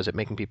Brett was at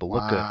making people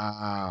look good.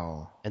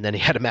 Wow. And then he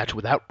had a match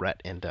without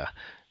Brett and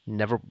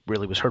never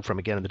really was heard from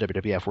again in the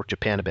WWF, worked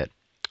Japan a bit.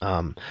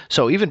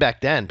 So even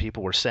back then,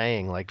 people were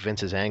saying like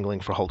Vince is angling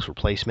for Hulk's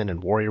replacement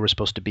and Warrior was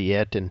supposed to be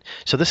it. And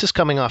so this is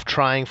coming off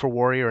trying for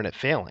Warrior and it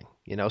failing,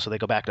 so they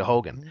go back to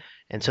Hogan. Mm-hmm.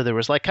 And so there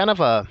was like kind of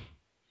a,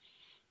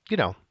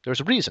 there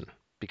was a reason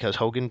because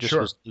Hogan just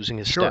was losing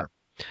his step.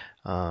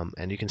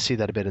 And you can see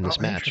that a bit in this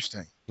match.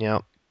 Interesting.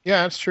 Yeah.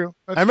 Yeah, that's true.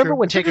 I remember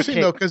when Taker came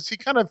though, because he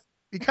kind of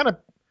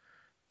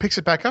picks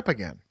it back up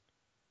again.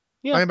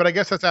 Yeah. I mean, but I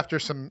guess that's after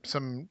some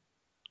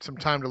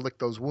time to lick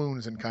those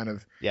wounds and kind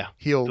of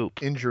heal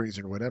injuries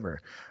or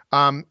whatever.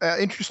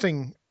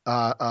 Interesting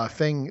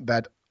thing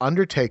that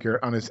Undertaker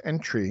on his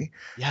entry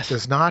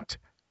does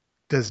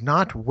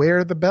not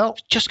wear the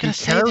belt. Just gonna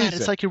say that.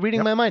 It's like you're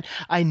reading my mind.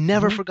 I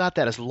never forgot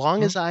that. As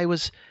long as I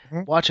was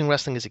watching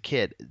wrestling as a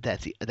kid,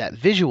 that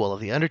visual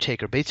of the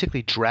Undertaker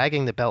basically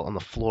dragging the belt on the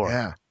floor.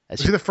 Yeah.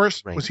 Was he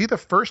the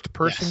first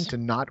person to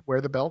not wear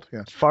the belt?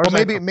 Yeah.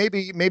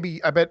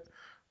 Maybe I bet.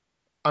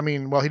 I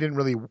mean, well, he didn't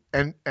really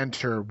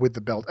enter with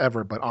the belt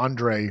ever, but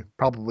Andre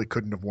probably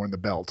couldn't have worn the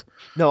belt.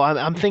 No,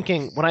 I'm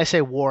thinking when I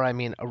say wore, I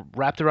mean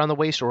wrapped around the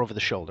waist or over the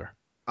shoulder.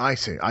 I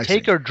see.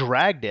 Taker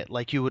dragged it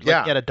like you would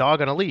get a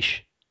dog on a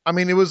leash. I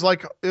mean, it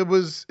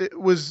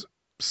was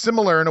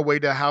similar in a way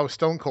to how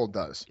Stone Cold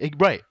does.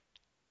 Right.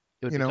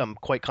 It would become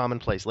quite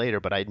commonplace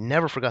later, but I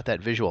never forgot that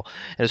visual.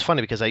 And it's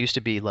funny because I used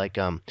to be like,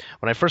 when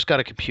I first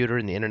got a computer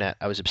and the internet,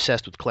 I was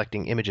obsessed with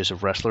collecting images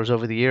of wrestlers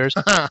over the years.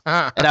 And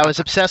I was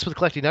obsessed with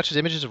collecting not just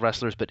images of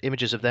wrestlers, but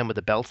images of them with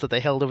the belts that they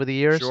held over the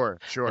years. Sure.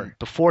 And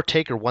before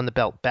Taker won the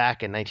belt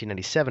back in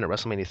 1997 at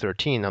WrestleMania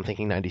 13, I'm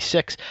thinking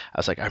 96, I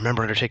was like, I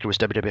remember Undertaker was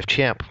WWF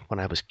champ when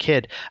I was a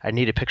kid. I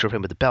need a picture of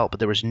him with the belt, but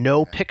there was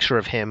no picture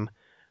of him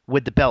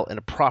with the belt in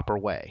a proper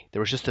way. There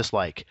was just this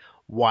like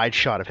wide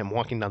shot of him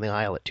walking down the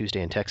aisle at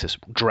Tuesday in Texas,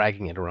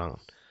 dragging it around.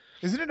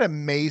 Isn't it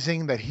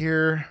amazing that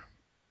here,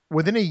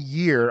 within a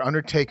year,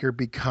 Undertaker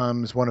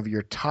becomes one of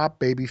your top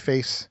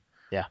babyface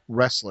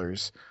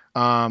wrestlers?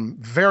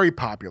 Very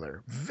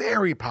popular,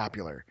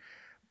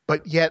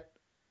 but yet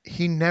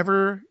he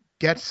never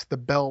gets the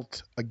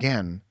belt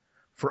again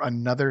for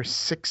another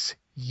 6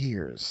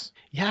 years.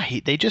 Yeah,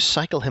 they just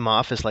cycle him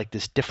off as like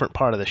this different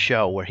part of the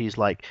show where he's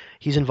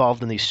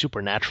involved in these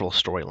supernatural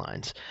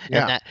storylines.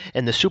 Yeah.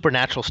 And the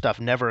supernatural stuff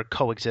never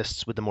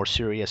coexists with the more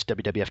serious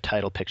WWF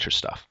title picture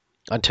stuff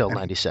until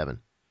 97.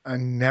 I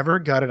never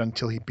got it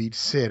until he beat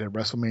Sid at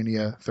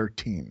WrestleMania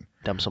 13.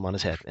 Dumps him on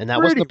his head. And that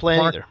wasn't the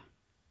plan either.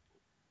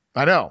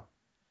 I know.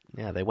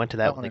 Yeah, they went to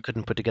that when they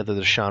couldn't put together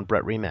the Shawn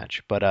Brett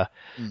rematch. But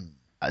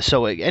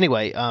so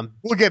anyway,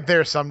 we'll get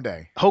there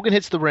someday. Hogan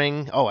hits the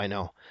ring. Oh, I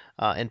know.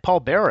 And Paul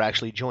Bearer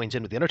actually joins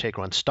in with The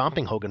Undertaker on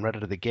stomping Hogan right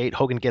out of the gate.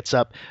 Hogan gets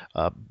up,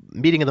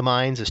 meeting of the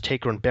minds as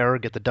Taker and Bearer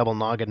get the double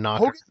noggin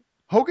knocker.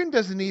 Hogan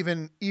doesn't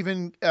even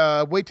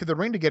wait to the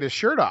ring to get his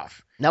shirt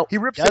off. No, he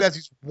rips it as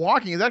he's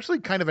walking. It's actually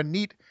kind of a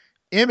neat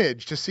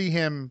image to see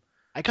him.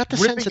 I got the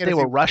sense that they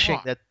were rushing,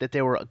 that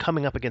they were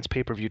coming up against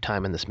pay-per-view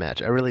time in this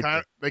match. I really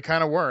did. They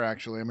kind of were,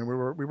 actually. I mean,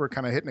 we were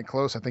kind of hitting it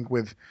close. I think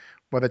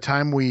by the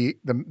time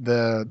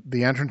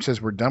the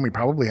entrances were done, we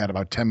probably had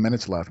about 10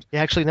 minutes left.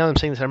 Yeah, actually, now that I'm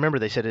saying this, I remember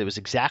they said it was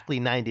exactly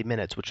 90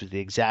 minutes, which was the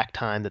exact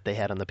time that they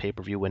had on the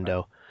pay-per-view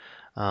window,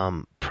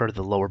 per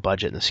the lower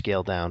budget and the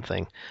scale down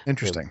thing.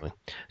 Interesting.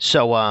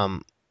 So,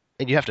 and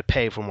you have to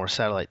pay for more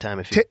satellite time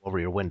if you go over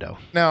your window.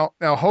 Now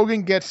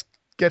Hogan gets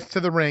to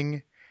the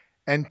ring,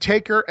 and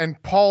Taker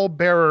and Paul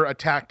Bearer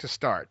attack to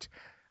start.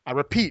 I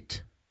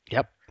repeat.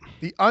 Yep.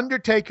 The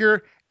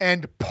Undertaker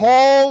and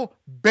Paul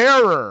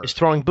Bearer is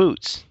throwing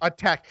boots.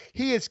 Attack.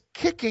 He is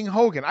kicking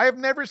Hogan. I have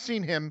never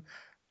seen him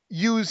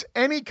use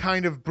any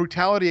kind of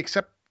brutality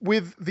except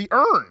with the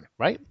urn.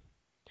 Right.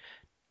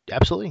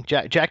 Absolutely.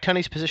 Jack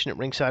Tunney's position at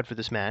ringside for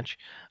this match.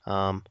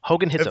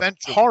 Hogan hits a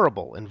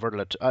horrible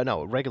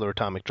regular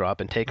atomic drop,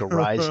 and Taker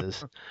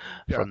rises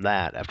from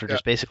that after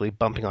just basically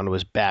bumping onto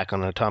his back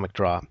on an atomic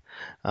drop.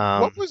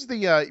 What was the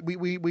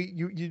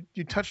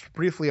you touched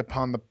briefly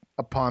upon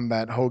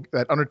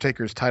that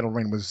Undertaker's title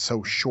reign was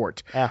so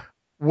short. Yeah.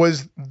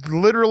 Was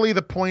literally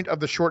the point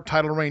of the short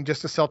title reign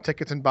just to sell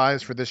tickets and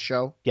buys for this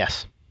show?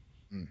 Yes.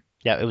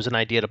 Yeah, it was an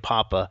idea to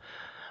pop a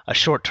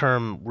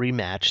short-term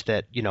rematch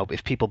that,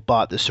 if people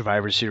bought the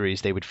Survivor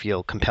Series, they would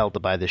feel compelled to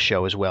buy this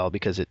show as well,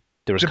 because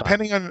there was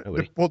depending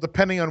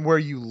on where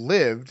you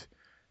lived,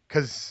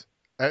 because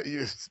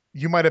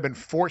you might have been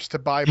forced to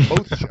buy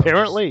both shows.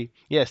 Apparently,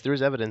 yes, there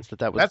is evidence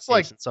that was the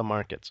case in some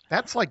markets.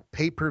 That's like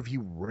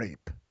pay-per-view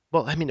rape.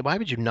 Well, I mean, why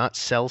would you not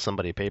sell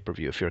somebody a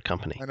pay-per-view if you're a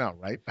company? I know,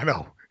 right? I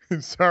know.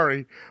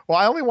 Sorry. Well,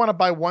 I only want to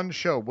buy one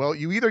show. Well,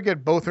 you either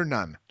get both or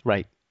none.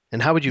 Right.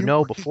 And how would you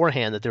know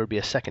beforehand that there would be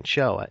a second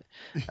show? I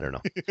don't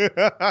know.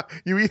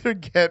 You either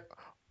get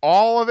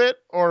all of it,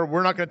 or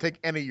we're not going to take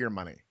any of your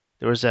money.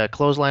 There was a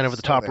clothesline over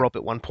the top rope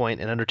at one point,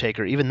 and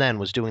Undertaker, even then,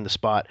 was doing the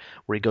spot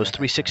where he goes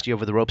 360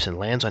 over the ropes and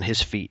lands on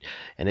his feet,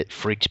 and it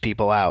freaks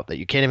people out that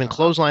you can't even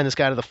clothesline this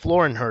guy to the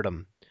floor and hurt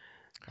him.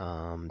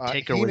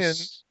 Taker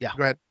was Go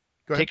ahead.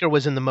 Taker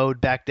was in the mode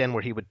back then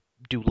where he would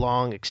do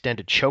long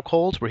extended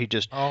chokeholds, where he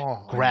just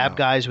grab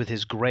guys with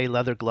his gray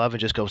leather glove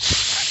and just go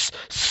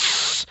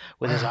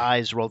with his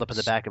eyes rolled up in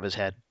the back of his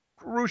head.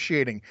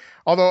 Excruciating.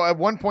 Although at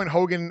one point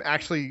Hogan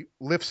actually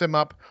lifts him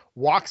up,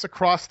 walks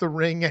across the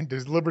ring, and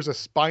delivers a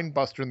spine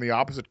buster in the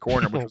opposite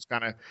corner, which was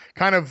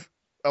kind of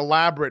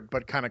elaborate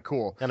but kind of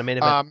cool. And a main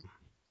event.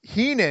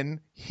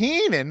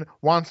 Heenan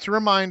wants to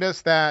remind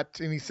us that,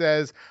 and he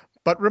says,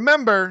 "But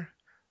remember,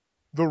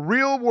 the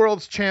real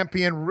world's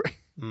champion."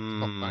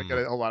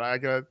 Hold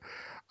on.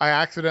 I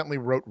accidentally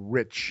wrote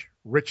Rich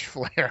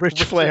Flair.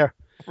 Rich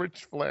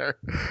Flair.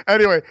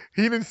 Anyway,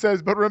 Heenan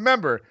says, "But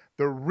remember,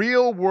 the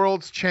real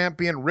world's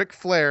champion, Ric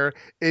Flair,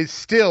 is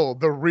still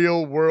the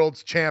real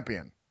world's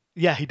champion."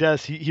 Yeah, he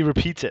does. He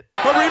repeats it.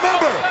 But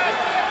remember,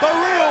 the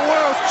real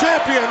world's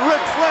champion,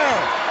 Ric Flair,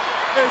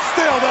 is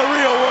still the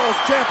real world's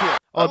champion.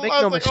 Oh, make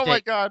no mistake. Oh my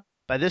God.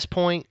 By this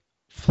point,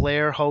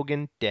 Flair,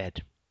 Hogan,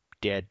 dead.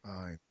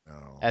 I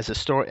know. As a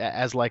story,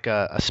 as like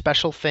a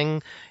special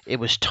thing, it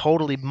was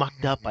totally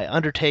mucked up by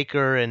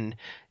Undertaker, and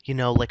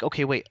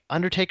okay, wait,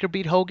 Undertaker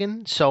beat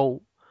Hogan,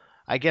 so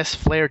I guess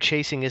Flair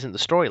chasing isn't the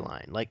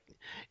storyline. Like,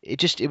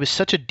 it was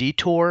such a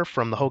detour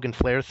from the Hogan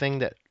Flair thing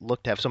that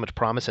looked to have so much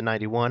promise in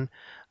 '91.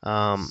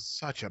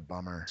 Such a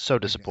bummer. So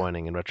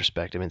disappointing in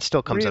retrospect. I mean, it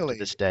still comes up to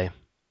this day.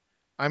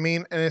 I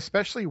mean, and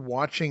especially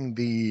watching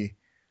the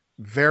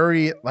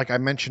like I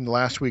mentioned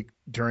last week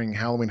during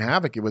Halloween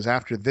Havoc, it was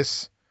after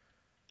this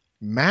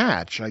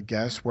match, I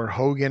guess, where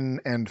Hogan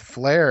and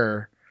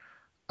Flair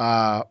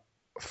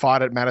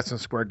fought at Madison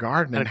Square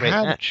Garden and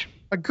had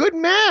a good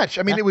match.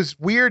 I mean, it was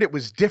weird. It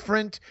was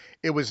different.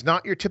 It was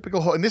not your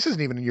typical, and this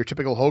isn't even your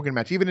typical Hogan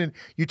match. Even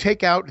you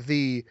take out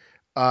the,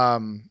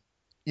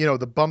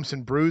 the bumps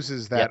and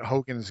bruises that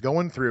Hogan is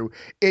going through,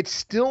 it's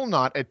still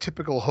not a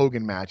typical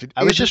Hogan match.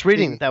 I was just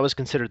reading that was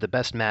considered the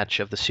best match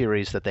of the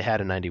series that they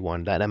had in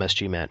 '91, that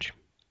MSG match.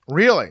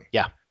 Really?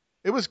 Yeah.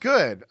 It was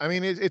good. I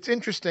mean, it's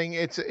interesting.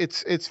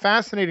 It's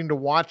fascinating to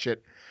watch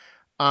it.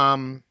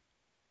 And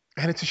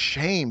it's a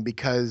shame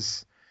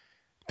because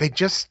they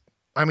just,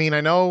 I mean,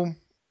 I know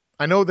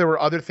there were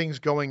other things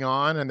going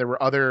on and there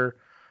were other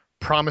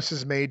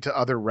promises made to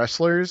other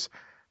wrestlers,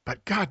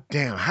 but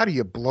goddamn, how do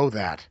you blow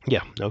that?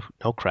 Yeah,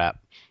 no crap.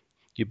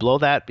 You blow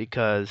that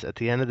because at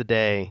the end of the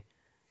day,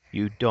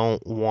 you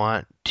don't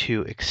want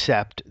to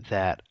accept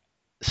that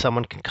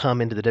someone can come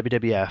into the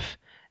WWF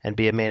and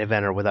be a main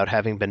eventer without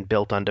having been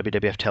built on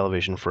WWF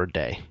television for a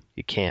day.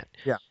 You can't.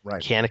 Yeah,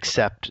 right. You can't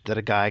accept that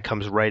a guy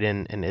comes right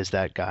in and is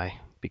that guy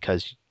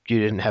because you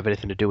didn't have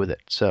anything to do with it.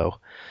 So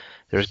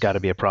there's got to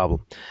be a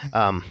problem.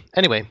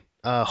 Anyway,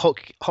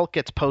 Hulk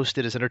gets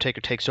posted as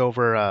Undertaker takes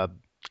over.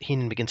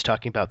 Heenan begins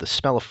talking about the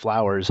smell of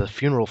flowers,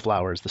 funeral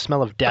flowers. The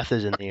smell of death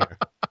is in the air.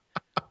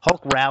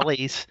 Hulk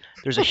rallies.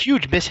 There's a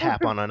huge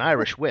mishap on an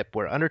Irish whip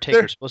where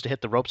Undertaker's supposed to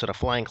hit the ropes on a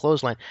flying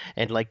clothesline,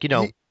 and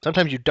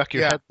sometimes you duck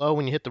your head low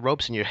when you hit the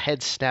ropes, and your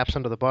head snaps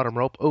under the bottom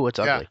rope. Oh, it's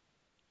ugly.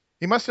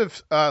 He must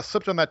have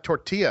slipped on that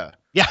tortilla.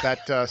 Yeah,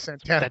 that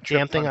Santana that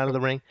damn thing out of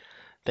the ring.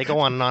 They go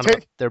on and on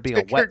about there being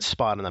a wet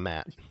spot on the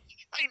mat.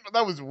 I know,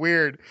 that was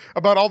weird.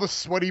 About all the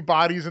sweaty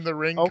bodies in the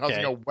ring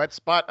causing a wet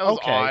spot. That was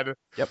odd.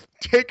 Yep.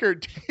 Taker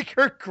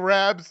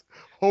grabs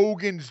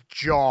Hogan's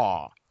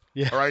jaw.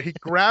 Yeah. All right. He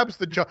grabs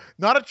the jaw.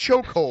 Not a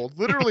chokehold.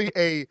 Literally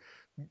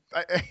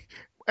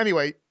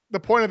Anyway, the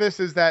point of this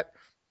is that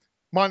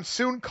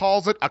Monsoon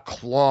calls it a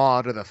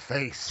claw to the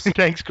face.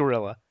 Thanks,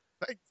 Gorilla.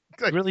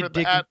 Thanks really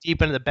digging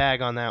deep into the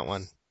bag on that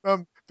one.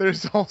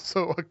 There's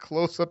also a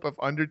close-up of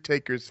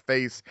Undertaker's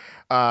face,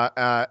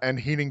 and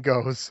Heenan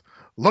goes,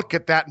 "Look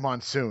at that,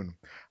 Monsoon.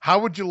 How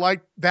would you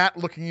like that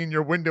looking in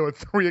your window at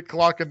 3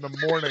 o'clock in the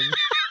morning?"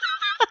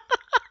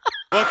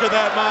 Look at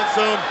that,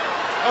 Monsoon.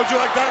 How would you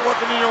like that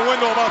looking in your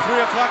window about 3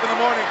 o'clock in the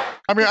morning?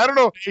 I mean, I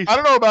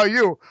don't know about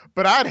you,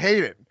 but I'd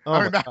hate it.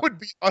 I mean, that would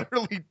be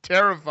utterly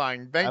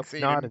terrifying. Thanks,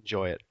 Heenan. I would not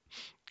enjoy it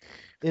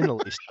in the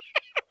least.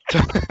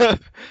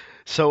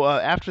 So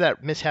after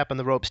that mishap on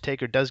the ropes,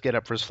 Taker does get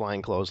up for his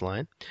flying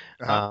clothesline.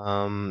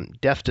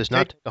 Death does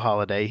not take a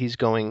holiday. He's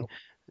going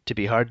to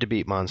be hard to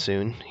beat,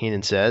 Monsoon,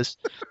 Heenan says.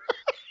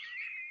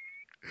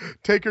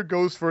 Taker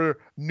goes for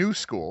new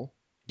school.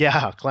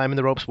 Yeah, climbing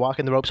the ropes,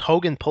 walking the ropes.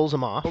 Hogan pulls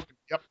him off.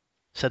 Yep.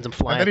 Sends him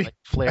flying like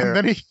Flair.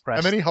 And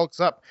then he hulks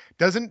up.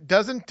 Doesn't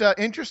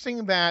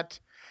interesting that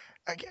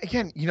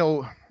again,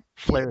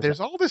 Flair's there's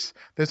all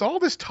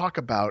this talk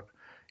about,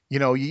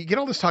 you get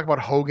all this talk about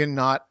Hogan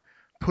not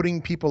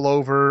putting people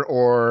over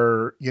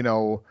or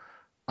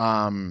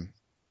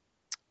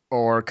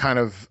kind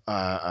of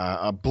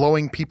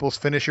blowing people's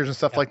finishers and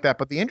stuff like that.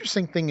 But the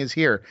interesting thing is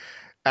here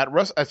at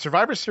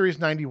Survivor Series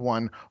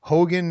 91,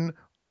 Hogan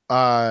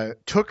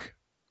took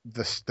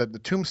the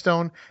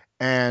tombstone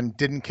and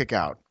didn't kick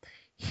out.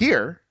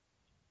 Here,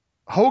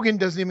 Hogan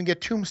doesn't even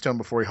get tombstone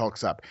before he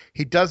hulks up.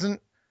 He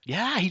doesn't.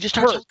 Yeah, he just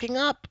starts hulking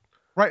up.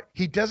 Right.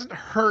 He doesn't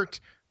hurt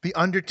the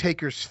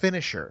Undertaker's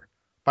finisher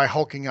by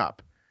hulking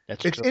up.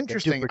 It's true.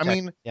 Interesting. I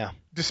mean,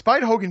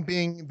 despite Hogan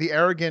being the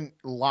arrogant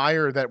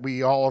liar that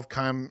we all have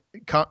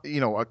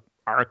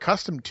are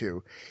accustomed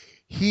to,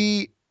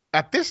 he,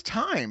 at this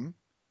time,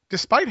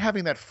 despite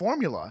having that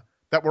formula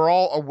that we're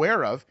all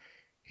aware of,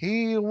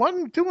 he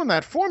wasn't doing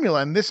that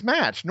formula in this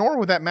match, nor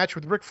with that match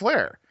with Ric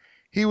Flair.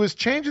 He was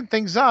changing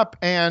things up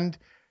and,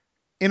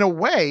 in a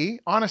way,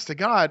 honest to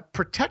God,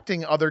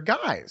 protecting other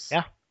guys.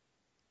 Yeah.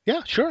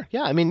 Yeah, sure.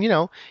 Yeah, I mean,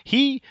 the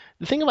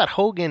thing about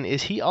Hogan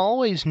is he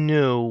always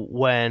knew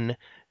when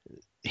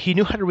he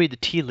knew how to read the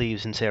tea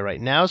leaves and say, all right,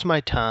 now's my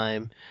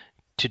time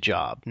to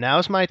job.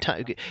 Now's my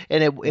time.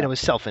 And it was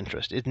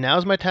self-interest.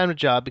 Now's my time to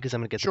job because I'm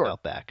going to get the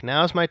belt back.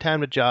 Now's my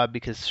time to job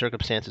because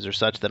circumstances are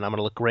such that I'm going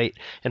to look great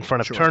in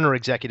front of Turner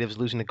executives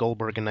losing to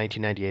Goldberg in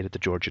 1998 at the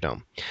Georgia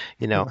Dome.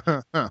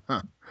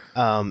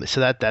 So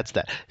that's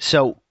that.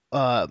 So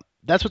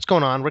that's what's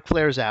going on. Ric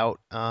Flair's out.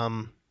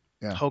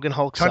 Hogan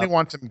hulks Tunney up.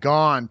 wants him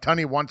gone.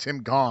 Tunney wants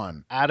him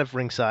gone. Out of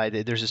ringside.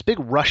 There's this big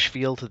rush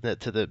feel to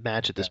the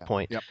match at this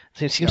point. Yep.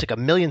 So it seems like a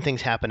million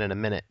things happen in a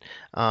minute.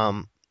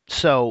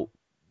 So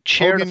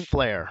chair to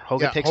Flair.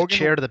 Hogan takes a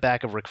chair to the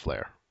back of Ric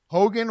Flair.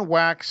 Hogan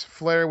whacks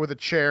Flair with a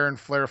chair, and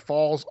Flair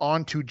falls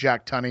onto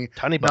Jack Tunney.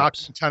 Tunney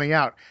knocks Tunney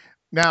out.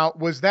 Now,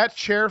 was that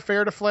chair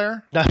fair to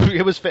Flair?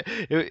 It was fair.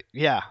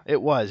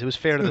 It was. It was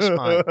fair to the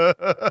spine.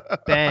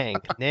 Bang.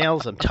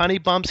 Nails him.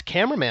 Tunney bumps.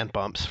 Cameraman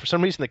bumps. For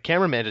some reason, the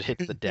cameraman just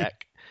hits the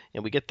deck.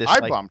 And we get this.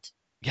 Bumped.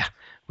 Yeah.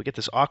 We get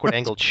this awkward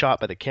angled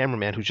shot by the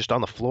cameraman who's just on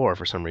the floor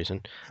for some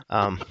reason.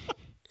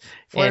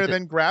 Flair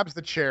then grabs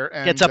the chair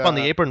and gets up on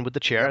the apron with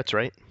the chair. That's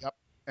right. Yep.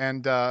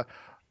 And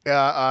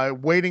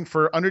waiting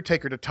for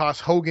Undertaker to toss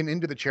Hogan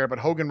into the chair, but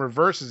Hogan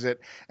reverses it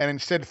and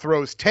instead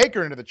throws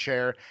Taker into the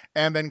chair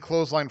and then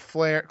clotheslines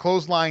Flair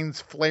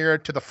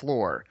to the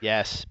floor.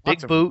 Yes,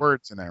 Lots big boot. Of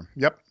words in there.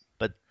 Yep.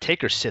 But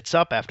Taker sits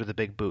up after the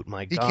big boot.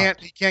 My God.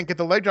 He can't get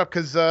the leg drop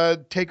because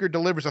Taker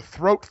delivers a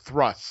throat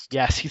thrust.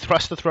 Yes, he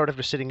thrusts the throat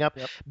after sitting up.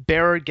 Yep.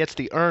 Bearer gets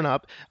the urn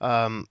up.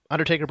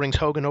 Undertaker brings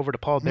Hogan over to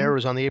Paul Bearer,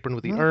 who's on the apron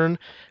with the urn.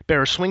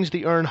 Bearer swings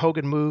the urn.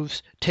 Hogan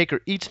moves.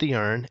 Taker eats the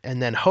urn, and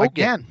then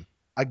Hogan.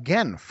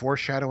 Again,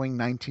 foreshadowing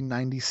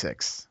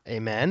 1996.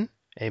 Amen.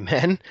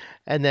 And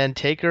then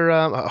Taker,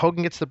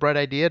 Hogan gets the bright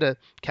idea to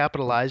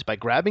capitalize by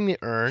grabbing the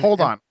urn.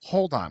 Hold on.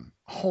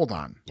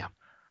 Yeah.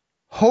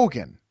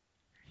 Hogan,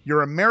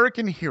 your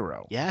American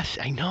hero. Yes,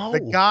 I know. The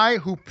guy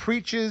who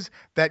preaches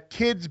that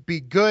kids be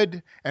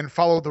good and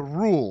follow the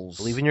rules.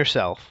 Believe in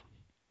yourself.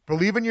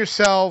 Believe in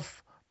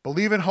yourself.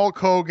 Believe in Hulk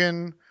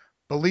Hogan.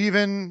 Believe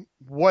in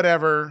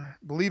whatever.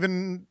 Believe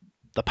in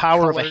the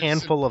power of a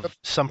handful of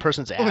some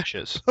person's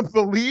ashes.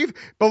 Believe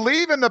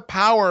in the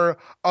power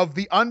of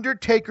the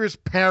Undertaker's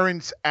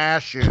parents'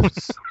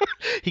 ashes.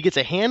 He gets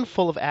a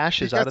handful of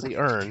ashes out of the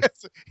urn.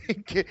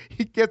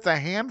 He gets a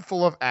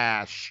handful of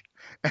ash,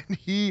 and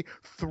he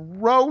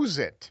throws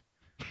it.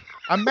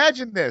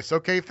 Imagine this,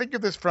 okay? Think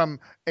of this from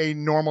a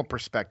normal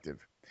perspective.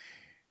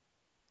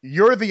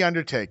 You're the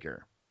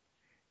Undertaker,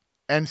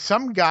 and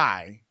some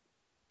guy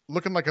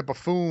looking like a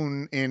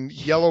buffoon in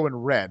yellow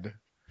and red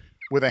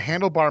with a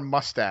handlebar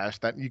mustache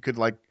that you could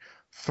like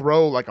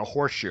throw like a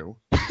horseshoe.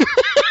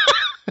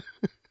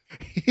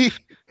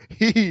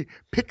 He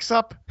picks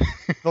up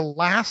the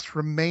last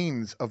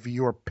remains of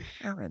your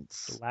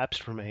parents. The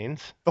lapsed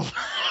remains. Fuck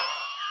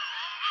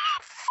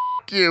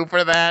you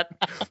for that.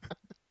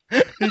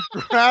 He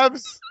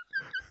grabs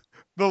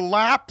the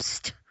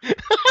lapsed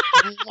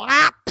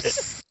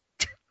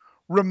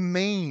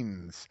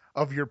remains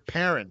of your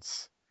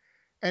parents,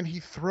 and he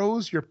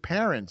throws your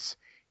parents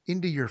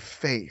into your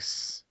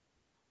face.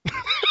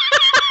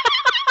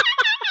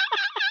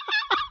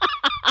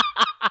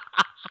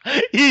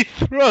 He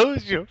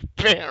throws your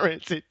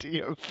parents into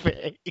your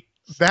face.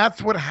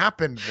 That's what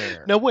happened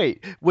there. Now,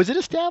 wait. Was it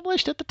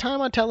established at the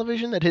time on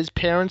television that his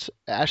parents'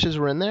 ashes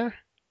were in there?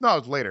 No, it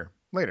was later.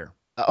 Later.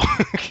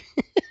 Oh.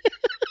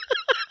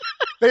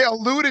 They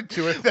alluded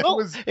to it.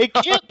 It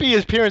can't be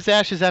his parents'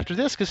 ashes after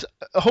this because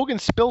Hogan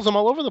spills them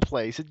all over the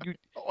place.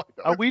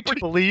 Are we to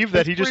believe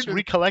that he just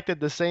recollected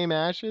the same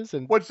ashes?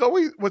 And what's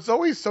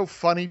always so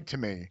funny to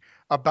me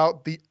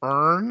about the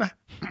urn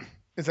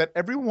is that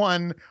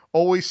everyone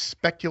always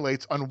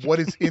speculates on what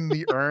is in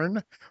the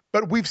urn,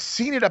 but we've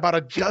seen it about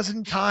a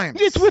dozen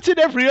times. It's what's in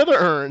every other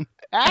urn.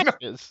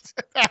 Ashes.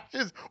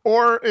 Ashes.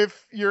 Or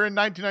if you're in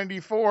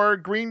 1994,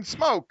 green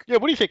smoke. Yeah,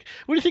 what do you think?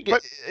 What do you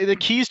think? The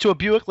keys to a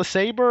Buick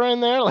LeSabre are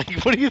in there? Like,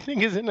 what do you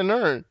think is in an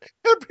urn?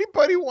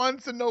 Everybody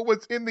wants to know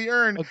what's in the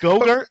urn. A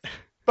Go-Gurt?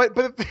 But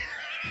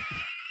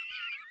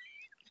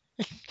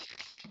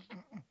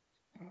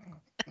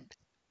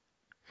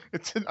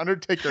it's an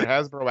Undertaker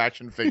Hasbro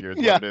action figure. Is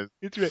yeah, what it is.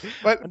 It's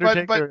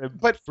right.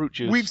 But fruit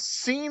juice. We've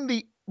seen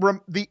the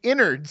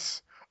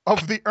innards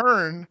of the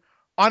urn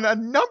on a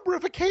number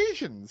of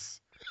occasions.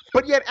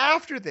 But yet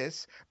after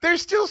this,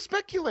 there's still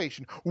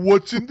speculation.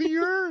 What's in the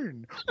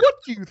urn? What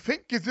do you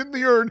think is in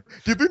the urn,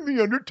 giving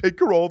the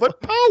Undertaker all that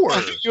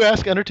power? You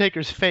ask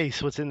Undertaker's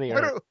face what's in the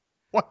urn.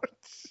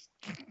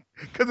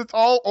 Because it's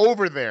all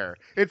over there.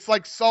 It's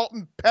like salt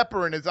and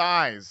pepper in his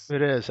eyes.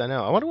 It is, I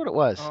know. I wonder what it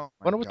was. Oh,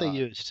 I wonder what they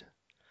used.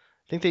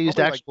 I think they used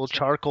actual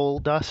charcoal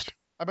dust.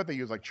 I bet they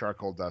used like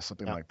charcoal dust,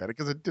 something like that.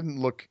 Because it didn't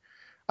look...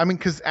 I mean,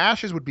 because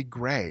ashes would be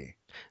gray.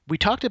 We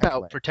talked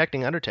about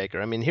protecting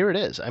Undertaker. I mean, here it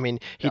is. I mean,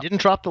 he didn't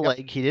drop the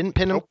leg. He didn't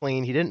pin him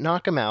clean. He didn't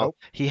knock him out.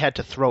 He had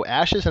to throw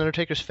ashes in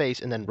Undertaker's face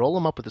and then roll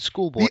him up with a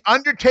school board. The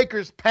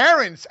Undertaker's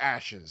parents'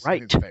 ashes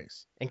in his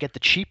face. And get the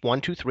cheap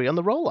 1, 2, 3 on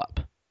the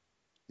roll-up.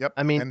 Yep.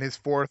 I mean, and his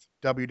 4th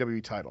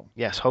WWE title.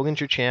 Yes,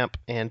 Hogan's your champ,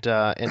 and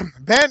then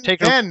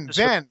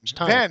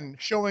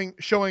showing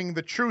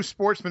the true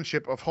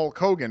sportsmanship of Hulk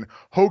Hogan.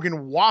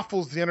 Hogan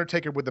waffles the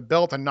Undertaker with the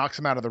belt and knocks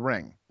him out of the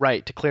ring.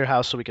 Right, to clear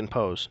house so he can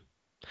pose.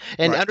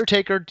 And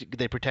Undertaker,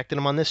 they protected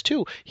him on this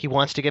too. He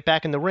wants to get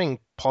back in the ring.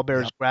 Paul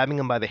Bearer's grabbing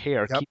him by the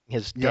hair, keeping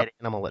his dead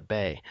animal at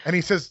bay. And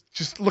he says,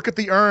 "Just look at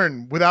the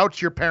urn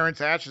without your parents'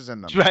 ashes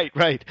in them."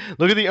 Right.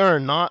 Look at the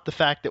urn, not the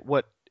fact that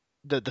what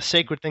the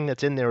sacred thing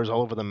that's in there is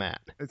all over the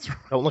mat.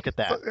 Don't look at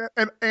that.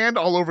 And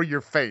all over your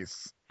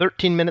face.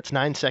 13 minutes,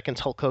 9 seconds.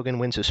 Hulk Hogan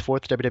wins his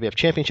 4th WWF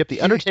Championship. The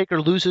Undertaker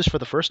loses for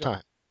the first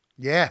time.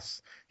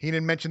 Yes.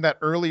 Heenan mentioned that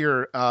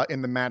earlier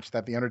in the match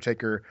that the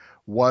Undertaker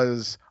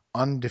was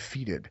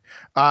undefeated.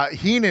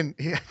 Heenan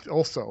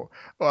also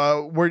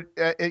were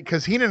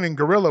because Heenan and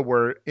Gorilla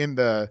were in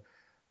the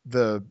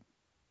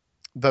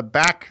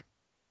back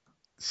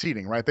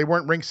seating, right? They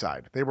weren't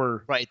ringside. They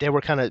were They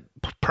were kind of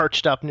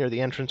perched up near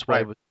the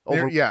entranceway.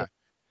 Right.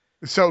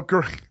 So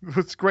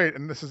what's great,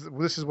 and this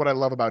is what I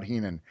love about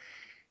Heenan.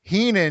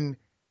 Heenan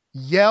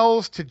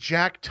yells to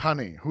Jack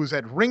Tunney, who's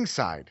at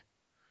ringside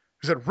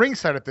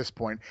at this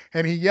point,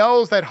 and he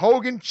yells that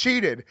Hogan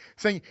cheated,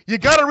 saying, "You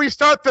got to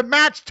restart the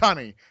match,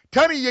 Tunney.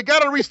 Tunney, you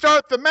got to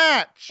restart the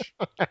match."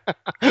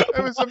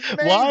 It was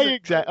amazing. Why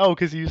exactly? Oh,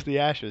 because he used the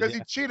ashes. Because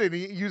he cheated.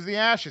 He used the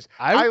ashes.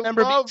 I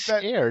remember being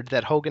scared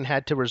that Hogan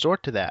had to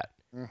resort to that.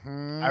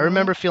 I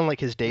remember feeling like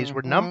his days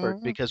were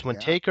numbered because when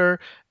Taker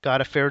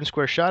got a fair and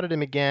square shot at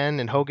him again,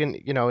 and Hogan,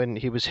 and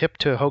he was hip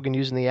to Hogan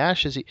using the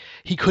ashes,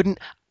 he couldn't.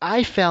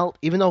 I felt,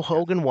 even though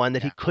Hogan won,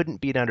 that he couldn't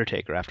beat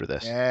Undertaker after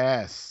this.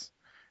 Yes.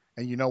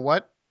 And you know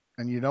what?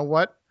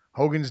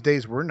 Hogan's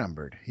days were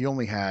numbered. He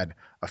only had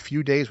a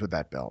few days with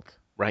that belt.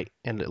 Right.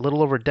 And a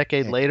little over a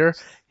decade later,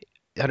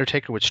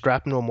 Undertaker would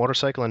strap him to a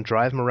motorcycle and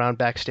drive him around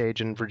backstage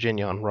in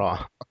Virginia on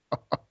Raw. Oh,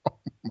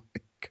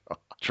 my God.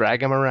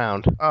 Drag him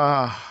around.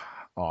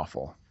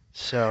 Awful.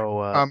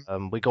 So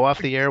we go off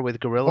the air with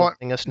Gorilla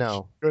letting us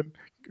know. Good.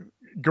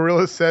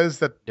 Gorilla says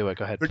that do it.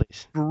 Go ahead, the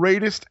please.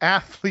 Greatest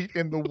athlete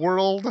in the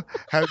world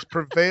has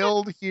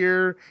prevailed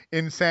here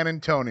in San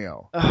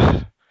Antonio.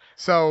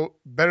 So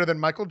better than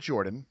Michael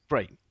Jordan.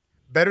 Right.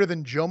 Better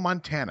than Joe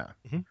Montana.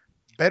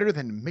 Better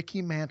than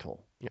Mickey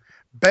Mantle.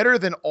 Better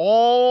than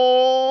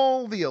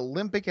all the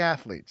Olympic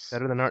athletes.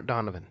 Better than Art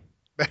Donovan.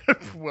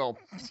 Well,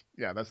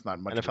 yeah, that's not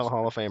much. NFL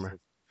Hall of Famer.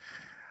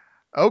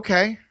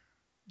 Okay.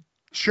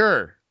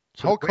 Sure.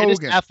 So Hulk the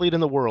greatest Hogan, athlete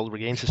in the world,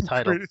 regains his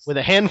title with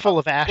a handful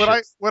of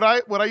ashes. What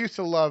I used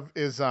to love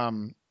is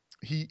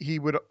he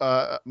would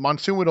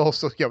Monsoon would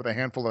also with a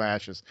handful of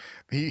ashes.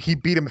 He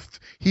beat him.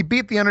 He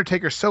beat the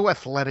Undertaker so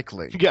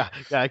athletically. Yeah.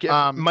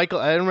 Michael.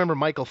 I remember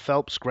Michael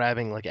Phelps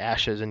grabbing like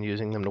ashes and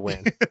using them to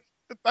win.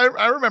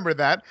 I remember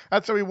that.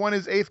 That's how he won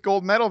his 8th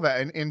gold medal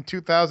in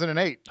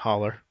 2008.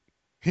 Holler.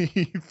 He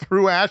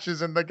threw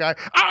ashes and the guy.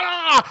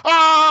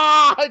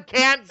 I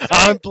can't.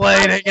 I'm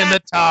playing in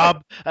the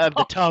tub.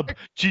 The tub.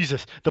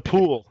 Jesus. The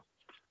pool.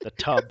 The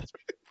tub.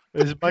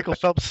 Is Michael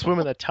Phelps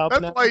swimming the tub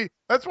now?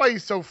 That's why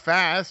he's so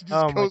fast. He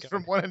just goes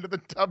from one end of the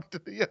tub to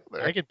the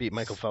other. I could beat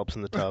Michael Phelps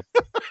in the tub.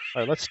 All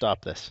right, let's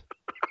stop this.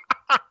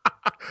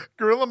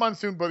 Gorilla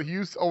Monsoon, but he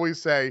used to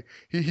always say,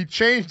 he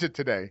changed it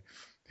today.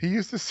 He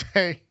used to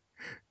say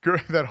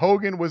that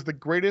Hogan was the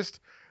greatest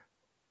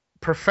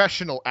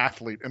professional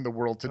athlete in the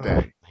world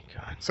today. Oh my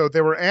God. So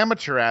there were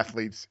amateur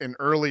athletes in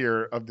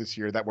earlier of this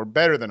year that were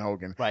better than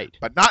Hogan. Right.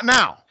 But not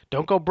now.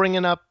 Don't go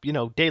bringing up,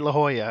 De La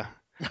Hoya.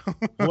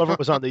 Whoever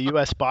was on the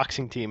U.S.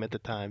 boxing team at the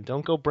time.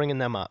 Don't go bringing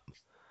them up.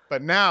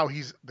 But now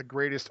he's the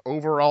greatest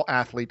overall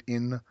athlete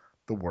in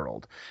the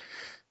world.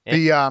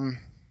 And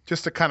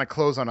Just to kind of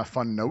close on a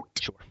fun note,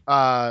 sure.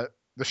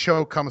 The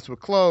show comes to a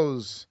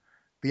close.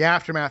 The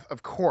aftermath,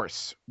 of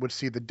course, would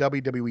see the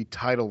WWE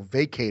title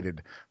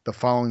vacated the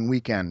following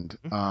weekend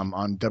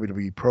on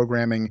WWE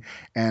programming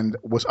and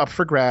was up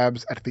for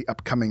grabs at the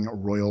upcoming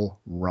Royal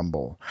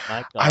Rumble.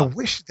 I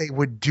wish they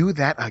would do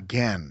that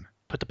again.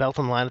 Put the belt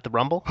on the line at the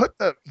Rumble?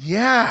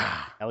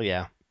 Yeah. Hell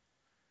yeah.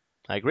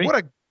 I agree.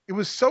 It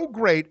was so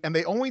great, and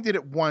they only did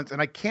it once,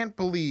 and I can't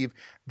believe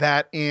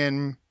that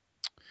in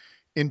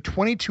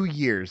 22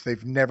 years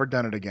they've never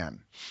done it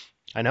again.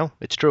 I know.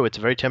 It's true. It's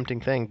a very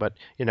tempting thing, but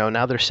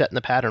now they're setting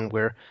the pattern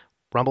where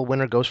Rumble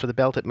winner goes for the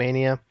belt at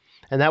Mania,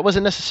 and that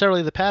wasn't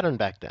necessarily the pattern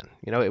back then.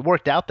 It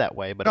worked out that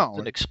way, but it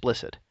wasn't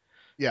explicit.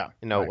 Yeah.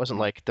 It wasn't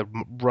like the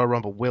Royal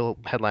Rumble will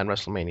headline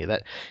WrestleMania.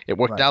 That it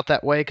worked out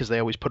that way because they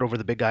always put over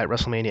the big guy at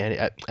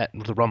WrestleMania at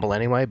the Rumble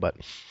anyway. But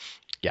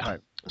yeah, right.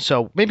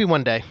 So maybe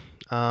one day.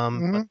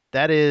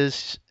 That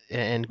is,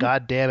 and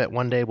God damn it,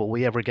 one day will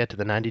we ever get to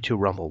the '92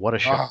 Rumble? What a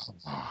show!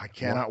 I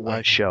cannot wait.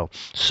 A show.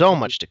 So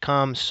much to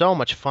come. So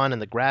much fun in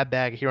the grab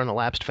bag here on the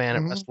Lapsed Fan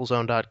at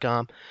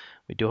WrestleZone.com.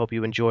 We do hope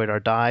you enjoyed our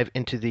dive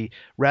into the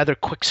rather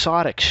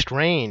quixotic,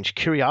 strange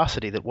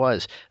curiosity that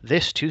was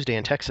this Tuesday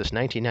in Texas,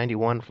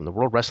 1991, from the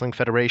World Wrestling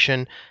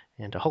Federation.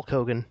 And Hulk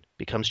Hogan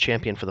becomes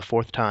champion for the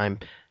 4th time,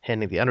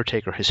 handing The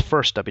Undertaker his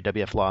first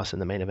WWF loss in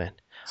the main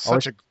event.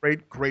 Such a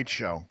great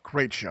show.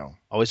 Great show.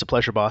 Always a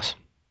pleasure, boss.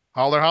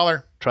 Holler,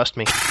 holler. Trust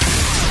me.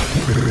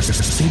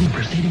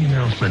 Preceding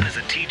announcement is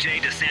a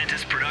TJ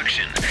DeSantis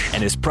production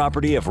and is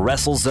property of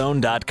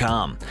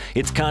WrestleZone.com.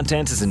 Its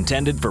content is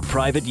intended for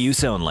private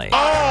use only.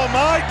 Oh,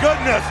 my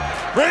goodness.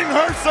 Bring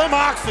her some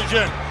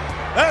oxygen.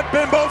 That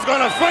bimbo's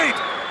gonna faint.